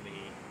bagging in the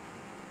heat.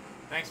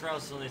 Thanks,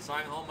 Rosalie. So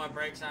I can hold my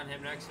brakes on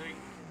him next week.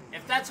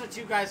 If that's what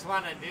you guys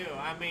want to do,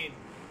 I mean,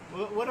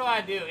 what do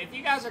I do? If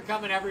you guys are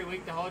coming every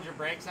week to hold your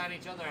brakes on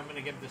each other, I'm going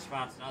to give the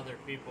spots to other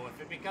people.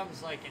 If it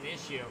becomes like an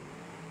issue.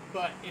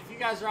 But if you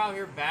guys are out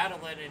here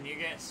battling and you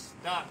get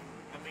stuck,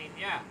 I mean,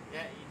 yeah,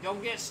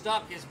 don't get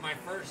stuck is my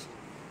first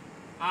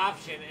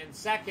option. And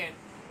second,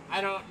 I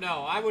don't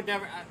know. I would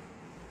never,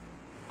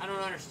 I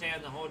don't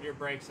understand the hold your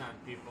brakes on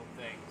people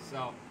thing.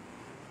 So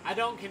I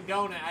don't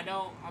condone it.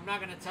 I'm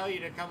not going to tell you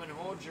to come and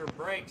hold your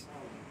brakes,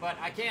 but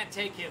I can't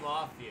take him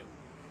off you.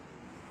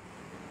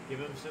 Give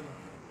him some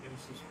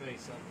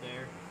space up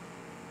there.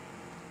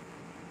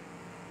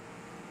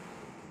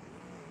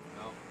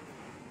 Oh,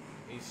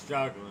 he's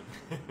struggling.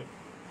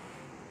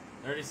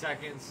 30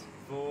 seconds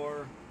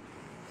for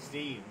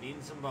Steve,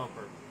 needing some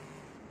bumper.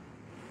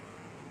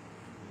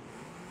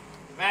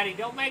 Maddie,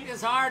 don't make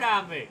this hard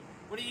on me.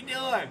 What are you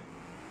doing?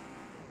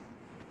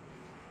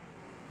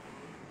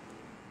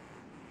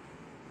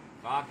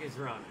 Clock is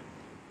running.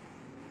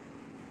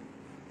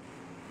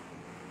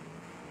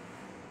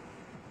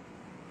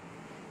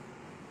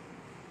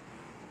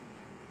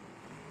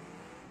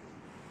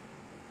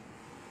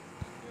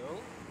 Yo.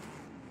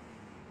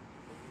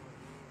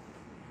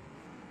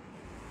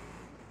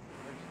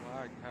 There's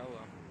lag,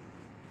 hella.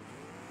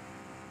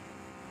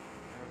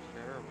 That was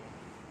terrible.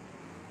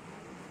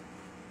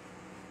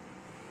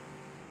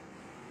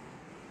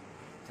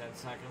 10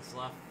 seconds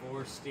left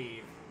for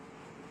Steve.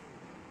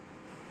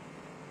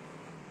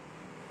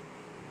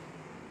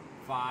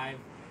 5,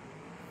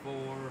 4,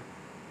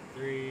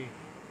 3,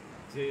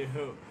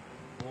 2,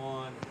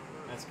 1.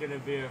 That's gonna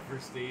be it for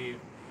Steve.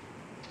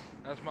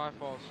 That's my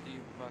fault, Steve.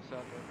 If I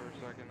sat there for a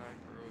second, I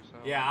froze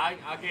out. Yeah,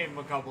 I gave him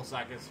a couple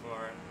seconds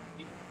for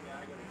it.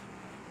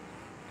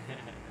 Yeah,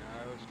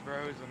 I was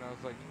frozen. I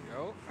was like,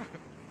 yo,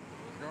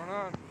 what's going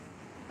on?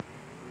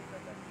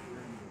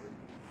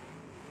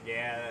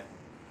 Yeah,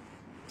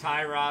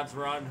 tie rods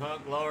were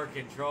unhooked, lower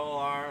control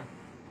arm.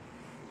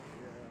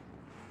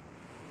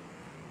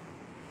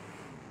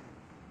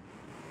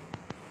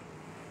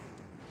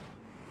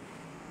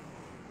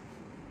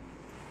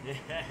 Yeah,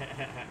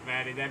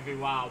 Maddie, that'd be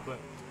wild, but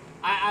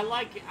I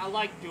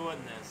like doing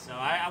this, so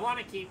I want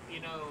to keep, you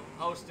know,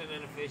 hosting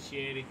and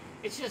officiating.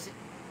 It's just,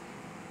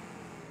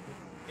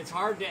 it's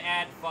hard to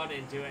add fun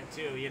into it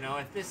too, you know.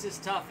 If this is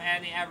tough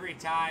every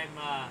time,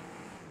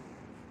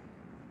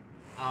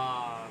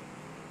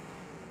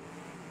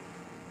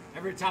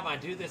 every time I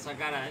do this, I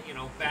gotta, you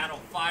know, battle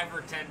 5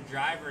 or 10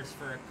 drivers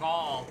for a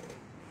call.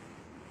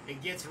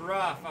 It gets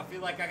rough. I feel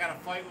like I gotta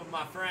fight with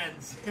my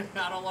friends.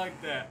 I don't like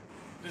that.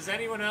 Does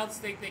anyone else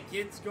think that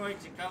Kid's going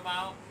to come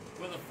out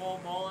with a full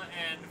mullet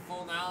and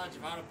full knowledge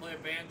of how to play a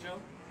banjo?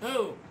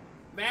 Who?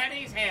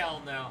 Maddie's?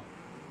 Hell no.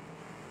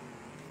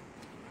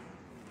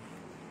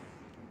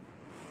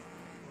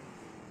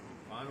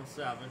 Final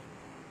 7.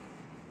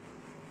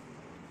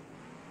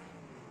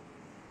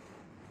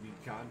 Need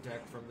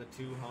contact from the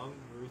 2 hung.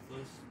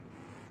 Ruthless.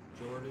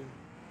 Jordan.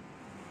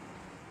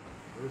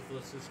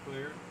 Ruthless is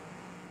clear.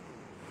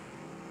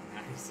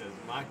 He says,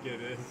 my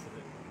goodness.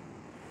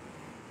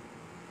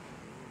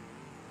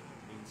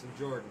 Need some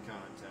Jordan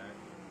contact.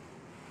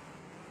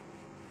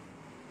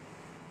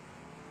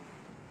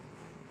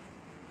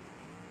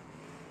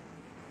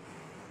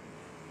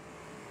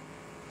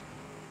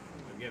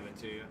 I'll give it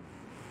to you.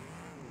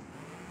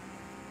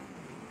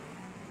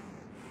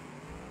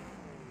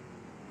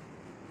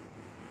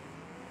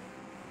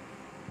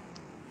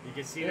 You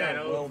can see that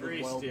old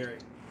free steering.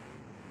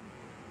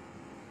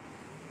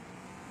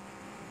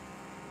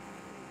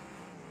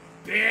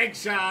 Big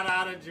shot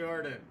out of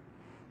Jordan.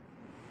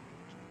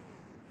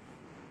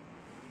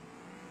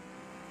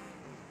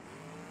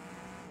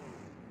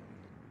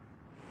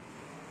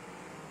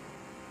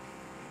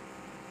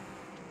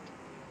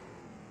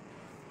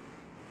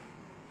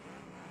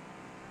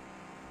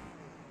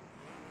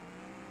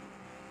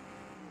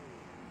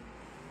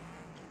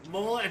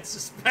 mullet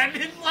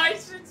suspended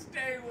license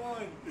day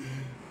one.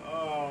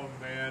 Oh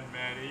man,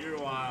 Manny, you're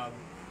wild.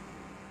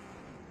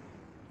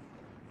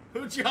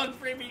 Who junked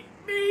Freebie?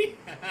 Me.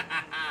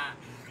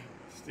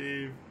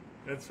 Steve,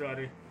 that's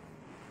funny.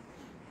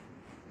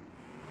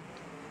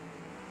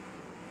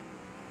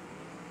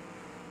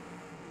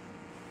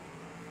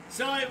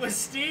 So it was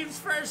Steve's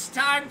first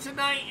time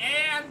tonight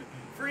and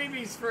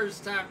Freebie's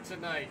first time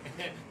tonight.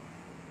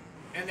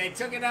 And they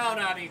took it out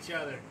on each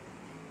other.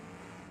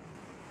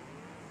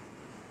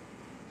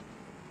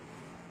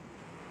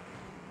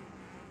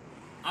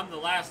 I'm the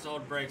last to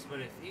hold brakes, but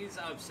if he's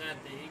upset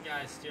that he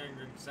got his steering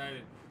wheel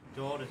decided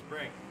to hold his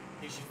brake,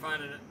 he should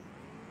find it.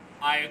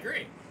 I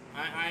agree.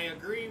 I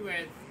agree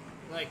with,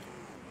 like,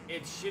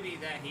 it's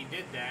shitty that he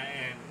did that,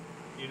 and,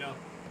 you know.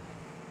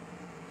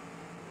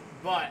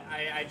 But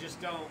I just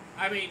don't.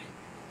 I mean,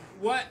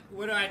 what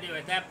do I do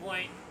at that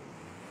point?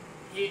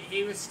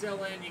 He was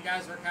still in. You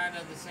guys were kind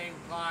of the same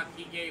clock.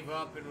 He gave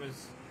up and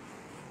was.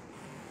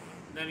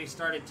 Then he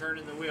started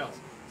turning the wheels.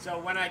 So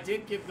when I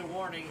did give the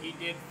warning, he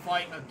did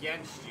fight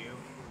against you.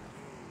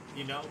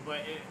 You know,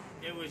 but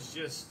it was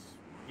just,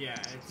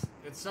 yeah.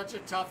 It's such a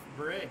tough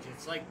bridge.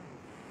 It's like,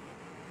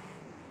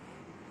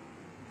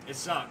 it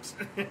sucks.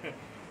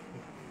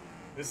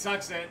 It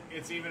sucks that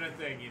it's even a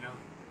thing, you know.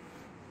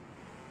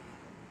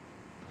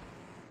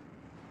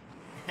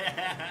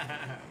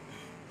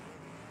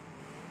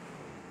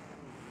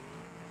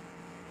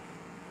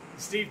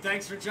 Steve,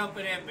 thanks for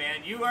jumping in,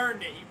 man. You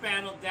earned it. You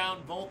battled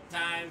down both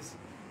times.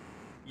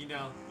 You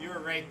know, you were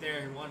right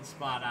there, one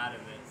spot out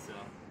of it, so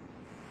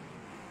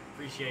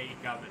appreciate you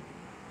coming.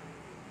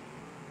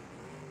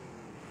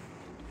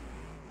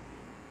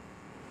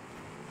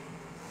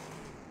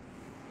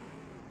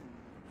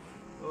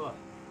 Ugh.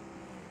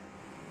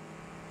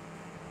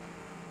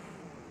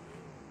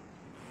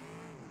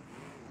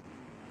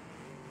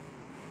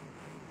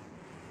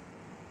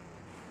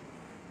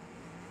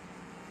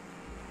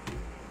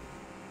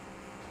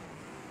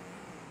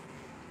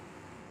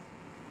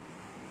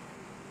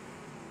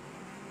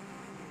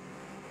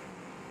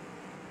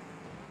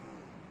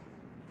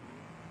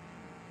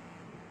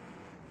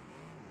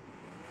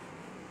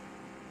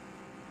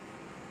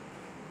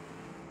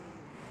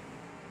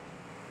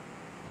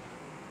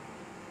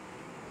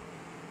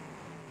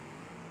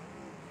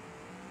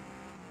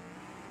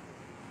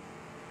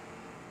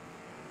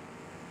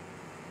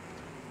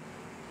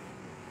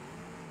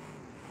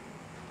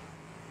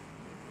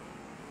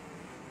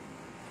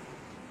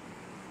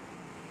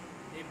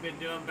 You've been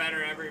doing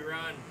better every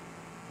run.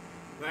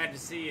 Glad to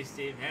see you,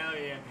 Steve. Hell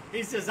yeah.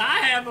 He says, I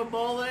have a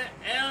mullet.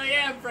 Hell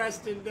yeah,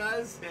 Preston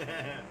does.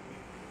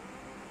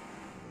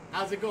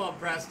 How's it going,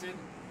 Preston?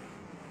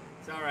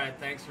 It's alright,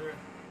 thanks for...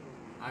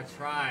 I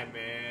try,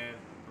 man.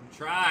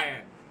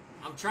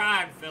 I'm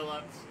trying,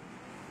 Phillips.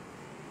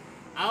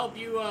 I hope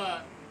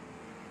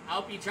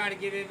you try to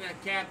get in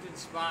a captain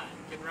spot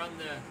and can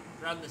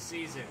run the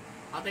season.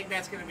 I think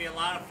that's going to be a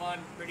lot of fun,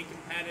 pretty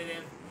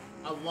competitive.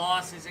 A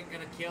loss isn't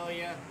going to kill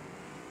you.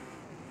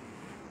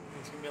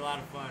 It's going to be a lot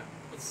of fun.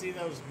 Let's see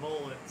those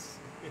mullets.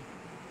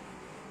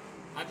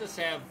 I just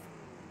have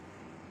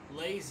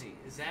lazy.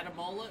 Is that a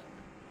mullet?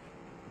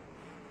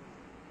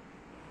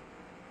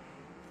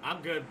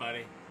 I'm good,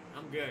 buddy.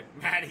 I'm good.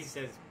 Maddie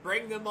says,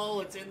 bring the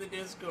mullets in the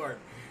Discord.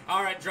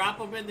 All right, drop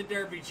them in the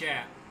Derby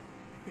chat.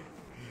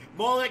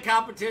 Mullet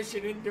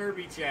competition in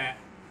Derby chat.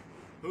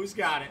 Who's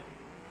got it?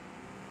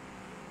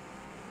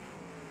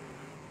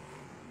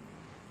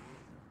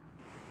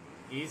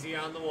 Easy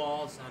on the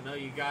walls. I know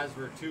you guys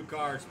were 2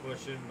 cars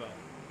pushing, but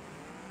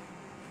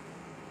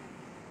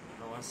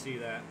I want to see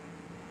that.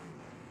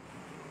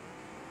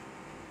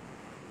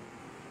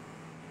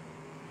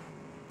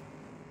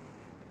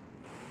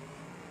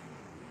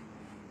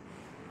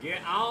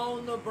 Get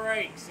on the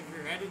brakes if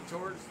you're headed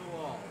towards the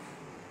walls.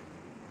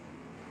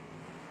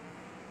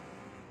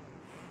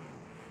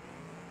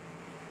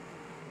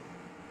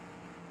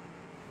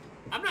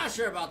 I'm not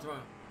sure about tomorrow.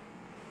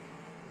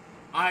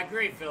 I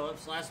agree,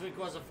 Phillips. Last week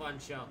was a fun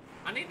show.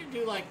 I need to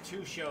do like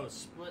 2 shows,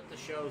 split the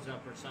shows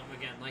up or something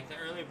again, like the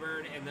early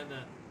bird and then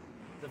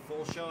the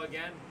full show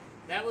again.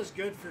 That was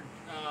good for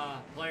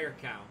player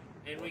count,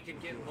 and we can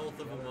get both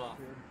of them off.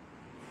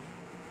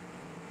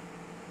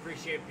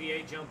 Appreciate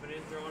PA jumping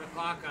in, throwing a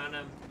clock on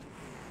him.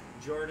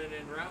 Jordan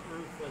and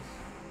Ruthless.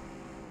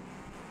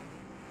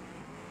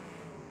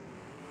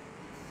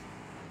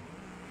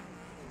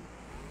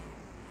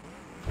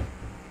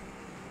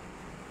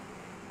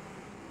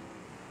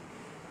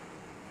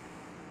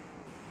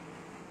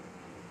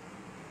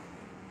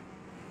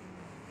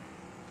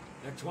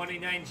 The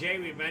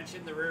 29J we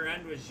mentioned, the rear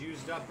end was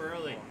used up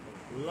early.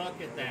 Look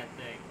at that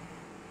thing.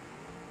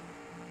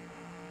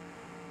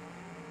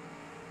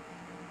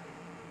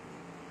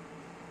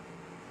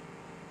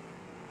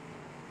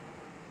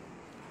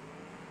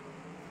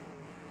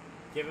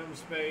 Give him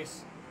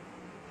space.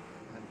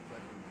 10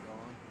 seconds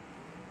gone.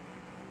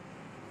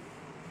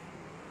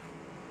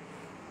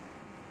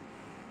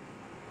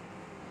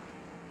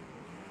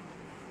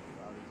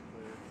 Body's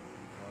clear.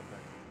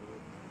 Contact is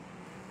good.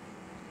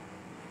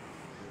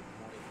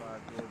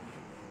 25 Jordan.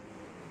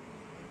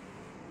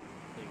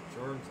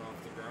 Jordan's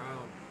off the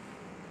ground.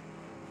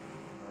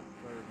 That's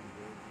 30, dude.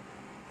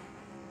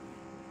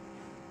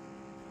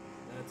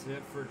 That's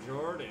it for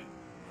Jordan.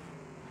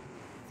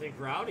 I think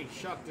Rowdy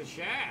shucked a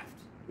shaft.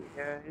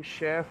 Yeah, his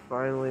shaft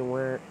finally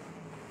went.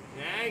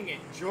 Dang it.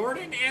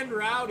 Jordan and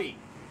Rowdy.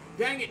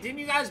 Dang it. Didn't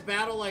you guys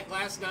battle like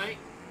last night?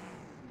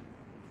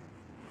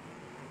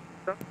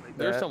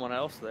 There's someone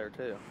else there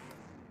too.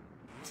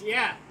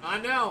 Yeah, I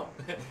know.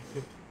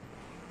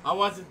 I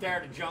wasn't there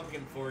to jump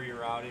in for you,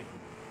 Rowdy.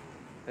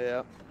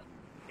 Yeah.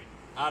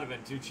 I'd have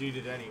been too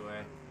cheated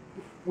anyway.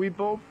 We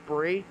both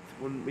braked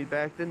when we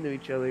backed into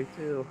each other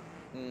too.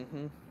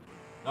 Mm-hmm.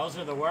 Those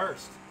are the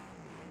worst.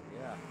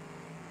 Yeah.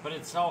 But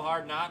it's so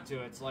hard not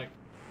to. It's like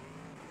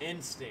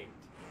instinct.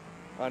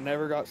 I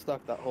never got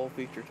stuck that whole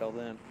feature till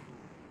then.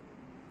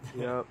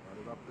 Yep. Brought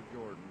it up to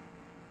Jordan.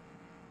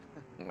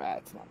 Nah,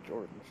 it's not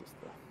Jordan. It's just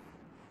the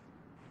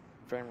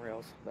frame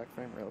rails, back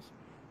frame rails.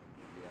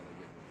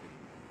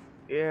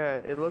 Yeah,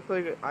 it looked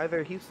like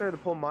either he started to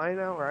pull mine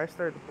out or I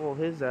started to pull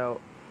his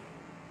out.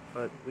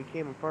 But we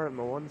came apart on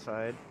the one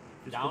side.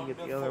 Just Down couldn't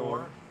get to the other 4.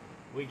 one.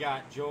 We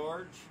got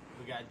George.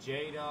 We got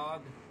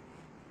J-Dog.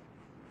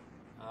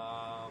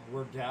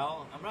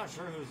 Wardell. I'm not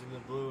sure who's in the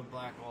blue and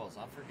black walls.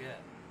 I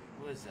forget.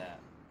 Who is that?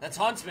 That's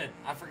Huntsman.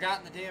 I forgot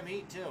in the damn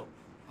heat, too.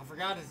 I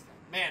forgot his...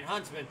 Man,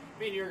 Huntsman,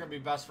 me and you are going to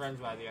be best friends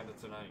by the end of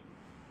tonight.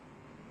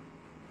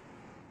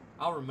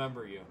 I'll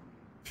remember you.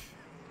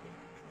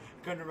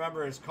 Couldn't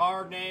remember his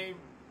car name.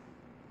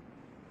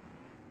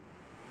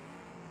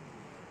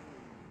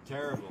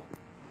 Terrible.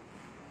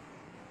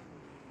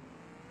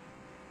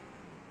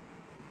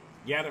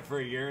 You had it for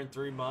a year and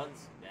 3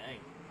 months? Dang.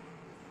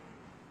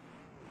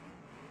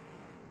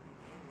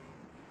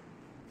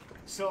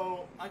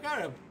 So, I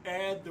gotta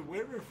add the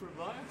winner from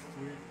last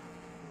week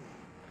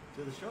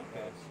to the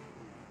showcase.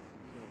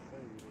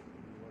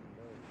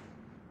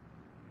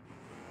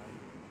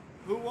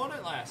 Who won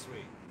it last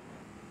week?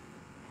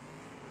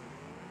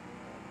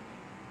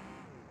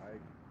 I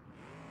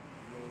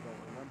really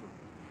don't remember.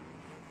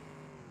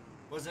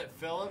 Was it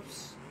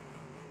Phillips?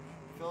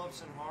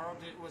 Phillips and Haro?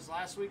 Was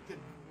last week the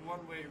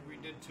one way we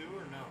did 2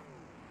 or no?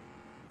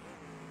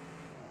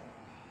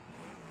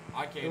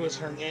 I can't. It was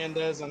even remember.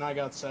 Hernandez, and I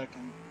got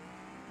second.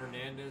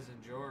 Hernandez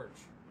and George.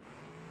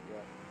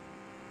 Yep.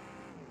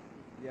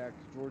 Yeah,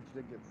 because George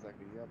did get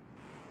second. Yep.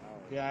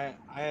 Yeah,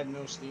 I had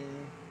no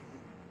steering.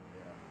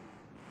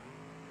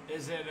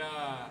 Is it,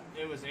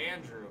 it was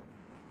Andrew.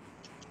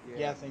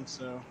 Yeah, I think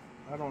so.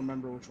 I don't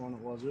remember which one it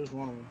was. It was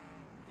one of them.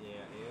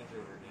 Yeah,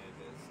 Andrew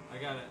Hernandez. I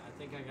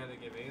think I gotta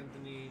give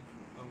Anthony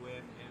a win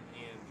and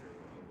Andrew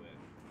a win.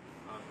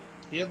 On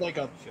the He had like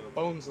a show.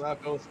 Bones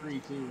Lap 03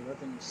 too. That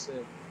thing was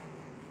sick.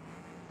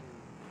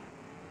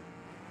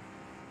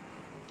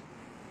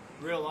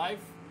 Real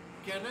life,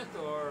 Kenneth,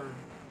 or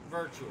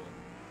virtual?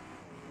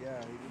 Yeah,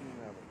 he didn't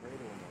even have a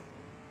cradle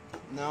in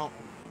it. No.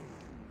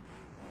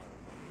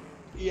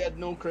 He had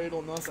no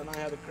cradle, nothing. I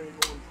had a cradle,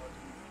 and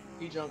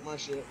he junked my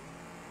shit.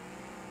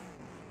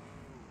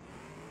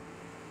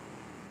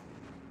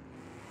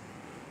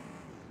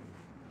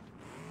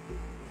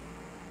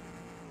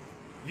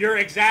 You're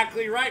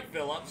exactly right,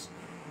 Phillips.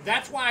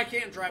 That's why I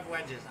can't drive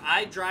wedges.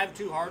 I drive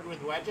too hard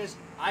with wedges.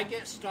 I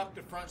get stuck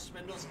to front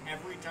spindles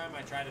every time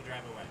I try to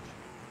drive a wedge.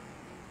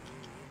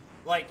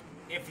 Like,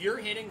 if you're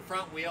hitting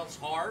front wheels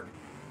hard,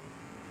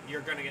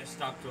 you're going to get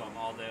stuck to them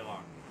all day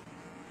long.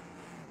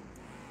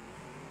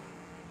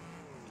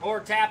 Or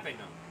tapping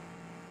them.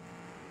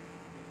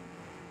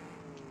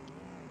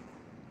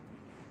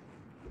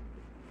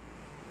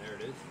 There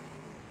it is.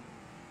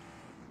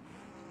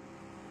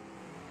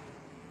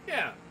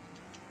 Yeah,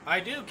 I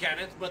do,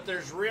 Kenneth, but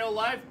there's real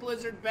life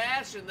Blizzard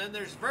Bash and then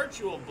there's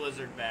virtual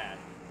Blizzard Bash.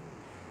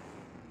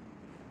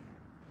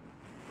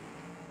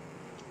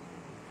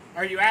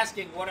 Are you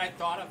asking what I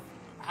thought of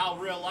how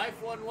real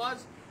life one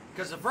was?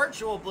 Because the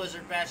virtual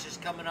Blizzard Bash is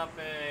coming up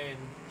in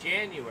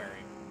January.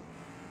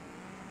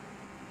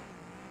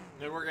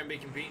 And we're going to be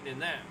competing in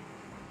that.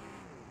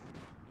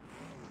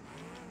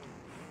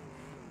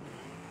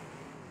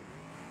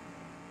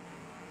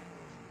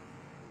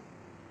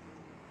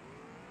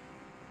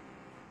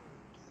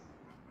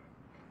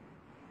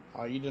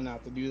 Oh, you didn't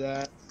have to do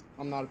that.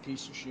 I'm not a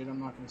piece of shit.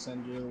 I'm not going to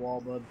send you to the wall,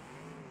 bud.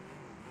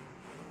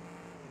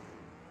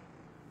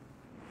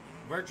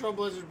 Virtual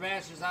Blizzard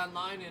Bash is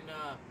online,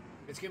 and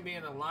it's going to be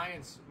in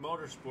Alliance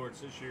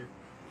Motorsports this year.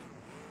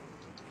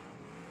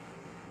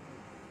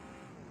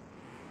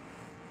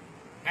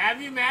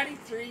 Have you, Maddie?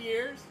 3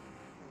 years?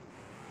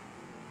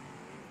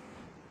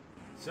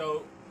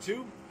 So,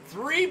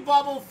 3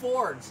 bubble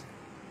Fords.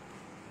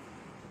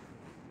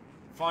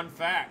 Fun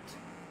fact.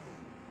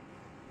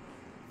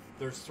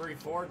 There's 3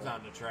 Fords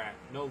on the track,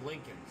 no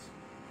Lincolns.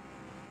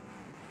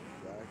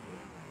 Exactly.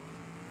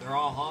 They're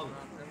all hung.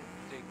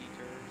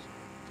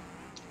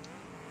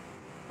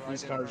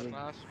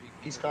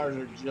 These cars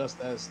are just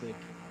as thick.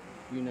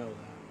 You know that.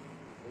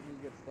 Didn't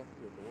you get stuck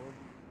to a door?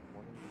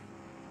 One of you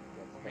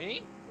got stuck Me? to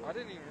a door? I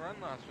didn't even run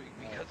last week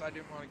because I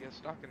didn't want to get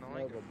stuck in the No,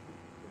 Lincoln.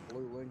 the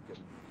blue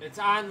Lincoln. It's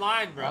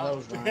online, bro. Oh, that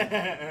was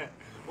Ryan.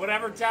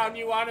 Whatever town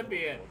you want to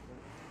be in.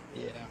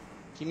 Yeah.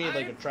 He made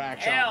like a track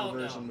Hell shop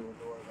reverse no. into a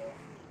door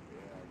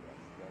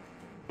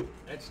though.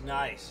 That's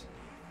nice.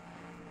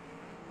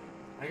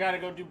 I gotta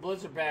go do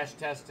Blizzard Bash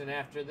testing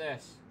after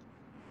this.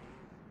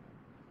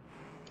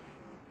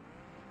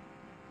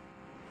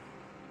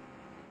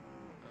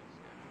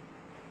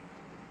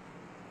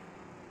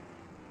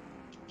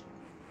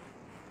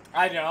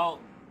 I don't,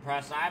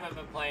 Preston. I haven't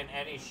been playing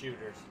any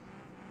shooters.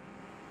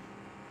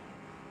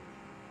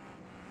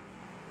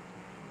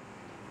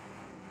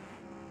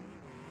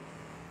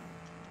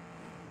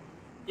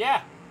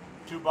 Yeah.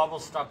 2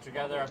 bubbles stuck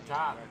together up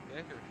top.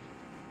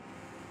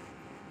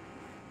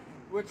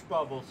 Which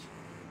bubbles?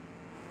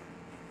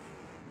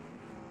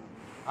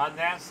 On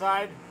that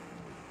side?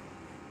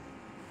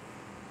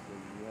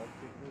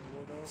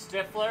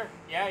 Stifler?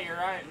 Yeah, you're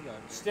right.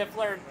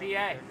 Stifler and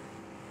PA.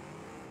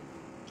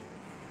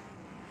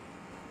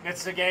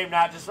 It's the game,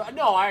 not just...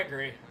 No, I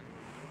agree.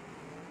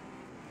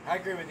 I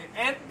agree with you.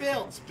 And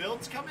builds.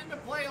 Builds come into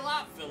play a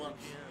lot, Philip.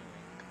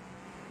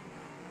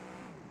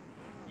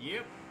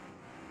 Yep.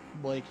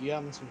 Blake, you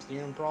having some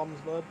steering problems,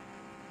 bud?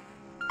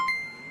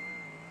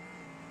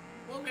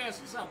 Let me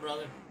ask you something,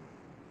 brother.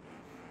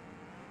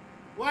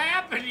 What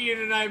happened to you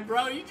tonight,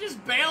 bro? You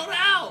just bailed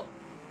out.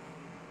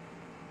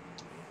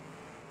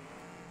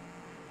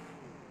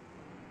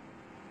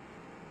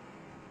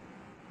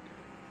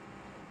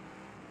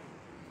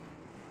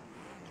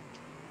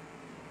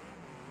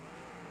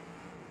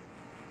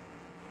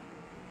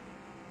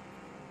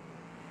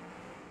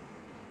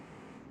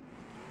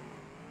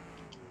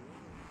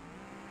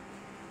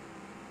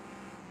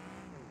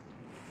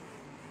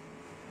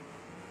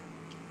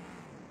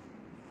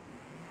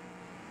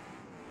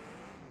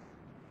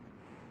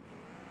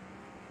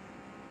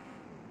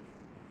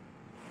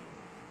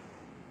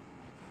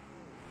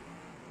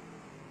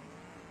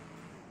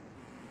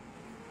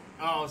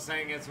 Oh,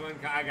 saying it's one.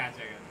 I got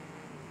you.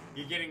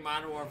 You getting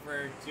Modern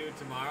Warfare 2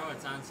 tomorrow?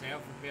 It's on sale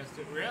for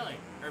PS2. Really?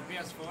 Or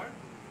PS4?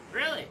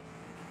 Really?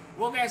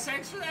 Well, guys,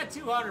 thanks for that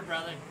 200,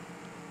 brother.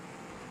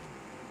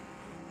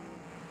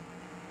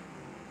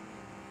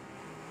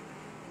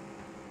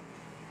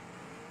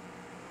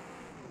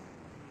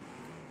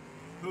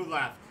 Who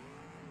left?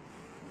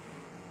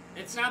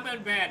 It's not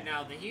been bad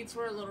now. The heats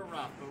were a little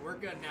rough, but we're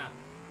good now.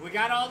 We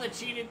got all the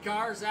cheated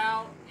cars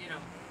out, you know.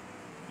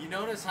 You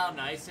notice how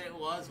nice it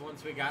was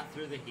once we got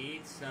through the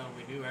heat, so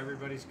we knew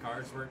everybody's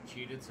cars weren't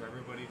cheated, so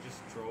everybody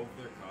just drove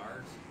their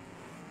cars.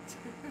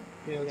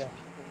 Yeah.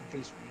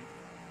 Pretty sweet.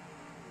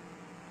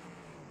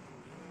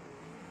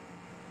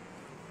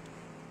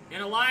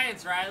 In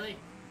Alliance, Riley.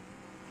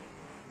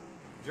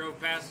 Drove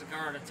past the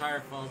car and a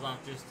tire falls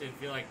off, just didn't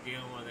feel like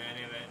dealing with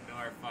any of it,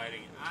 nor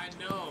fighting. I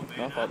know,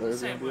 man. I'm the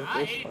same way.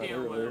 I hate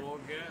dealing with it,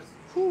 old guys.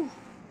 Whew.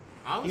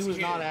 He was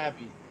not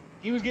happy.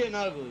 He was getting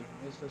ugly,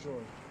 that's for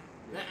sure.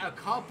 A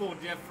couple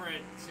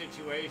different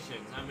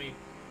situations. I mean,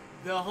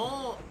 the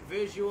whole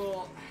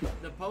visual,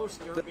 the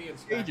post-derby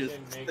inspection Cage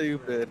is makes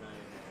stupid.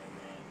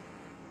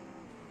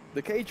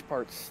 The cage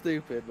part's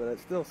stupid, but it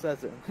still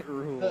says it in the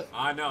rules.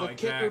 I know, the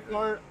exactly. kicker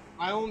part,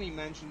 I only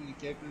mentioned the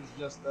kickers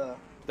just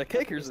the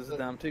kickers is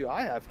dumb too.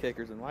 I have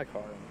kickers in my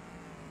car.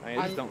 I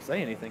just don't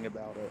say anything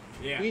about it.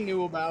 Yeah. We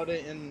knew about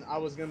it, and I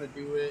was gonna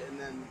do it, and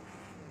then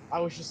I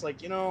was just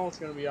like, you know, it's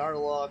gonna be our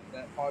luck.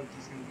 That part's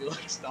just gonna be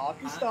like stock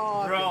and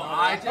stock. Bro, and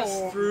I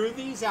just threw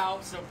these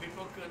out so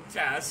people could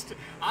test.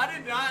 I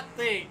did not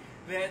think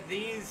that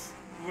these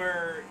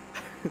were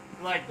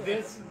like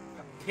this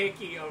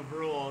picky of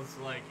rules.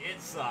 Like, it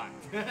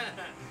sucked.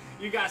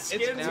 You got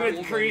skins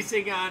with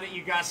creasing on it.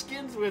 You got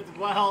skins with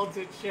welds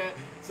and shit.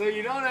 So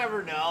you don't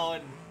ever know,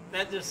 and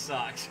that just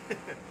sucks.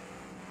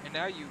 And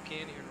now you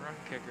can't even run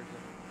kickers.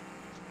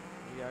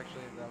 He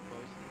actually is that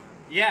close.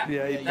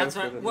 Yeah, that's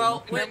right.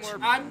 Well, And then which we're-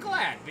 I'm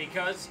glad,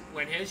 because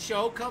when his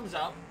show comes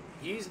up,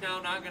 he's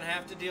now not going to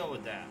have to deal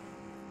with that.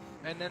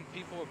 And then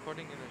people are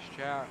putting in his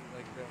chat,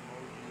 like, the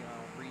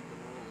emoji, read the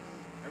rules.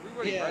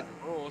 Everybody read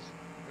the rules.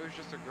 It was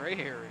just a gray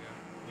area.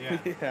 Yeah.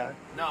 Yeah.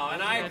 No,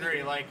 and I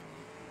agree. Like,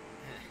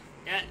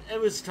 it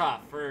was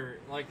tough. For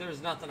like, there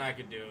was nothing I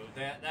could do.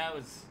 That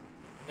was,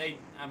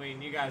 I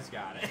mean, you guys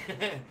got it.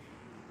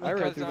 I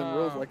read through the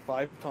rules like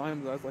 5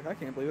 times. I was like, I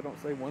can't believe it don't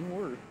say one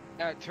word.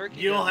 At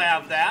Turkey, You'll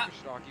have that.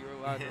 Stock, you were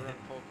allowed to run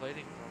full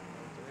plating from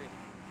 03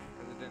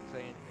 because it didn't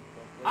say anything.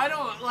 I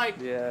don't like.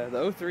 Yeah,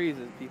 the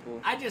 03s is people.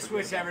 I just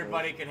wish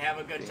everybody could have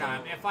a good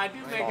time. If I do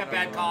make a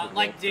bad call,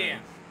 like Dan.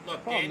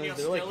 Look, Daniel's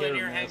still in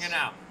here hanging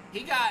out.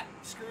 He got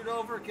screwed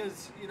over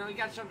because, you know, he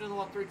got shoved in the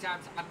wall 3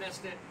 times. I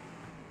missed it.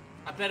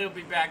 I bet he'll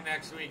be back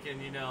next week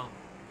and, you know,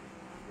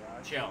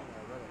 chill.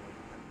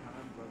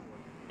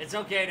 It's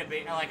okay to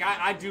be, like,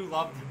 I do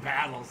love the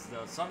battles,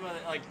 though. Some of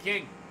the, like,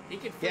 King, he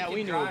can freaking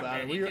we knew drive, about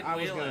man. it. He can I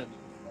was wheel gonna it. do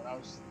it, but I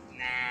was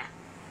nah.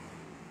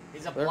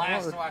 He's a They're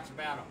blast hard. to watch a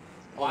battle.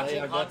 Oh, Watching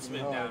they are Huntsman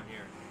definitely down hard. here.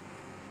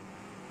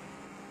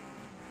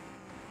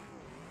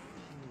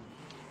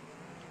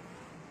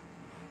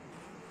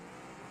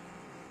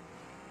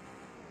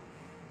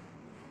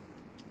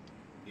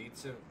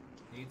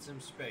 Need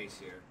some space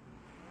here.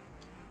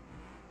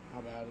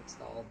 My bad, it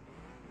stalled.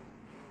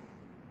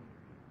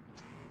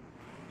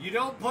 You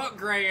don't put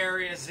gray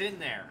areas in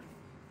there.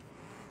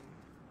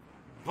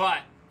 But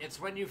it's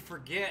when you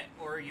forget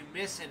or you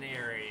miss an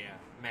area,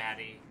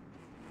 Maddie.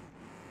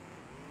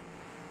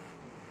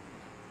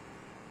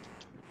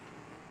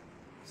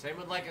 Same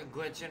with like a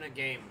glitch in a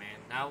game, man.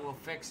 Now we'll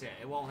fix it.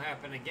 It won't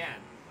happen again.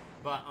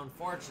 But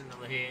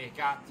unfortunately, it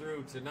got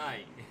through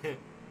tonight. Trying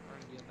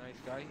to be a nice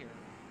guy here.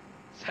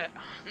 Set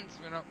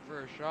Huntsman up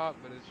for a shot,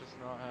 but it's just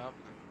not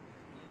happening.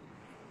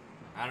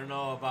 I don't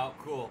know about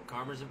cool.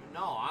 Karma's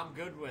no, I'm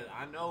good with it.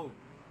 I know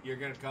you're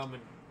gonna come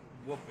and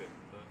whoop it.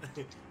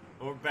 But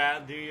or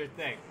bad, do your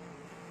thing.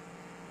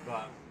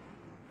 But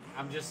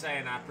I'm just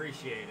saying I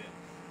appreciate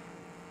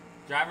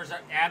it. Drivers are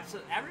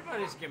absolutely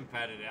everybody's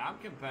competitive. I'm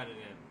competitive.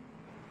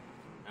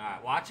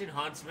 Alright, watching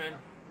Huntsman.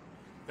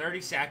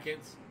 30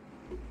 seconds.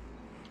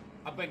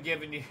 I've been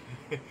giving you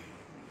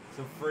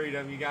some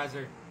freedom. You guys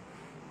are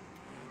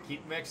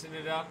keep mixing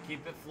it up,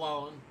 keep it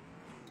flowing.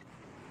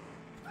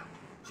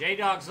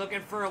 J-Dog's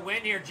looking for a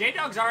win here.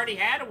 J-Dog's already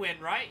had a win,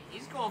 right?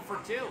 He's going for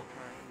 2.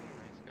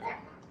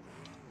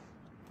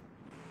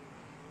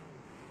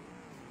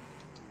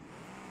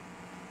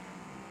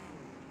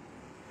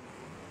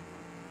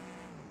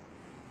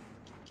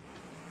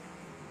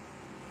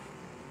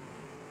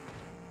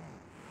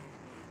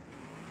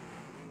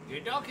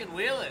 J-Dog can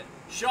wheel it.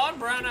 Sean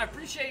Brown, I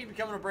appreciate you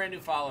becoming a brand new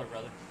follower,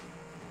 brother.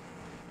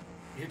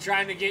 You're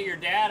trying to get your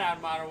dad on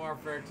Modern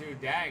Warfare 2.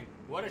 Dang,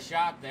 what a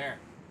shot there.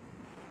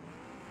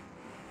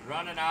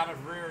 Running out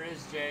of rear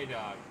is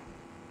J-Dog.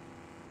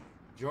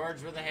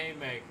 George with a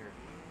haymaker.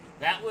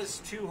 That was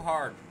too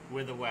hard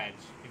with a wedge,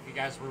 if you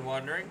guys were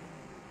wondering.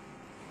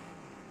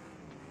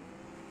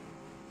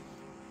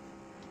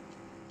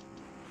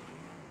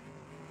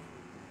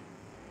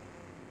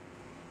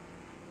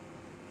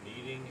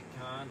 Needing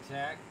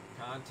contact.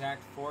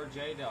 Contact for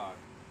J-Dog.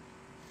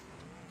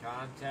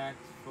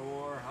 Contact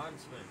for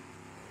Huntsman.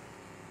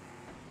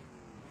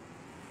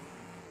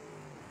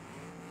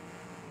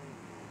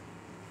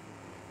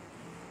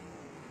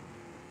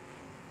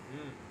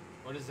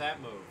 What does that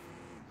move?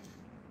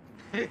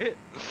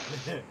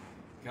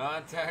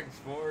 Contact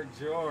for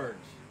George.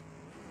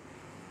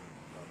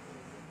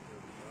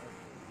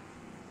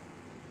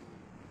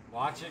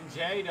 Watching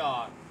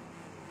J-Dog.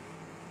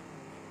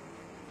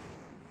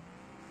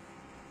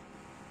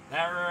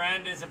 That rear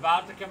end is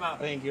about to come out. I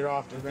think you're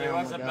off the If ground. there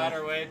was a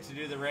better way to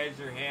do the raise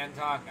your hand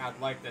talk, I'd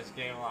like this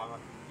game a lot more.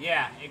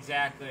 Yeah,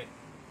 exactly.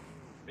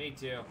 Me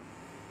too.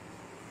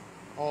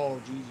 Oh,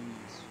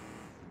 GG's.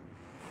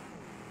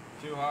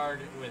 Too hard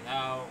with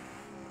how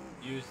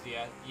used the...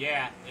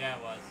 Yeah,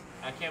 it was.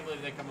 I can't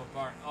believe they come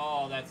apart.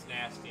 Oh, that's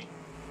nasty.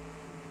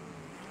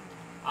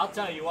 I'll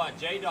tell you what,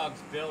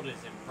 J-Dog's build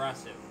is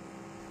impressive.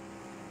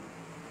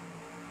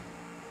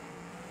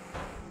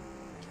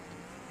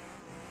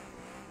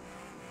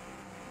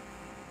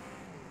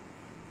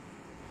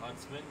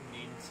 Huntsman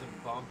needing some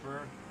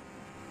bumper.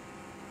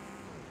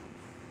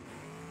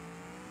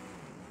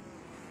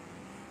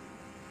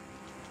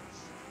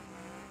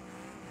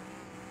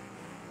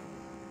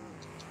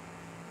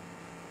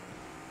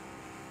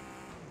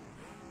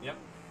 Yep.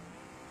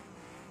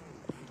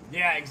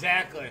 Yeah,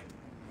 exactly.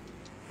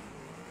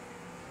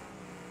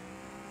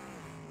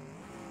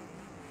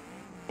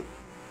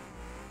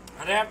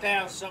 I'd have to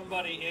have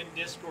somebody in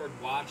Discord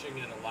watching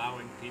and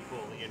allowing people,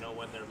 you know,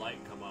 when their light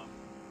come up.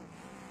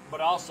 But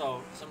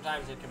also,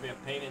 sometimes it can be a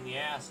pain in the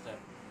ass to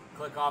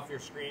click off your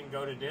screen,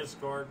 go to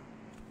Discord.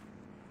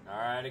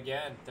 Alright,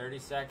 again, 30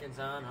 seconds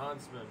on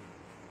Huntsman.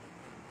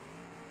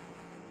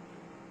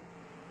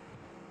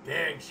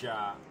 Big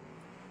shot.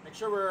 Make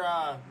sure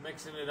we're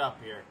mixing it up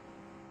here.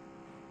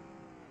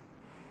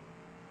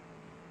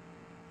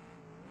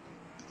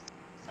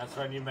 That's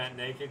when you meant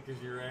naked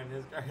because you ran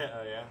his car?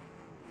 Oh, yeah.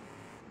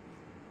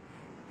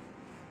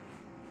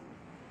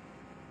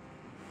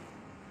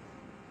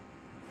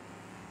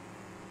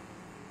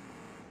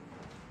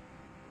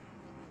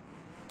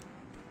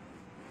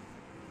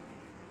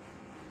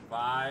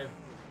 Five,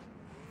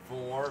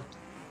 4.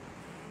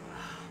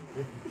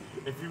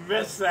 If you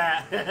miss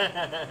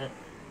that.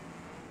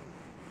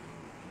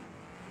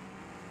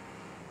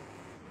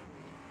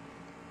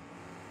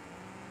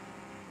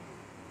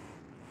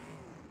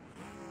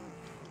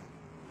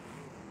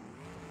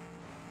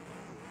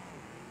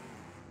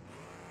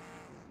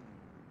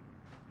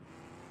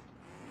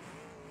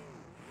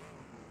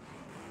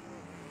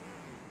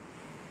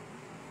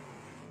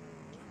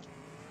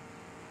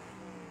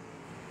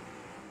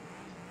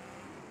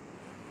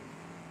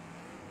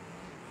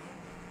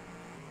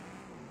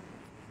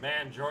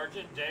 Man, George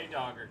and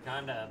J-Dog are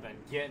kind of been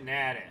getting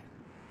at it.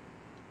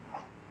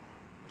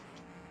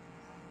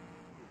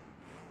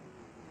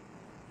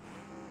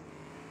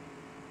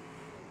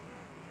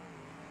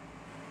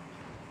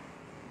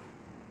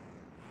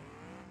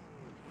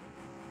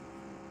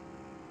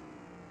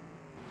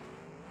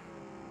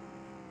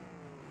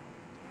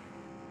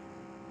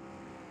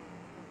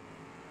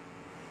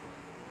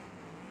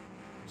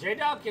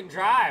 J-Dog can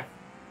drive.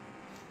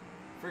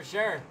 For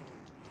sure.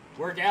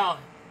 We're down.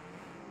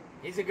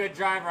 He's a good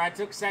driver. I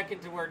took second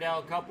to Wardell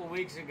a couple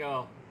weeks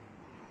ago.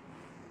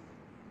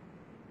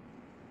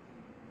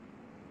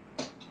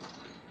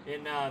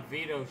 In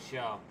Vito's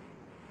show.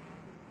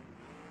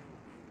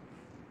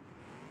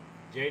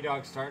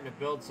 J-Dog's starting to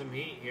build some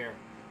heat here.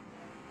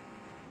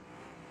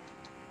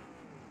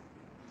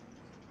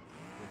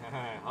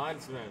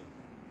 Huntsman.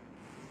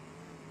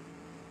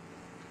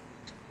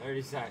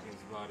 30 seconds,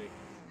 buddy.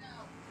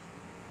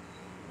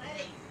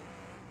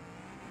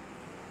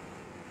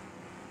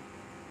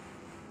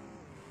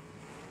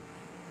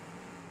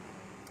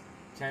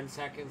 10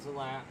 seconds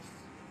elapsed.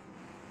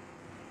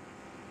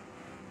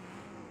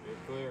 You're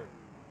clear.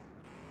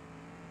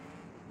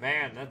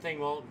 Man, that thing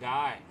won't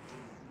die.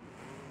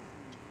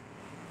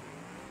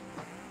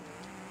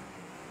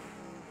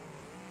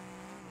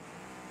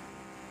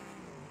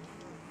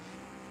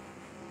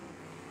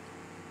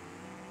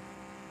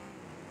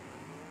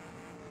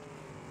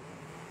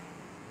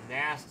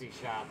 Nasty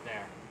shot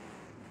there.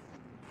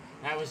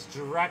 That was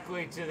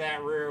directly to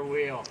that rear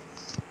wheel.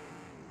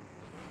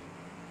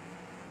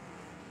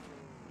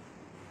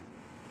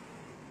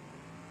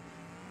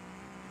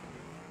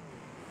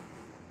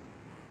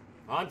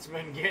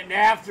 Huntsman getting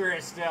after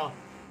it still.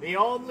 The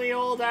only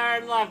old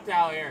iron left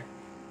out here.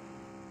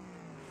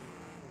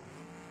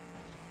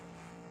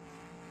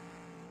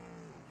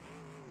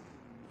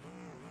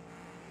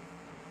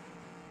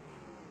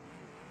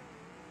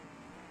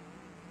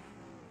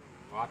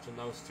 Watching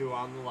those two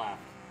on the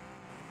left.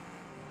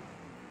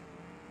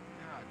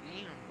 God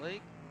damn,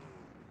 Blake.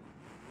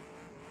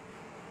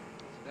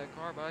 See that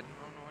car, bud? I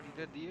don't know what he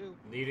did to you.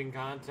 Leading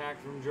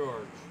contact from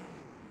George.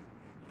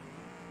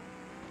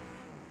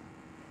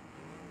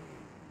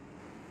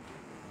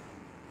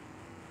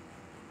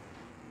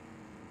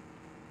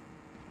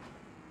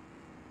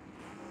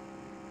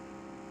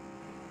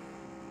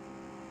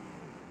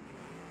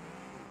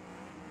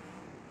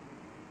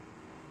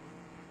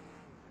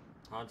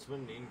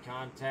 Huntsman in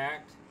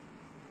contact.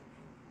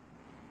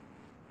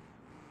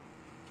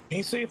 Can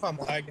you see if I'm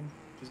lagging?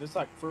 Because it's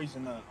like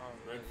freezing up.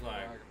 Red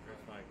flag. Red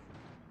flag.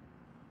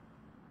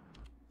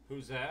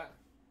 Who's that?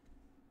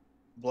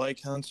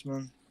 Blake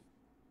Huntsman.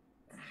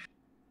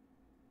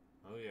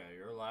 Oh yeah,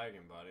 you're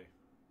lagging, buddy.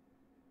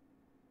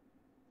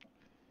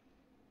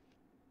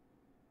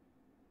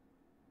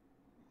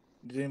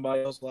 Is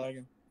anybody else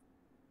lagging?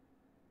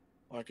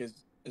 Like,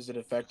 is it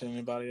affecting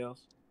anybody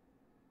else?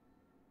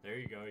 There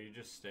you go. You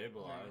just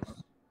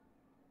stabilized.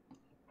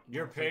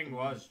 Your ping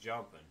was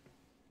jumping.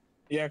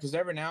 Yeah, because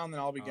every now and then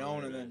I'll be Oh,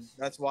 going, there and it then is.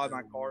 that's why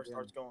my car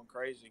starts going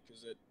crazy,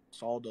 because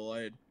it's all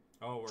delayed.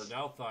 Oh,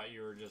 Wardell thought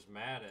you were just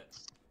mad at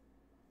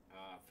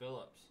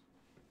Phillips.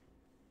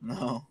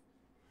 No.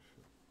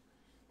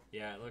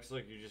 Yeah, it looks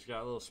like you just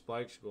got little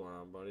spikes going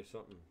on, buddy.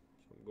 Something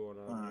going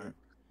on All here. right.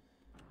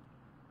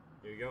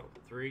 Here you go.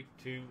 3,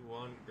 2,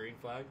 1, green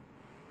flag.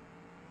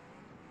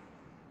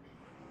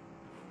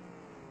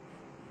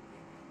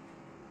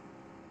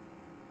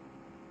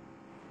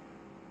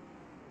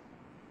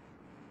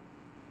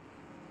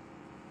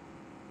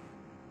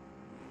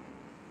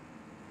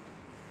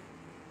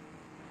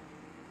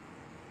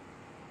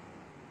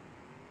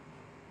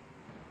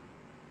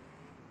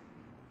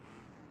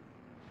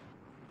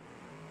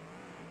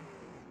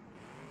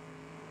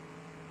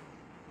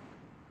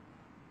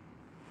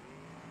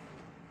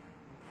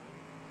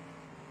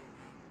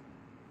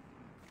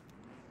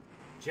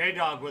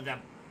 J-Dog with a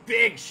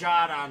big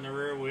shot on the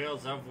rear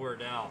wheels of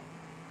Wardell.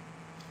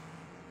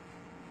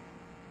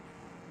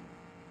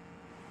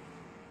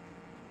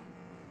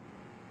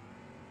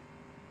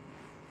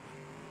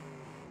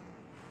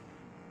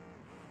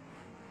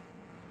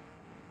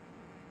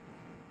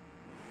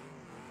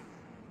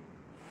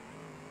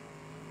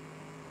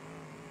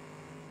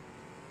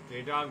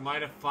 J-Dog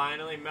might have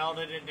finally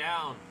melted it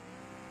down.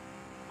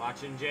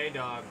 Watching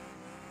J-Dog.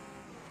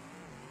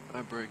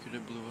 I break it,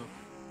 it blew up.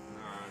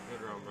 Alright,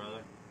 good run,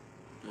 brother.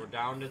 We're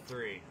down to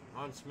 3.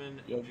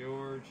 Huntsman, Yep.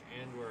 George,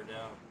 and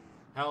Wardell.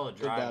 Hella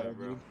Good driving, battle,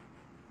 bro. dude.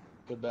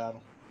 Good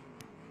battle.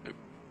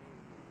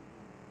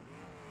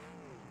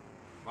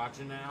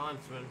 Watching that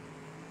Huntsman.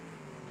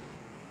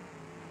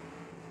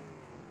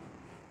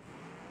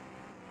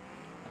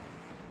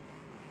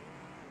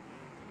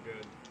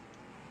 Good.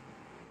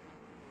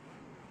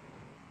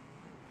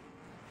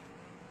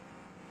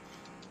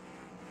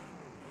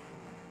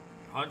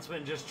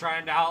 Huntsman just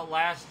trying to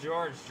outlast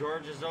George.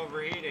 George is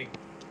overheating.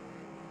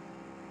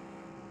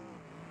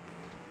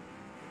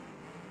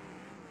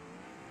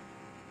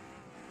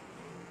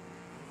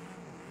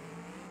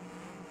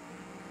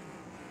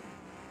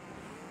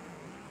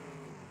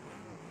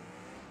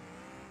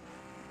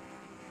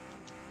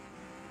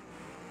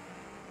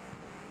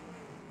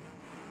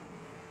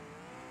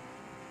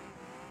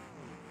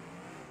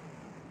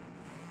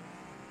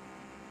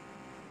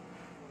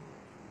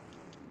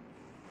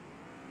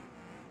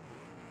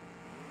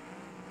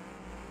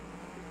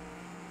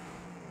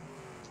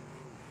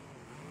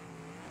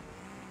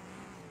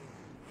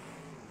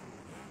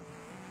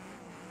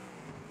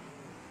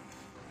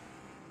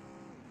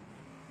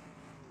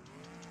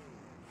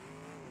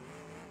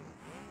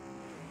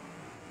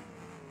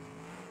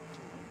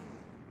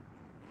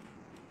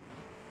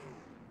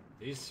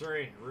 These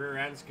three rear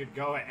ends could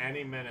go at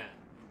any minute.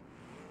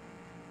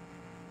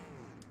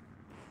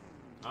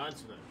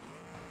 Huntsman.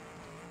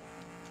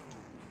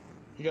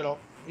 You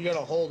gotta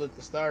hold it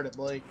to start it,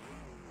 Blake.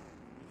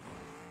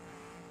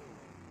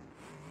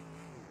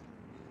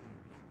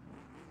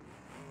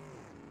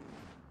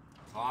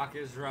 Clock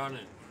is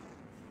running.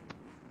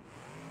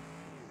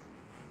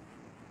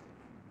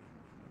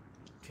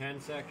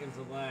 10 seconds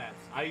elapsed.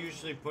 I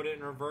usually put it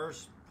in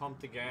reverse, pump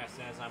the gas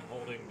as I'm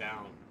holding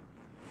down.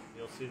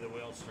 You'll see the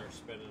wheels start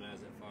spinning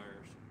as it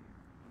fires.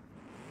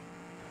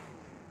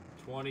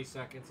 20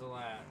 seconds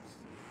elapsed.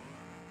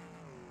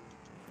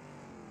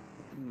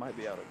 Might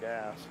be out of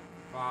gas.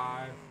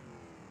 5,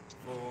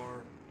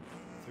 4,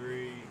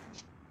 3,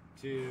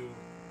 2,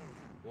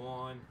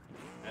 1.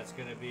 That's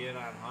going to be it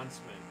on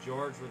Huntsman.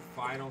 George with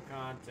final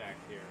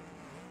contact here.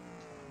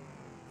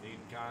 Need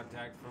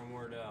contact from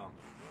Wardell.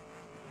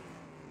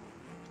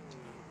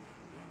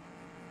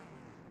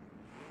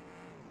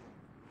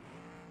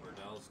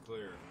 Wardell's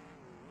clear.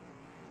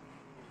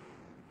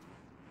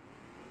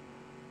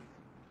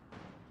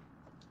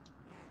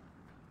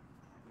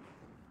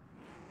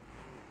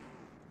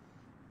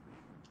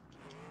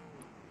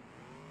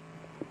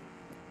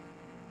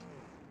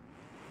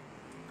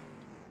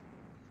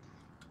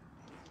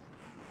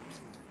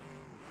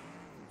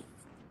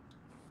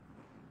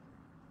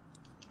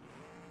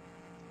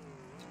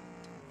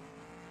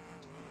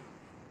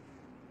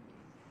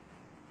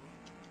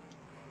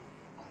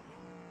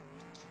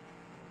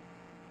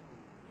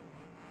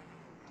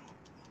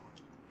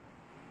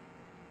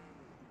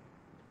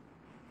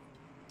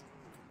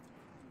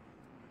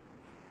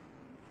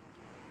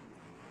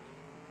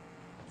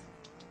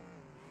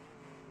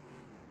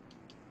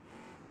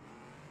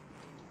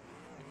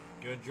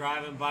 Good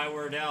driving by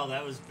Wardell.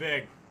 That was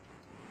big.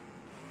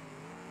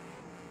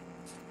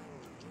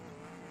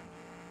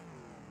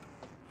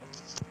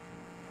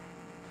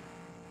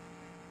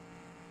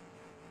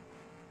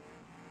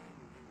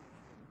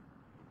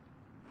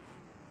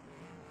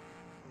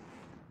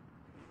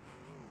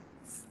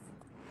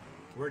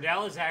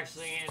 Wardell is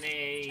actually in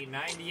a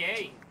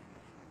 98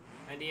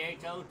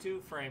 02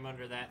 frame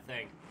under that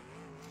thing.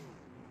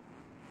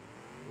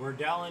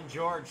 Wardell and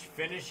George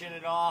finishing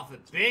it off. A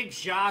big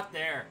shot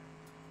there.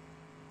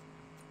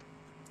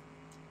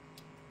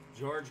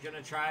 George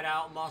gonna try to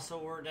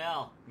out-muscle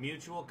Wardell.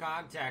 Mutual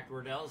contact.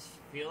 Wardell's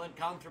feeling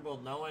comfortable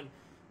knowing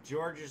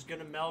George is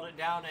gonna melt it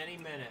down any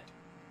minute.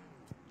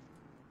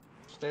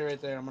 Stay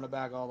right there. I'm gonna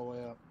back all the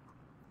way up.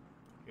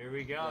 Here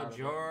we go.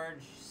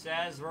 George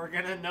says we're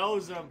gonna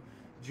nose him.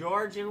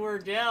 George and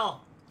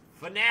Wardell.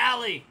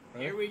 Finale.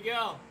 Right. Here we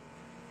go.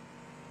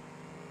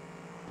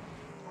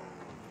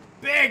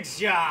 Big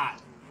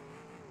shot.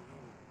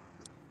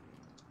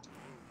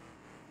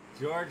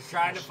 George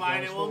trying to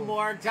find it one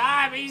more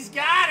time. He's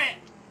got it.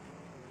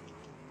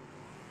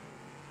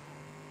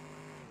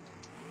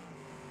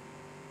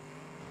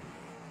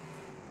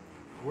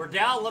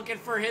 Wardell looking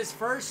for his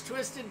first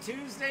Twisted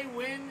Tuesday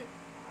win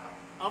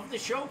of the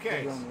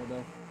showcase.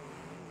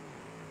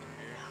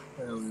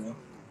 Hell yeah.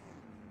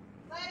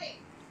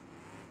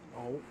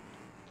 Oh.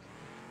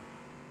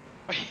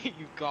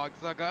 You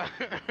cocksucker.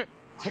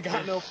 I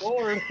got no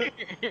forward.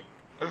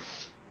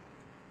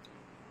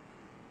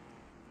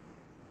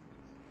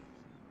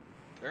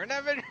 Turn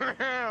that bit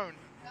around.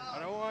 I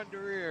don't want the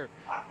rear.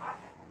 Oh,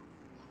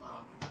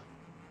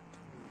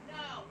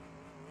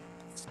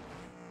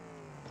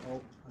 I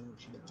know what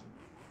she did.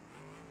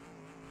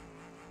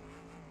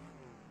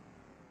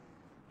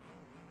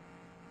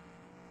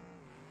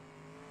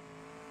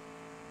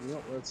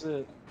 Yep, that's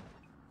it.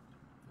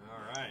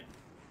 All right.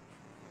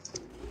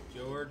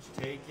 George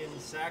taking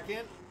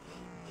second.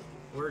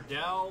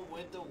 Wardell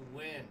with the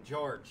win.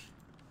 George,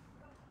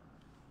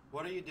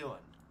 what are you doing?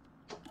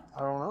 I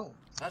don't know.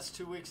 That's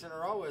 2 weeks in a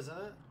row, isn't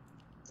it?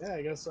 Yeah,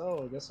 I guess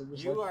so. I guess I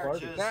just You like are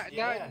party.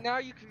 just Now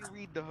you can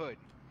read the hood.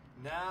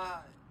 Nah,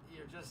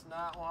 you're just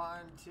not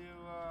wanting to,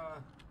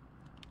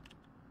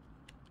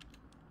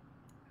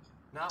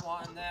 not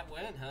wanting that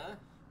win, huh?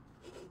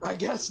 I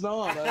guess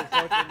not. I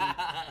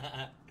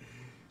fucking...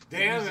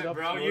 Damn it,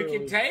 bro. You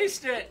can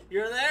taste it.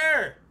 You're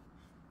there.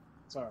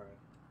 It's alright.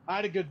 I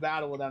had a good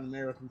battle with that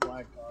American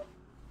flag car.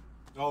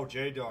 Oh,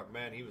 J-Dog,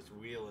 man, he was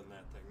wheeling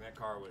that thing. That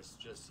car was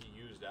just, he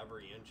used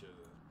every inch of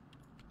it.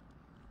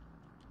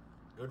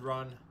 Good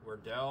run.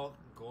 Wardell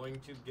going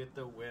to get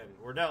the win.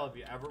 Wardell, have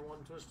you ever won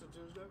Twisted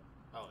Tuesday?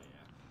 Oh,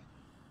 yeah.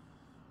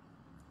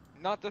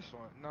 Not this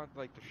one. Not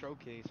like the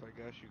showcase, I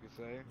guess you could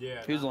say.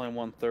 Yeah. He's only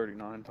won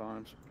 39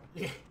 times.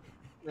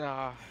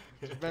 Nah,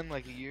 it's been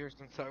like a year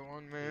since I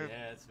won, man.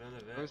 Yeah, it's been a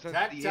Ever bit. since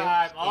Tech the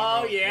time. Imps came Oh,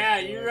 out. yeah.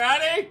 You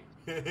ready?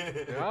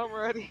 Yeah, I'm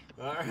ready.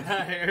 All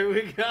right, here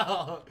we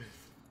go.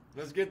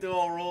 Let's get the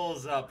old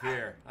rules up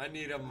here. I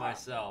need them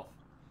myself.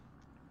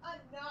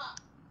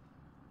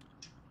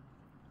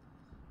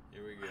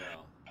 Here we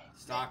go.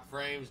 Stock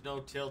frames, no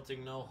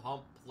tilting, no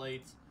hump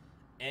plates,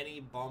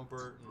 any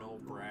bumper, no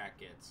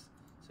brackets.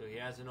 So he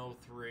has an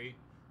 03,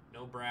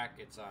 no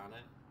brackets on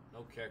it,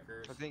 no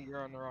kickers. I think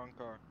you're on the wrong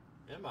car.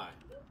 Am I?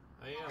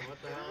 I am.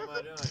 What the hell am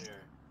I doing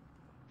here?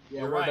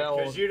 Yeah, You're right, Wardell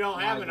because you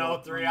don't have an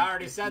might 03. I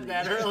already said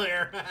that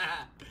earlier.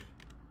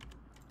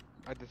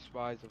 I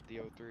despise of the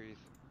 03s.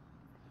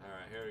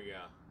 Alright, here we go.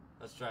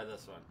 Let's try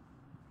this one.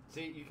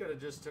 See, you could have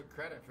just took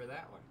credit for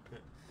that one.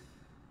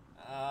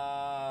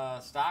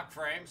 Stock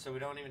frame, so we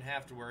don't even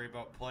have to worry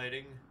about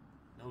plating.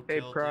 No Hey,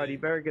 tilting. Prod, you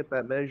better get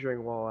that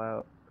measuring wall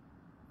out.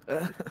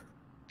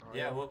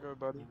 Yeah, we'll, good,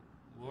 buddy.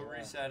 we'll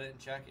reset it and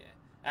check it.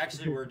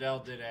 Actually, Wardell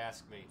did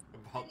ask me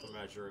about the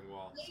measuring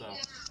wall, so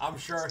I'm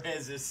sure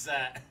his is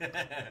set.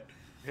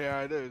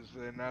 Yeah, it is,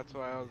 and that's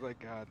why I was like,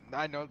 God,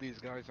 I know these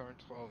guys aren't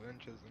 12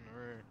 inches in the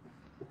rear.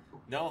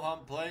 No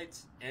hump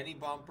plates, any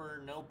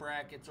bumper, no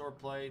brackets or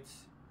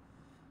plates.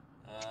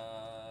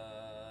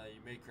 You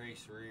may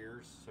crease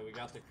rears, so we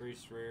got the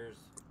creased rears,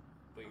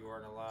 but you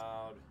aren't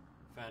allowed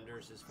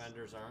fenders. His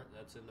fenders aren't.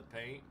 That's in the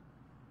paint.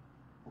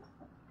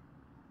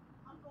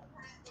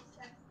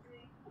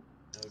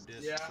 No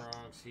disc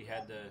trunks. He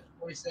had the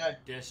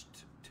disc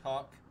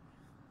tuck.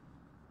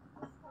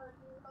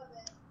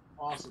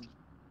 Awesome.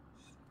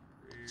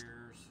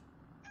 Rears.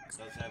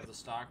 Does have the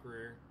stock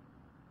rear.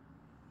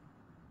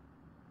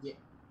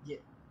 Yeah.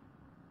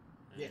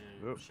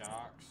 And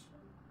shocks.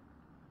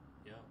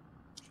 Yep.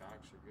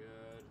 Shocks are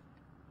good.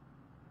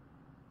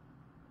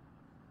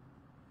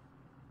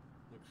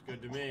 Looks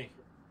good to me.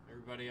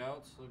 Everybody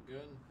else look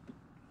good?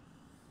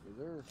 Is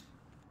there?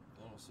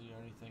 I don't see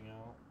anything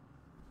out.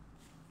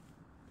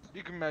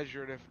 You can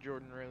measure it if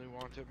Jordan really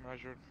wants it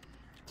measured.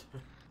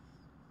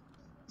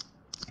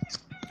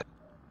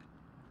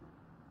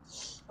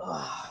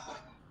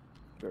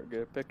 Better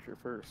get a picture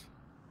first.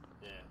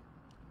 Yeah.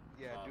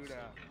 Yeah, do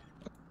that.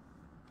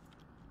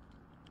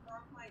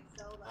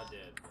 I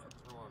did, but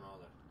I don't want all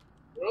that.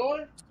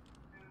 Really?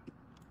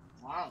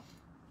 Wow.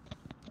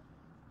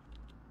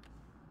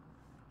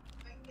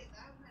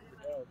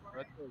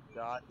 That's those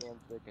goddamn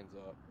chickens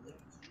up.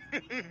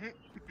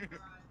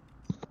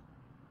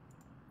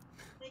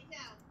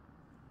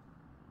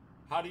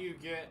 How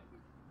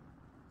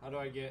do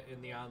I get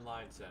in the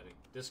online setting?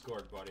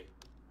 Discord, buddy.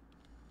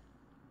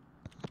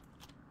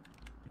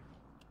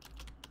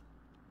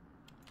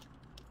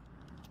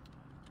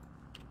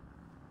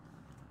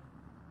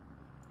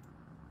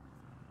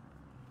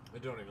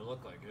 It don't even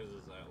look like his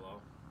is that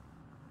low.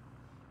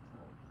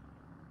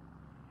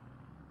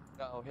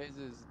 No, his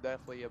is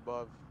definitely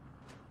above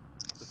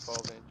the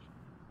 12 inch.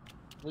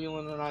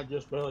 Leland and I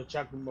just barely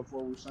checked them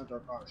before we sent our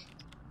cars.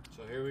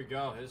 So here we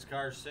go. His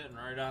car's sitting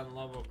right on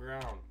level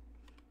ground.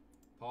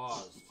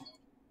 Paused.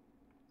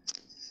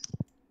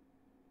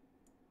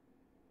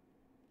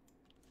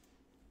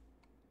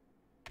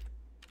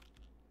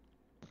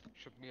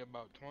 Should be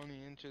about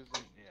 20 inches,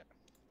 and yeah.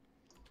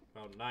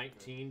 About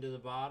 19 to the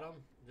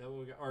bottom. Is that what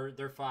we got? Or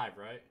they're 5,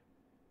 right?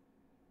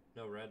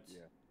 No, reds.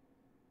 Yeah.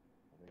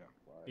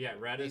 Yeah,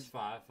 red is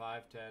 5,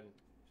 5, 10.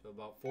 So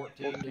about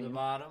 14 to the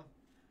bottom.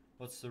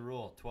 What's the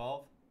rule?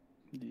 12?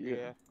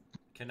 Yeah.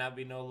 Cannot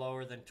be no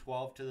lower than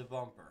 12 to the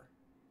bumper.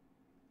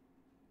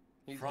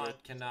 He's Front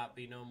good. cannot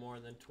be no more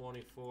than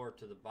 24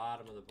 to the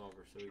bottom of the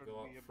bumper. So we Should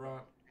go up be front.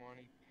 about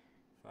 20.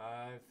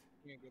 5,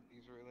 You can't get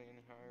these really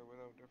any higher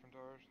without different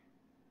tires.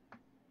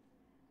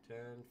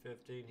 10,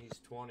 15. He's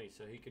 20.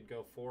 So he could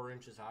go 4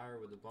 inches higher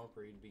with the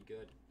bumper. He'd be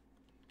good.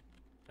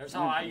 That's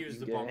how I use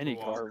the Get bumper any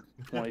wall. car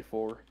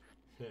 24.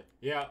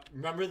 Yeah,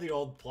 remember the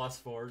old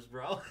 +4s,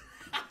 bro?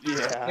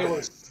 Yeah. It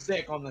was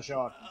thick on the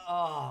shot.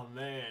 Oh,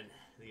 man.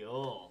 The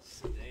old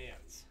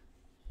sedans.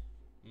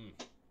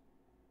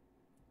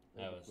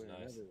 That was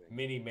nice.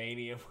 Mini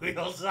Mania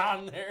wheels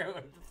on there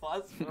with the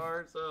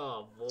 +4s.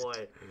 Oh,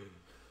 boy.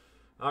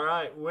 All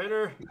right,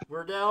 winner,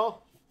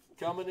 Wardell,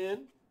 coming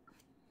in.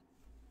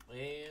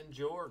 And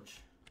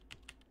George.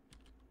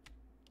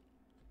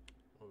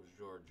 What was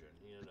George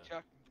in? He had a...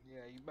 Check.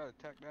 Yeah, you better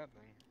check that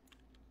thing.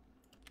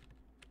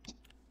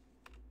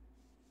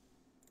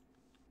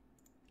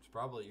 It's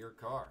probably your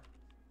car.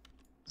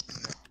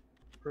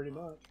 Pretty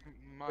much.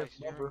 My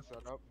steering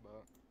setup,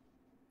 but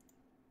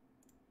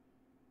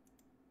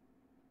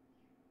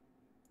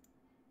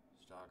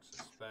Stock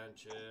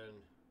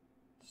suspension,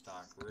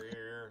 stock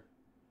rear,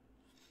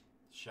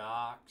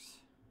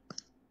 shocks,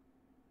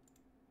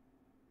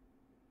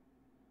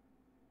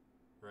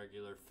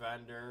 regular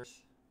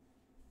fenders.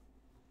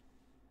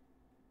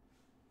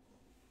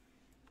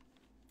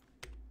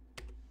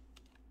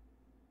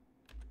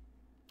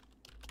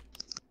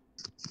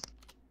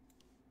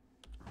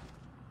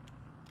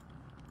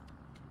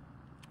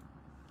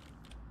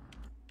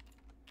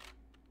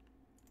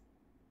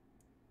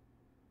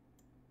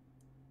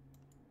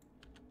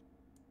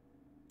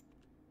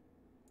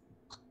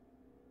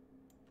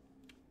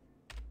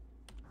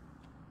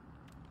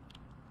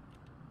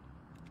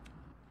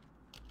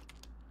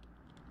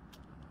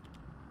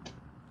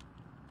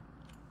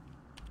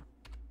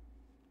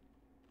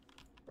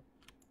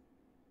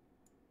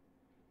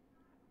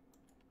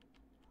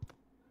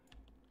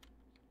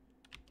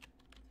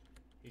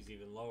 He's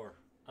even lower.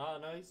 Oh,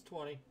 no, he's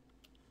 20.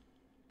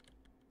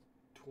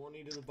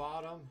 20 to the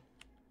bottom.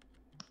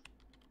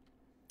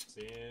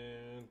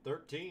 And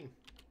 13.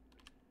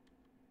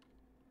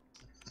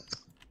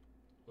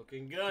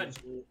 Looking good.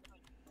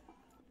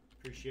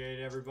 Appreciate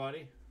it,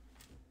 everybody.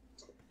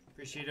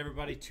 Appreciate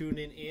everybody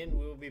tuning in.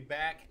 We will be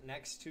back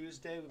next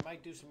Tuesday. We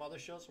might do some other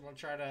shows. I'm going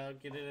to try to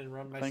get in and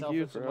run myself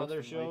with some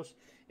other shows.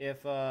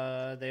 If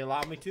they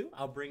allow me to,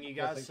 I'll bring you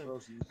guys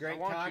some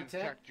great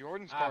content.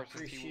 I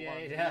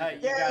appreciate you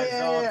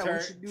guys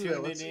all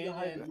tuning in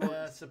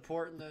and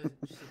supporting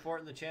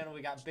the channel.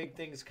 We got big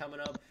things coming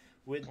up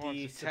with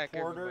the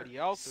supporter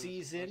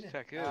season,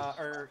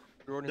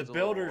 or the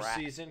builder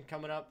season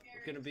coming up.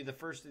 It's going to be the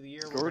first of the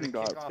year. We're going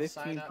to kick off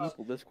sign-ups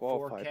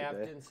for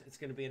captains. It's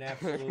going to be an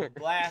absolute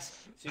blast.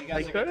 So you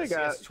guys are going to see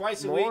us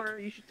twice a week.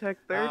 You should take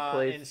third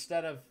place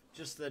instead of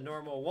just the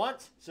normal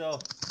once. So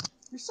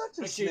you're such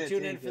a make sure you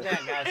tune in for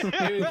that, guys.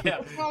 Here we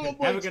go.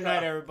 Have a good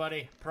night,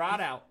 everybody.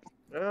 Prod out.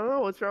 I don't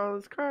know what's wrong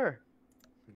with this car.